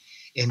any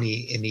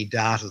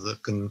data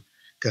that can.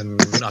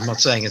 I'm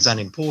not saying it's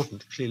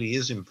unimportant. It clearly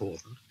is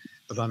important,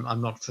 but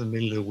I'm not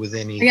familiar with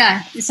any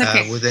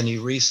with any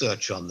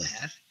research on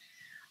that.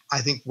 I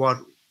think what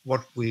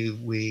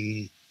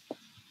we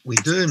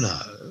do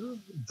know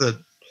that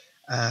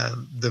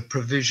the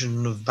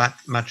provision of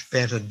much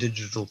better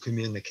digital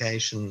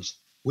communications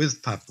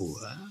with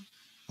Papua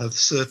have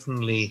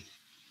certainly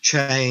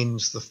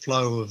changed the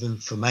flow of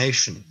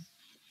information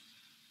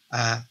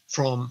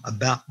from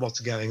about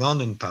what's going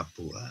on in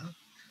Papua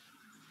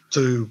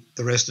to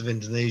the rest of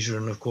Indonesia,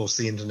 and of course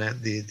the internet,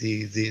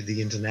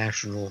 the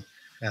international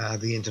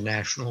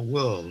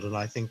world. And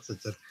I think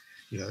that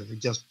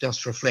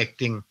just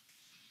reflecting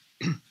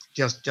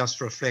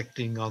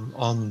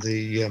on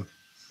the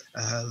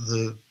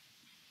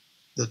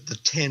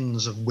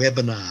tens of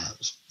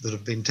webinars that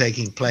have been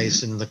taking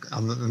place in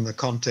the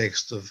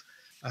context of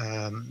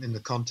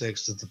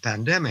the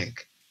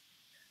pandemic,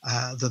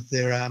 that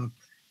there are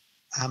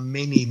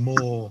many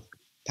more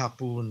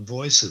Papuan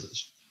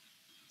voices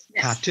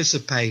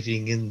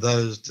participating in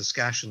those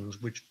discussions,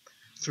 which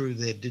through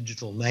their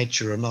digital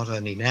nature are not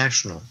only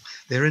national,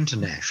 they're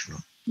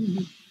international.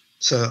 Mm-hmm.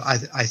 So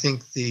I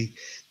think the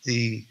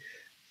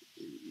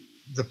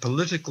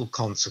political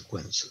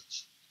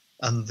consequences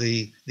and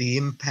the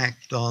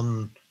impact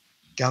on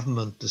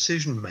government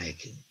decision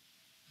making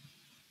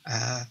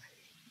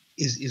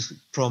is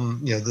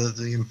from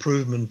the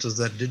improvement of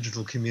that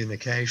digital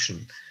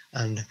communication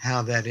and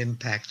how that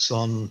impacts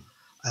on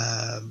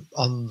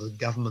the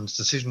government's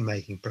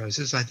decision-making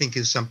process, I think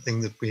is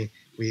something that we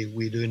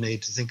do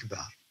need to think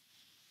about.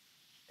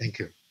 Thank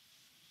you.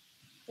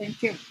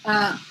 Thank you.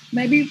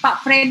 Maybe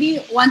Pak Freddy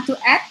want to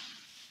add?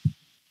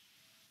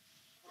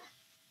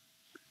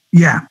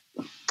 Yeah.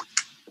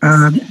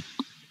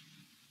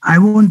 I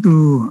want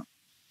to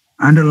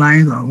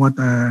underline what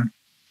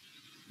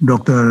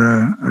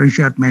Dr.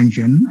 Richard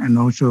mentioned, and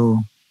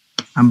also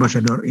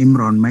Ambassador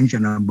Imran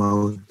mentioned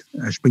about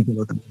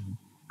spiritual autonomy.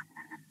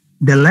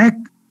 The lack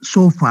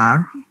so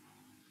far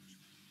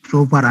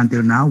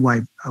until now,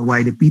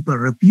 why the people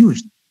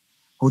refused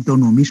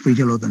autonomy,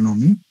 spiritual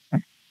autonomy,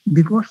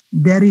 because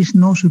there is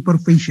no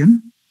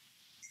supervision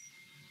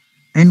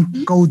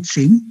and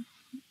coaching.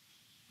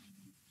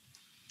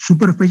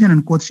 Supervision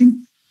and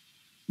coaching,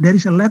 there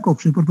is a lack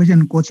of supervision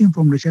and coaching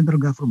from the central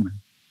government.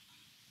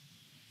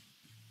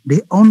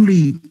 They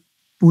only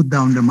put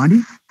down the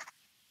money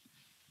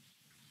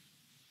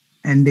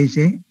and they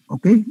say,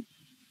 okay,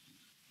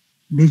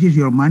 this is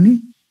your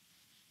money.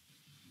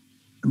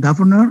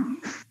 Governor,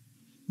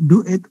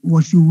 do it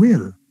what you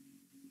will.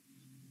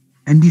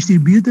 and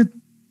distributed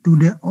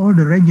to all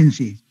the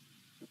agencies.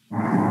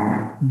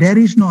 There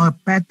is no a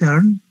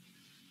pattern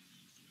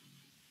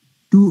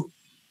to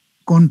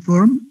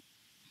confirm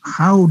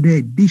how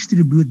they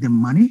distribute the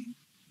money,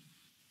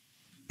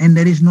 and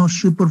there is no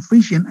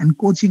supervision and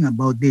coaching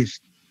about this.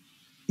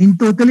 In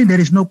totally, there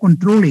is no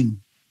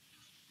controlling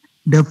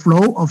the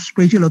flow of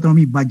special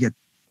autonomy budget.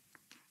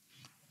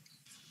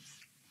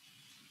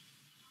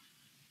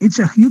 It's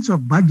a huge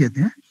of budget.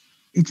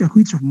 It's a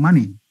huge of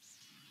money.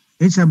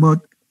 It's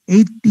about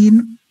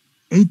 80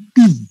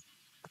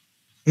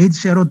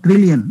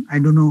 trillion. I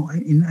don't know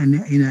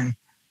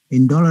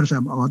in dollars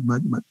about,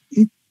 but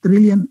 8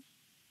 trillion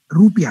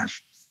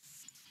rupiahs,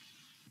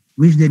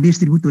 which they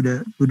distribute to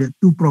the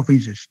two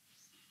provinces,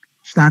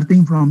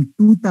 starting from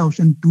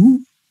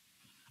 2002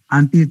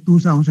 until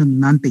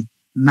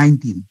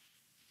 2019.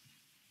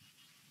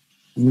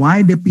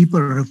 Why the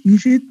people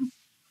refuse it?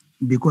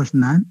 Because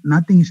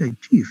nothing is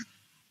achieved.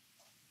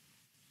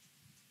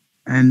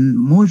 And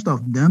most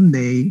of them,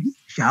 they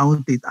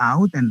shout it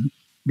out and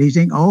they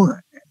say, oh,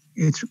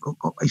 it's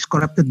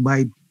corrupted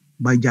by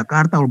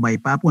Jakarta or by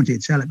Papua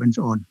itself and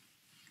so on.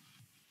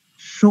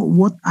 So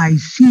what I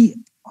see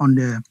on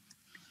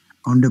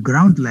the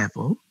ground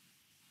level,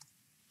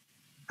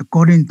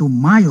 according to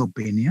my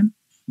opinion,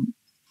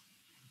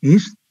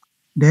 is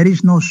there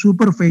is no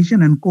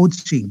supervision and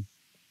coaching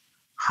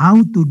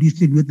how to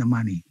distribute the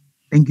money.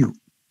 Thank you.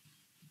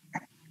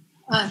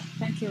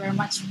 Thank you very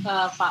much,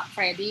 Pak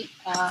Freddy.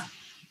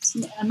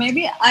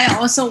 Maybe I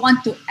also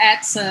want to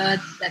add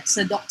that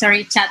Dr.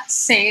 Richard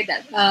said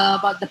that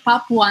about the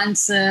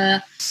Papuans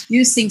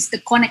using the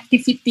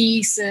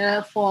connectivities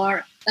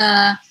for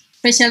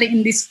especially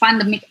in this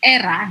pandemic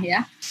era.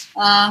 Yeah,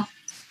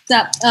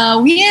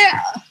 we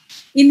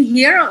in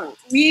here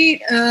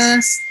we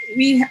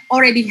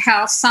already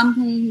have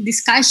some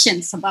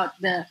discussions about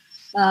the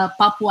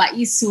Papua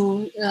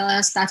issue,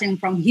 starting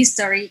from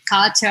history,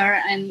 culture,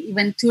 and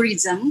even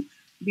tourism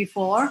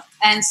before,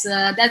 and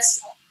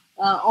that's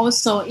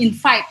also in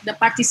fact the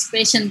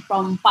participation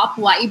from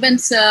Papua, even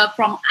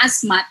from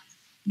ASMAT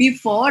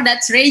before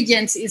that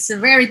regions is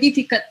very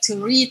difficult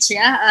to reach.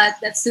 Yeah,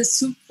 that's a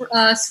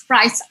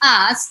surprise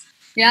us.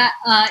 Yeah,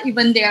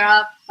 even there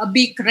are a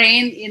big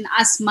rain in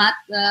ASMAT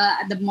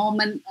at the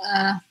moment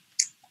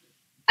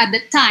at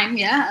the time.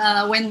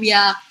 Yeah, when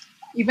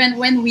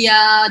we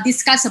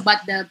discuss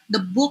about the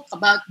book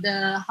about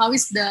how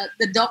is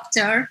the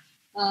doctor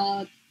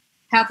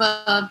have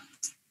a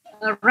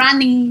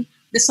running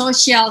the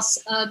social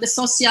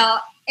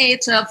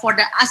aid for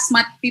the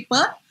ASMAT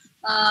people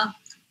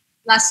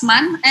last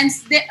month, and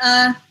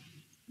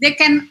they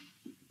can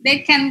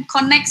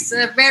connect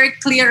very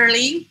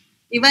clearly.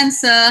 Even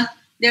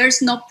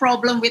there's no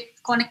problem with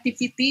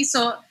connectivity,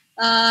 so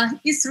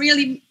it's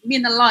really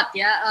mean a lot.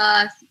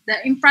 Yeah,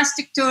 the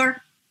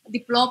infrastructure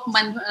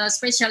development,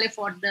 especially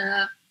for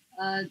the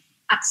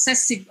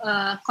accessible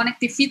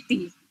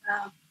connectivity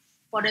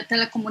for the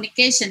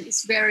telecommunication,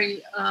 is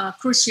very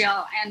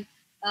crucial, and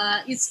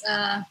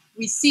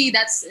we see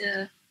that's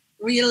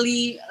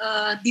really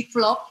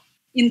developed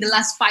in the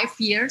last 5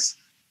 years,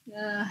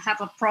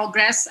 have a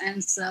progress,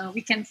 and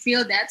we can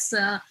feel that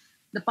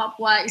the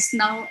Papua is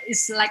now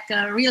like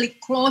really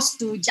close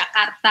to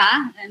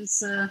Jakarta, and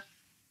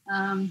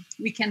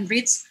we can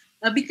reach.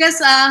 Because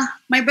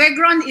my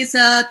background is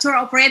a tour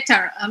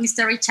operator,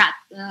 Mr. Richard.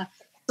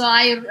 So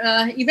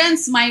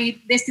events, my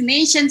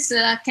destinations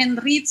can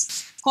reach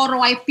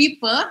Korowai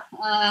people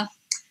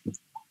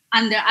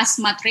under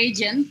ASMAT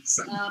region.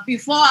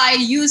 Before I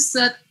used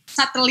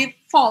satellite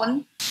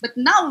phone, but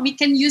now we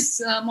can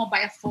use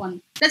mobile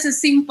phone. That's a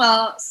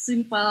simple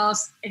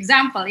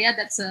example. Yeah,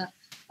 that's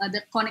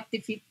the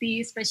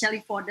connectivity,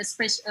 especially for the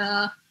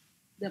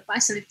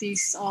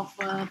facilities of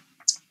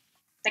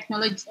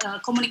technology,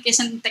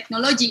 communication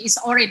technology is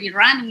already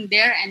running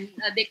there, and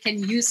they can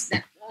use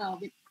that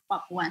with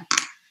Papuan.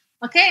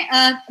 Okay,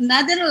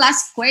 another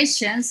last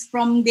questions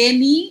from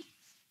Denny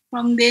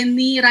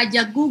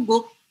Raja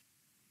Guguk.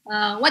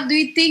 What do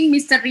you think,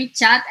 Mr.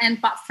 Richard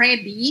and Pak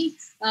Freddy?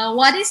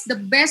 What is the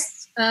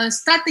best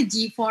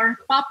strategy for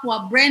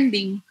Papua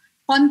branding,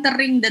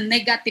 countering the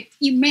negative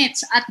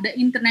image at the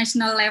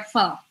international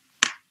level?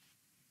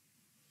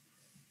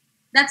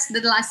 That's the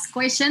last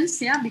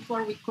questions. Yeah,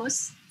 before we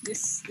close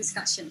this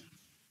discussion.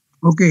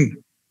 Okay,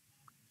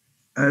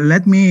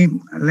 let me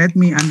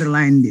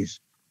underline this.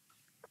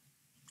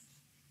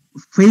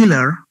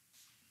 Failure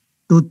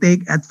to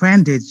take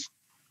advantage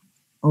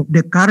of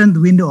the current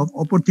window of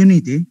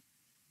opportunity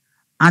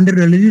under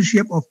the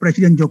leadership of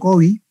President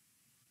Jokowi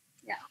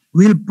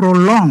will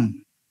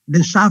prolong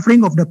the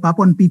suffering of the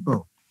Papuan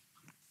people.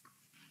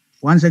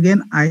 Once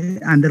again, I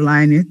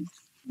underline it.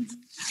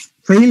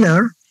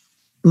 Failure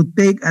to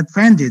take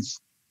advantage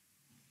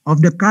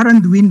of the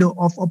current window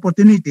of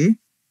opportunity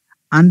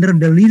under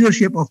the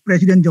leadership of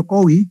President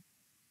Jokowi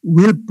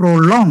will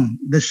prolong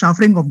the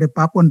suffering of the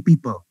Papuan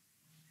people.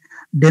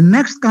 The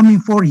next coming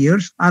 4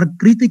 years are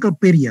critical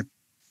period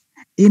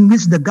in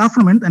which the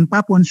government and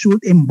Papuans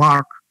should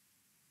embark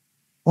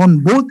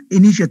on both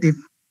initiatives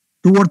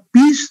toward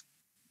peace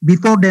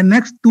before the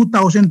next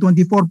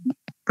 2024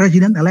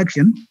 president and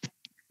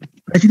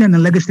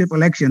legislative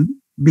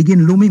election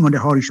begin looming on the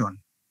horizon.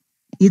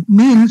 It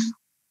means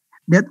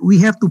that we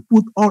have to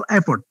put all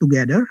effort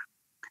together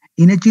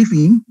in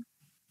achieving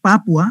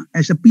Papua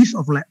as a piece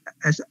of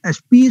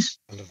peace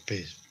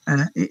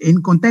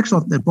in context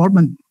of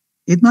development.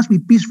 It must be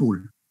peaceful.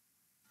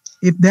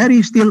 If there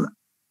is still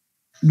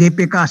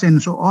GPKs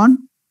and so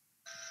on,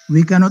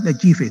 we cannot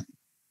achieve it.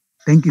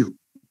 Thank you.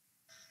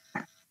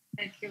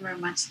 Thank you very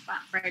much,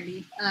 Pak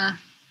Freddy.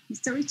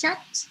 Mr. Richard?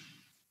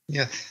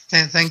 Yeah,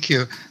 thank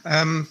you.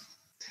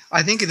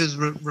 I think it is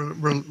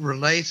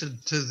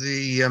related to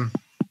the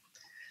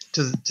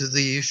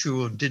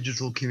issue of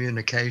digital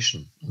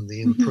communication and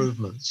the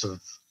improvements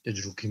of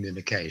digital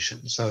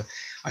communication. So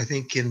I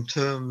think in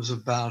terms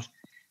about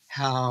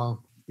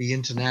how the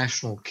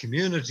international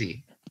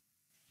community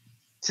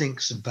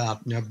thinks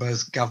about,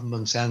 both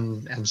governments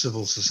and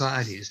civil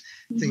societies,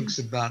 thinks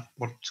about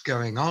what's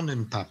going on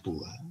in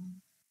Papua.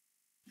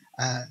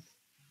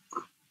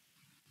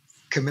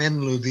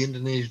 Kemenlu, the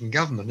Indonesian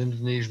government,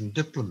 Indonesian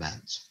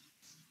diplomats,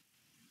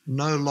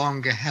 no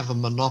longer have a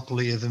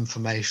monopoly of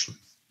information,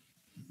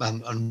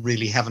 and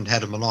really haven't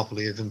had a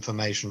monopoly of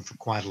information for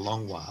quite a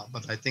long while.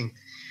 But I think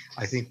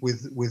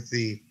with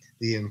the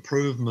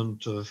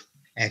improvement of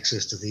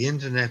access to the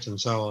internet and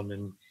so on,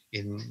 in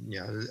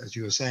as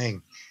you were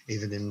saying,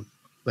 even in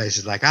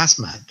places like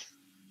Asmat,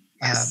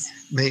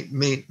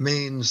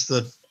 means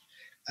that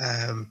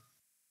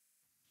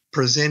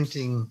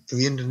presenting for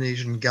the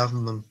Indonesian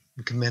government,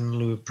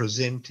 Kemenlu,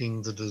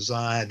 presenting the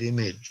desired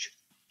image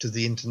to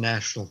the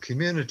international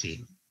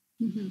community,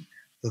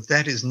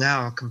 that is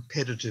now a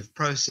competitive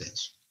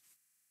process.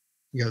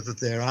 That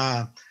there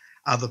are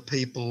other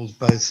peoples,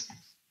 both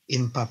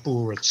in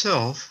Papua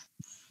itself,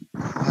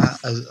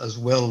 as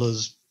well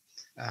as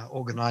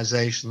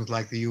organizations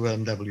like the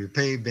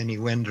UNWP, Benny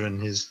Wender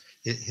and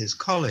his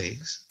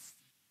colleagues,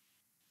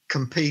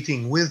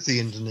 competing with the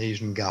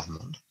Indonesian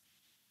government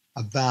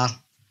about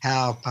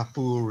how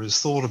Papua is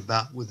thought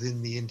about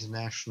within the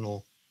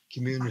international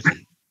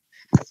community.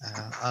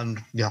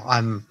 And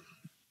I'm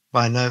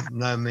by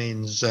no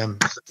means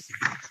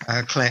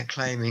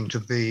claiming to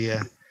be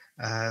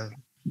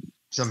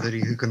somebody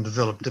who can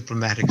develop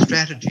diplomatic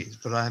strategies,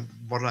 but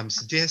what I'm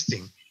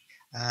suggesting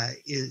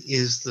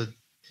is that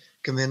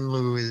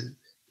Kemenlu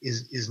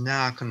is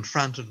now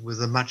confronted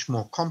with a much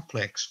more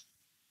complex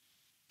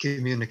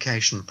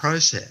communication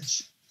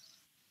process.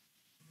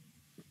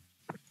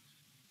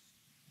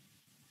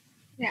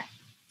 Yeah.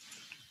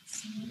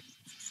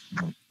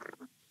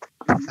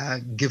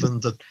 Given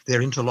that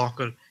their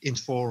interlocutor in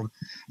forum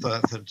for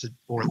at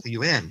the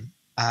UN,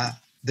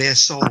 their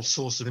sole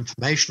source of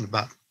information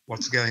about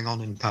what's going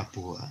on in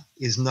Papua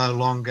is no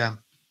longer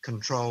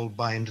controlled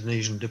by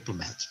Indonesian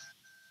diplomats.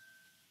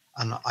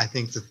 And I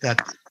think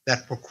that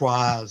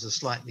requires a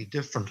slightly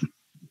different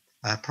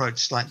approach,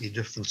 slightly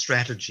different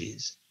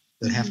strategies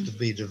that have to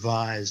be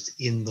devised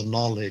in the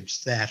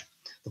knowledge that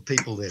the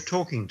people they're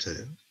talking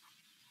to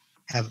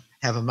have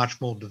a much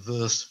more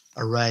diverse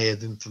array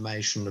of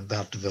information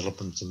about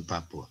developments in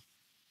Papua.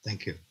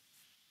 Thank you.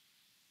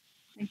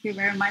 Thank you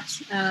very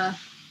much. I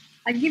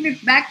give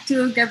it back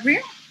to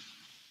Gabriel.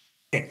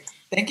 Okay.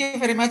 Thank you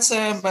very much,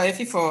 Mbak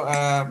Evi, for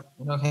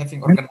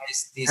having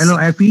organized this. Hello,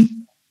 Evi.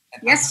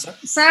 Yes,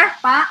 sir,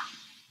 Pak.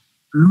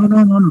 No.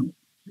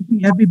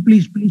 Evi,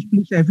 please,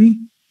 Evi.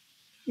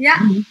 Ya.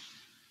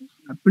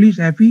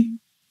 Please, Evi.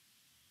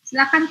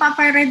 Silakan Pak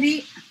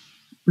Freddy.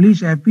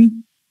 Please, Evi.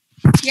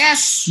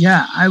 Yes.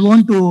 Yeah, I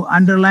want to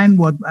underline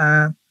what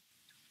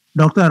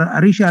Dr.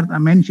 Richard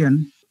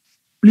mentioned.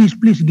 Please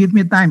give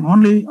me time.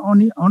 Only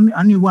 1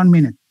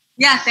 minute.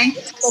 Yeah, thank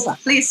you.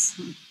 Please.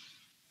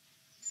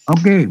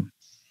 Okay.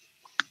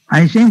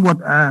 I think what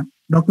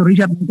Dr.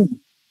 Richard mentioned.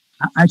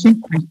 I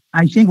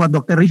think what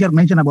Dr. Richard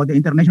mentioned about the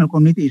international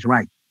community is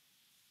right.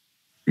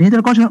 The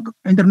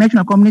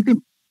international community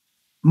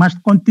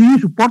must continue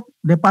to support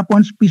the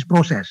Papuan peace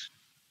process.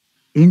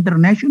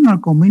 International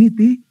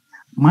community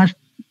must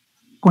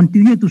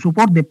continue to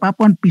support the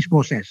Papuan peace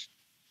process.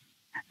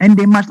 And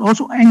they must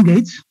also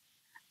engage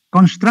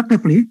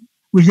constructively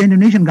with the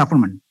Indonesian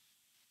government.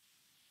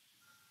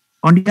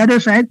 On the other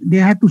side, they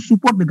have to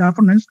support the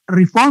governance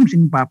reforms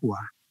in Papua.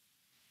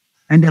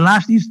 And the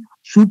last is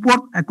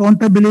support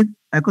accountability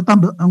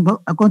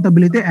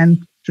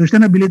and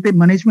sustainability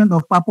management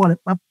of Papua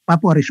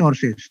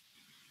resources.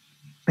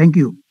 Thank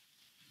you.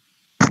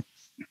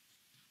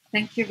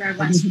 Thank you very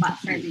much, Pak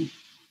Freddy.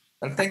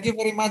 Well, thank you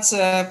very much,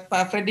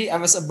 Pak Freddy. I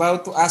was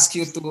about to ask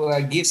you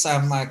to give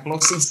some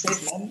closing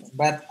statement,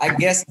 but I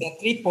guess the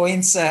 3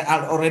 points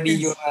are already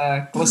your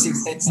closing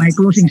statement. My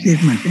closing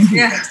statement. Thank you.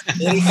 Yeah.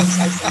 Very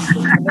concise.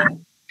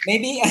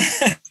 Maybe,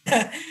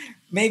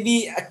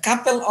 maybe a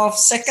couple of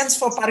seconds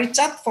for Pak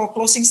Richard for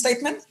closing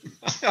statement.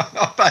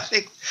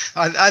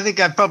 I think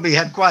I probably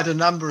had quite a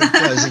number of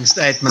closing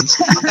statements,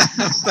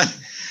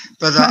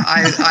 but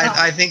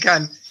I think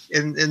I'm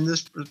in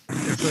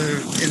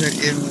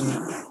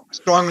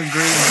strong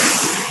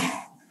agreement.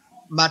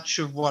 Much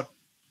of what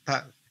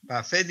Pak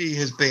Fedi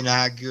has been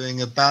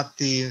arguing about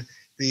the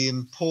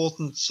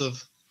importance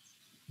of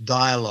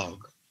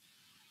dialogue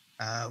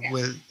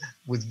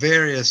with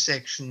various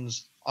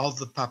sections of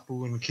the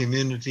Papuan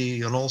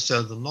community and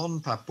also the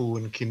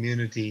non-Papuan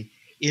community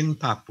in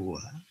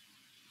Papua,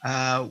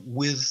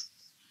 with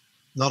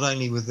not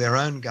only with their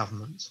own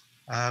government,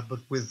 but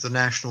with the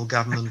national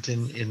government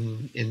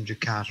in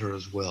Jakarta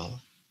as well.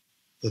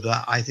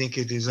 That I think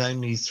it is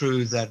only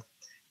through that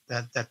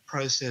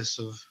process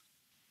of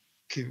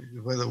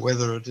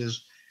whether it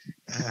is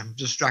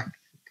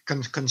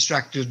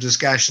constructive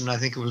discussion. I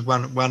think it was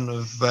one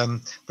of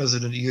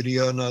President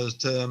Yudhoyono's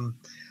term,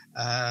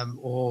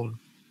 or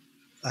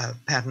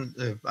patent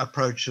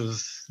approach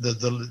of the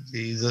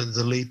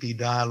LEPI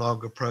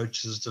dialogue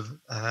approaches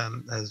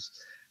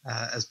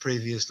as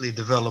previously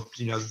developed.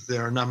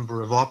 There are a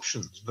number of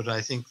options, but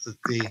I think that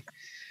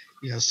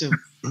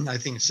I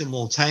think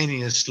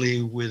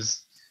simultaneously with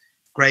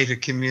greater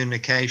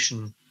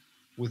communication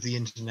with the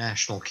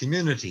international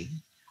community,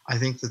 I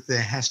think that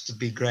there has to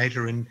be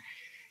greater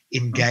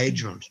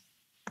engagement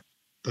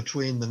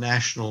between the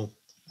national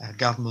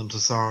government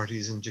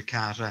authorities in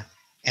Jakarta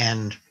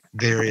and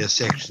various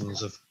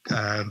sections of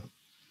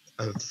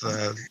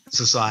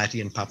society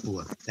in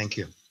Papua. Thank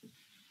you.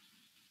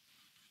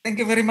 Thank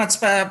you very much,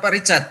 Pak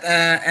Richard.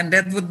 And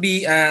that would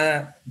be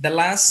the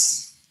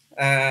last,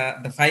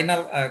 the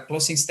final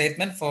closing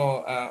statement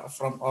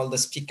from all the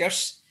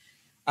speakers.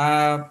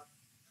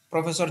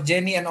 Professor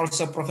Jenny and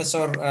also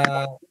Professor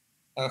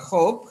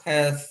Hope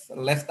have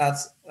left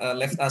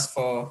us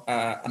for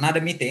another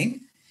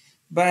meeting.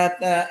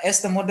 But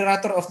as the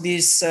moderator of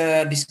this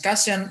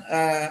discussion,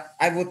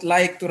 I would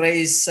like to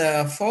raise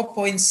 4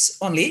 points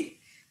only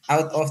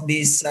out of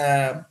this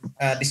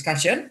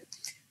discussion.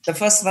 The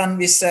first one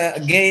is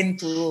again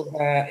to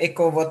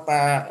echo what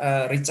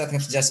Richard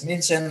has just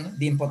mentioned,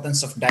 the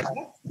importance of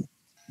dialogue.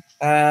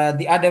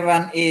 The other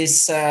one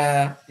is,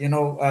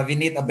 we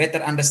need a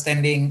better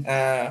understanding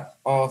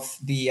of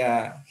the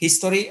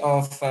history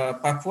of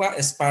Papua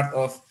as part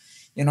of,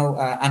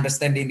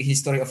 understanding the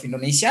history of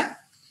Indonesia.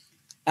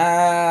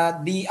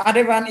 The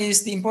other one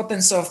is the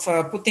importance of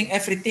putting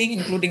everything,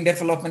 including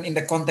development, in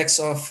the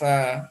context of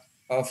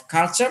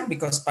culture,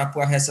 because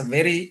Papua has a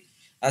very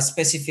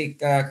specific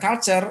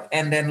culture.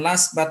 And then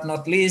last but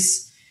not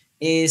least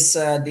is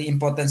the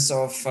importance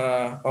of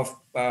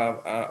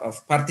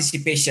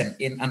participation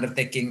in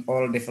undertaking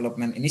all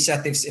development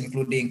initiatives,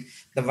 including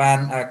the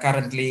one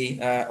currently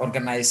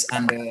organized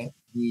under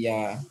the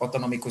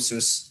autonomy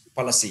khusus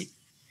policy.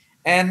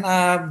 And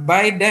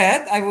by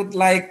that, I would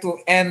like to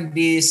end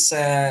this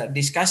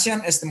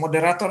discussion. As the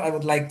moderator, I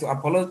would like to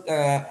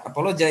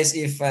apologize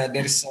if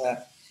there is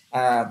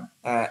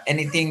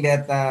anything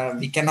that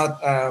we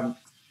cannot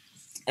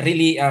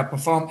really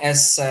perform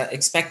as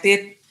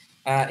expected,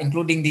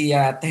 including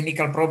the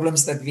technical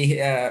problems that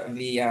we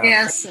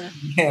yes,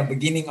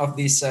 beginning of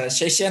this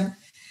session.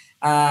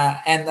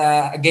 And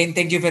again,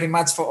 thank you very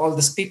much for all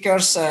the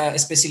speakers,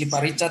 especially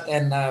Pak Richard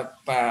and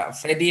Pak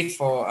Freddy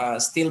for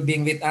still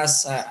being with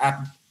us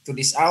up to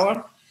this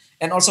hour.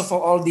 And also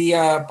for all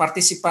the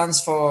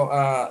participants for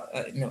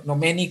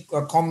many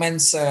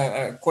comments,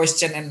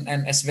 questions,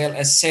 and as well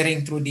as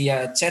sharing through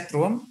the chat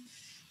room.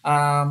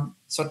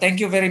 So thank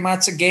you very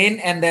much again.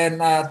 And then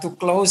to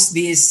close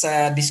this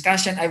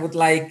discussion, I would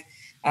like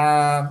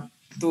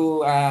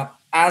to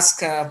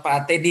ask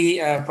Pak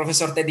Teddy,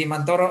 Professor Teddy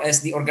Mantoro,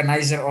 as the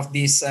organizer of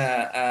this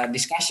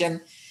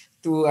discussion,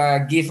 to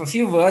give a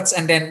few words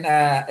and then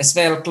as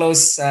well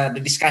close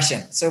the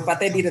discussion. So Pak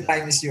Teddy, the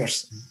time is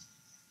yours.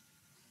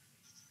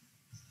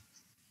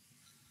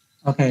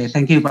 Okay,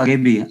 thank you, Pak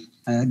Gebi.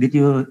 Did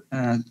you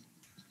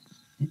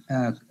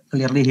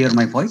clearly hear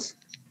my voice?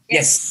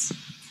 Yes.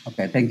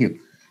 Okay, thank you.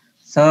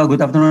 So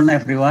good afternoon,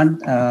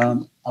 everyone.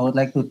 I would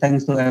like to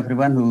thanks to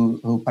everyone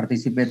who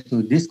participated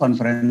to this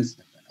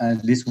conference,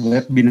 this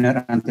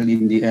webinar until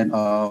in the end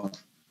of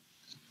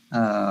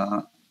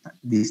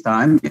this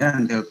time,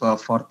 until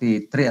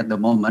 12:43 at the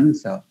moment.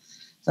 So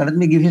let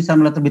me give you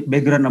some little bit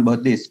background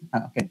about this.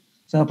 Okay.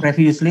 So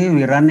previously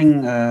we're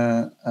running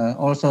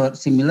also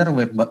similar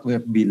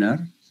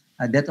webinar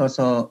that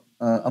also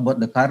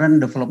about the current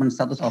development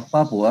status of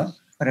Papua.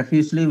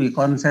 Previously we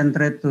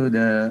concentrate to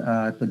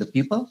the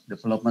people,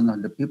 development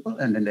of the people,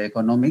 and then the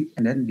economic,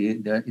 and then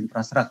the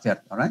infrastructure.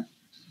 All right.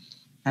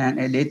 And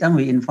at that time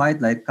we invite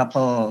like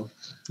couple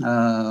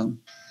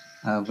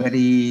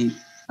very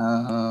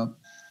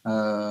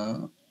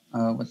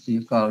what do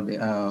you call the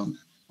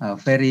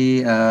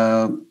very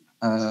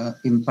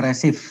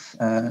impressive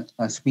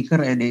speaker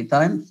at the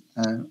time,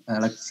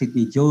 like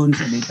Sidney Jones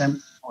at the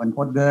time, Owen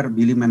Podger,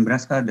 Billy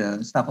Membraska,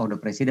 the staff of the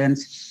president,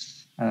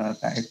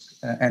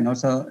 and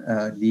also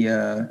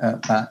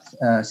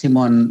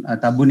Simon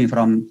Tabuni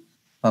from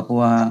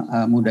Papua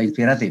Muda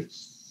Inspiratif.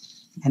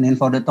 And then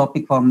for the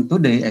topic from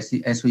today,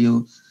 as we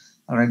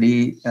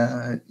already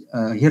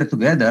here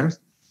together,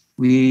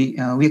 we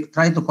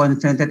try to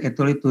concentrate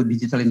actually to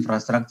digital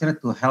infrastructure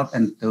to help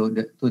and to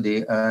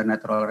the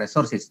natural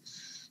resources.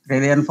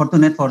 Really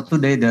unfortunate for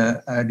today,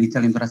 the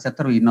digital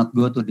infrastructure will not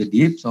go to the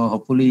deep. So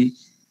hopefully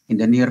in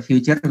the near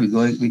future,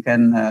 we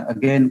can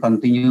again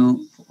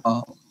continue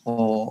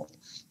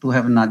to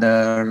have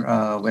another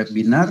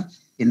webinar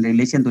in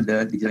relation to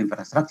the digital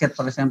infrastructure,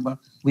 for example.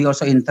 We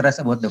also interest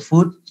about the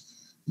food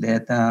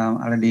that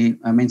already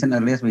mentioned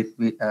earlier with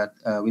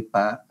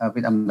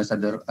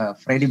Ambassador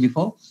Freddy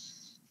before,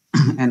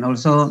 and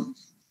also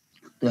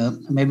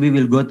maybe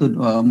we'll go to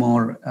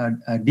more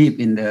deep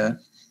in the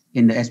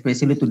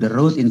especially to the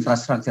road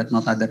infrastructure,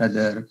 not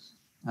other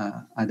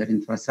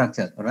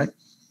infrastructure. All right.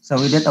 So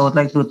with that, I would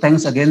like to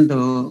thanks again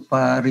to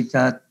Pak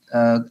Richard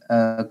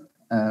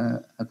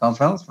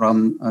Cowell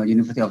from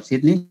University of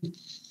Sydney,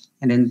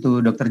 and then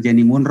to Dr.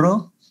 Jenny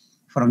Munro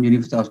from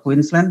University of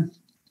Queensland,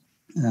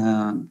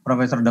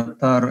 Professor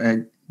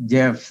Dr.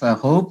 Jeff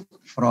Hope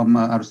from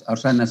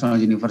Australian National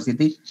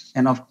University,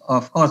 and of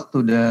course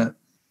to the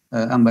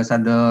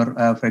Ambassador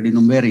Freddie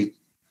Numberi.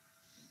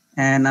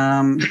 And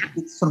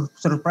it's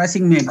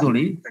surprising me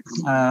actually.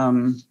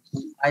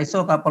 I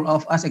saw a couple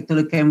of us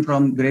actually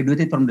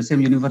graduated from the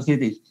same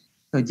university.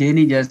 So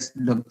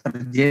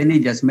Dr. Jenny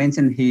just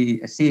mentioned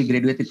she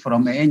graduated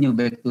from ANU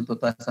back to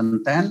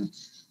 2010.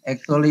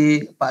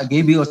 Actually, Pak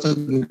Gaby also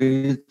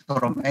graduated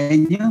from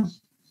ANU.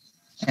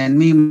 And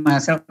me,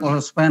 myself, also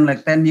spent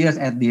like 10 years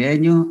at the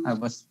ANU. I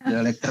was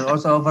the lecturer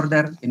also over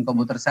there in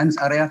computer science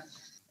area.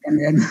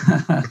 And then,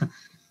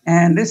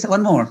 and there's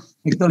one more,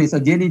 actually. So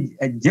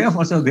Jeff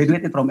also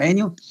graduated from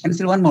ANU, and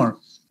still one more.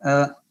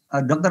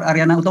 Dr.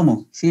 Ariana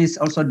Utomo, she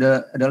is also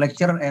the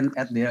lecturer and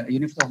at the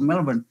University of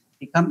Melbourne.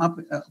 He come up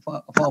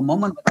for a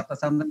moment, but after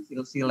some time,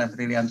 she left,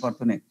 really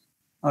unfortunate.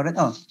 All right.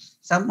 Oh,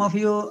 some of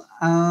you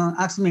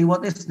asked me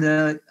what is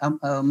the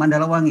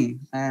Mandalawangi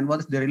and what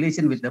is the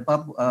relation with the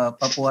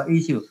Papua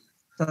issue.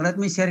 So let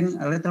me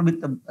sharing a little bit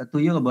to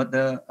you about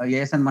the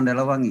Yayasan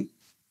Mandalawangi.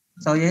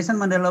 So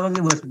Yayasan Mandalawangi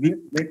was built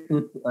back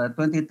to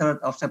 23rd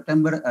of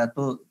September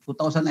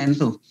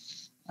 2002.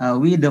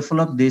 We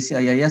developed this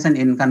yayasan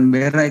in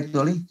Canberra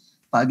actually.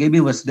 Pak Gaby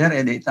was there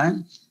at that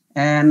time.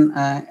 And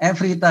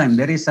every time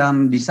there is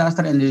some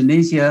disaster in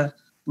Indonesia,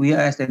 we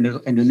as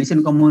the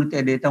Indonesian community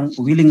at that time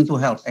willing to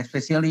help,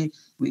 especially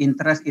we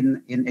interest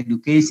in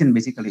education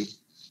basically.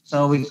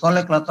 So we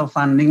collect a lot of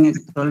funding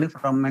actually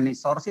from many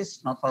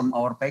sources, not from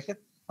our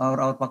pocket or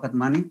our pocket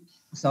money.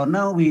 So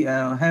now we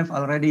have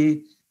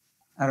already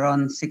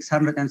around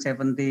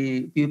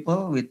 670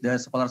 people with the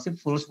scholarship,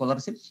 full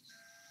scholarship.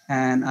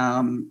 And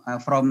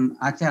from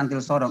Aceh until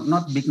Sorong,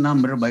 not big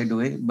number by the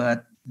way,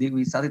 but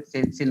we started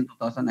since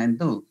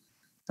 2002.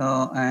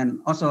 So and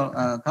also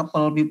a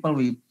couple people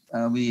we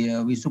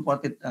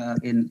supported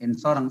in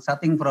Sorong,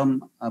 starting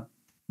from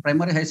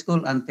primary high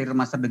school until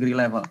master degree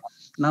level.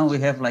 Now we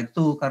have like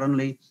 2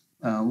 currently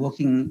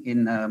working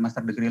in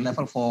master degree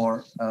level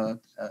for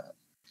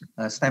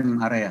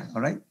STEM area.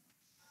 All right,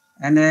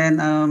 and then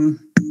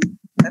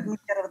let me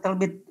share a little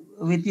bit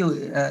with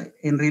you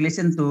in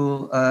relation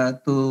to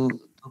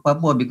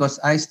Papua, because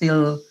I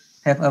still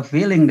have a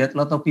feeling that a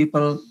lot of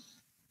people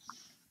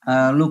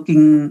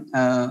looking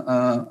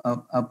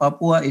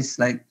Papua is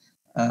like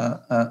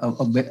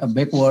a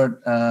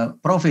backward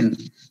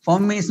province. For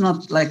me, it's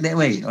not like that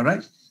way. All right.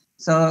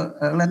 So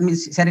let me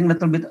sharing a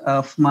little bit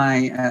of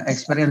my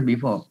experience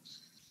before.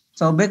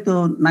 So back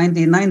to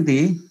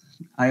 1990,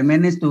 I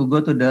managed to go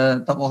to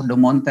the top of the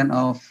mountain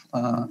of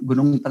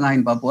Gunung Tengah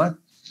in Papua.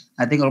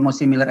 I think almost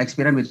similar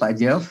experience with Pak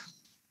Jeff.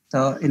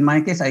 So in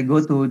my case, I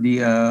go to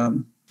the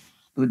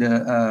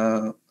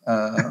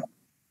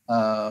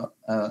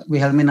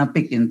Wilhelmina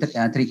Peak in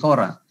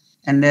Trikora,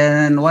 and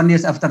then 1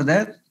 year after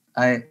that,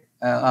 I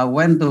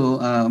went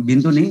to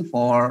Bintuni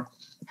for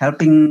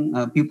helping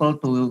people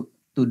to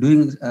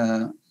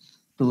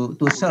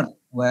search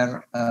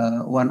where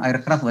one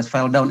aircraft was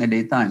fell down at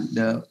the time,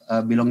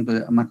 belonged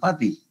to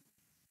Marpati.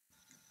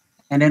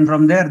 And then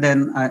from there,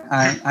 then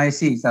I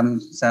see some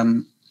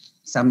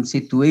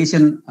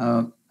situation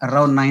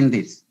around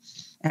 90s.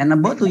 And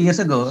about 2 years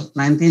ago,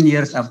 19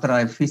 years after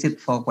I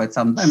visited for quite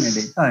some time at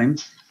that time,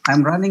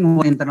 I'm running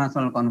one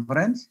international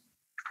conference.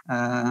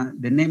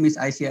 The name is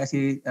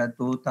ICIC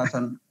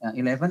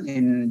 2011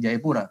 in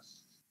Jayapura.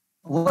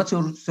 What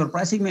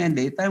surprising me at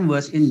that time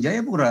was in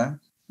Jayapura,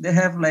 they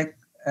have like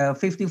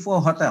 54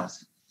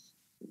 hotels.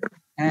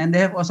 And they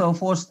have also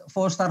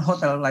four-star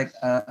hotel like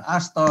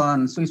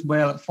Aston, Swiss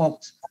Bell,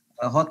 Fox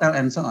Hotel,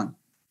 and so on.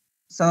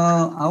 So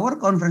our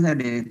conference at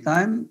the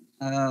time,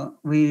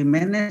 we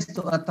managed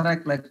to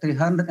attract like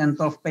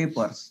 312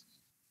 papers,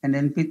 and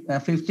then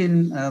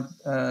 15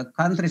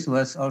 countries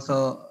was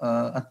also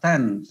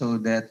attend to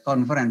that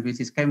conference,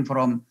 which came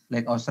from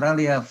like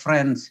Australia,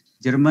 France,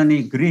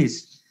 Germany,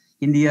 Greece,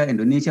 India,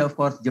 Indonesia, of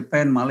course,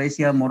 Japan,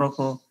 Malaysia,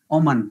 Morocco,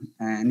 Oman,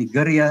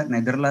 Nigeria,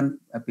 Netherlands,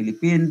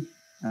 Philippines,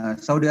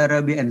 Saudi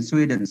Arabia, and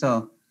Sweden.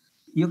 So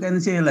you can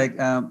see like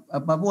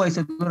Papua is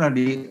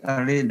already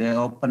the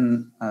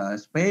open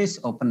space,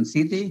 open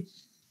city,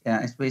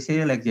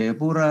 especially like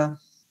Jayapura.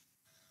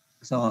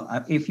 So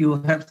if you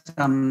have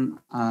some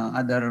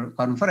other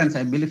conference,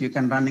 I believe you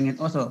can running it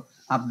also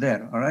up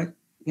there. All right.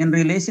 In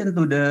relation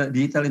to the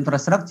digital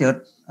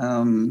infrastructure,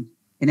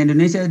 In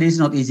Indonesia, this is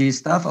not easy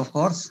stuff, of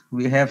course.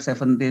 We have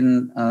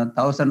 17,504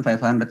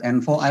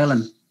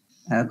 islands,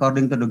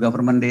 according to the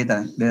government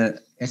data.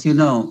 As you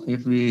know,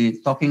 if we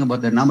talking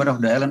about the number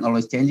of the island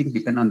always changing,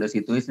 depend on the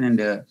situation in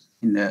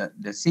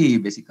the sea,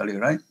 basically,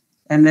 right?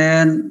 And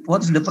then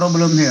what's the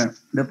problem here?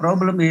 The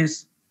problem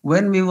is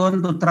when we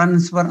want to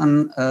transfer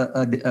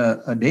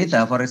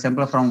data, for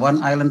example, from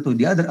one island to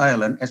the other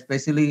island,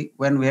 especially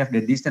when we have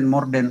the distance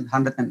more than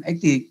 180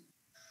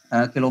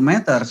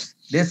 kilometers,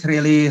 that's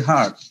really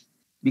hard.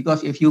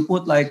 Because if you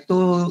put like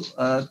two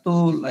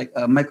like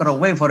a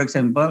microwave, for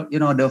example, you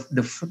know,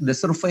 the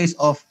surface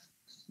of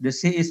the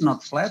sea is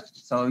not flat,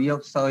 so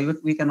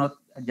we cannot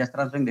just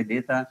transferring the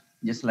data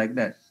just like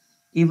that.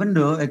 Even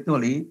though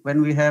actually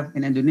when we have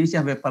in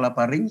Indonesia we have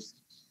Palapa rings,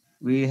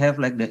 we have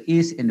like the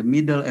east in the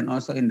middle and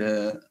also in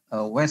the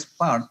west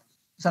part.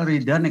 It's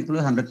already done, actually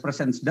 100%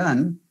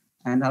 done,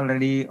 and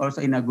already also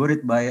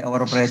inaugurated by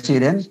our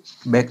president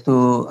back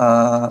to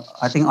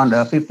I think on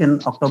the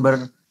 15th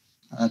October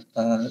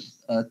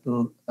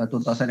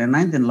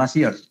 2019 last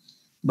year.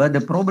 But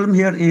the problem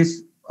here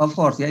is, of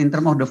course, yeah, in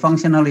terms of the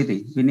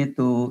functionality, we need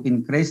to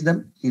increase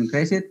it,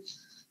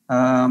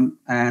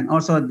 and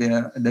also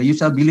the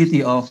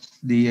usability of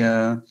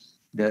the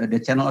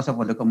channel also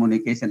for the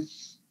communication.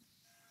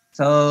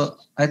 So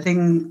I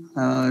think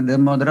the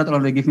moderator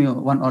already give me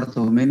 1 or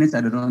 2 minutes. I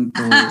don't want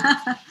to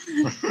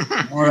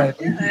more. I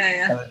think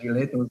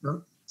delay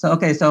also. So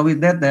okay, so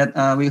with that,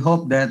 we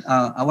hope that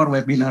our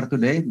webinar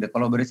today, the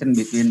collaboration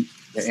between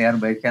the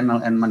Airby channel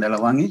and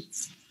Mandalawangi,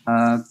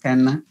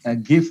 can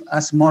give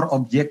us more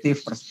objective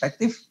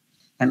perspective,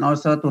 and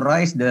also to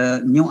raise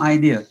the new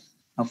idea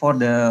for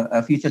the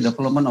future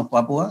development of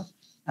Papua.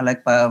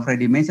 Like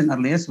Freddy mentioned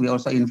earlier, we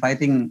also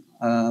inviting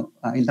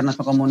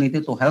international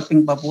community to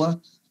helping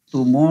Papua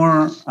to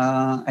more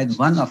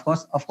advance. Of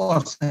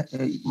course,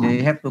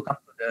 they have to come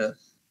to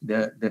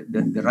the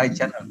right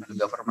channel, the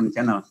government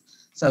channel.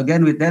 So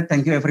again, with that,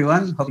 thank you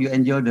everyone. Hope you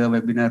enjoyed the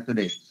webinar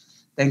today.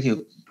 Thank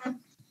you.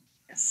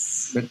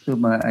 Yes. Back to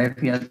my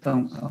Ivy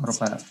atau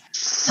Pak.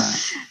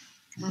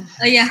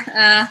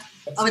 I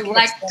would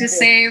like to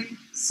say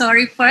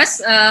sorry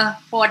first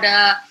for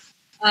the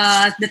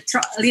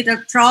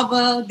little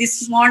trouble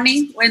this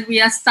morning when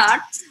we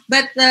start,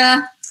 but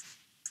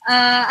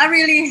I'm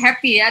really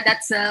happy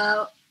that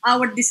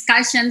our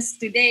discussions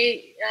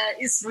today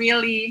is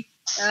really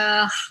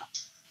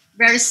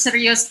very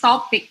serious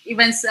topic,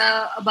 even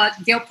about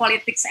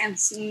geopolitics and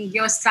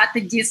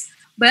geostrategies.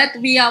 But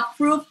we have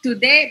proved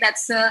today that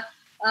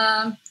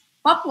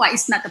Papua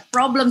is not a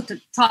problem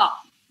to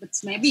talk, but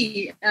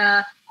maybe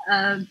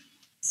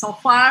so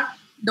far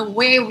the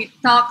way we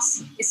talk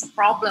is a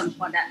problem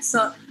for that.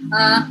 So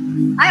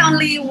I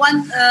only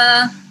want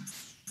a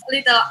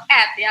little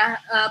add,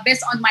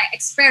 based on my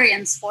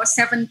experience for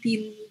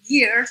 17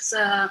 years,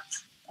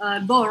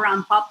 go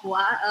around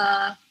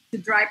Papua to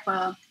drive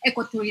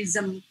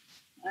ecotourism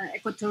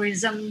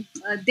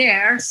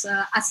there as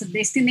a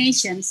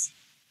destinations,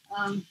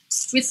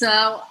 which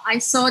I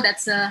saw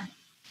that's a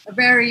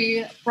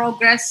very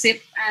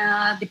progressive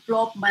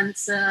development,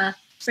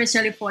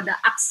 especially for the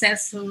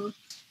access who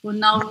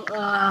now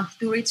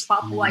to reach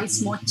Papua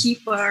is more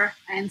cheaper,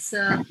 and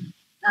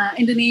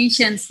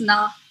Indonesians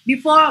now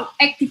before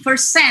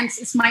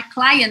 80% is my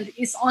client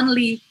is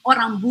only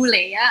orang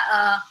bule,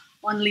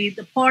 only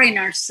the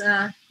foreigners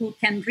who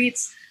can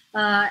reach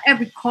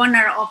every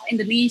corner of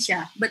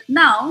Indonesia. But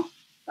now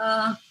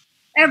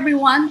every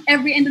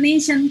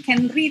Indonesian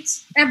can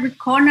reach every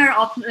corner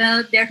of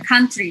their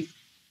country.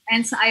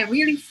 And so I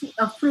really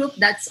prove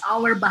that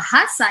our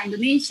bahasa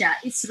Indonesia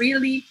is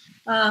really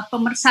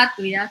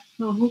pemersatu,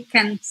 who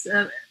can,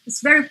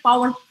 it's very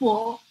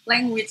powerful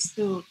language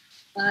to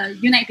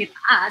united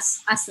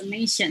us as a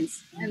nation.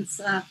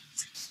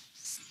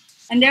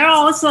 And there are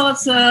also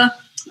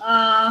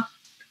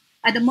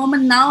at the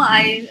moment now,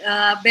 I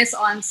based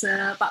on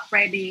Pak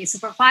Freddy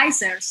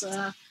supervisors,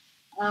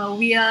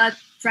 we are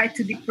trying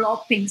to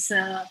developing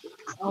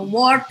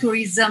war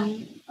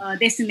tourism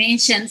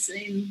destinations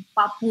in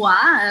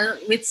Papua,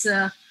 which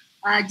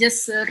I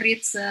just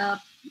read.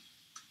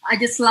 I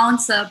just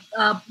launched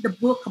the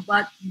book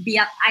about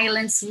Biak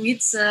Islands,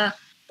 which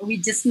we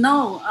just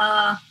know.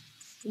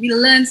 We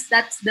learned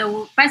that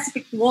the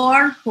Pacific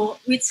War,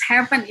 which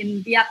happened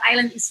in Biak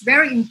Island, is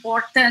very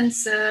important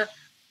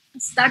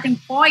starting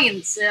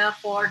point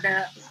for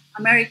the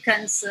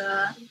Americans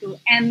to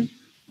end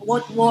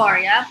World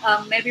War.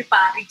 Maybe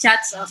Pak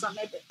Richard. So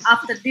maybe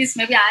after this,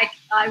 maybe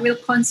I will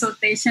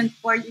consultation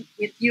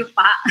with you,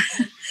 Pak.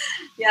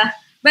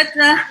 But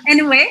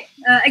anyway,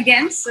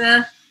 again,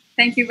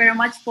 thank you very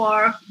much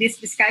for these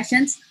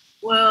discussions.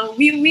 Well,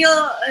 we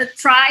will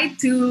try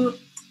to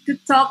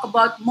talk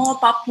about more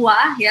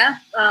Papua.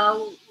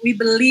 We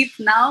believe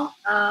now.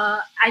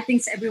 I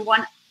think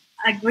everyone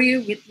agree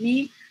with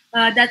me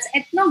that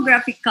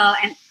ethnographical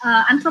and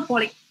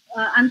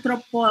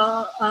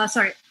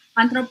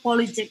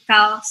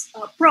anthropological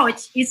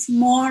approach is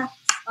more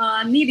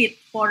needed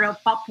for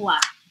Papua.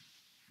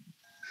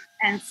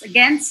 And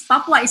again,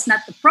 Papua is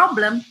not the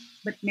problem,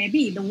 but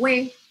maybe the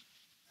way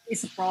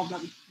is a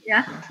problem.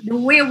 Yeah, the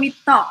way we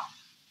talk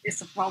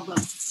is a problem.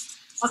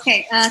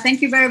 Okay,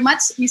 thank you very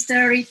much,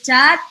 Mr.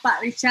 Richard,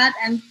 Pak Richard,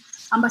 and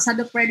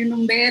Ambassador Freddy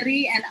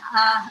Numberi, and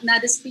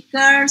another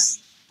speakers,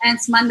 and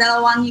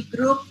Mandalawangi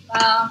Group,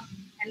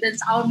 and then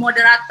our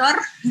moderator,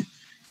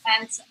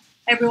 and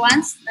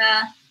everyone.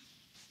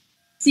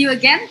 See you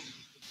again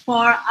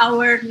for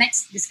our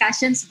next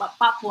discussions about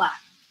Papua.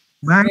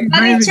 Bye.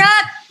 Pak Bye.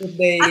 Richard, Good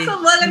day. aku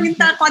boleh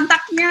minta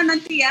kontaknya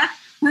nanti ya?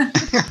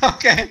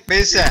 Oke,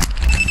 bisa.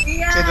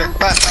 Iya. Sudah,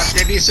 Pak,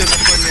 jadi sudah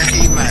punya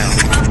email.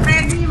 Pak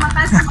Freddy,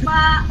 makasih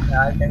Pak.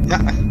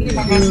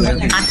 Terima kasih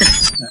banyak.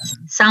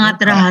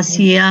 Sangat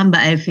rahasia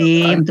Mbak Evi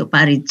untuk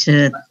Pak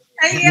Richard.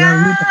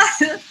 Iya.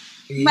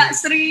 Mbak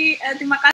Sri, terima kasih.